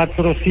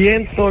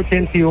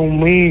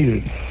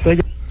 481,000.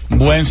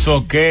 Buen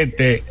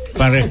soquete,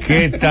 ¿para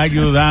qué está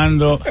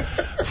ayudando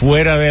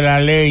fuera de la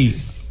ley?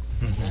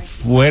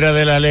 Fuera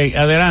de la ley.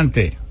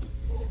 Adelante.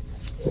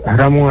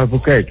 Ramón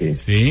Albuquerque.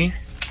 Sí.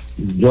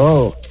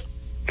 Yo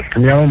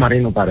me llamo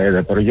Marino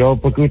Paredes, pero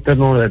 ¿por qué usted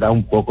no le da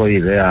un poco de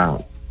idea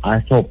a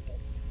esos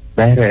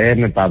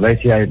PRM para ver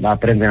si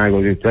aprenden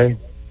algo de usted?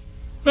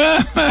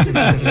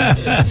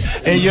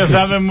 Ellos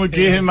saben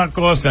muchísimas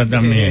cosas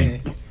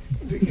también.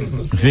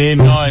 Sí,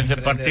 no, ese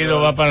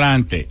partido va para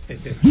adelante.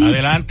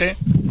 Adelante.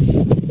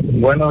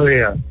 Buenos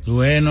días.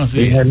 Buenos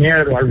días.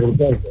 Ingeniero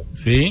Albuquerque.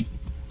 Sí.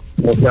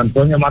 José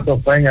Antonio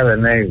Matos Peña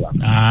de Neiva.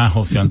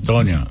 José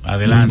Antonio,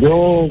 adelante.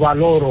 Yo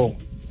valoro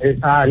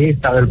esa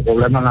arista del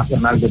problema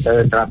nacional que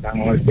ustedes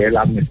tratan hoy, que es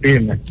la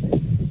MIPYME,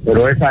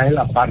 pero esa es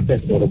la parte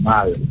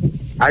formal.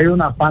 Hay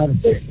una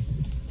parte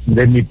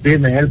de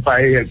MIPYME en el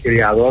país, el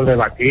criador de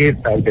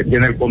vaquita, el que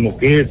tiene el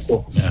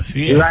conuquito,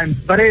 la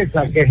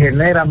empresa que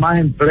genera más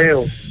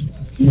empleo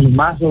y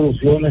más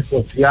soluciones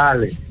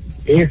sociales,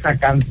 esa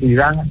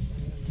cantidad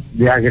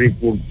de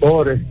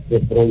agricultores, de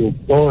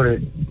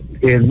productores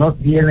que no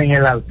tienen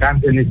el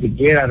alcance ni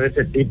siquiera de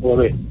ese tipo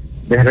de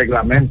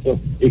reglamentos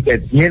y que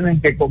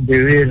tienen que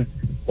convivir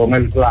con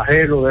el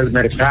flagelo del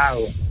mercado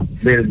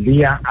del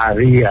día a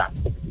día.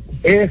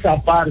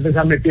 Esa parte,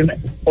 esa MIPYME,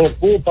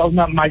 ocupa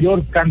una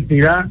mayor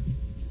cantidad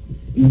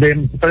de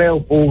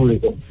empleo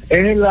público.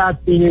 Es la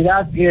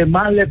actividad que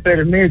más le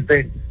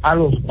permite a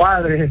los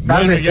padres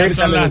estar Bueno, ya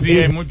son las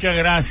 10. Muchas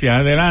gracias.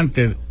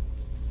 Adelante.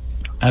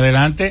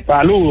 Adelante.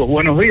 Saludos.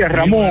 Buenos días,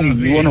 Ramón.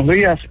 Sí, buenos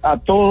días a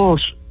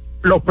todos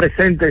los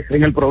presentes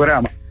en el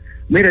programa.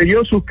 Mire,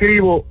 yo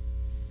suscribo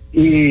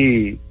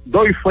y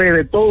doy fe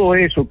de todo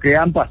eso que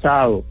han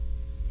pasado,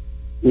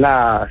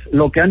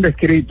 lo que han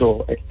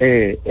descrito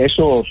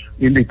esos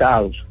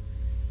invitados.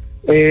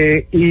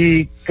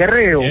 Y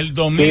creo el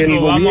domingo que el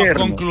gobierno vamos a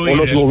concluir, o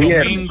los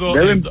gobiernos domingo,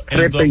 deben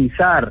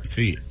repensar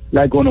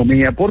la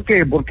economía. ¿Por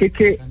qué? Porque es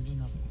que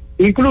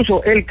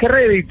incluso el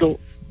crédito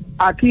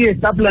aquí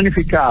está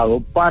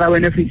planificado para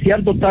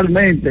beneficiar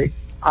totalmente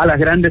a las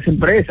grandes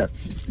empresas.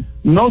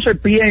 No se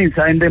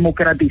piensa en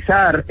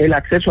democratizar el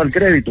acceso al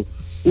crédito.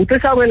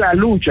 Usted sabe la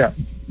lucha,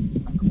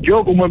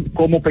 yo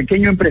como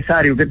pequeño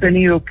empresario que he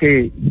tenido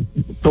que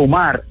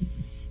tomar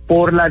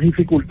por las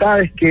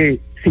dificultades que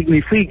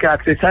significa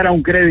accesar a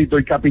un crédito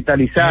y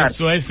capitalizar.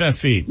 Eso es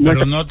así,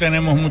 pero no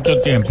tenemos mucho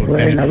tiempo.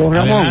 Bueno, don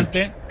Ramón,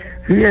 adelante.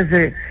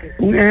 Fíjese,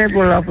 un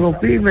ejemplo, la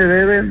ProPyme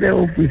deben de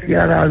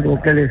oficiar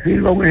algo que le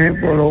sirva, un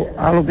ejemplo,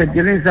 a los que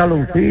tienen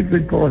saloncito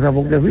y cosas,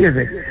 porque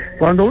fíjese,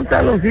 cuando un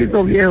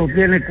saloncito viejo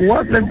tiene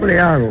 4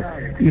 empleados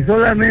y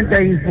solamente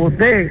a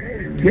Infotec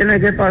tiene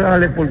que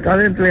pagarle por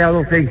cada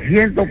empleado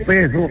 600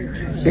 pesos,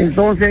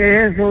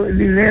 entonces eso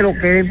dinero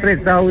que he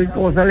prestado y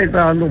cosas le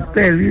está dando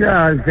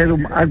pérdida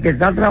al que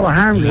está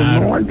trabajando,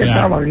 claro, no al que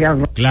está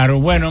variando. Claro,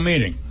 bueno,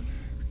 miren,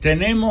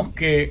 tenemos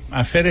que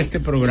hacer este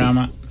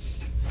programa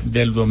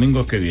del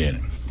domingo que viene.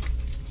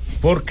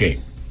 ¿Por qué?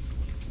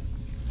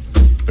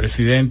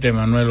 Presidente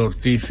Manuel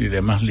Ortiz y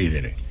demás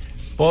líderes.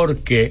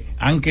 Porque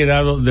han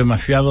quedado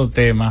demasiados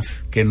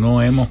temas que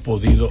no hemos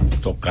podido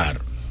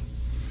tocar.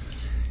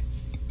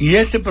 Y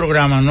este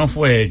programa no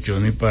fue hecho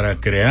ni para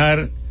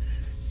crear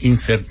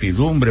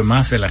incertidumbre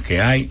más de la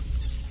que hay,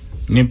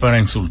 ni para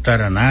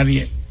insultar a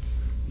nadie,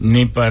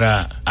 ni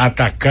para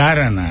atacar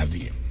a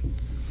nadie.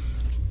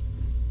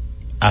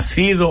 Ha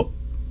sido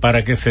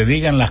para que se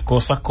digan las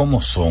cosas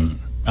como son,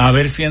 a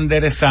ver si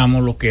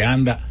enderezamos lo que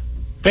anda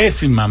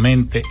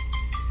pésimamente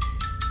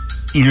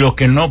y lo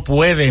que no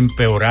puede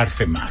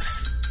empeorarse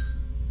más.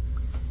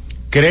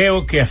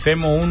 Creo que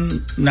hacemos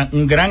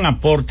un gran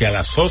aporte a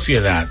la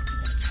sociedad.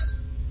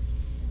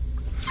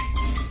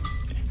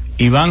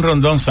 Iván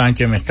Rondón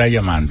Sánchez me está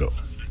llamando.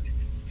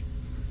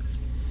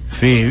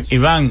 Sí,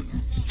 Iván,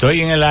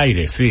 estoy en el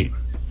aire, sí.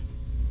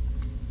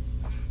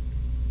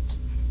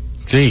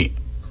 Sí.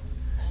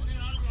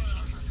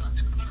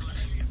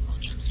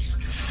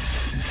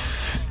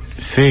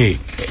 Sí.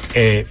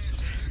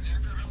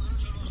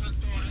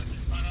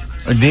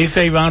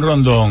 Dice Iván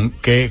Rondón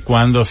que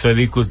cuando se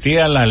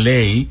discutía la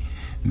ley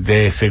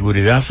de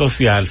seguridad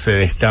social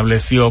se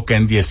estableció que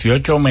en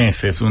 18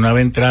 meses, una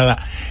vez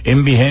entrada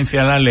en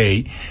vigencia la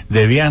ley,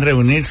 debían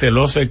reunirse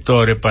los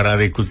sectores para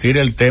discutir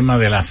el tema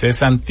de la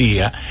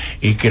cesantía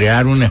y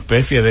crear una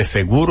especie de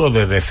seguro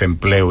de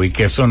desempleo, y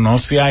que eso no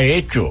se ha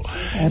hecho.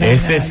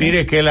 Es decir,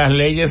 es que las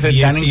leyes se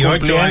están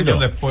incumpliendo.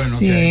 Después no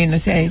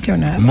se ha hecho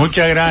nada.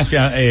 Muchas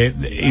gracias,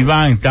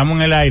 Iván, estamos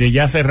en el aire,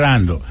 ya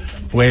cerrando.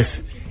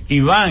 Pues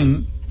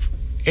Iván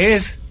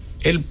es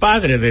el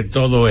padre de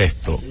todo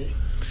esto.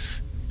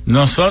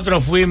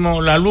 Nosotros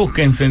fuimos la luz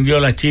que encendió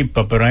la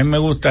chispa, pero a mí me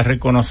gusta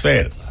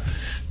reconocer.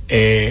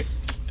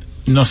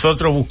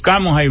 Nosotros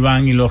buscamos a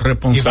Iván y lo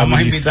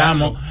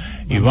responsabilizamos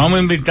y vamos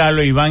a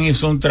invitarlo. Iván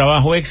hizo un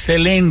trabajo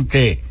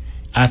excelente.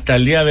 Hasta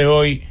el día de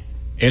hoy,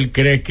 él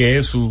cree que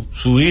es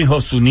su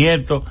hijo, su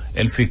nieto,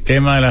 el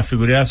sistema de la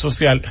seguridad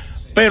social,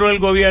 pero el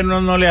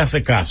gobierno no le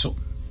hace caso,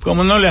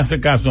 como no le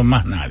hace caso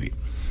más nadie.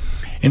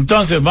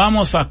 Entonces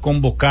vamos a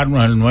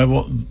convocarnos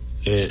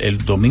el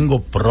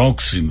domingo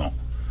próximo,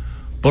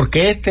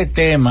 porque este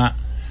tema,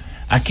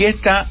 aquí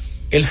está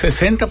el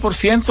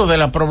 60% de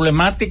la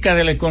problemática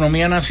de la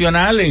economía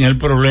nacional en el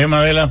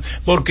problema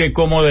porque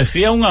como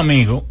decía un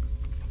amigo,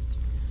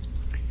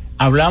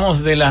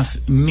 hablamos de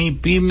las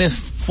MIPYMES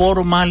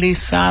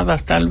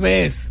formalizadas tal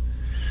vez,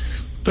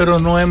 pero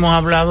no hemos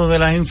hablado de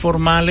las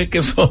informales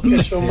que son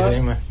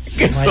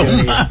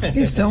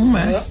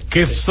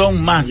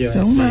más.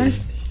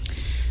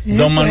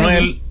 Don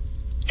Manuel,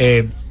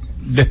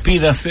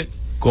 despídase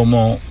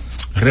como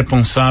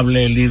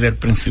responsable, líder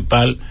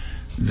principal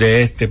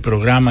de este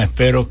programa.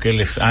 Espero que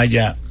les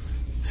haya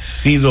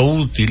sido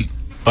útil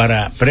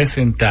para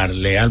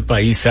presentarle al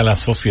país, a la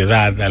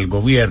sociedad, al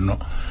gobierno,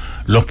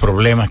 los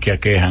problemas que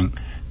aquejan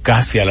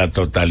casi a la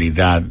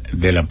totalidad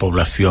de la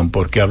población,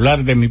 porque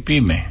hablar de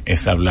MIPYME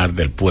es hablar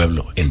del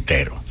pueblo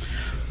entero.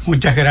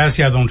 Muchas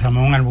gracias, don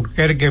Ramón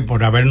Alburquerque,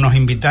 por habernos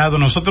invitado.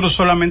 Nosotros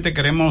solamente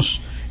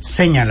queremos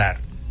señalar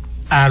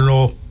a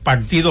los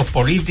partidos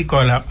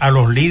políticos, a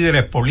los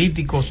líderes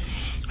políticos,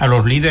 a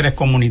los líderes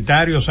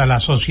comunitarios, a la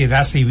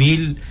sociedad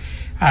civil,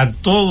 a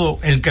todo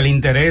el que le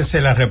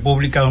interese la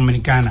República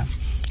Dominicana,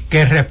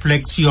 que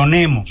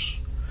reflexionemos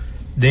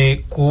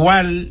de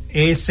cuál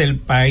es el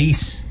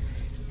país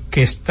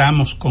que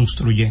estamos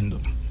construyendo.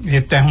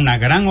 Esta es una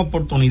gran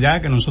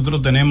oportunidad que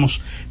nosotros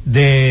tenemos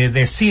de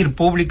decir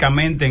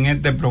públicamente en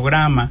este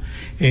programa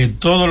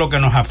todo lo que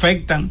nos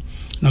afecta.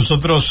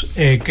 Nosotros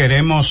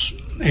queremos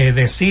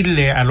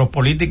decirle a los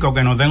políticos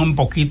que nos den un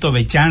poquito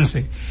de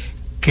chance,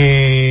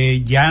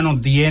 que ya nos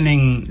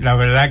tienen, la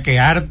verdad, que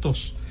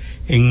hartos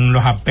en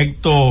los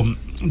aspectos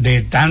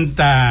de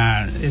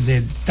tanta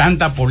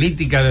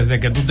política desde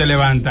que tú te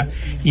levantas,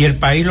 y el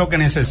país lo que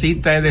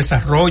necesita es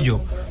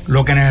desarrollo,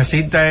 lo que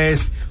necesita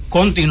es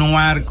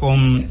continuar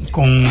con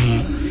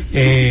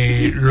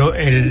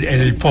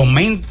el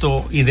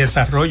fomento y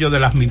desarrollo de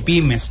las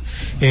MIPYMES.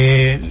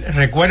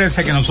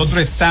 Recuérdense que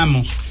nosotros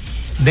estamos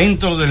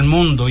dentro del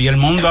mundo, y el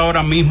mundo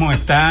ahora mismo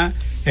está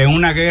en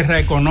una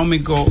guerra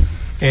económico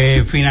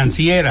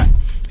financiera.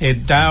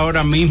 Está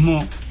ahora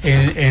mismo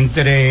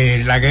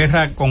entre la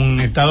guerra con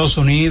Estados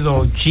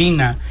Unidos,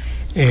 China,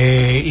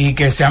 y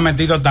que se ha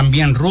metido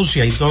también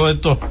Rusia y todos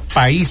estos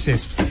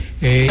países,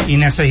 y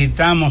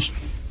necesitamos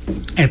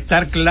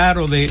estar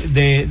claros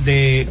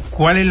de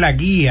cuál es la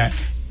guía,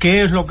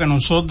 qué es lo que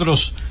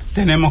nosotros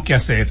tenemos que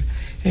hacer.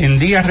 En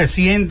días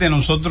recientes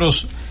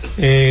nosotros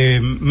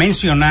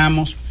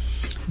mencionamos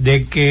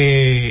de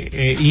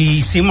que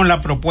hicimos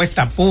la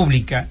propuesta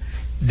pública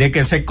de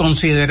que se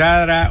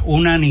considerara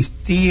una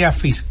amnistía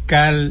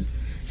fiscal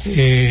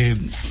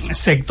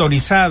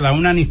sectorizada,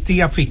 una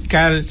amnistía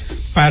fiscal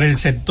para el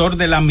sector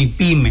de las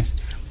MIPYMES,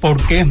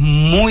 porque es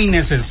muy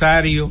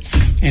necesario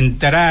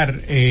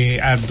entrar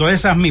a todas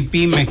esas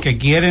MIPYMES que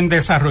quieren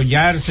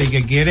desarrollarse y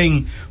que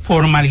quieren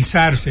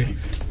formalizarse,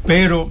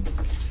 pero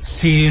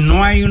si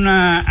no hay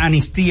una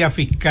amnistía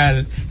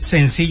fiscal,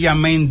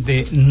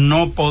 sencillamente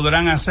no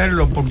podrán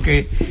hacerlo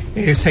porque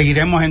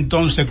seguiremos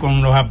entonces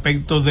con los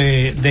aspectos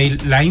de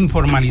la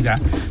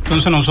informalidad.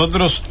 Entonces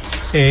nosotros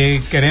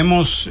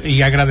queremos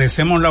y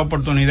agradecemos la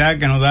oportunidad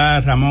que nos da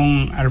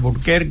Ramón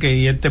Alburquerque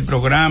y este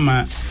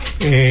programa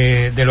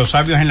de los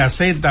sabios en la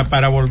Z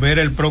para volver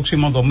el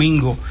próximo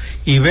domingo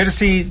y ver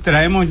si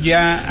traemos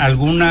ya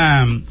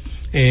alguna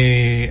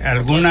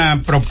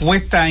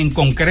propuesta en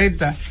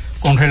concreta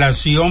con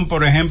relación,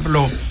 por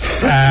ejemplo,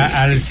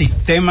 al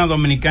sistema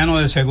dominicano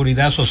de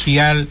seguridad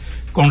social,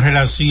 con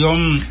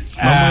relación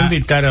vamos a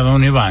invitar a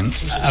don Iván.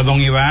 A don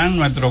Iván,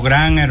 nuestro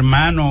gran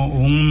hermano,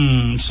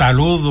 un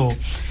saludo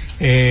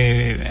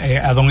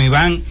a don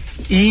Iván.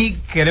 Y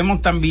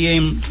queremos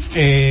también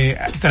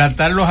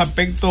tratar los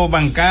aspectos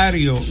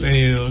bancarios,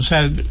 o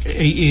sea,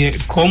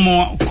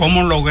 cómo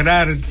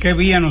lograr, qué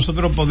vía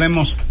nosotros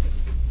podemos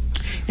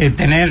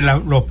tener las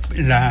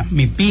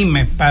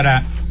MIPYMES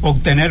para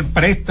obtener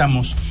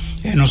préstamos.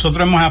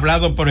 Nosotros hemos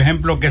hablado, por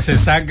ejemplo, que se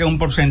saque un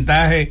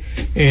porcentaje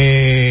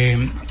de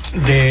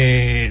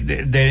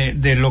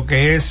lo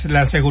que es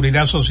la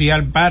seguridad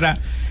social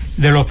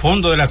de los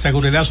fondos de la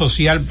seguridad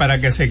social para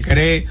que se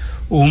cree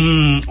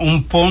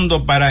un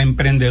fondo para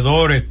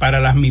emprendedores, para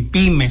las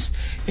MIPYMES,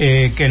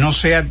 que no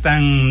sea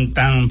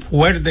tan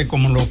fuerte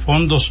como los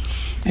fondos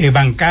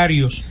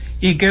bancarios.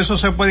 Y que eso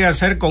se puede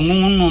hacer con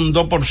un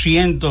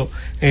 2%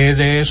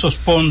 de esos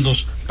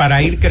fondos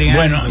para ir creando.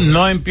 Bueno,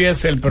 no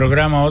empiece el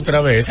programa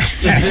otra vez,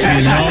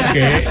 sino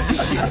que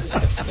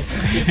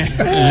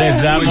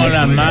les damos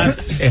las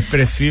más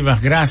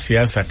expresivas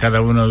gracias a cada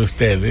uno de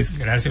ustedes.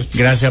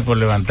 Gracias por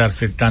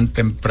levantarse tan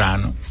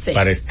temprano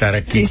para estar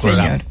aquí con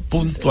la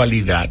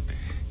puntualidad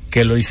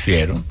que lo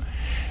hicieron.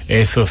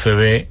 Eso se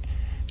ve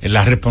en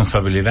la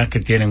responsabilidad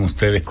que tienen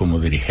ustedes como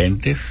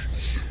dirigentes,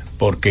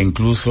 porque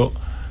incluso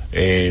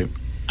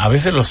a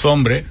veces los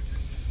hombres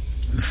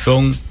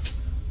son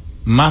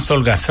más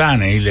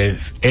holgazanes y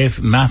les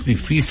es más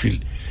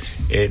difícil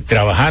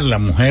trabajar. La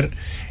mujer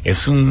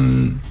es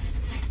un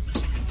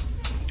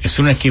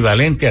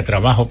equivalente a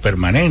trabajo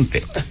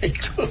permanente,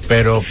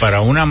 pero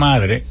para una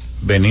madre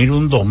venir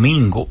un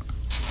domingo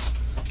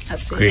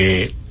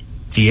que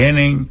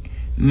tienen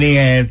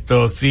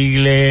nietos,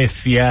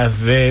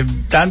 iglesias, de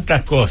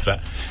tantas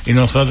cosas, y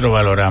nosotros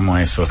valoramos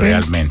eso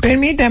realmente.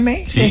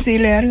 Permítame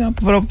decirle algo,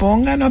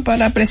 propónganos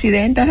para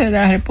presidenta de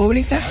la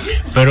República.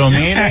 Pero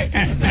mire,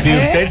 si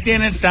usted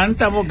tiene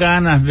tantas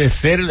ganas de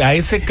ser a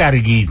ese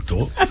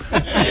carguito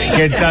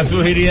que está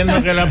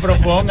sugiriendo que la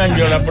propongan,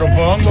 yo la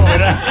propongo,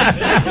 ¿verdad?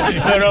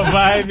 Pero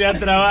váyase a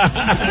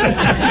trabajar.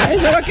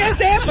 Eso es lo que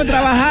hacemos,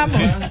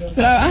 trabajamos.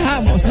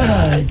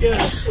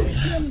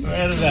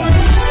 ¿Verdad?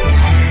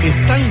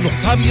 Están los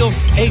sabios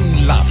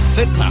en la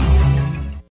Z.